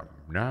 I'd try it.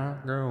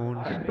 Not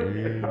gonna stay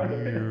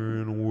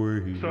here and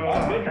wait. So,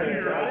 Have you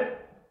 100-year-old.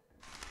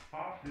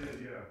 Pops did,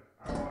 yeah.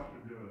 I watched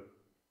him do it.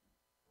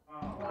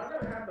 Well, I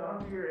gotta have the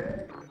 100-year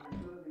egg.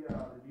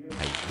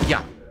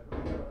 Yeah.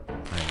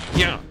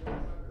 Yeah.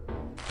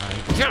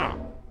 Yeah.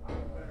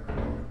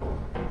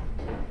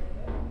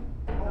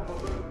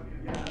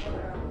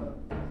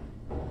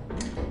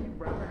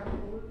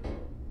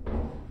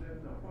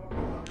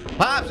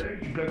 Pops!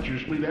 You bet your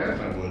sweet ass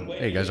I would.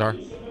 There you guys are.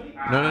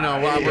 No,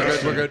 we're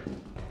good, we're good.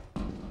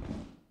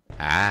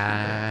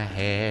 I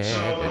had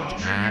So, the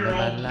time of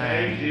my 100-year-old egg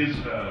life. is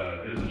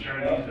a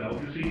Chinese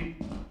delicacy.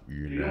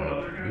 You know what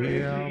other kind of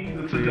yeah,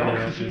 thing that's a yeah,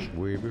 delicacy? this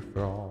way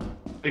before.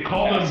 They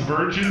call them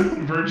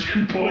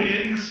virgin boy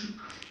eggs,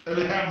 and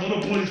they have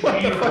little boys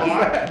pee in a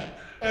pot,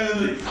 and then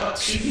they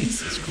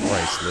Jesus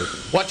Christ, Luke.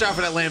 Watch out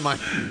for that landmine.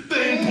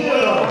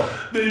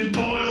 they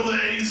boil the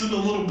eggs in the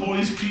little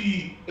boys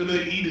pee, and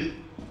they eat it.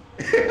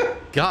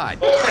 God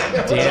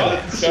damn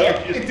it. Shut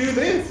up. Do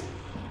this.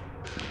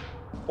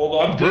 Hold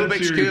on. dead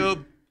Rubik's serious.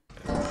 Cube.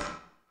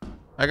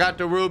 I got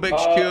the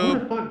Rubik's Who Cube.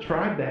 the fuck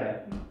tried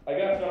that? I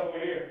got some over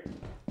here.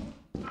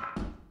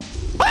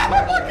 Oh my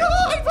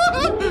god!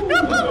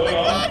 Oh my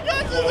god!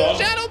 This is a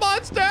shadow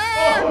monster!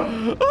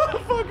 Oh,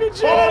 fucking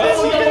shit!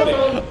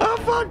 Oh,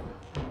 fuck!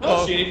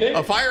 Don't see anything.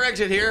 A fire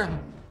exit here.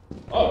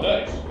 Oh,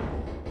 nice.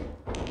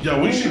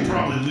 Yeah, we should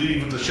probably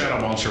leave with the shadow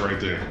monster right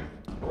there.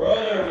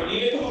 Brother, we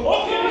need it. Okay.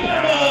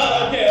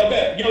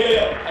 Yo.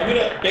 I'm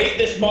gonna bait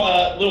this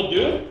little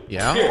dude.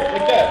 Yeah? Here,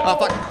 like that. Oh,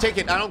 fuck. Take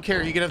it. I don't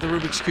care. You can have the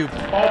Rubik's Cube.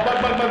 But.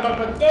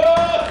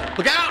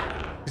 Look out!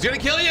 He's gonna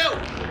kill you!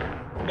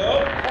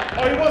 No.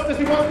 Oh, he wants this.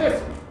 He wants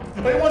this.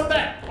 Oh, he wants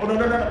that. Oh,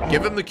 no. Oh,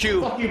 Give him the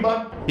cube. Fuck you,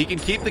 bud. He can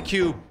keep the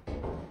cube.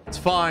 It's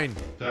fine.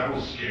 That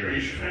was scary.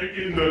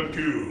 Shaking the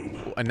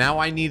cube. And now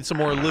I need some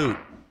more loot.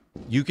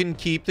 You can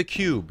keep the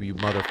cube, you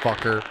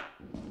motherfucker.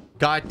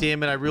 God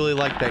damn it, I really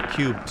like that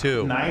cube,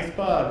 too. Nice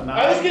bug.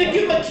 Nice. I was gonna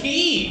give him a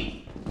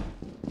key.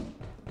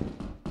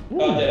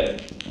 Oh,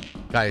 dead.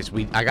 Guys,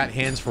 I got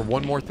hands for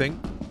one more thing.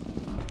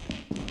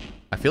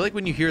 I feel like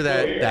when you hear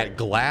that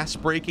glass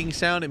breaking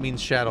sound, it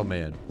means Shadow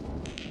Man.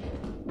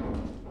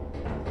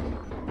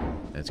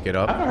 Let's get I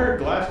up. haven't heard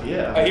glass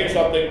yet. I hear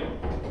something.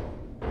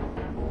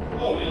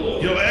 Oh,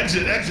 you Yo,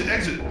 exit.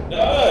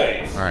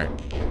 Nice. All right.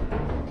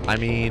 I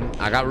mean,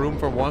 I got room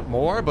for one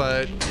more,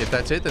 but if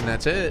that's it, then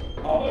that's it.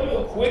 I'm gonna do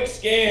a quick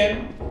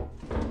scan.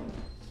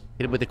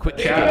 Hit it with a quick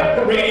We kick. might have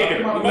a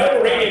radiator.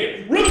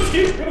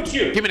 Rubik's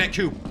Cube. Give me that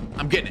cube.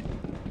 I'm getting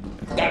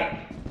it. Got it.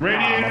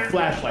 Radiator. My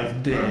flashlight's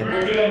dead.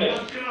 We're doing this.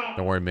 Let's go.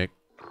 Don't worry, Mick.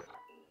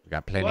 We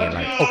got plenty of Let's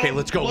light. go. Okay,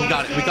 let's go. We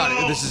got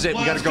it. This is it.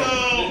 We gotta go. This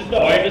is the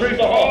hall. This is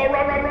the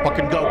hall.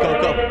 Fucking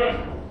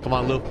go. Come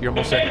on, Luke. You're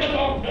almost there.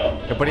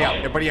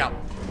 Everybody out.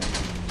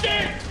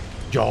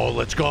 Yo,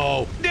 let's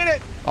go. Did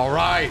it. All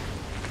right.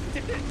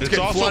 It's getting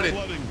also flooded.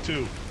 flooding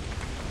too.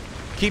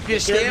 Keep your Oh,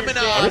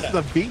 stamina. this is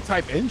a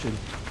V-type engine.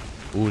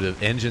 Ooh, the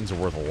engines are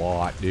worth a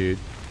lot, dude.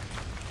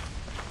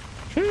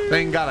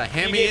 Thing got a You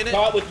Hemi in get it.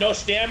 caught with no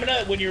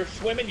stamina when you're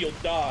swimming, you'll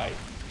die.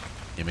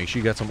 Yeah, make sure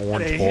you got some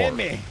orange They bar. hit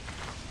me.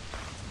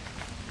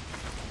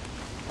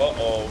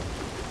 Uh-oh.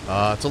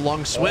 It's a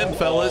long swim,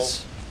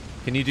 fellas.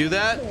 Can you do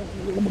that?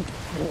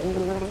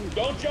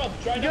 Don't jump.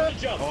 Try not to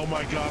jump. Oh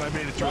my god, I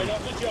made it Try through.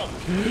 not to jump.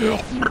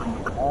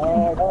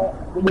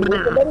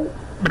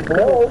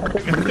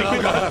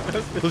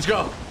 Let's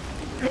go.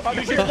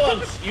 Use your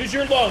lungs. Use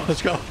your lungs.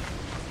 Let's go.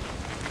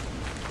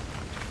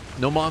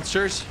 No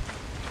monsters.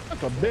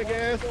 That's a big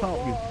ass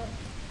pumpkin.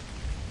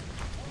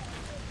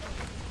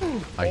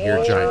 I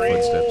hear giant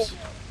footsteps.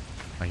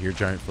 I hear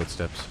giant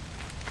footsteps.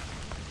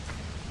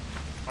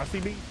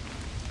 RCB.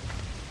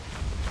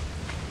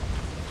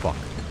 Fuck.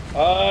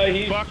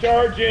 He's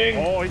charging.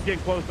 Oh, he's getting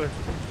closer.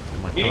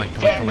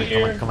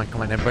 Come on,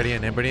 come on. Everybody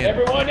in, everybody in.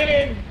 Everyone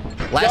in.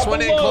 Last Drop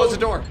one in, below. close the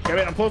door. Come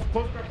in, I'm close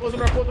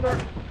the door.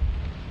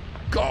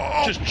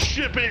 Go! Just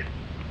ship it.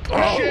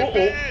 Oh, Ship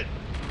it.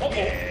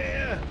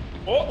 Yeah.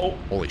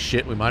 Holy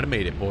shit, we might have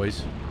made it,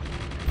 boys.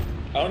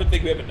 I don't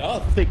think we have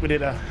enough. I think we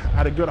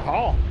had a good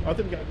haul. I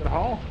think we got a good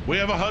haul. We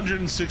have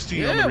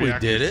 116 on Yeah, the we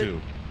reactor did it.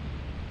 too.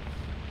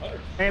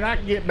 And I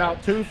can get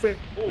about 250.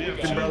 We have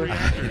got 2 it.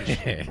 reactors.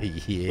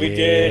 Yeah. We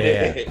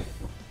did it.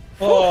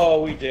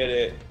 Oh, we did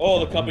it. Oh,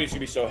 the company's gonna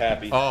be so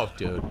happy. Oh,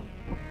 dude.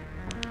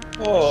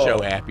 Oh.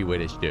 So happy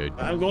with us, dude.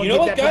 I'm going You to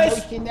know get what, that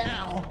guys? promotion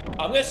now.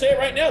 I'm gonna say it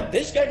right now.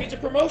 This guy needs a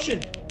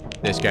promotion.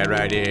 This guy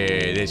right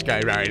here. This guy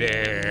right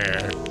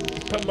here.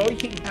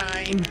 Promotion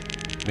time.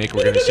 Mick,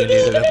 we're gonna send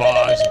you to the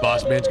boss.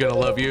 Boss man's gonna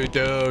love you,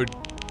 dude.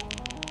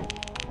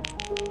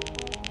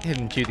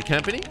 Heading to the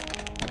company.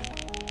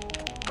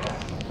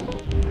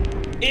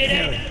 It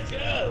ain't a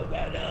joke.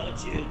 Why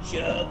don't you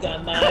joke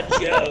on my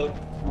joke?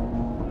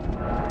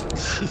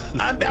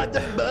 I'm about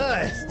to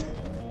bust.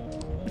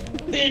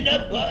 Been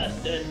a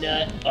bust a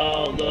nut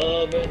all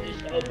over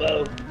this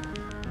hobo.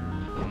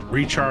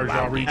 Recharge,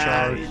 y'all.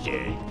 Recharge.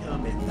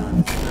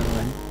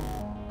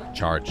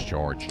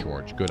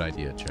 Charge. Good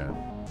idea, Chad.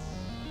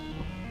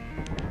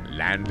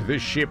 Land the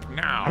ship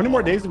now. How many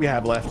more days do we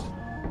have left?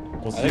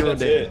 Well, I think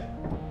that's it.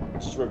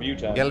 It's just review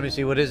time. Yeah, let me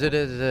see. What is it?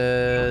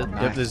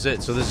 Yep, this is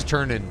it. So this is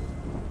turning.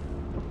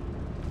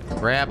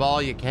 Grab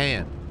all you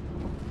can.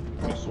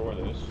 Let me store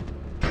this.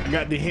 You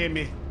got the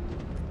Hemi.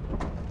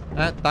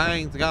 That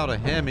thing's got a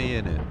Hemi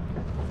in it.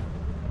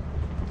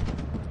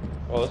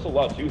 Oh, that's a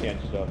lot of two-hand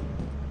stuff.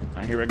 All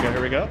right, here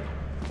we go.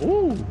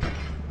 Ooh.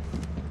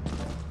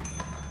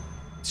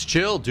 It's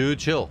chill, dude.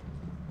 Chill.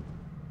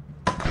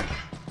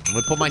 Let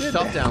me put my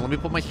stuff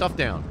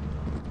down.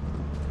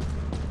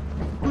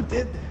 Who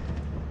did?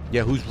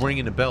 Yeah, who's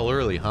ringing the bell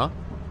early, huh?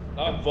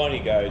 Not funny,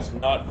 guys.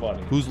 Not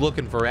funny. Who's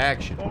looking for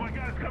action? Oh my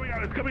God! It's coming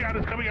out! It's coming out!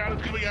 It's coming out!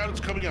 It's coming out! It's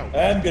coming out!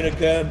 I'm gonna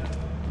come.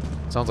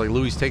 Sounds like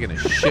Louis taking a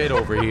shit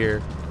over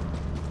here.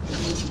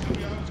 It's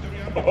coming out!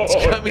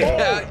 It's coming I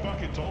out.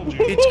 fucking told you.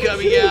 It's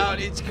coming out.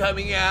 It's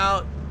coming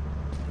out.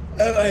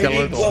 Gotta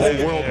let the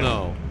whole world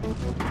know.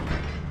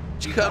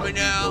 It's coming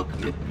out.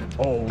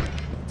 Oh,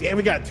 damn!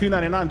 We got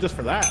 $2.99 just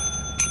for that.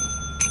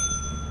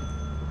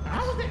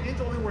 How was the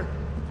engine only worth?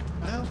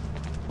 Well,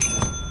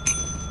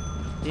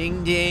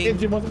 Ding ding.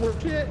 engine wasn't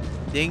worth shit.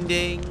 Ding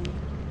ding.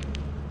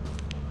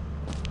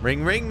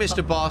 Ring ring,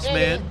 Mr. Boss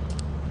Man.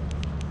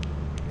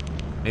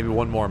 Maybe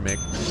one more, Mick.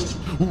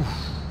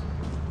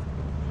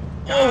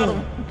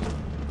 Oh.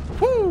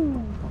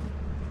 Woo.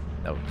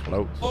 That was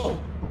close. Oh.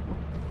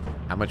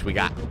 How much we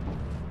got?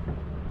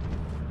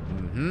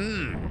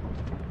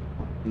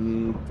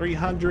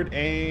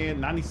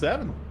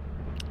 397.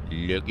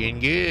 Looking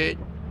good.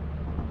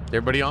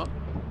 Everybody on?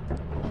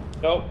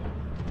 Nope.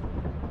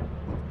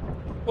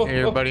 Oh,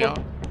 Everybody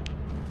on?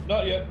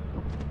 Not yet.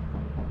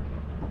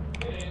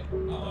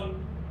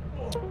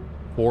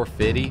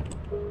 450.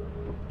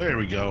 There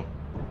we go.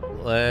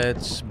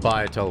 Let's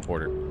buy a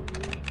teleporter.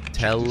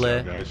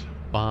 Guys.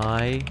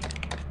 Buy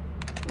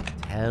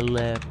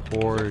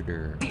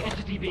teleporter. The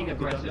entity being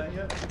aggressive.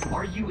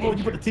 Are you Oh,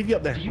 you put injured? the TV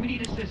up there. Do you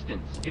need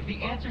assistance? If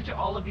the answer to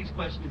all of these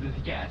questions is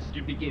yes,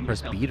 you begin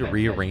Press your B to self-defense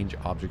rearrange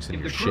objects in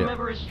If your the crew ship.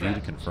 member is V to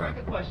stressed, confirm. strike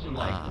a question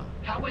like, Ah.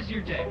 how was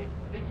your day?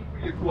 Thank you for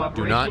your Do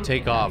cooperation. not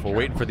take off. and We're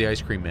waiting for the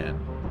ice cream man.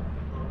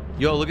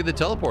 Yo, look at the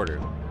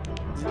teleporter.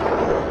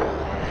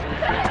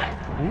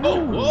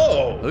 Oh,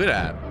 whoa! Look at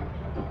that.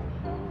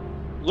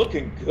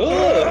 Looking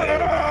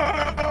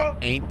good.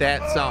 Ain't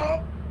that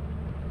something?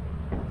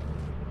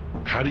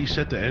 How do you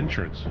set the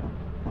entrance?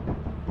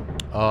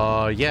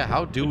 Yeah.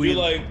 How do Would we you,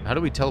 like- How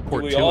do we Do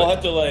teleport we to all it?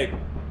 have to like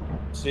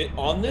sit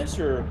on this,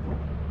 or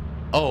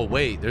Oh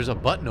wait, there's a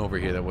button over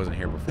here that wasn't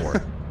here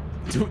before.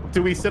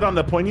 Do we sit on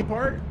the pointy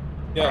part?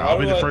 yeah? How I'll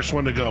be do the I- first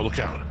one to go. Look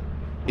out.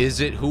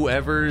 Is it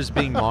whoever's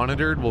being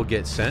monitored will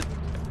get sent?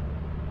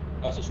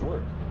 How's this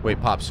work? Wait,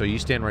 Pops. So you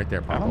stand right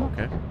there, Pop.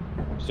 Okay.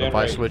 So Stand if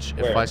I right switch,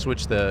 where? if I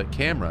switch the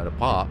camera to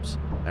Pops,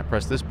 I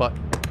press this button.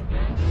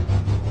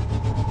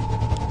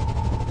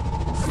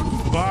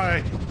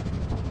 Bye.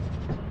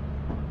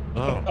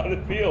 Oh. How did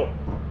it feel?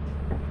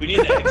 We need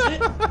an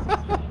exit.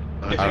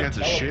 I think that's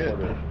a shit.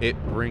 It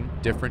bring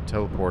different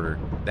teleporter.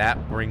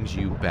 That brings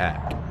you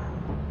back.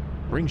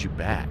 Brings you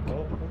back.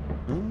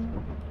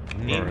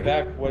 Need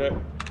back whatever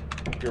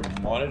your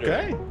monitor.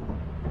 Okay.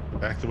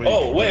 Back the way.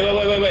 Oh,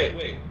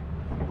 wait.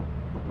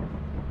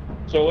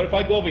 So what if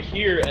I go over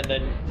here and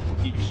then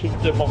you switch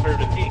the monitor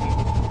to me?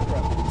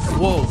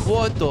 Whoa!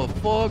 What the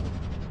fuck?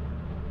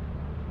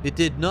 It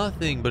did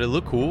nothing, but it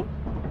looked cool.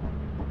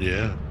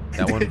 Yeah.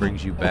 That one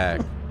brings you back.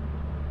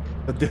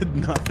 That did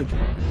nothing.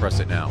 Press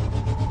it now.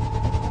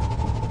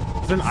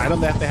 Is there an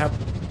item that they have?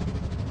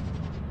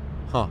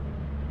 Huh.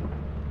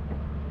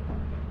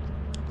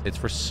 It's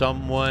for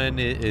someone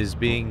is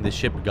being the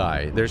ship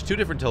guy. There's 2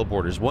 different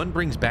teleporters. One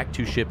brings back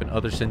to ship and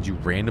other sends you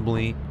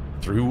randomly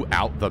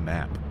throughout the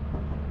map.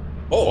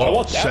 Oh, I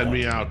want that Send one.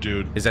 me out,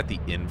 dude. Is that the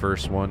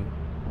inverse one?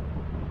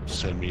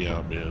 Send me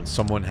out, man.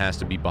 Someone has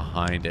to be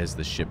behind as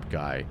the ship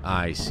guy.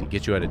 I see.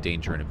 Get you out of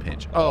danger in a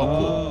pinch.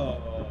 Oh,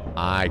 cool.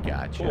 I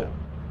got you.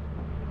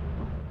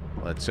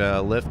 Cool. Let's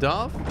lift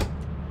off.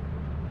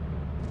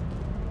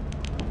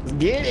 Let's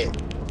get it.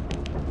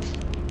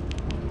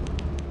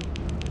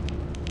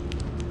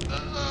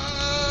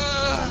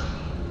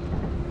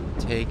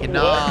 Taking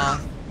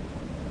off.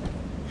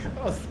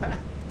 What was that?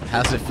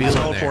 How's it feeling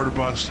there? Teleporter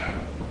bust.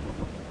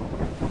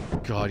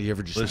 God, you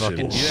ever just Listen,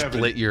 fucking you haven't-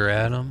 split your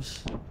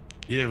atoms?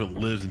 You haven't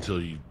lived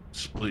until you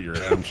split your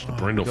atoms to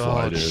Brindlefly,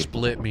 God, dude.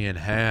 split me in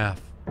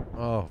half.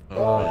 Oh, Man,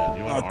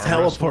 you wanna arm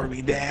Teleport wrestle?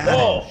 me down.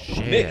 Oh,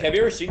 shit. Nick, have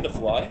you ever seen The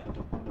Fly?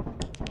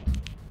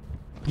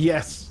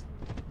 Yes.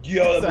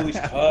 Yo, that movie's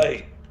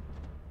tight.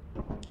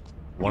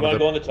 one wanna of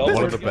go on the the, one of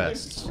teleporter the together?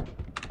 best.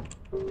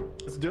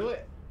 Let's do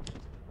it.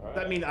 Does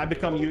that mean I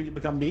become you, you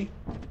become me?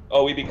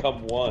 Oh, we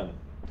become one.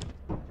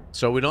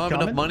 So we don't have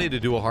enough Coming? money to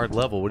do a hard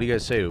level. What do you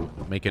guys say?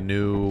 Make a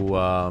new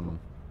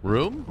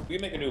room? We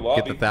can make a new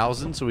lobby. Get the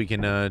 1,000 so we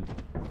can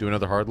do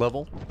another hard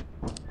level?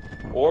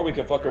 Or we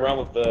can fuck around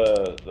with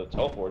the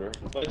teleporter.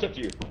 But it's up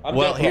to you. I'm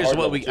Well, down for a here's hard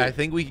what level, I too.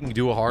 think we can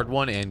do a hard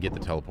one and get the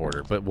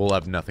teleporter, but we'll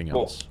have nothing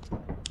Cool. else.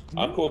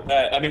 I'm cool with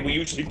that. I mean, we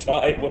usually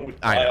die when we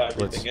I buy know,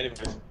 everything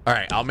anyways. All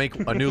right, I'll make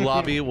a new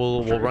lobby.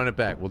 We'll run it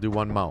back. We'll do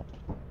one more.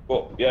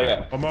 Cool. Yeah,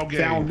 yeah. I'm okay.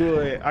 Sound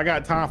good. I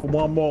got time for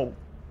one more.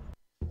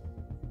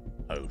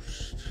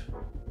 Host.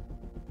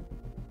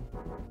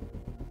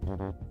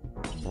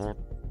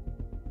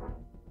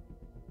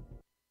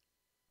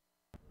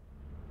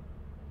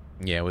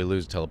 Yeah, we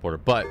lose teleporter,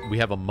 but we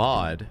have a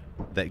mod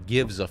that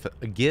gives us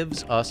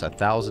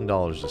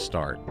 $1,000 to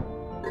start.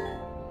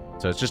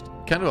 So it's just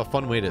kind of a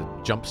fun way to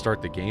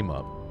jumpstart the game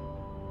up.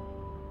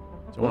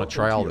 So I want to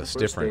try all this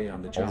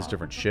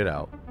different shit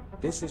out.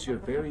 This is your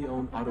very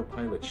own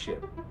autopilot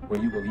ship,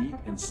 where you will eat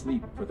and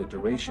sleep for the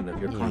duration of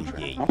your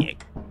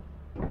contract.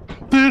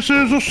 This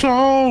is a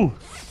song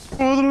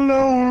for the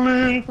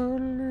lonely.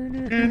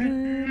 Can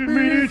you hear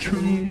me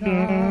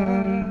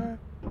tonight?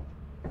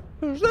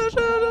 This is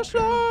a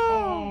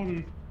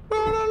song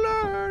for the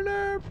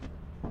learner.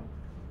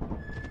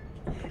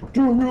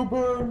 Do you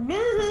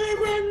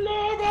believe in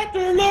love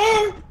after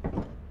love?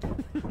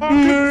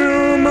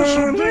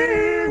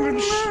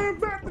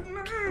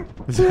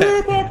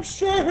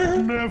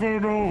 Never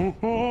know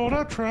what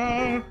I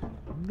try.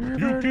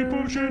 You keep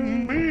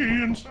pushing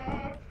me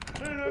inside,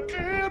 and I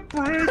can't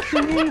break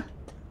through.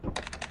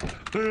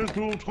 There's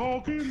no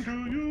talking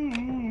to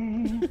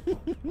you.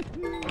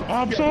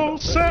 I'm so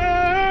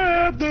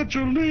sad that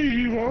you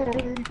leave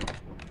on.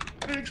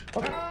 Takes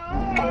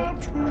time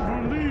to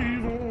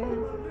believe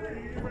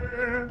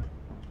on.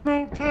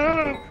 No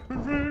time to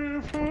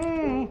really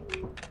fall.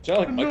 Sound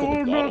like Michael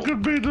No, not McDonald.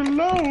 could be the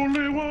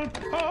lonely one.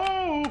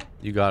 Oh,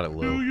 You got it,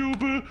 Lou. do you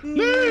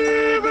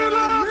believe in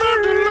love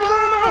after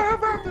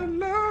love after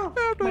love?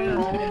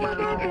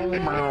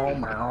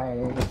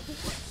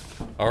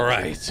 All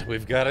right,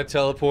 we've got a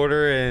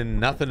teleporter and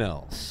nothing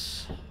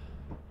else.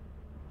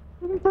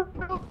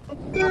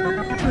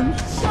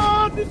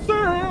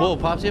 Whoa,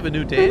 Pops, you have a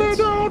new dance?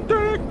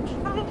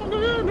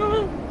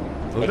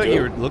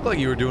 Looked like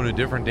you were doing a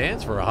different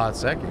dance for a hot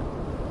second.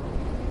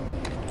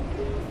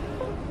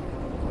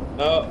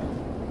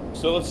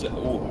 So let's. Ooh,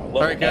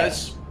 All right,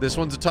 guys, this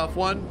one's a tough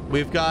one.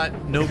 We've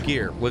got no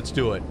gear. Let's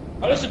do it.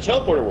 How does the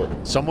teleporter work?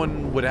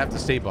 Someone would have to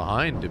stay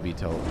behind to be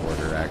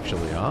teleporter,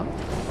 actually, huh?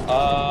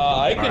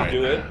 I can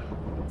do it.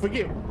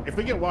 If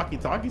we get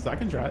walkie-talkies, I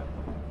can try it.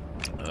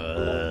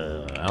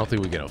 I don't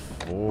think we can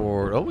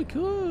afford. Oh, we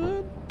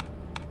could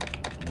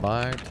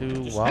buy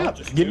 2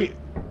 walks. Give me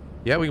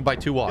Yeah, we can buy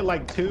 2 walks.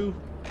 like 2.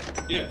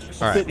 Yeah.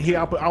 All right. Sit here.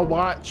 I'll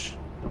watch.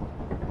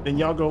 Then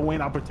y'all go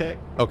in. I'll protect.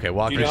 Okay, Do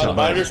walkers. you know how the and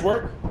buys. monitors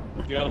work?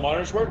 Do you know how the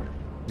monitors work?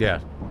 Yeah.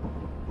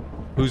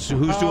 Who's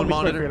Let me doing quick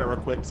monitor? figure it out real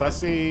quick. So I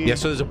see. Yeah,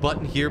 so there's a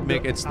button here,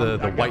 Mick. It's the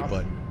I got white it.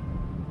 button.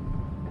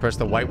 Press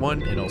the white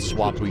one, and it'll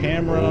swap who you.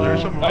 Camera.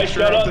 There's some Guys,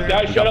 shut up!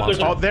 Guys, We shut got up! There's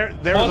Oh, a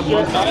there's a monster!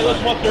 monster.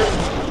 Eyeless monster!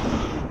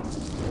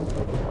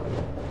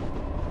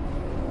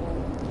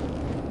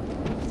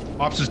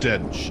 Ops is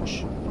dead. Shh,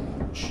 shh,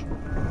 shh.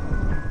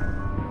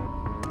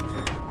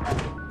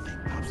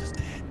 Pops is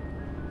dead.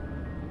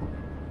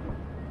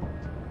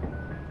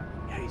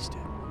 Yeah, he's dead.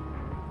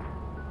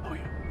 Oh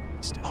yeah,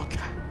 he's dead. Okay.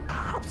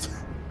 Pops.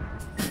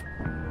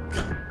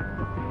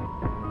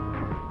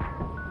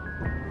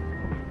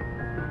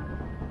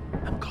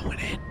 I'm going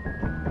in.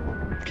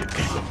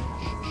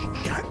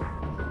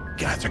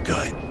 Guys are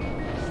good.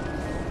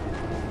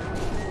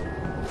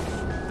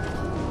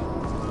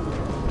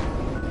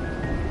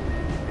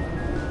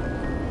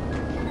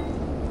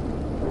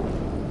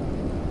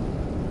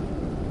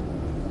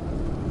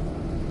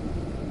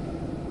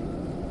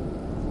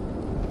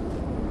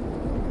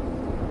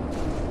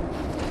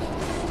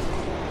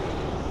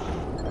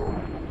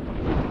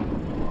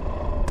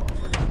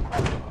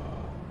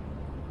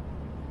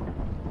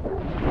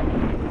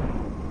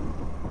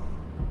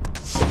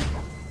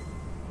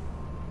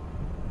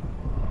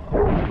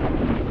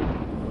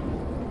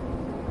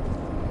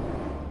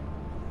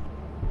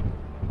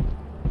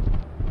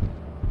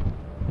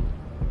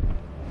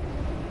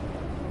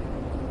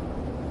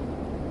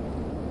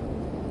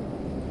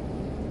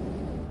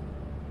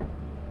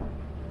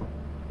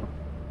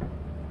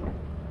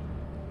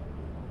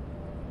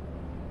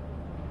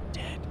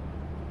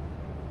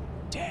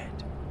 dead.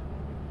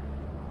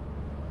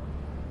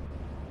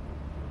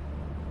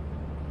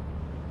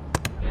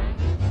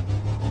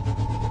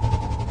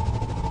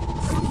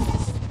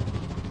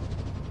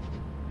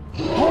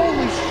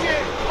 Holy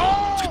shit!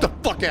 Oh! Let's get the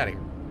fuck out of here.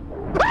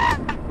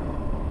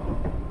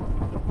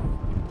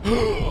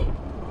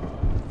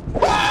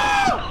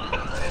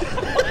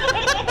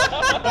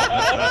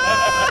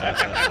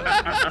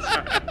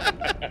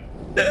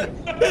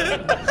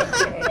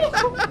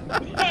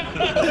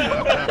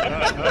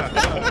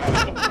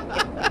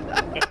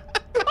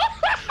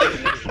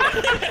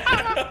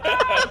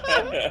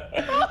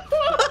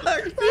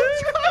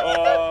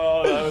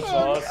 Oh, that was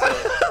awesome.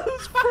 That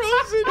was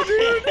frozen,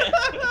 dude.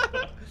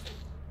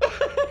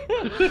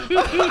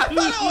 I thought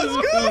it was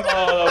good.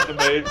 Oh, that was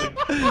amazing.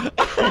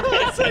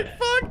 I was like,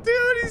 fuck,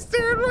 dude, he's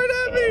staring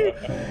right at me.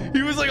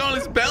 He was like on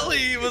his belly.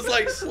 He was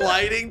like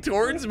sliding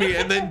towards me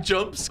and then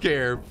jump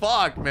scare.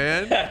 Fuck,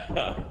 man.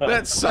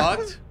 That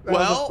sucked.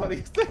 Well,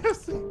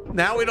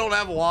 now we don't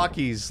have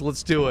walkies.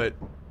 Let's do it.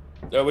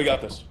 Yeah, we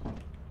got this.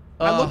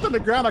 I looked on the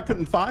ground. I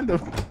couldn't find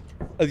him.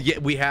 Yeah,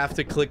 we have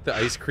to click the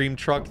ice cream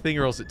truck thing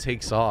or else it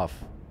takes off.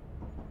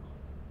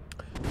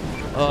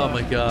 Oh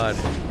my god.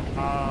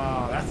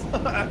 Oh,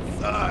 that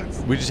sucks.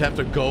 We just have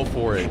to go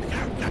for it.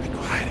 Gotta be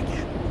quiet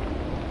again.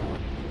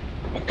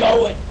 We're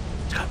going.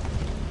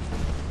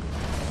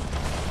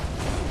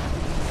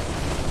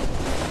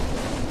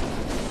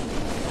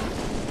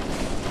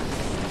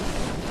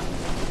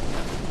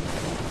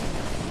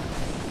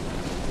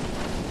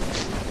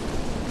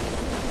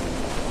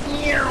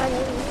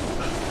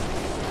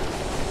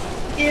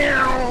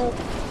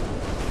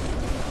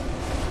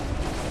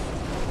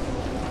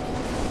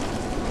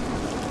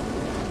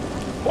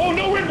 Oh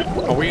no, we're in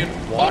water. Are we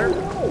in water?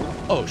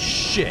 Oh, Oh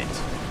shit.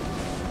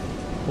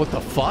 What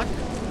the fuck?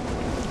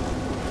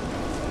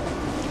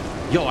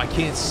 Yo, I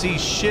can't see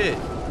shit.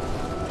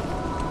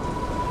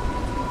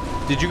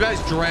 Did you guys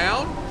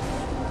drown?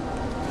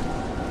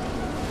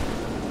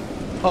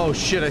 Oh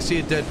shit, I see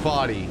a dead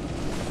body.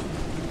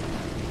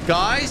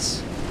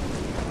 Guys?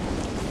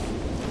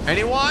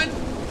 Anyone?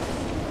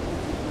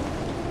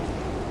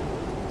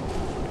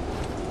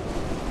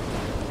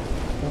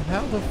 Well,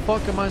 how the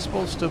fuck am I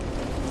supposed to...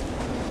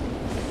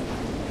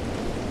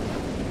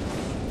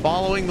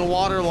 Following the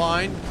water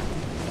line.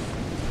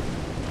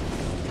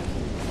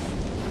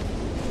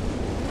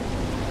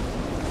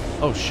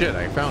 Oh shit,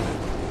 I found it.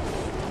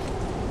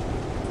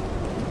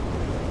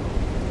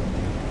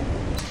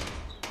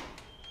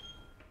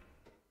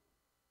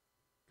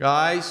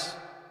 Guys?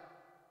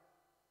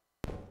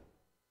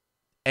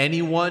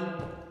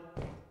 Anyone?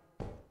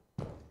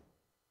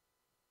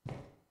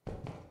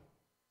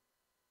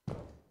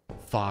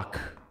 Fuck.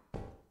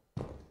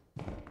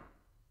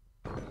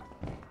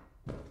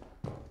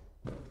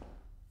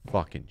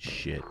 Fucking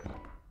shit.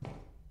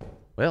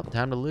 Well,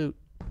 time to loot.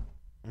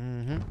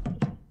 Mm-hmm.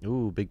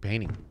 Ooh, big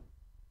painting.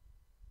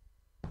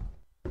 I'm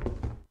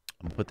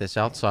gonna put this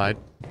outside.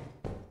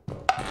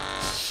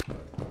 Oh,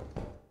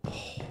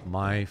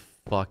 my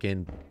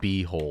fucking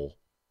beehole.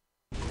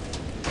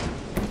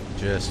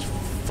 Just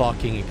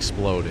fucking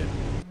exploded.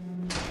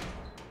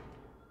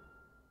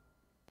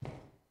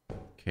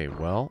 Okay,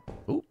 well.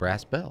 Ooh,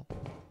 brass bell.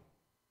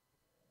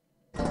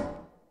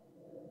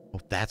 Oh,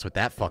 that's what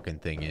that fucking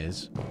thing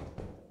is.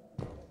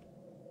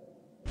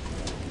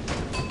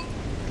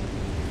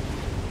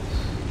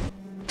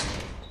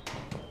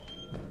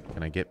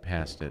 Can I get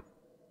past it?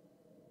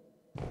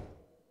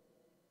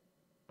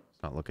 It's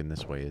not looking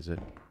this way, is it?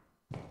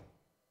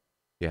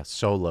 Yeah,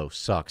 solo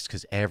sucks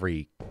because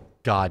every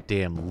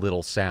goddamn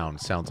little sound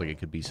sounds like it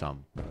could be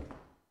some.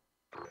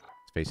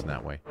 It's facing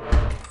that way.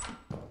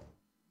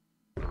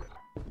 I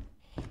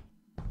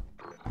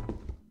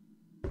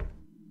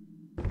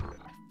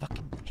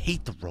fucking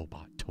hate the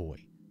robot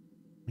toy.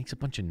 Makes a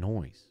bunch of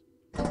noise.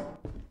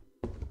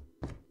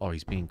 Oh,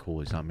 he's being cool.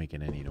 He's not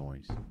making any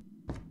noise.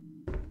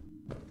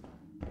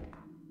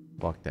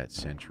 Fuck that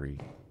sentry.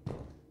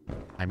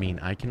 I mean,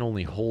 I can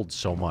only hold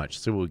so much.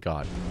 See what we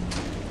got.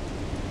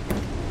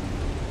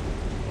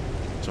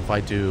 So if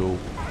I do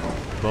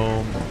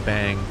boom,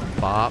 bang,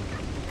 bop.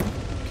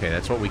 Okay,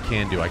 that's what we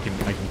can do. I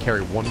can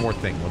carry one more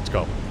thing. Let's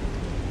go.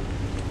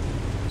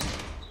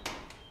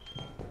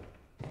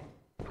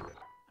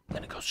 I'm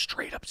gonna go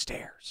straight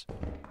upstairs.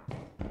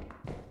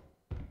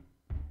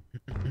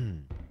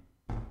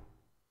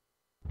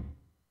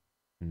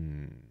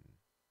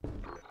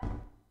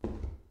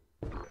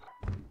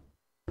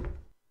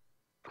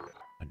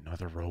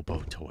 Another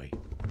robo toy.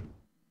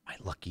 My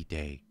lucky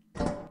day.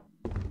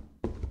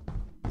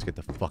 Let's get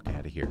the fuck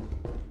out of here.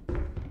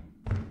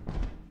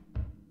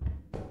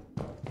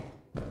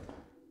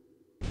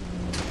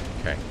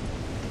 Okay.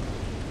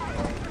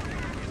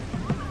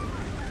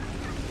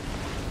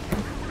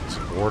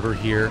 Some order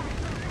here.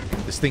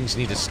 These things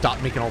need to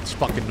stop making all this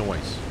fucking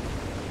noise.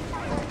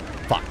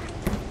 Fuck.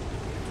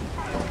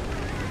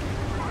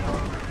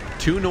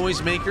 2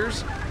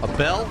 noisemakers, a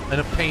bell,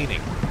 and a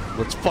painting.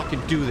 Let's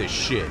fucking do this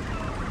shit.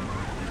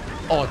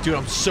 Oh, dude,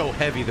 I'm so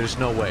heavy, there's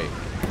no way.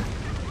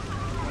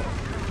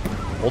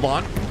 Hold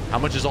on. How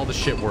much is all this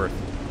shit worth?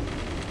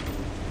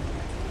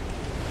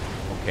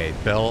 Okay,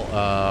 Bell.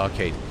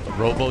 Okay,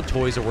 Robo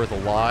toys are worth a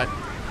lot.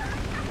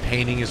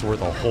 Painting is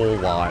worth a whole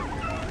lot.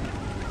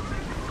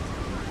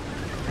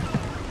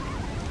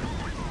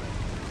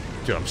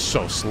 Dude, I'm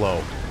so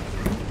slow.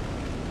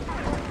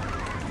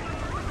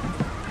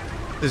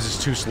 This is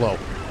too slow.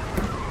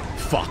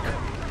 Fuck.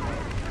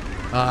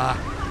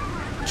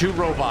 2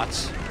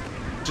 robots.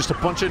 Just a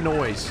bunch of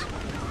noise.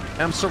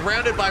 And I'm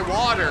surrounded by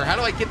water. How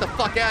do I get the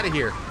fuck out of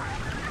here?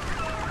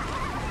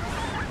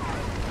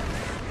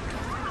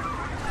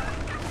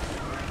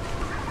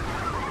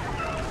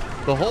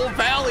 The whole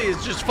valley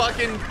is just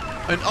fucking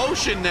an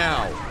ocean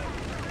now.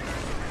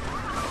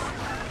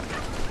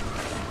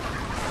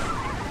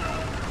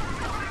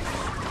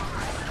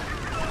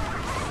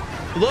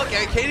 Look,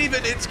 I can't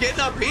even, it's getting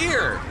up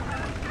here.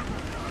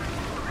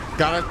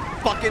 Gotta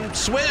fucking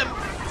swim.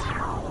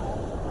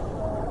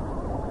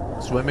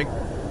 Swimming.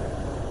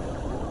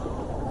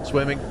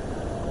 Swimming.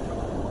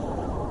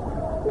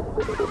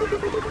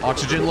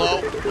 Oxygen low.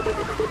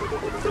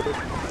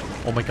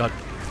 Oh my god.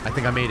 I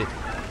think I made it.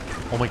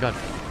 Oh my god.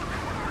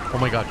 Oh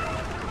my god.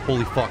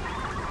 Holy fuck.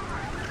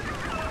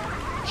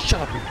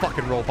 Shut up, you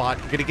fucking robot.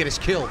 You're gonna get us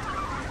killed.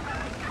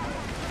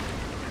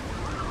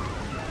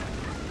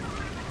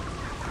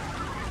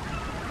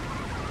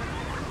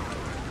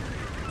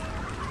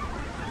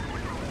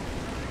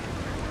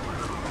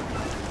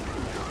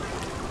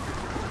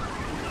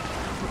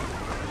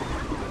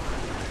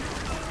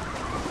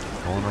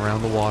 Rolling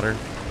around the water.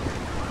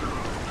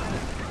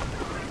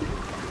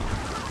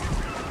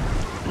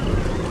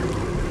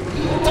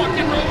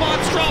 Fucking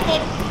robots, drop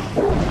them!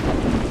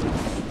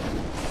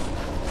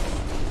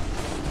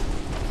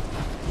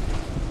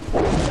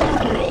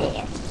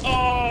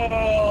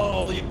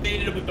 Oh, you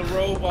baited him with the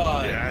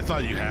robot. Yeah, I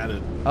thought you had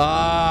it.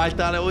 I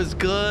thought it was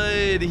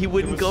good. He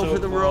wouldn't go so for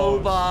the close.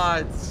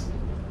 robots.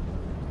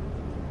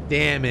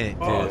 Damn it,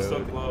 dude. Oh,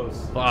 so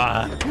close.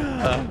 Fuck.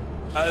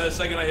 The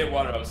second I hit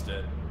water, I was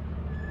dead.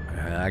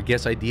 I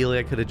guess ideally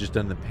I could have just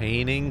done the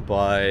painting,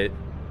 but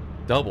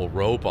double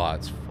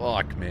robots.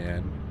 Fuck,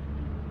 man.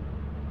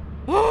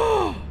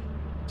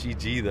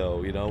 GG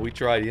though, you know, we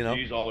tried, you know.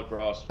 G's all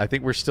across. I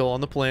think we're still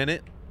on the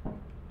planet.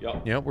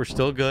 Yep. Yep, we're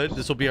still good.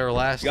 This will be our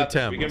last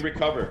attempt. We can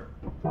recover.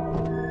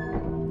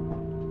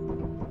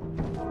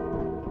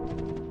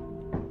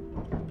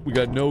 We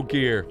got no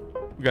gear.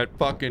 We got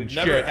fucking We've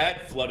shit. never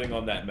had flooding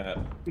on that map.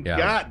 We Yeah.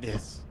 got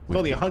this. It's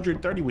only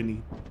 130 we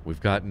need.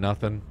 We've got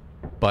nothing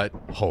but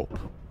hope.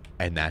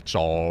 And that's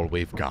all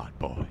we've got,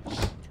 boys.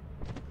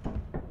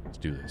 Let's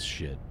do this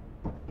shit.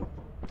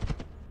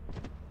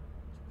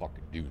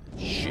 Fucking do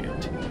this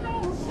shit.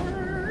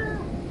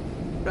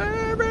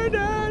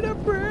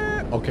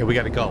 Okay, we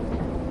gotta go.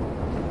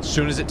 As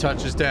soon as it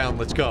touches down,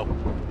 let's go.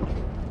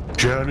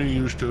 Johnny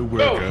used to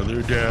work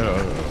other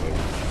down.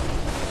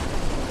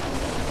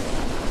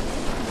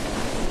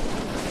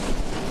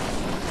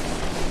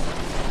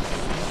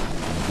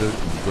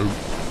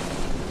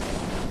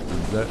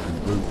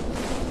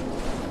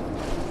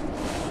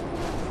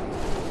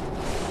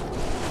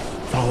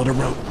 Follow the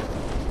rope.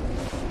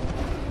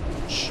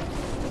 Shh.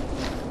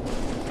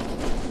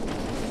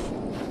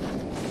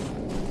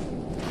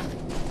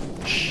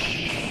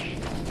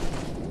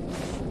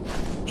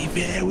 Be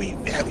very,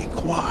 very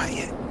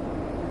quiet.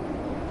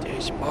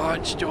 There's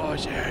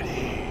monsters,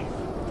 Eddie.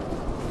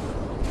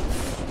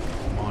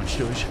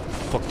 Monsters.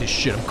 Fuck this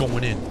shit, I'm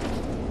going in.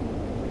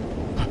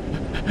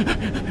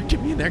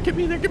 Get me in there, get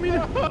me in there, get me in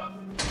there.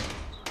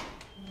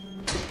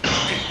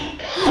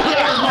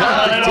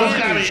 God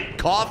damn, he's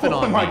coughing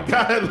on Oh my me.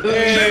 god.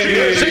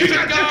 Sentry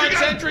gun!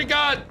 Sentry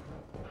gun!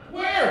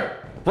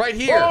 Where? Right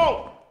here.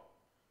 Oh!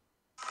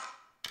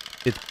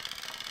 It's.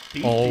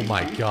 Oh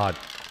my god.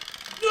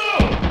 No!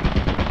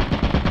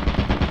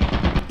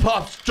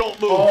 Pops,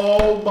 don't move.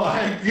 Oh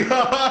my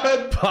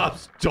god.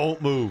 Pops, don't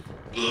move.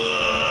 Am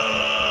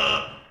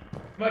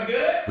I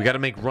good? We gotta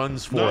make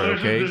runs for No, it,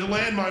 okay? there's a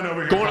landmine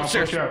over here. Going I'll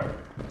upstairs. push out.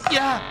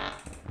 Yeah.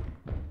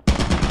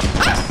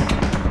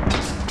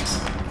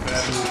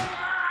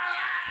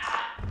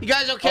 You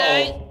guys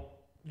okay?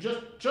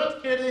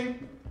 Just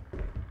kidding.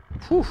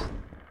 Whew.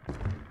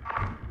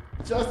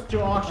 Just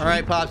Josh. All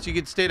right, Pops, you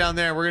can stay down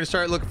there. We're gonna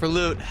start looking for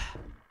loot.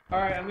 All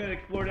right, I'm gonna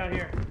explore down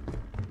here.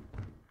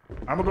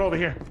 I'm gonna go over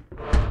here.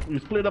 We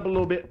split up a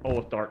little bit. Oh,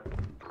 it's dark.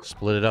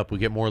 Split it up. We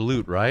get more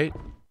loot, right?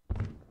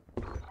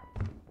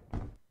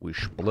 We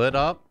split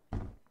up.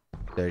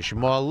 There's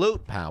more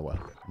loot power.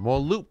 More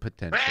loot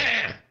potential.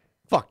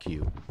 Fuck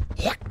you.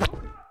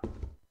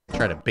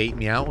 Try to bait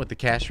me out with the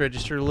cash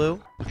register,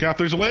 Lou? Look out,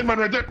 there's a landmine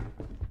right there.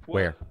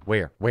 Where?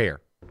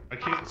 Where? I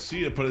can't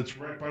see it, but it's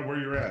right by where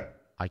you're at.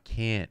 I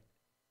can't.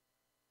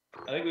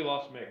 I think we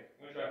lost Mick.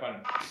 I'm gonna try to find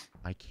him.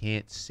 I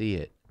can't see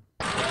it.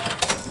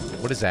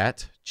 What is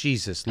that?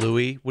 Jesus,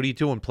 Louie. What are you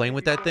doing? Playing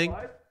with that thing?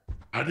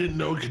 I didn't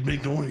know it could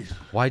make noise.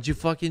 Why'd you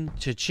fucking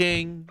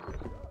cha-ching?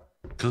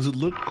 Because it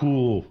looked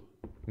cool.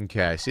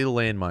 Okay, I see the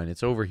landmine.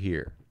 It's over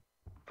here.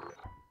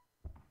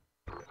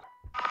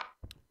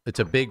 It's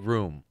a big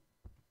room.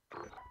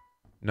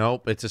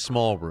 Nope, it's a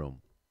small room.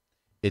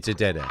 It's a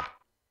dead end.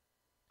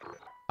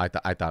 I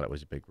thought it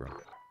was a big room.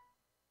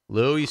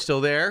 Lou, you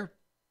still there?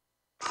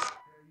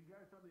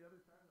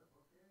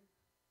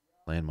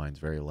 Landmine's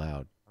very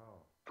loud.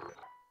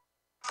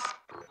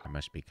 I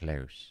must be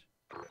close.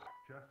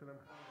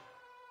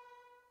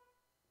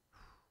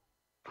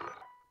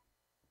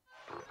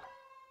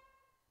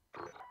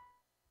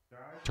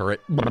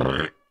 Turret.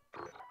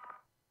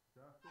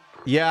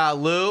 Yeah,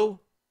 Lou?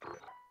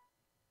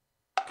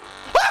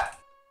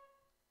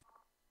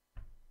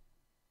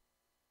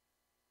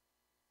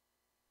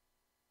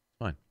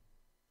 Fine.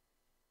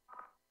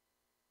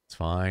 It's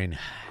fine.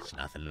 It's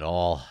nothing at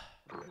all.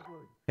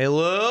 Hey,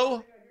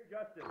 Lou?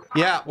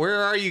 Yeah,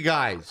 where are you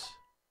guys?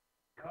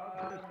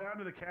 Down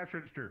to the cash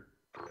register.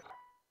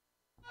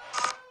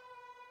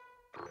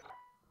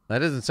 That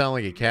doesn't sound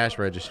like a cash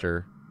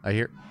register. I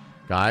hear...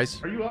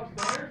 Guys? Are you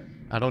upstairs?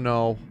 I don't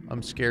know.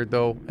 I'm scared,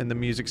 though, and the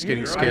music's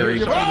getting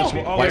scary.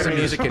 Why is the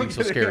music getting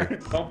so scary?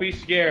 Don't be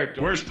scared.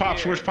 Where's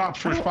Pops? Where's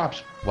Pops? Where's Pops?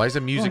 Why is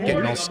the music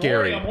getting all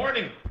scary? I'm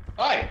warning.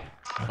 Hi.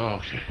 Oh,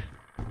 okay.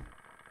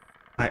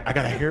 I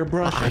got a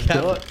hairbrush, a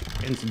duck,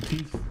 and some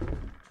teeth.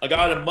 I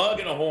got a mug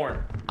and a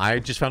horn. I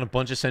just found a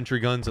bunch of sentry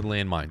guns and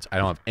landmines. I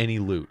don't have any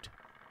loot.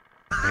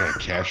 I got a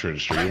cash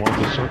register. You want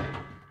this one?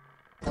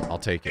 I'll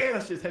take it. Yeah,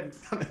 that's just heavy.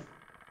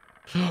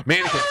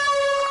 Mannequin.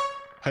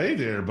 Hey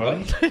there,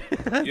 buddy.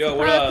 Yo,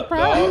 what up,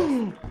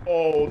 dog?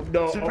 Oh,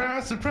 no.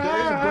 Surprise, surprise. There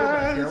is a door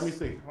back here. Let me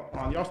see. Hold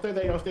on. Y'all stay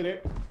there. Y'all stay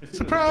there.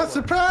 Surprise,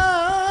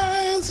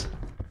 surprise.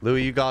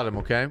 Louis, you got him,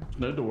 okay?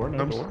 No door,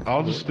 no door.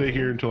 I'll just stay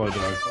here until I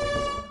die.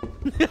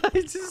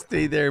 Just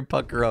stay there and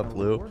pucker up,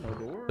 Lou.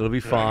 It'll be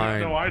I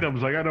fine. got no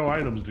items. I got no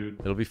items, dude.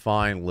 It'll be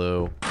fine,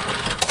 Lou.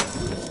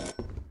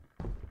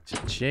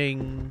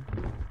 Cha-ching.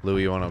 Lou,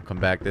 you want to come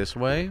back this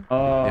way? Yep.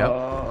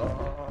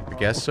 I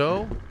guess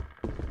so.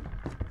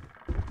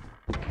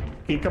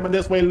 Keep coming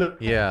this way, Lou.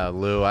 Yeah,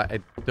 Lou. I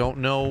don't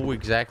know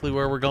exactly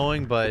where we're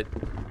going, but...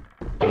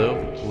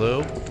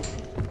 Lou?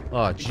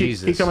 Oh,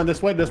 Jesus. Keep coming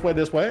this way, this way,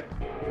 this way.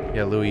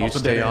 Yeah, Lou, you Also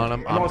stay dead on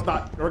end. him. No, it's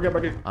not. We're good,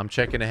 we're good. I'm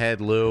checking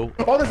ahead, Lou.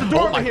 Oh, there's a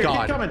door over my here.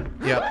 God. Keep coming.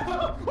 Yep.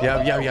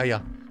 Yeah.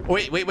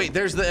 Wait.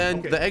 There's the end.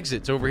 Okay. The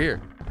exit's over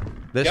here.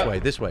 This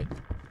way.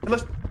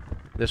 Let's.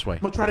 This way.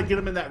 I'm gonna try to get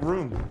him in that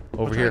room.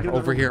 Over here.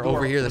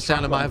 The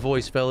sound of my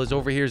voice, fellas.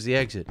 Over here's the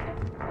exit.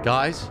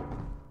 Guys.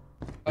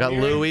 I got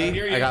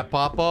Louie. I got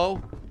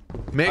Popo.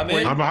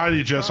 Mick, I'm behind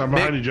you, Jess. I'm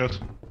behind you, Jess.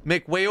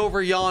 Mick, way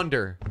over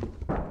yonder.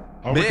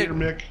 Over here,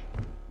 Mick.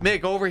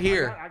 Mick, over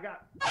here. I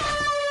got. I'm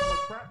gonna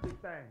trap this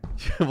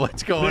thing.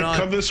 What's going Mick, on?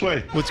 come this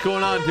way. What's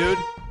going on, dude?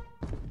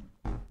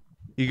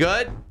 You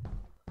good?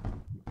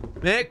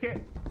 Mick?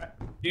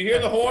 Do you hear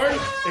the horn?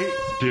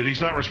 Dude,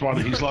 he's not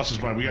responding. He's lost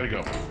his mind. We gotta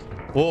go.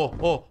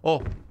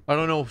 Oh. I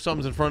don't know.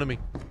 Something's in front of me.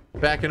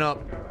 Backing up.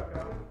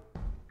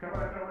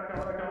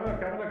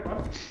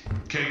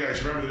 Okay,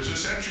 guys, remember, there's a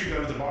sentry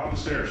gun at the bottom of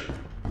the stairs.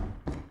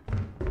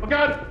 Oh,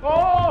 God.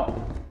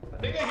 Oh! I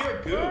think I hear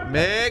a goop.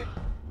 Mick?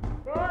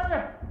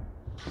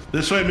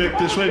 This way, Mick.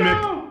 This way,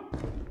 Mick.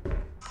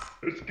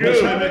 It's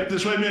This way, Mick.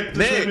 This way, Mick.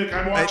 This way, Mick.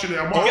 I'm watching it.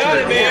 I'm watching got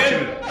it. it, I'm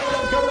man.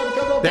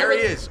 watching it. There he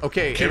is.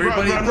 Okay, Okay,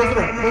 everybody run,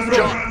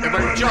 jump.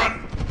 Everybody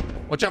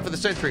jump. Watch out for the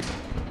sentry.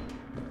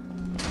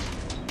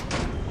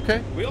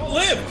 Okay. We all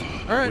lived.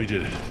 All right. We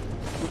did it.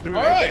 All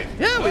right.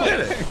 Yeah, we did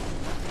it.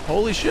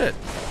 Holy shit.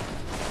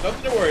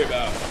 Nothing to worry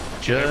about.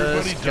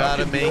 Everybody Just duck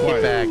gotta and be make it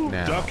quiet. back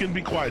now. Duck and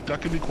be quiet.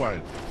 Duck and be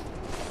quiet.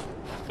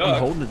 I'm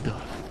holding the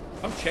duck.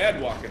 I'm Chad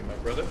walking, my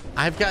brother.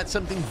 I've got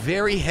something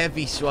very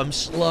heavy, so I'm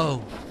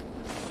slow.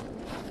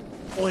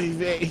 Oy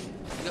vey.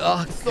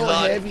 Oh, So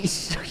God, heavy. it's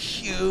so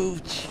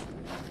huge.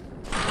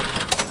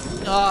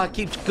 Oh, it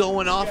keeps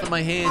going off in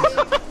my hands.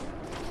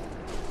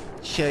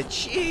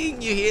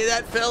 Cha-ching, you hear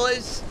that,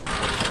 fellas?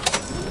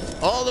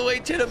 All the way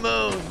to the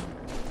moon.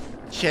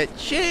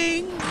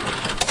 Cha-ching.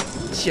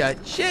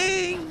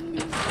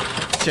 Cha-ching.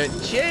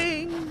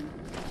 Cha-ching.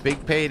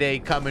 Big payday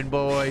coming,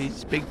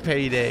 boys. Big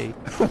payday.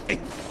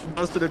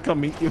 I was gonna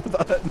come meet you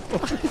without that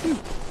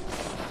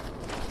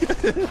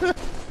noise.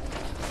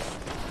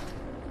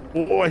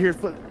 Oh, I hear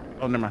foot.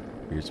 Oh, never mind.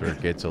 Here's where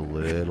it gets a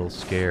little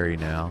scary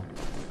now.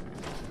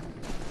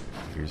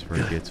 Here's where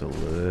it gets a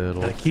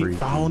little Gotta keep freaky.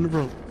 following the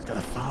rope.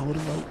 Gotta follow the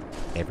rope.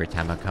 Every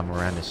time I come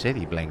around the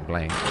city, bling,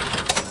 bling.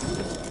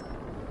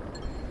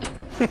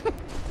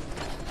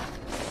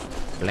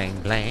 Bling,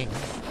 bling.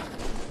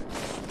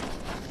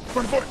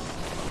 Run for it.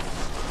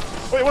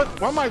 Wait, what?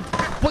 Why am I?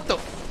 What the?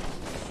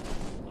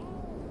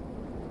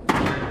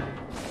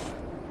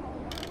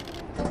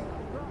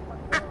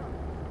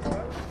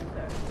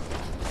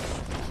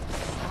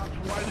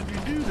 Why did you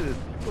do this?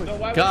 No,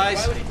 why Guys,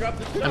 why would he drop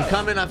the stuff? I'm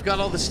coming. I've got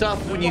all the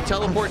stuff. When you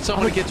teleport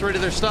someone, it gets rid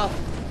of their stuff.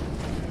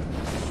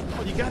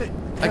 Oh, you got it.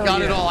 I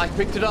got it all. I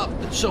picked it up.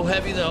 It's so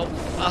heavy, though.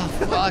 Oh,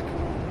 fuck.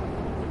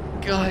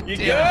 God You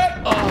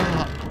damn.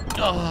 good?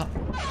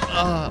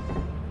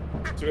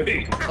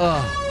 Sweet.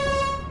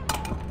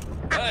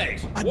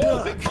 Nice.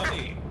 Whoa, big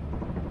money.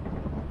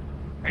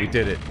 We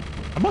did it.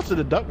 How much did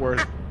the duck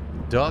worth?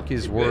 Duck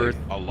is worth...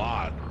 A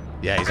lot.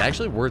 Yeah, he's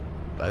actually worth,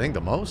 I think,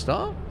 the most,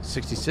 huh?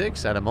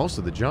 66 out of most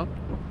of the junk.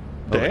 Oh,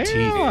 the Damn, teeth.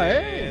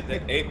 hey. And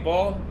the 8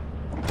 ball.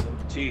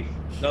 Teeth.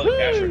 Another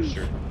cash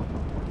register.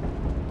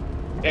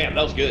 Damn,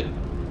 that was good.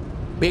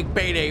 Big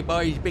payday,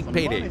 boys. Big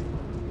payday.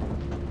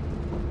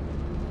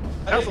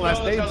 That was the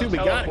last day too. We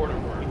got it.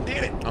 We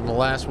did it. I'm the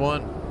last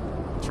one.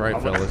 That's right,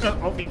 fellas. I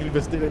don't think you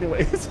missed it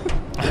anyways.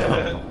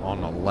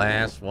 On the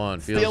last one.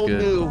 Feels Still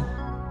good. new.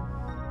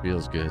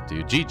 Feels good,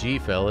 dude.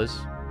 GG, fellas.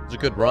 It was a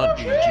good run.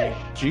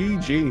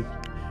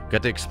 GG.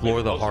 Got to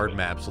explore the hard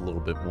maps a little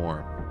bit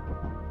more.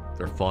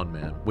 They're fun,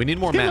 man. We need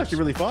more This game maps. actually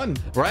really fun.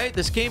 Right?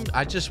 This game,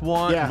 I just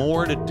want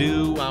more to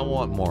do. I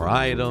want more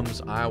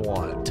items. I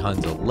want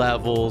tons of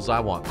levels. I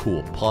want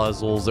cool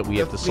puzzles that we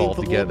have to solve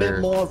together. A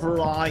little bit more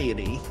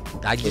variety.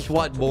 I just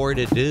want more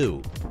to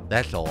do.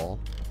 That's all.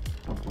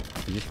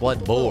 I just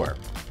want more.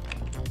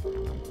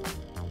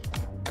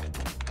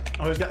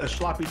 Oh, he's got the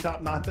sloppy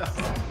top knocked out.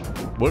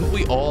 What if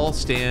we all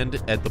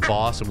stand at the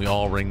boss and we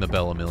all ring the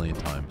bell a million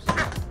times?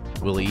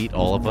 Will he eat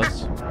all of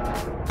us?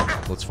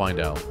 Let's find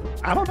out.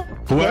 I don't know.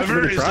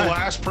 Whoever is the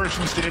last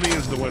person standing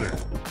is the winner.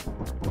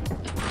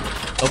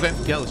 Okay,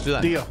 yeah, let's do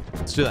that. Deal.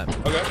 Let's do that.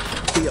 Okay.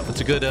 Deal.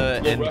 That's a good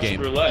end Russian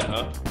game. roulette,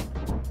 huh?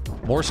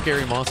 More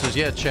scary monsters.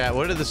 Yeah, chat.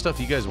 What are the stuff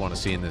you guys want to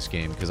see in this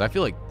game? Because I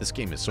feel like this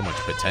game has so much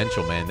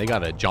potential, man. They got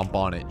to jump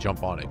on it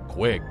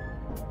quick.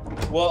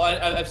 Well,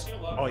 I've seen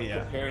a lot of people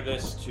compare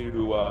this to the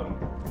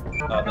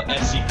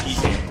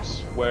SCP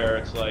games, where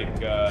it's like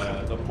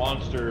the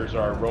monsters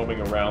are roaming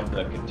around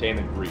the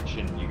containment breach,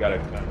 and you gotta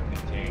kind of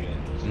contain it.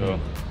 So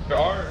there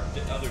are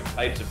other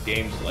types of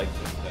games like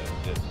this that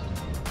exist.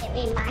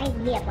 It reminds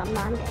me of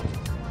Among Us.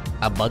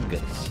 Among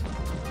Us.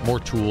 More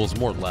tools,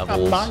 more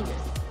levels. Among Us.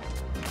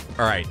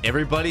 All right,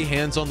 everybody,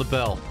 hands on the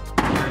bell.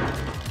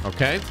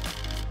 Okay.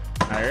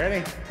 All right,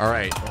 ready? All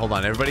right, hold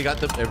on. Everybody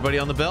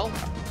on the bell?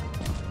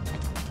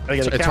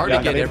 It's hard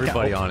to get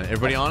everybody on it.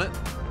 Everybody on it?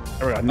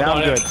 There we go. Now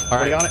I'm good. All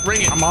right, on it?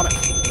 ring it. I'm on it.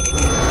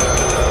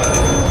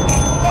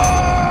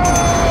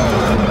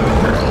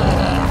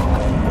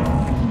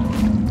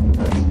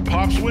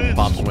 Pops wins.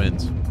 Pops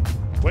wins.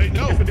 Wait,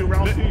 no. We do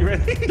round 2. You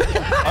ready? All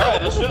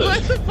right, let's do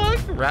this. What the fuck?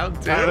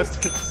 Round 2. All right,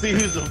 let's see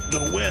who's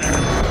the winner.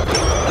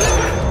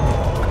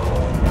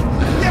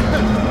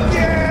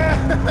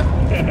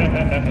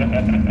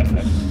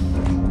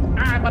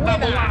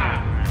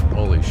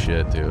 Holy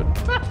shit, dude.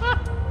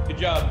 Good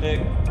job,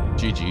 Nick.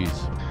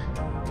 GG's.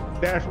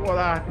 That's what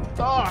I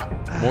thought.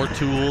 More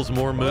tools,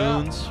 more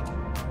moons.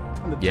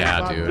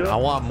 Yeah, dude. I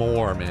want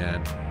more,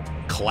 man.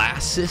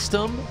 Class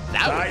system?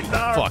 That would be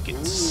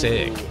fucking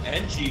sick.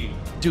 NG.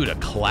 Dude, a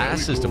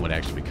class system would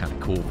actually be kind of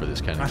cool for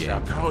this kind of game.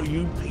 I'll call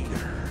you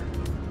Peter.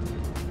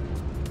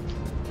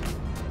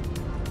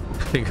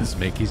 I think this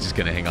Mickey's just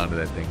gonna hang on to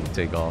that thing and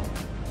take off.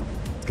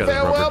 It's got a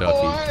rubber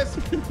ducky.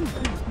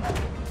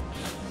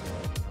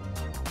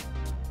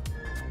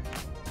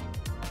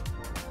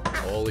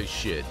 Holy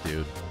shit,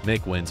 dude.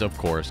 Mick wins, of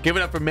course. Give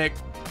it up for Mick.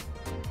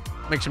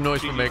 Make some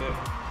noise for Mick.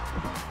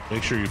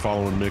 Make sure you're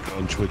following Mick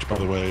on Twitch, by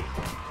the way.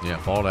 Yeah,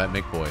 follow that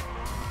Mick boy.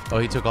 Oh,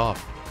 he took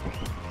off.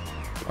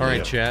 All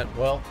right, chat.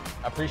 Well,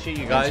 I appreciate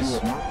you guys.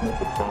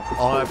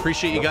 I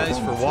appreciate you guys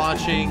for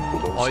watching.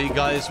 All you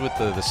guys with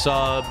the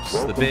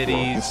subs, the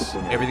biddies,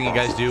 everything you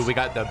guys do. We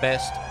got the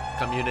best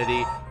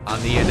community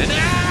on the internet.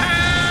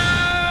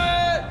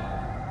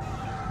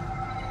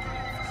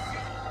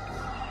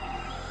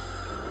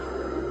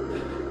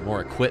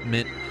 More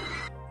equipment.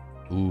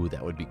 Ooh,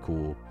 that would be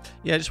cool.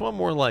 Yeah, I just want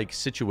more like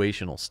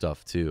situational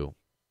stuff too.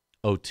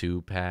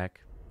 O2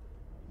 pack.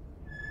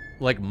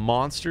 Like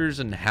monsters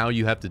and how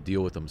you have to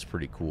deal with them is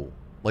pretty cool.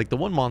 Like the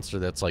one monster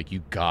that's like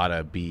you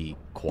gotta be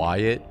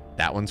quiet.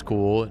 That one's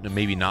cool. And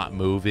maybe not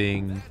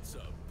moving.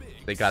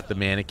 They got the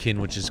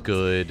mannequin, which is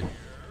good.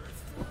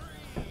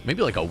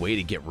 Maybe like a way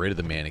to get rid of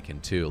the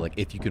mannequin too. Like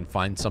if you can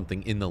find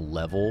something in the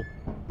level,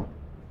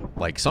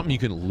 like something you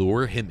can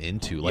lure him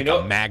into, like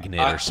a magnet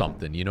or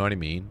something. You know what I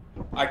mean?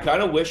 I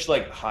kind of wish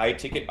like high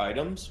ticket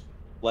items,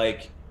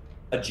 like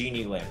a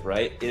genie lamp,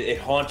 right? It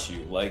haunts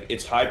you. Like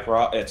it's high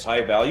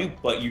value,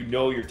 but you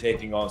know you're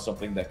taking on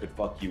something that could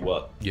fuck you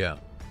up. Yeah.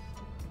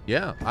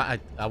 Yeah,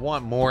 I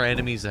want more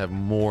enemies that have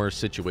more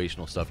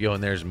situational stuff. Yo,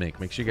 and there's Mick.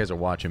 Make sure you guys are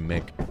watching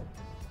Mick.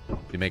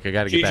 Hey, Mick, I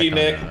gotta get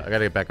back. I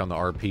gotta get back on the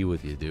RP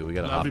with you, dude. We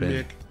gotta hop in.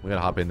 Mick. We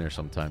gotta hop in there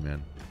sometime,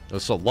 man. It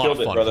was a lot of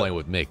fun playing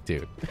with Mick,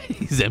 dude.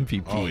 He's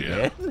MVP, oh,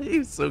 yeah. man.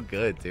 He's so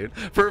good, dude.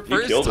 For a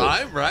first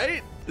time,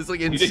 right? It's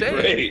like insane. You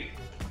did great.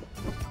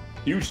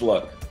 Huge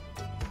luck.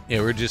 Yeah,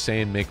 we're just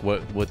saying, Mick,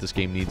 what this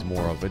game needs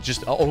more of. But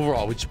just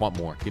overall, we just want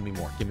more. Give me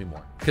more. Give me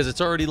more. Because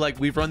it's already like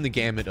we've run the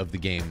gamut of the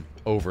game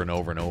over and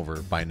over and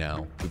over by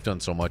now. We've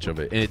done so much of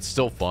it, and it's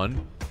still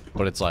fun.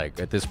 But it's like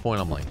at this point,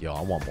 I'm like, yo,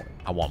 I want more.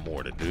 I want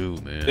more to do,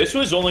 man. This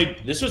was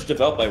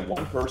developed by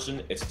one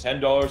person. It's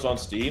 $10 on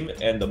Steam,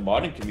 and the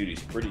modding community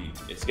is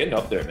it's getting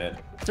up there, man.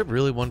 Is it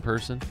really one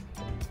person?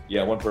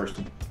 Yeah, one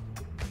person.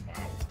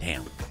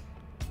 Damn.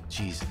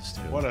 Jesus,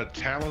 dude. What a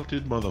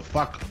talented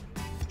motherfucker.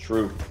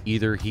 True.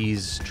 Either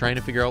he's trying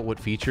to figure out what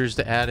features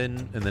to add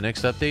in the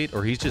next update,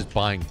 or he's just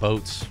buying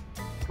boats.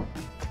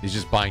 He's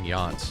just buying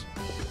yachts.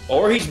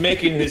 Or he's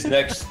making his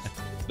next,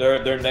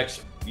 their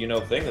next, thing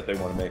that they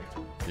want to make.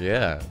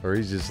 Yeah, or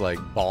he's just like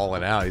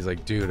balling out. He's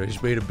like, dude, I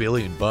just made $1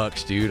 billion,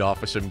 dude,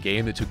 off of some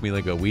game that took me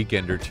like a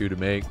weekend or two to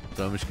make.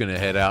 So I'm just gonna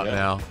head out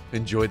now,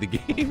 enjoy the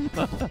game.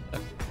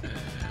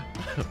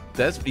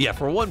 Yeah,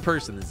 for one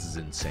person, this is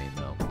insane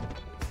though.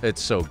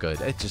 It's so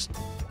good. It just,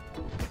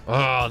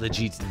 oh, the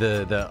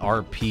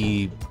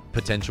RP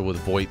potential with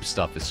VoIP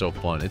stuff is so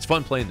fun. It's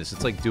fun playing this.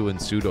 It's like doing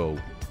pseudo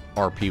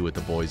RP with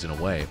the boys in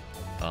a way.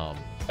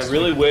 I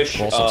really wish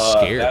scared.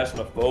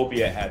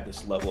 Phasmophobia had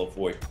this level of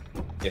VoIP.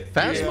 If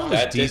Phasmo was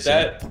that did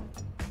decent. that,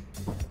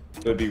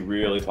 it would be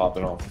really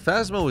popping off.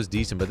 Phasmo was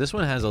decent, but this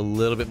one has a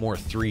little bit more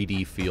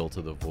 3D feel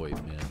to the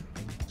VoIP, man.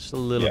 Just a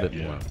little bit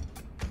more.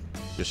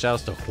 Your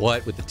shouts to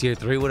what with the tier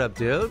 3? What up,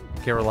 dude?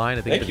 Caroline,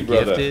 I think Thank you,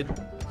 gifted.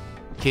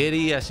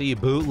 Kitty, I see you.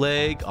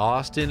 Bootleg.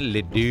 Austin,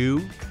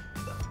 Ledoux.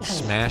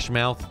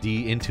 Smashmouth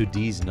D into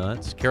D's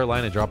nuts.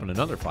 Carolina dropping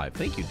another 5.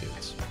 Thank you,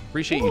 dudes.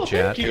 Appreciate you,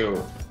 chat. Thank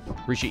you.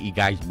 Appreciate you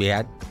guys,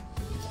 bad.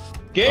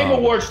 Game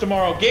awards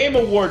tomorrow. Game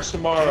awards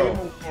tomorrow.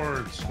 Game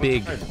awards.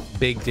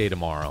 Big day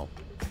tomorrow.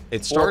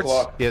 It starts.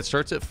 Yeah, it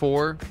starts at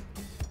 4.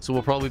 So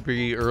we'll probably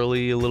be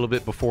early a little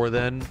bit before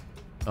then.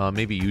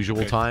 Maybe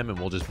usual time, and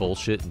we'll just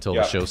bullshit until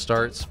the show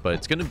starts. But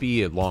it's gonna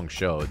be a long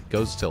show. It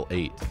goes till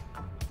 8.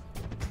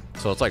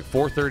 So it's like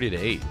 4:30 to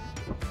 8.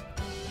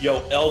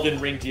 Yo, Elden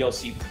Ring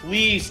DLC,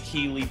 please,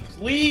 Keely,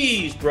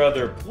 please,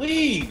 brother,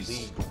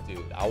 please.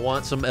 Dude, I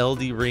want some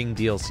LD Ring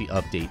DLC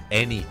update.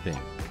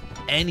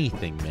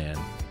 Anything, man.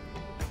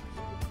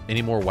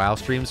 Any more WoW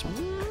streams?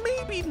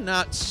 Maybe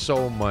not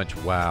so much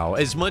WoW.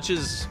 As much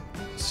as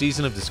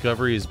Season of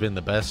Discovery has been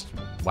the best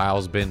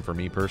WoW's been for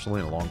me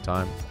personally in a long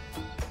time.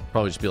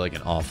 Probably just be like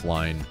an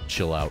offline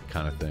chill out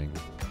kind of thing.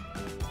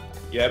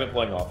 Yeah, I've been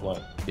playing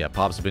offline. Yeah,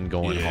 Pop's been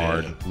going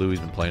hard. Louie's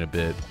been playing a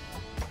bit.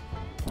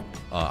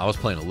 I was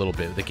playing a little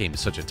bit. The game is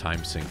such a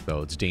time sink,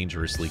 though. It's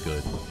dangerously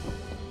good.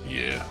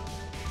 Yeah.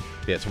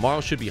 Yeah,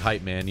 tomorrow should be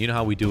hype, man. You know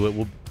how we do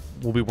it.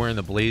 We'll be wearing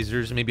the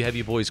blazers. Maybe have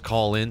you boys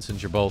call in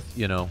since you're both,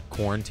 you know,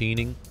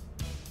 quarantining.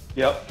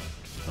 Yep.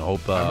 I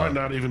hope. I might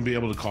not even be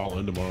able to call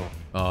in tomorrow.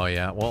 Oh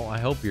yeah. Well, I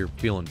hope you're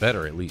feeling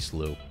better at least,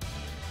 Lou.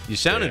 You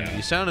sounding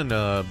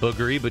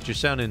boogery, but you're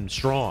sounding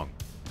strong.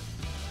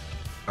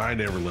 I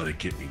never let it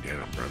get me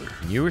down, brother.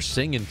 You were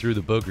singing through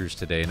the boogers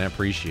today, and I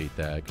appreciate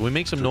that. Can we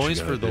make some noise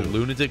for the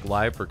Lunatic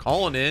Live for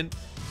calling in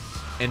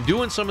and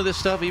doing some of this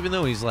stuff, even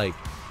though he's like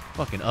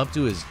fucking up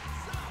to his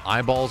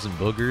eyeballs and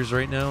boogers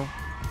right now?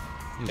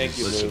 Thank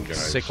you, Lou.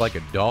 guys. Sick like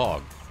a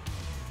dog.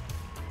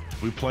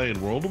 We playing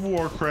World of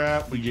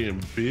Warcraft. We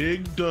getting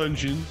big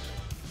dungeons.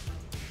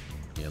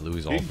 Yeah,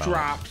 Lou's all big about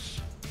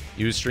drops.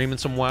 You was streaming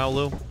some WoW,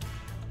 Lou?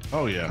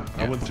 Oh yeah.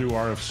 I went through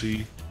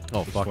RFC.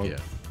 Oh fuck yeah,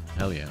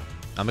 hell yeah!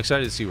 I'm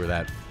excited to see where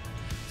that.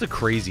 It's a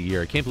crazy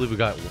year. I can't believe we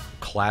got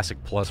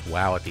Classic plus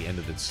WoW at the end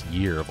of this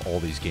year of all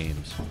these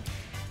games.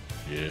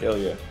 Yeah. Hell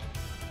yeah.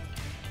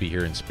 Be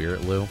here in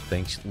spirit, Lou.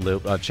 Thanks, Lou.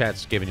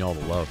 Chat's giving you all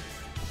the love.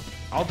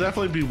 I'll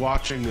definitely be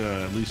watching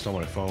at least on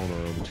my phone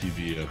or on the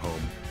TV at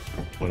home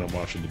when I'm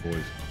watching the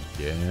boys.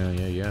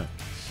 Yeah.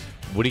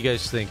 What do you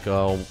guys think?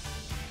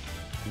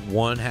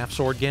 One half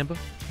sword Gamba?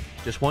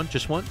 Just one?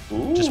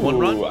 Ooh, just one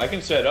run? I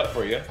can set it up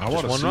for you. I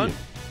want to see run? it.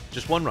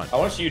 Just one run. I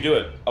want to see you do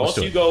it. I want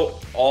to see you go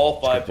all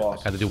 5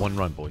 bosses. Got to do one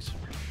run, boys.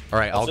 All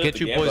right, I'll get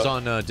you boys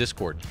on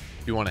Discord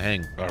if you want to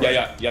hang.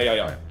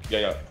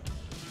 Yeah.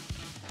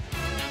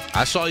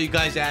 I saw you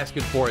guys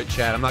asking for it,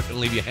 Chad. I'm not gonna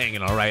leave you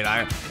hanging. All right,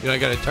 I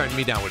gotta turn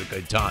me down with a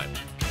good time.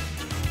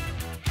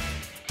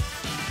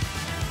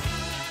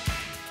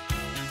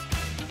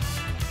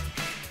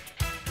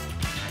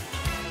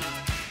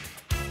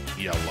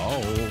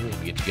 Yellow.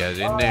 Get you guys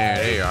in there.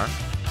 There you are.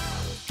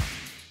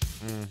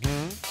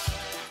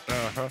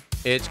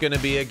 It's gonna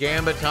be a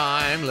Gamba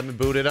time. Let me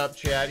boot it up,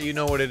 Chad. You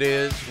know what it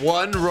is.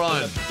 One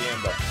run.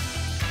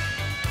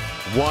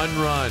 One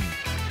run.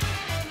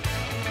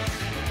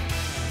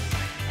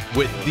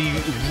 With the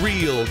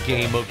real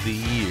game of the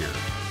year.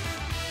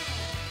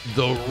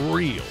 The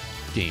real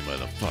game of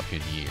the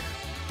fucking year.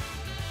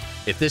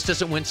 If this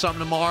doesn't win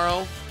something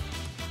tomorrow,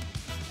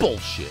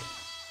 bullshit.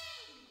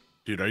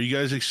 Dude, are you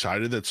guys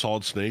excited that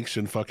Solid Snake's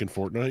in fucking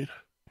Fortnite?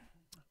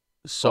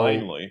 So,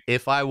 finally.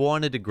 If I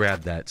wanted to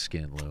grab that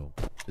skin, Lou,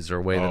 is there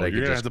a way that I could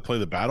You're gonna just have to play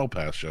the battle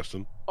pass,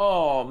 Justin.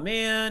 Oh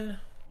man.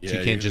 Yeah,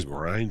 you can't just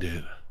grind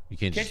it. You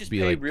can't just be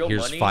pay like, real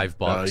here's money? $5.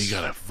 No, you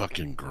gotta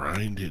fucking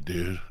grind it,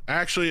 dude.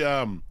 Actually,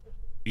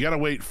 you gotta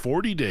wait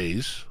 40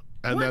 days,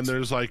 and then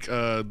there's like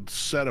a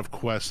set of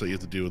quests that you have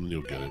to do, and then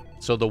you'll get it.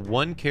 So the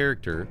one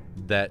character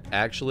that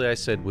actually I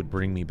said would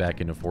bring me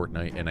back into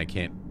Fortnite, and I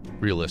can't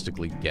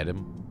realistically get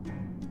him.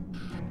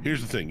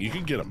 Here's the thing: you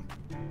can get him.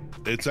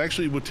 It's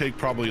actually would take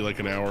probably like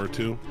an hour or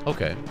two.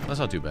 Okay, that's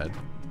not too bad.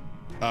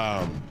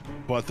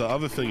 But the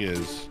other thing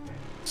is,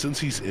 since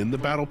he's in the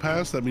battle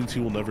pass, that means he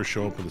will never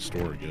show up in the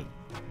store again.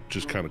 Which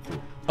is kind of cool.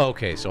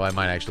 Okay, so I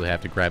might actually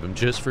have to grab him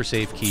just for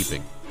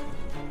safekeeping.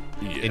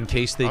 Yeah. In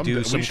case they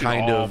do some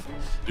kind of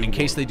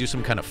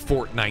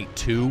Fortnite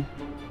 2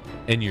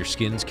 and your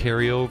skins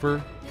carry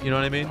over. You know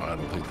what I mean? I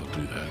don't think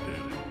they'll do that,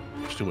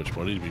 dude. There's too much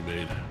money to be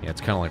made. Yeah,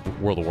 it's kind of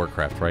like World of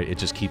Warcraft, right? It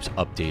just keeps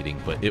updating,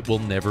 but it will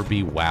never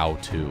be WoW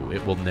 2.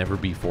 It will never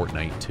be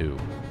Fortnite 2.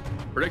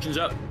 Predictions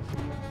up.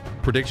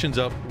 Predictions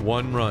up,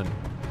 1 run.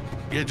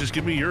 Yeah, just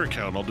give me your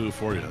account. I'll do it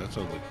for you. That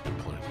sounds like a good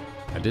plan.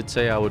 I did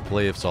say I would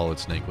play if Solid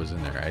Snake was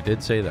in there. I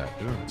did say that.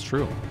 Yeah, it's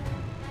true.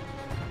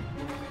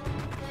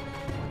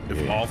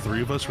 If all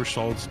 3 of us were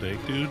Solid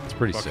Snake, dude, it's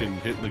pretty fucking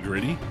sick. Hitting the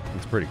gritty.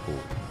 It's pretty cool.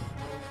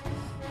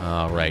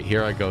 All right,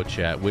 here I go,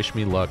 chat. Wish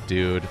me luck,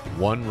 dude.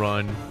 1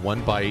 run,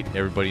 1 bite.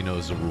 Everybody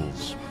knows the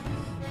rules.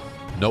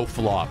 No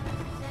flop.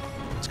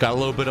 It's got a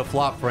little bit of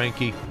flop,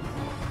 Frankie.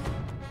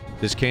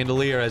 This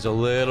chandelier has a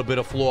little bit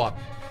of flop.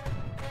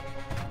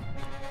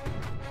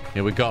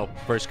 Here we go.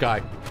 First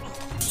guy.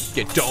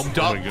 Get domed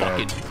up.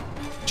 Fucking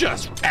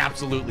just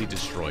absolutely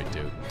destroyed,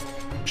 dude.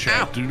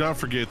 Chat, do not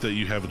forget that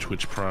you have a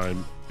Twitch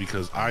Prime,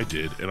 because I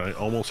did, and I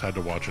almost had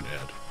to watch an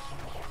ad.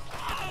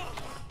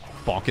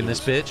 Bonking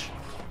this bitch.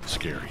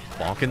 Scary.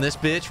 Bonking this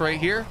bitch right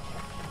here.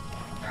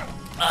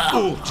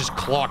 Ooh, just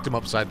clocked him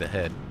upside the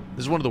head.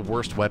 This is one of the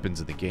worst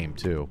weapons in the game,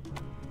 too.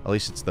 At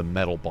least it's the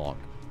metal bonk.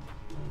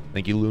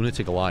 Thank you,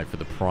 Lunatic Alive, for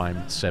the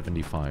Prime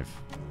 75.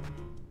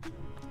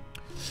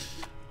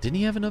 Didn't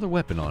he have another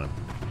weapon on him?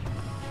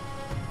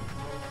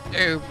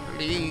 Oh,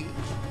 please,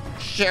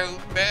 show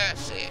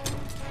mercy.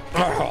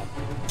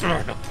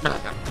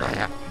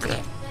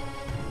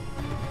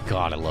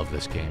 God, I love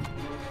this game.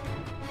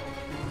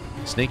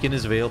 Snakein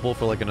is available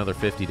for like another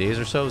 50 days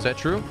or so. Is that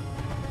true?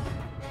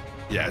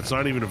 Yeah, it's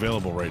not even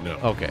available right now.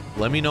 Okay,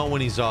 let me know when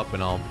he's up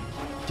and I'll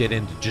get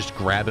in to just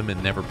grab him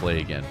and never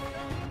play again.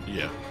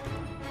 Yeah.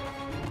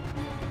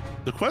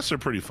 The quests are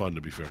pretty fun,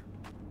 to be fair.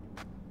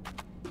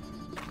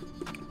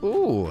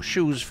 Ooh,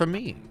 shoes for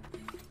me.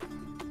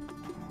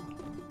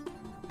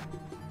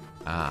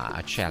 Ah,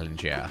 a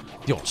challenger.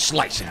 You'll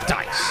slice and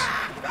dice.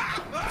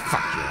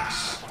 Fuck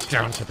yes.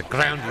 Down to the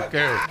ground you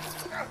go.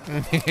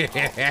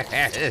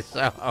 Yes.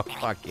 Oh,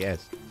 fuck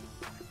yes.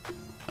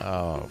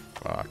 Oh,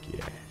 fuck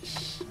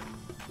yes.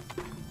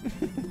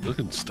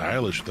 Looking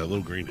stylish with that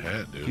little green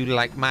hat, dude. You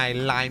like my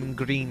lime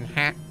green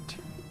hat?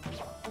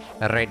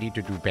 Ready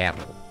to do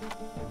battle.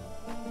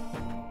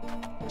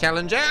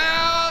 Challengers!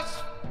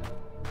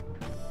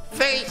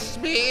 Face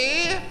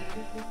me!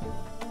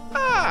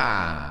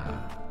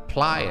 Ah,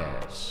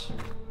 pliers.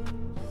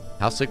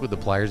 How sick would the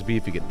pliers be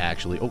if you could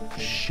actually... Oh,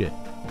 shit.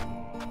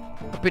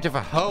 A bit of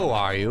a hoe,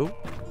 are you?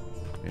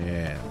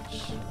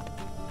 Yes.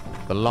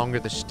 The longer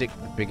the stick,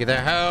 the bigger the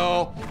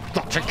hoe.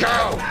 Got to go!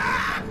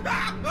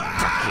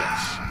 Fuck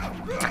yes.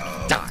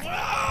 Fuck die.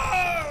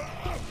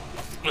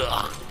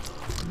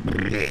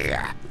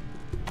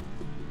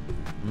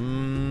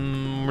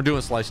 We're doing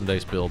a slice and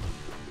dice build.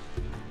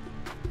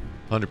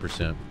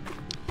 100%.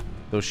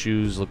 Those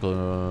shoes look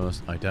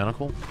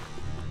identical.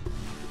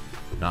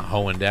 Not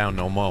hoeing down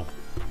no more.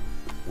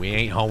 We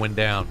ain't hoeing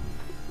down.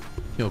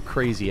 Yo,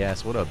 crazy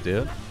ass. What up,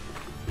 dude?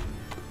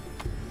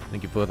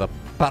 Thank you for the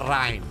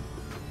Prime,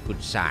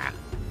 good sire.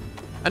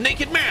 A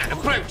naked man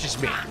approaches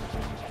me.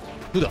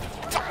 Who the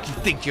fuck you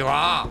think you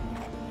are?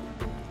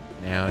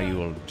 Now you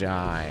will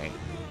die.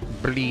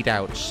 Bleed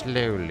out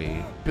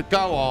slowly. But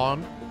go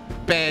on.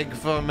 Beg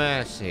for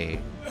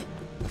mercy.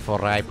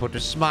 Before I put a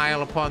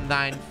smile upon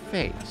thine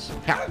face.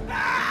 How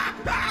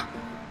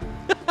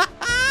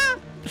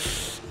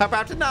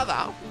about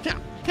another?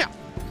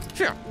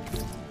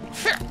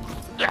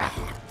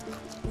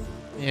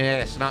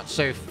 Yes, not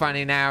so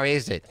funny now,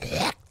 is it?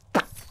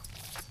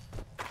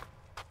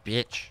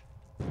 Bitch.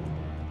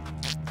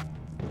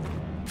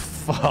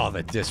 Oh,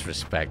 the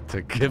disrespect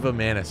to give a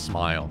man a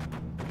smile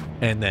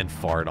and then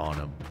fart on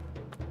him.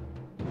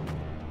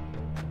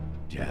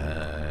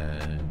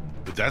 Yeah.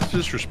 But that's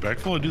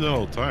disrespectful. I do that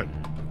all the time.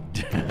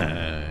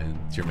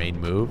 It's your main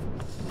move?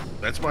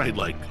 That's my,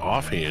 like,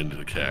 offhand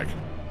attack.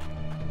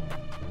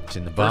 It's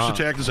in the First bomb.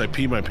 attack is I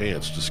pee my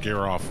pants to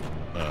scare off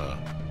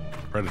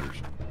predators.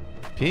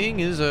 Peeing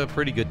is a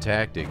pretty good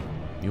tactic.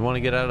 You want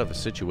to get out of a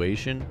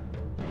situation?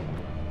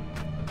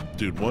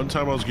 Dude, one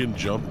time I was getting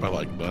jumped by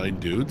like 9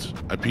 dudes.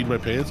 I peed my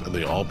pants and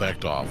they all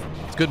backed off.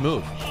 It's a good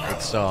move.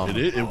 It's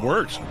it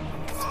works.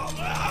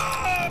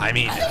 I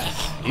mean,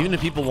 even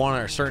if people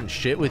want a certain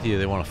shit with you,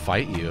 they want to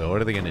fight you.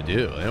 What are they gonna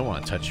do? They don't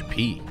want to touch your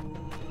pee.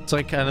 It's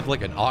like kind of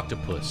like an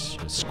octopus,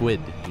 a squid.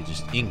 You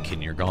just ink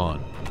and you're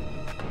gone.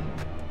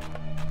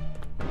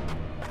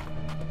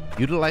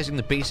 Utilizing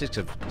the basics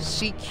of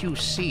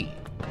CQC,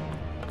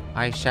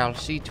 I shall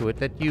see to it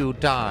that you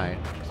die.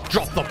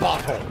 Drop the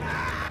bottle!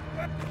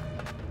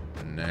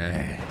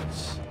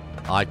 Nice.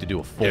 I like to do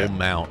a full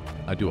mount.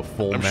 I do a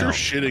full mount. I'm sure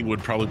shitting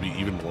would probably be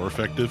even more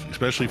effective,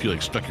 especially if you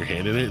like stuck your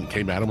hand in it and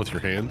came at them with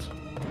your hands.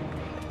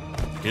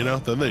 You know,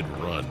 then they'd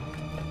run.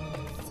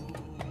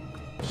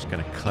 Just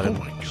gonna cut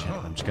him.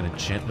 I'm just gonna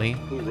gently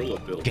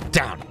get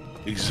down.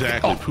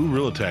 Exactly.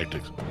 Poorilla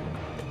tactics.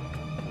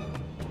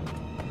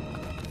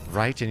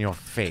 Right in your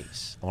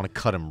face. I want to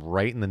cut him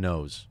right in the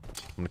nose.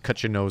 I'm gonna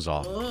cut your nose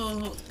off.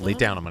 Lay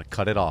down. I'm gonna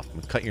cut it off. I'm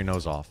gonna cut your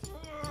nose off.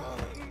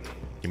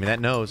 Give me that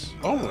nose.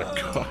 Oh my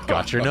god.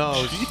 Got your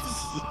nose. Jesus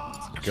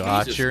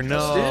Got Jesus, your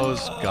nose.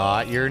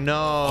 Got your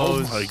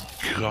nose. Oh my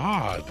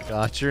god.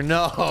 Got your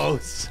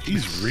nose.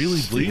 He's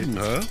really bleeding,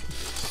 huh?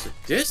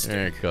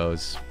 There it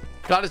goes.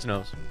 Got his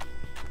nose.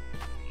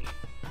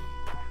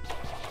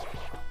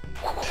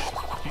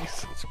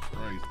 Jesus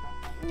Christ.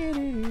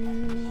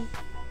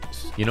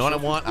 You know what I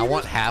want? I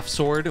want half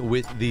sword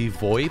with the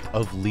VoIP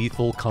of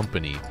Lethal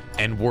Company,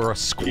 and we're a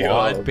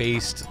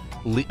squad-based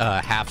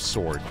half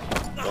sword.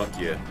 Fuck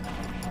yeah.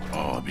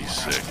 Oh, that'd be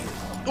sick.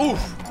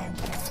 Oof.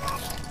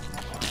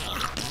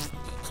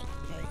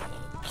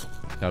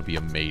 That'd be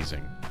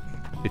amazing.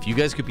 If you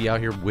guys could be out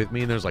here with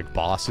me, and there's like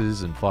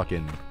bosses and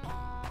fucking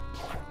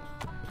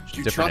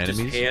You different chopped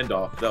enemies. his hand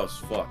off. That was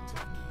fucked.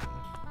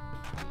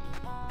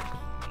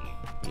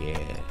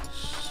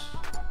 Yes.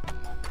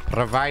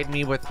 Provide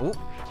me with... Ooh.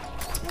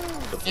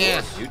 The floor.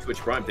 Yes. You Twitch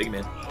Prime, big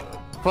man.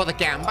 For the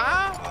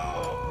gamba?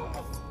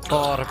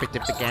 For a bit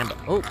of the gamba.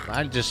 Oh,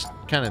 I just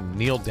kind of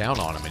kneeled down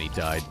on him and he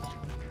died.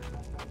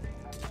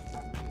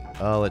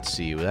 Let's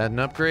see. Was that an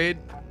upgrade?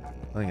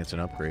 I think it's an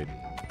upgrade.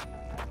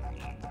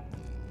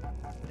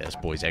 Yeah, this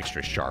boy's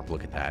extra sharp.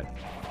 Look at that.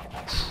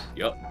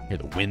 Yup. Hear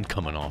the wind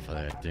coming off of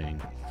that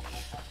thing.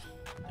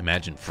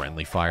 Imagine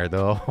friendly fire,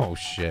 though. Oh,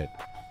 shit.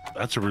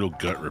 That's a real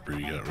gut ripper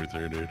you got right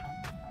there, dude.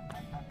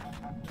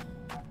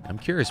 I'm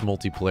curious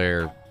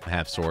multiplayer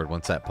half sword,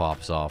 once that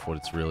pops off, what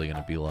it's really going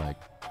to be like.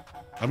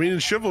 I mean, in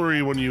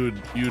Chivalry, when you'd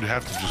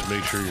have to just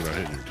make sure you're not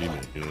hitting your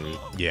teammate, you know what I mean?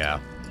 Yeah.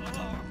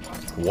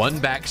 One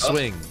back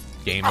swing,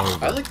 game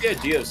over. I like the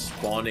idea of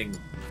spawning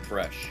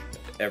fresh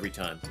every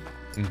time.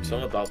 Mhm.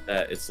 Something about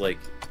that. It's like,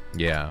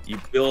 Yeah. you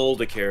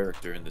build a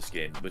character in this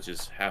game, which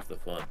is half the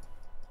fun.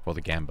 For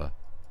the gamba.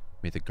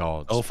 May the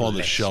gods Elf on the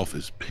bless Shelf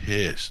is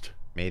pissed.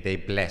 May they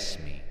bless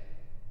me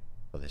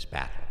for this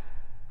battle.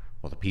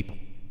 For the people.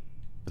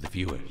 For the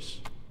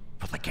viewers.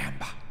 For the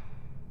gamba.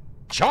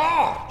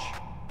 Charge!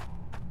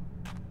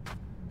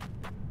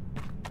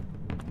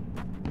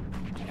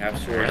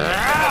 Half sword.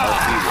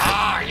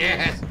 Ah,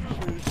 yes!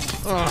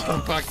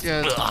 Oh, fuck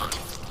yes.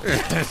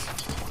 Yes.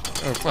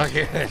 Oh, fuck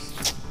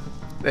yes.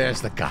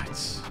 There's the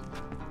guts.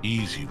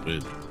 Easy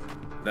win.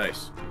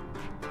 Nice.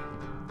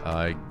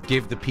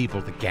 Give the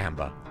people the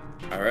gamba.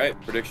 All right,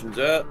 predictions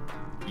up.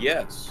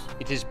 Yes.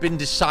 It has been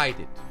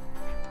decided.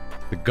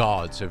 The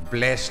gods have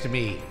blessed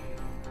me.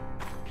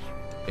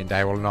 And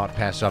I will not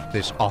pass up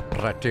this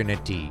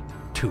opportunity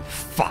to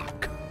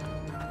fuck.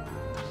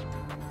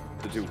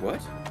 To do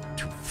what?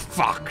 To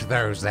fuck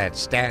those that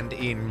stand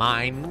in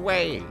my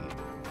way.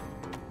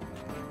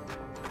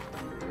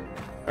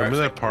 Remember All right,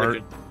 that part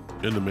prediction.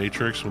 in the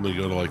Matrix when they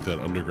go to like that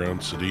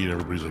underground city and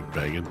everybody's like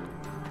banging?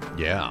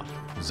 Yeah.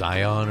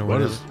 Zion or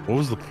What whatever.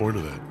 was the point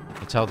of that?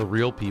 That's how the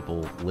real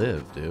people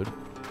live, dude.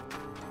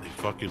 They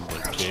fucking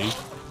like cave?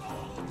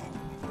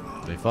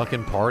 They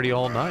fucking party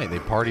all night. They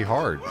party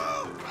hard.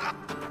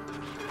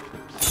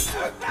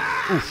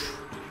 Oof.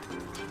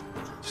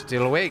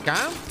 Still awake,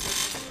 huh?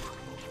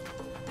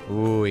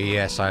 Ooh,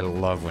 yes, I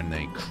love when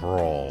they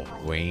crawl.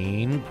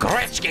 Wayne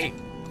Gretzky!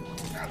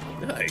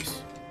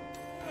 Nice.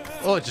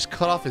 Oh, it just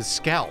cut off his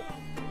scalp.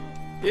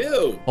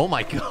 Ew. Oh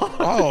my god.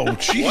 Oh,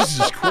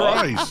 Jesus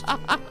Christ.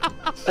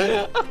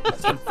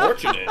 That's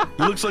unfortunate.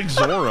 He looks like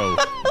Zorro.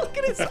 Look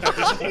at his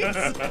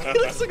eyes. He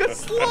looks like a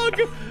slug.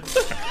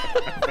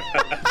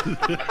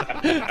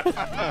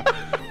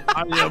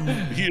 I am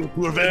here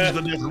to avenge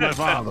the death of my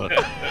father.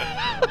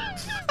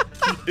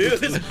 Dude,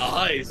 his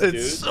eyes, dude.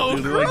 It's so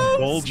Dude, they're like gross,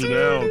 bulging dude.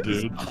 out,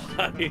 dude.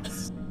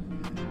 Eyes.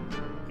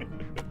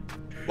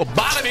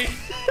 Lobotomy.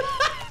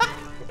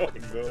 Oh,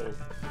 no.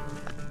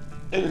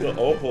 The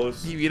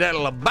opals. Give you that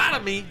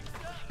lobotomy.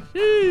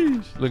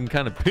 Sheesh. Looking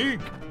kind of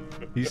pink.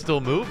 He's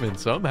still moving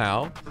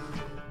somehow.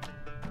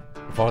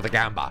 For the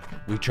gamba,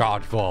 we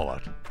charge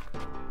forward.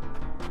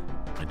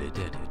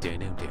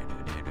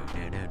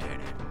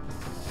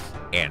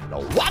 And the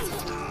one.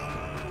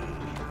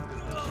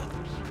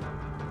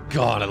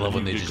 God, I love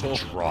when they just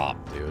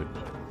drop, dude.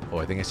 Oh,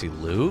 I think I see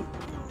loot.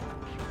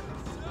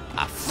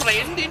 A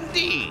friend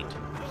indeed.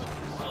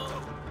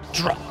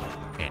 Drop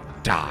and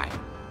die.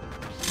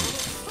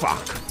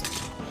 Fuck.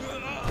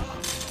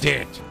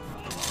 Dead.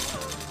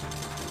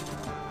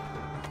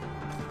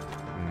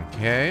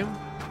 Okay.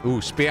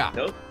 Ooh, spear.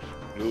 Nope.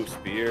 Ooh,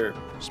 spear.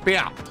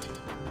 Spear.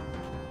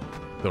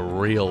 The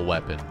real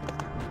weapon.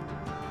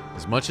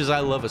 As much as I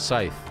love a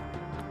scythe,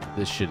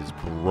 this shit is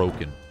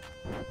broken.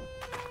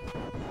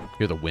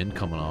 Hear the wind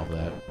coming off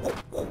that.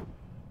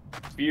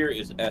 Spear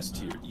is S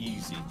tier.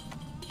 Easy.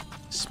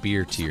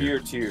 Spear tier. Spear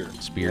tier.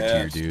 Spear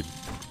Yes. tier, dude.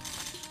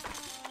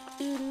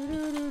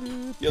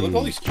 Yeah, look at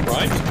all these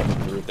primes coming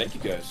through. Thank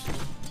you guys.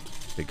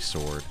 Big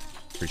sword.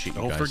 Appreciate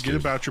you Don't guys. forget too.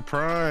 about your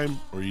prime,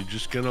 or you're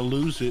just gonna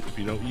lose it if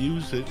you don't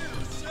use it.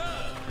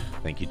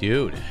 Thank you,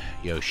 dude.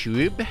 Yo,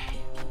 Schwib.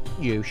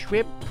 Yo,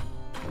 Schwib.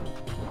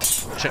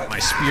 Check my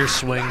spear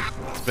swing.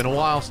 It's been a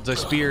while since I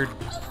speared.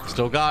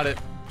 Still got it.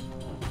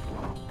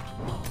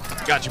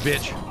 Got you,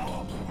 bitch.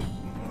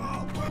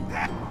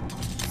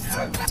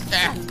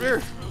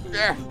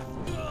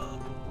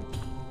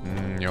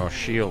 Your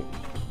shield.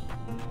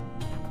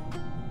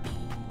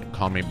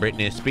 Call me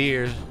Britney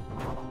Spears.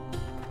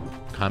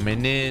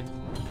 Coming in.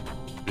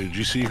 Did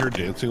you see her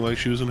dancing like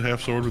she was in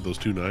half sword with those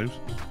 2 knives?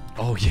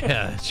 Oh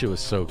yeah, she was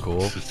so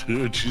cool.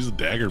 Dude, she's a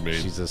dagger maid.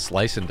 She's a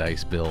slice and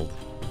dice build.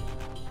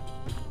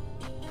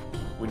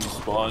 When you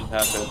spawn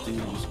half empty,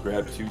 you just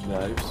grab 2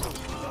 knives.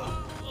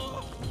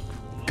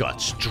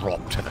 Guts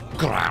drop to the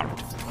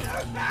ground.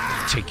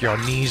 Take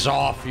your knees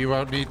off. You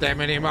won't need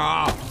them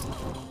anymore.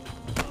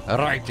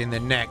 Right in the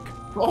neck.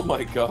 Oh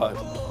my god.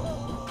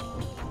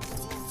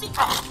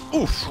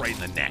 Oof, right in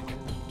the neck.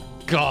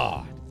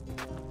 God.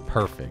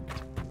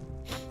 Perfect.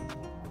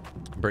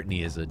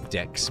 Brittany is a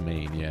Dex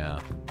main,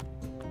 yeah.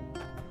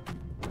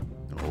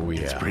 Oh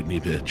yeah. It's Brittany,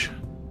 bitch.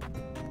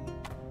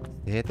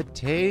 Hit the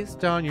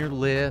taste on your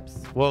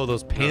lips. Whoa,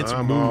 those pants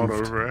I'm moved.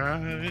 on a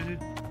ride.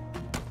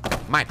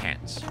 My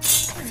pants.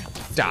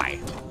 Die.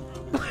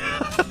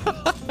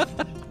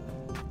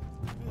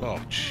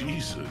 Oh,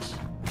 Jesus.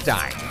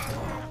 Die.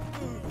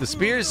 The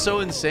spear is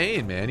so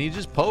insane, man. You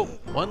just poke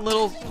one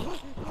little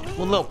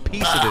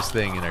piece of this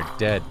thing and they're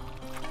dead.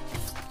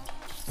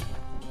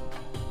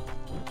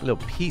 A little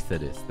piece of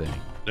this thing.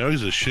 Now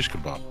he's a shish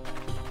kebab.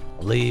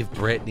 Leave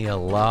Brittany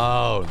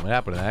alone. What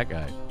happened to that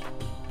guy?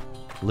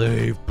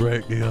 Leave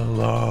Brittany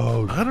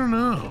alone. I don't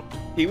know.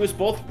 He was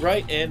both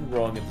right and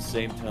wrong at the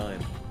same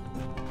time.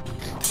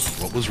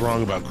 What was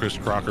wrong about Chris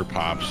Crocker,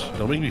 Pops?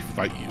 Don't make me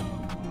fight you.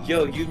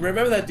 Yo, you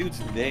remember that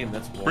dude's name?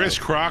 That's wild. Chris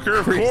Crocker?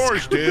 Of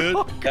course, dude.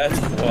 That's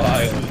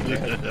wild.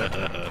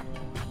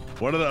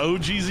 One of the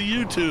OGs of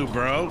YouTube,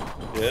 bro.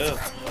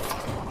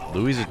 Yeah.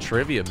 Louis a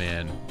trivia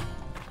man.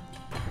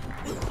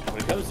 When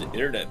it comes to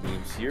internet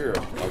memes, you're a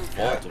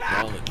vault of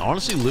knowledge. I want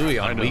to see Louis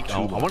on week. I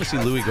want to see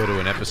Louis go to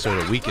an episode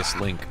of Weakest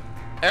Link.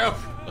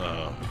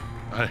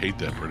 I hate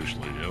that British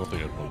lady. I don't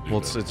think I'd want to do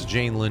Well, that. it's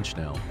Jane Lynch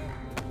now.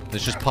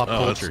 It's just pop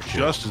culture it's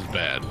shit. just as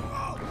bad.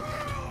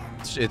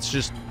 It's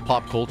just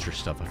pop culture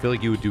stuff. I feel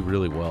like you would do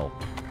really well.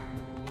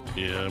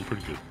 Yeah, I'm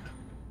pretty good.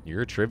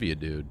 You're a trivia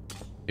dude.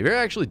 Have you ever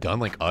actually done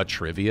like a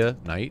trivia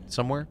night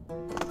somewhere?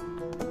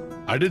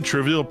 I did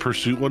Trivial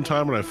Pursuit one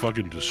time and I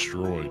fucking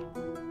destroyed.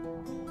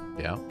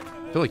 Yeah,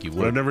 I feel like you But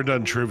would. I've never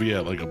done trivia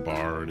at like a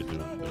bar or anything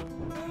like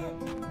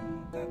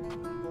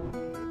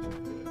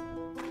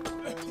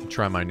that.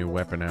 Try my new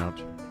weapon out.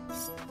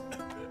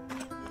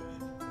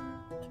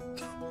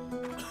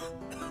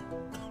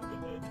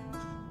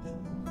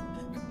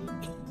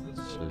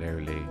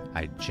 Slowly,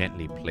 I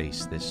gently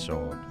place this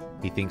sword.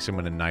 He thinks I'm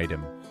gonna knight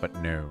him, but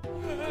no.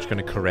 I'm just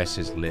gonna caress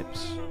his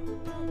lips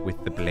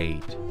with the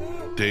blade.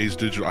 Days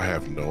Digital, I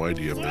have no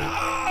idea, man.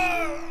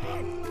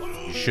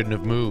 You shouldn't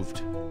have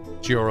moved.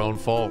 It's your own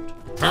fault.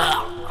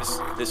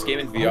 This game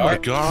in VR? Oh my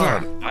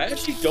god. I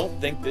actually don't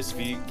think this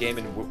game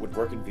would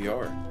work in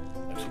VR.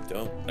 I actually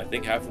don't. I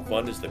think half the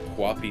fun is the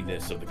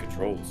quappiness of the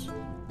controls.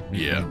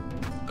 Yeah.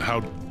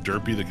 How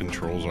derpy the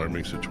controls are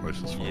makes it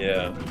twice as fun.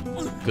 Yeah.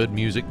 Good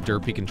music,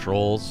 derpy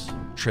controls,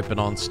 tripping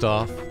on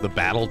stuff. The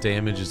battle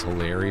damage is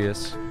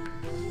hilarious.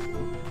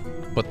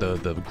 But the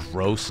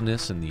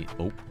grossness and the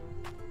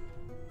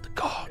the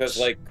gods. Because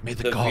like May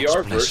the gods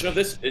VR bless version me. of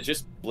this is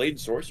just blade and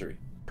sorcery.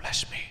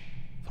 Bless me,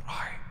 for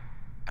I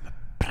am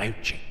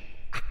approaching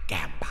a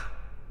gamba.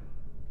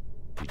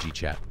 GG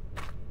chat.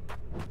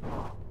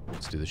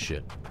 Let's do this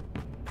shit.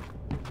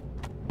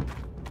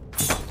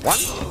 One.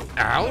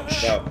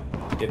 Ouch. Now,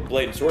 if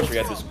blade and sorcery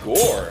had this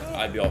gore,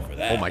 I'd be all for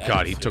that. Oh my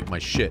god, he took my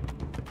shit.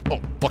 Oh,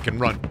 fucking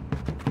run.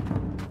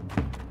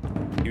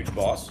 Huge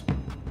boss.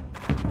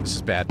 This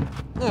is bad.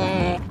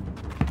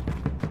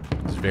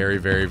 It's very,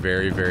 very,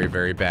 very, very,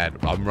 very bad.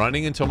 I'm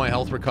running until my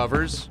health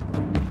recovers.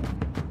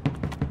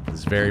 This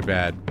is very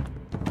bad.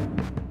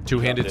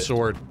 Two-handed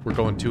sword. We're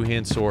going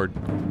two-hand sword.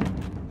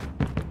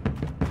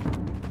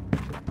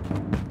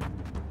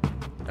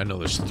 I know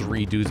there's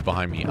 3 dudes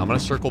behind me. I'm gonna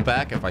circle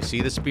back. If I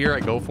see the spear, I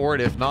go for it.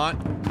 If not,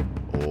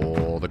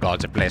 oh, the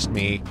gods have blessed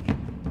me.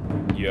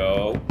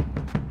 Yo.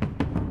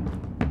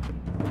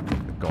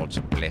 The gods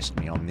have blessed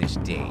me on this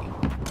day.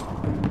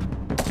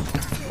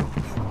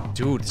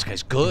 Dude, this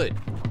guy's good.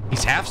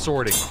 He's half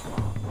swording.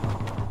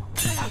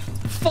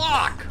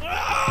 Fuck!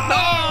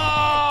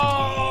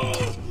 No!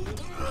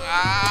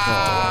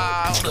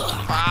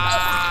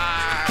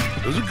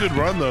 It was a good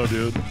run though,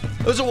 dude.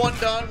 It was a one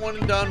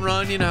and done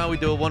run. You know how we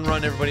do it. One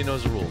run, everybody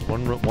knows the rules.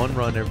 One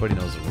run, everybody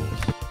knows the rules.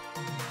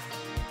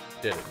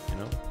 Did it, you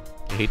know?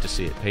 I hate to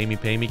see it. Pay me,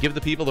 pay me. Give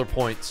the people their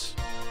points.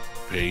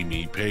 Pay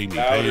me, pay me,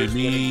 pay Powder's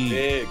me.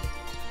 big.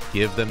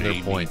 Give them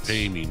their points.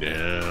 Pay me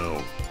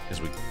now. As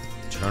we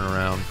turn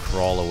around,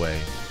 crawl away.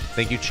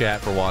 Thank you,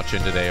 chat, for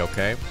watching today,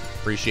 okay?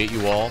 Appreciate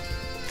you all.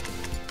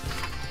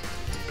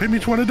 Pay me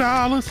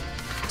 $20.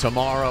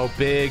 Tomorrow,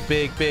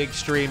 big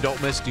stream. Don't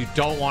miss. You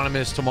don't want to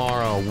miss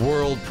tomorrow.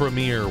 World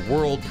premiere.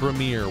 World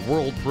premiere.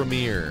 World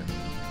premiere.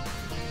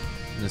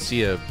 I'm gonna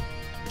see a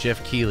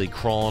Jeff Keighley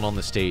crawling on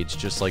the stage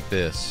just like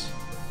this.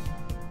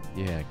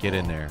 Yeah, get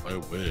in there. I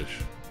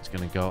wish. It's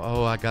gonna go.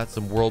 Oh, I got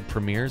some world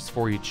premieres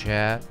for you,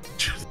 chat.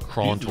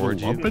 Crawling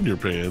towards you. Lump in your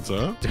pants,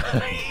 huh?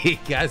 You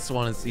guys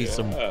want to see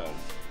some? You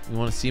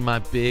want to see my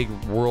big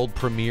world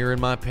premiere in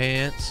my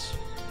pants?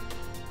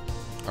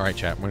 All right,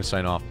 chat. We're gonna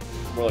sign off.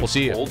 More like we'll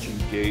see you. Bulging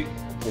Gate.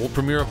 World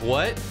premiere of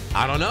what?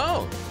 I don't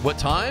know. What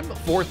time?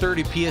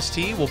 4:30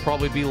 PST. We'll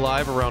probably be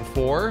live around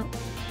 4.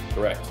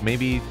 Correct.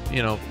 Maybe,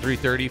 you know,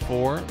 3:30,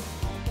 4.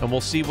 And we'll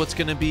see what's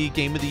going to be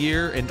Game of the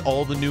Year and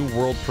all the new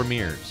world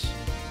premieres.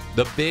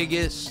 The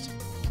biggest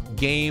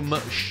game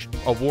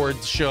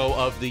awards show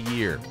of the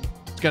year.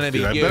 It's going to be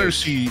Dude, I huge. better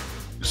see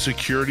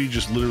security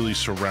just literally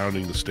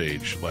surrounding the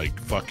stage.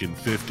 Like fucking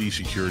 50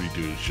 security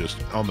dudes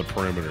just on the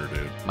perimeter,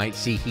 dude. Might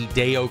see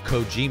Hideo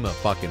Kojima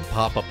fucking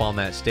pop up on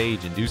that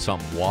stage and do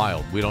something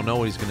wild. We don't know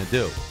what he's going to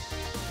do.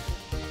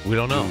 We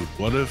don't know. Dude,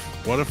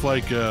 what if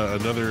like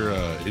another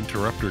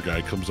interrupter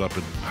guy comes up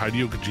and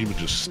Hideo Kojima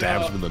just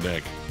stabs him in the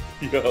neck?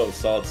 Yo,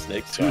 Solid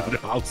Snake style. Dude,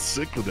 how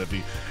sick would that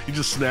be? He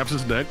just snaps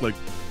his neck like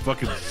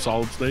fucking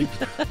Solid Snake.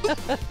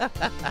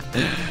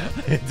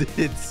 I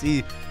did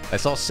see. I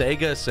saw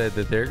Sega said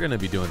that they're going to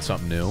be doing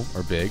something new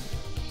or big.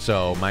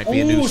 So might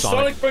be a new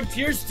Sonic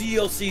Frontiers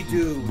DLC,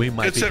 dude. We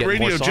might Jet be Set getting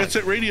Radio, more Sonic. Jet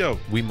Set Radio.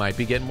 We might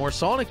be getting more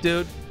Sonic,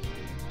 dude.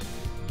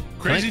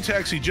 Crazy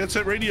Taxi, Jet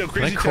Set Radio,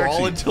 Crazy Can I crawl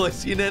Taxi. until I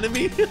see an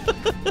enemy?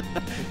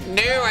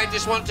 No, I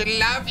just want to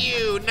love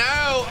you.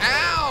 No,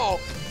 ow,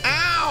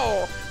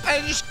 ow. I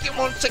just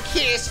want to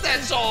kiss,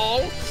 that's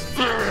all.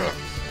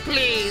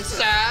 Please,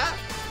 sir.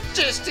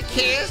 Just a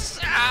kiss.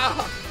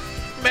 Oh,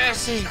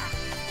 mercy.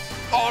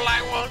 All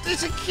I want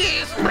is a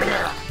kiss.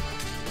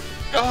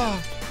 Oh,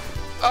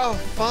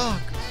 fuck.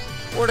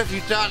 What have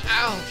you done?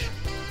 Ouch.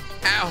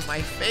 Ow,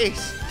 my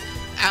face.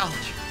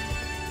 Ouch.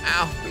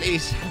 Ow,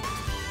 please.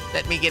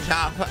 Let me get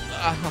up.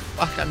 Oh,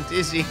 fuck, I'm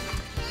dizzy.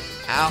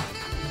 Ow.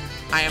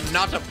 I am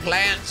not a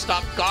plant.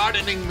 Stop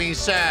gardening me,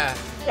 sir.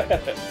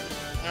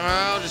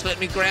 Oh, just let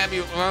me grab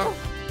you. Oh.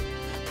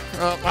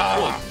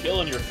 Oh,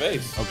 killing your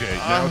face. Okay,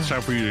 now it's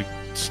time for you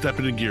to step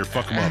it in gear.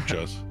 Fuck him up,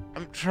 Jess.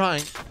 I'm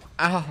trying.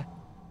 Ow.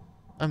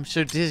 I'm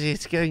so dizzy.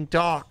 It's getting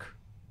dark.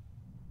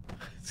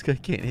 This guy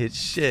can't hit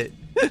shit.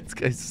 This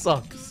guy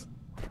sucks.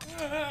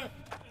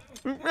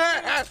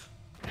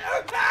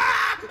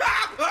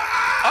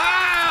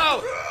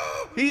 Oh!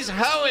 He's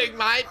hoeing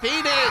my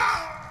penis.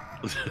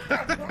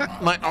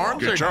 My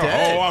arms Get are your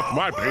dead. hoe off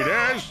my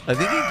penis. I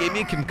think he gave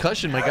me a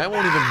concussion. My guy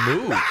won't even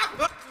move.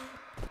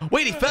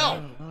 Wait, he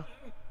fell.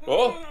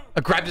 Oh.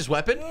 I grabbed his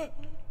weapon.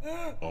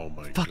 Oh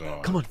my Fuck,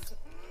 god. come on.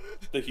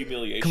 The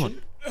humiliation.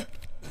 Come on.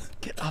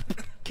 Get up.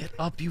 Get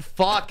up, you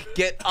fuck.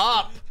 Get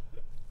up.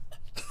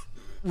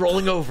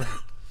 Rolling over.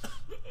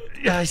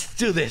 Guys,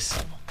 do this.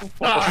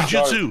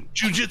 Jiu-jitsu.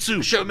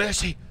 Jiu-jitsu. Show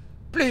mercy.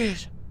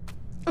 Please.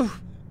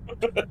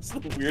 That's the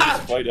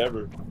weirdest fight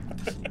ever.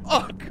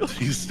 Oh, God.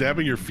 He's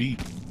stabbing your feet.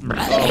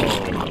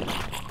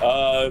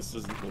 This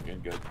isn't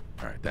looking good.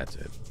 All right, that's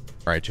it.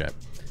 All right, chat.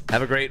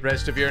 Have a great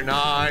rest of your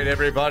night,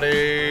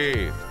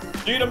 everybody.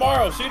 See you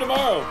tomorrow. See you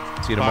tomorrow.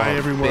 See you tomorrow. Bye,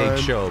 everyone. Big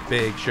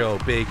show,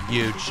 big,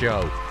 huge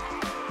show.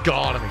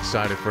 God, I'm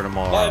excited for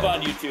tomorrow. Live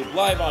on YouTube,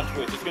 live on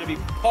Twitch. It's going to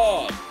be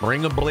pause.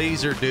 Bring a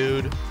blazer,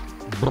 dude.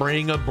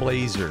 Bring a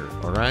blazer,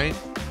 all right?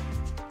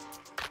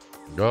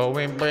 Go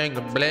and bring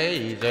a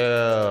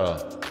blazer.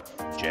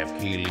 Jeff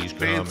Keighley's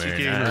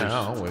coming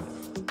now with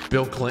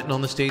Bill Clinton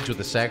on the stage with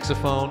a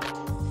saxophone.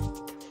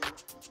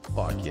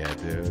 Fuck yeah,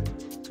 dude.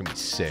 It's gonna be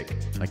sick.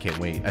 I can't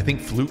wait. I think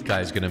Flute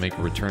Guy's gonna make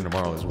a return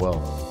tomorrow as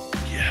well.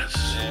 Yes.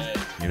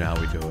 You know how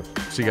we do it.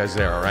 See you guys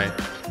there, all right?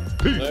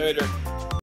 Later.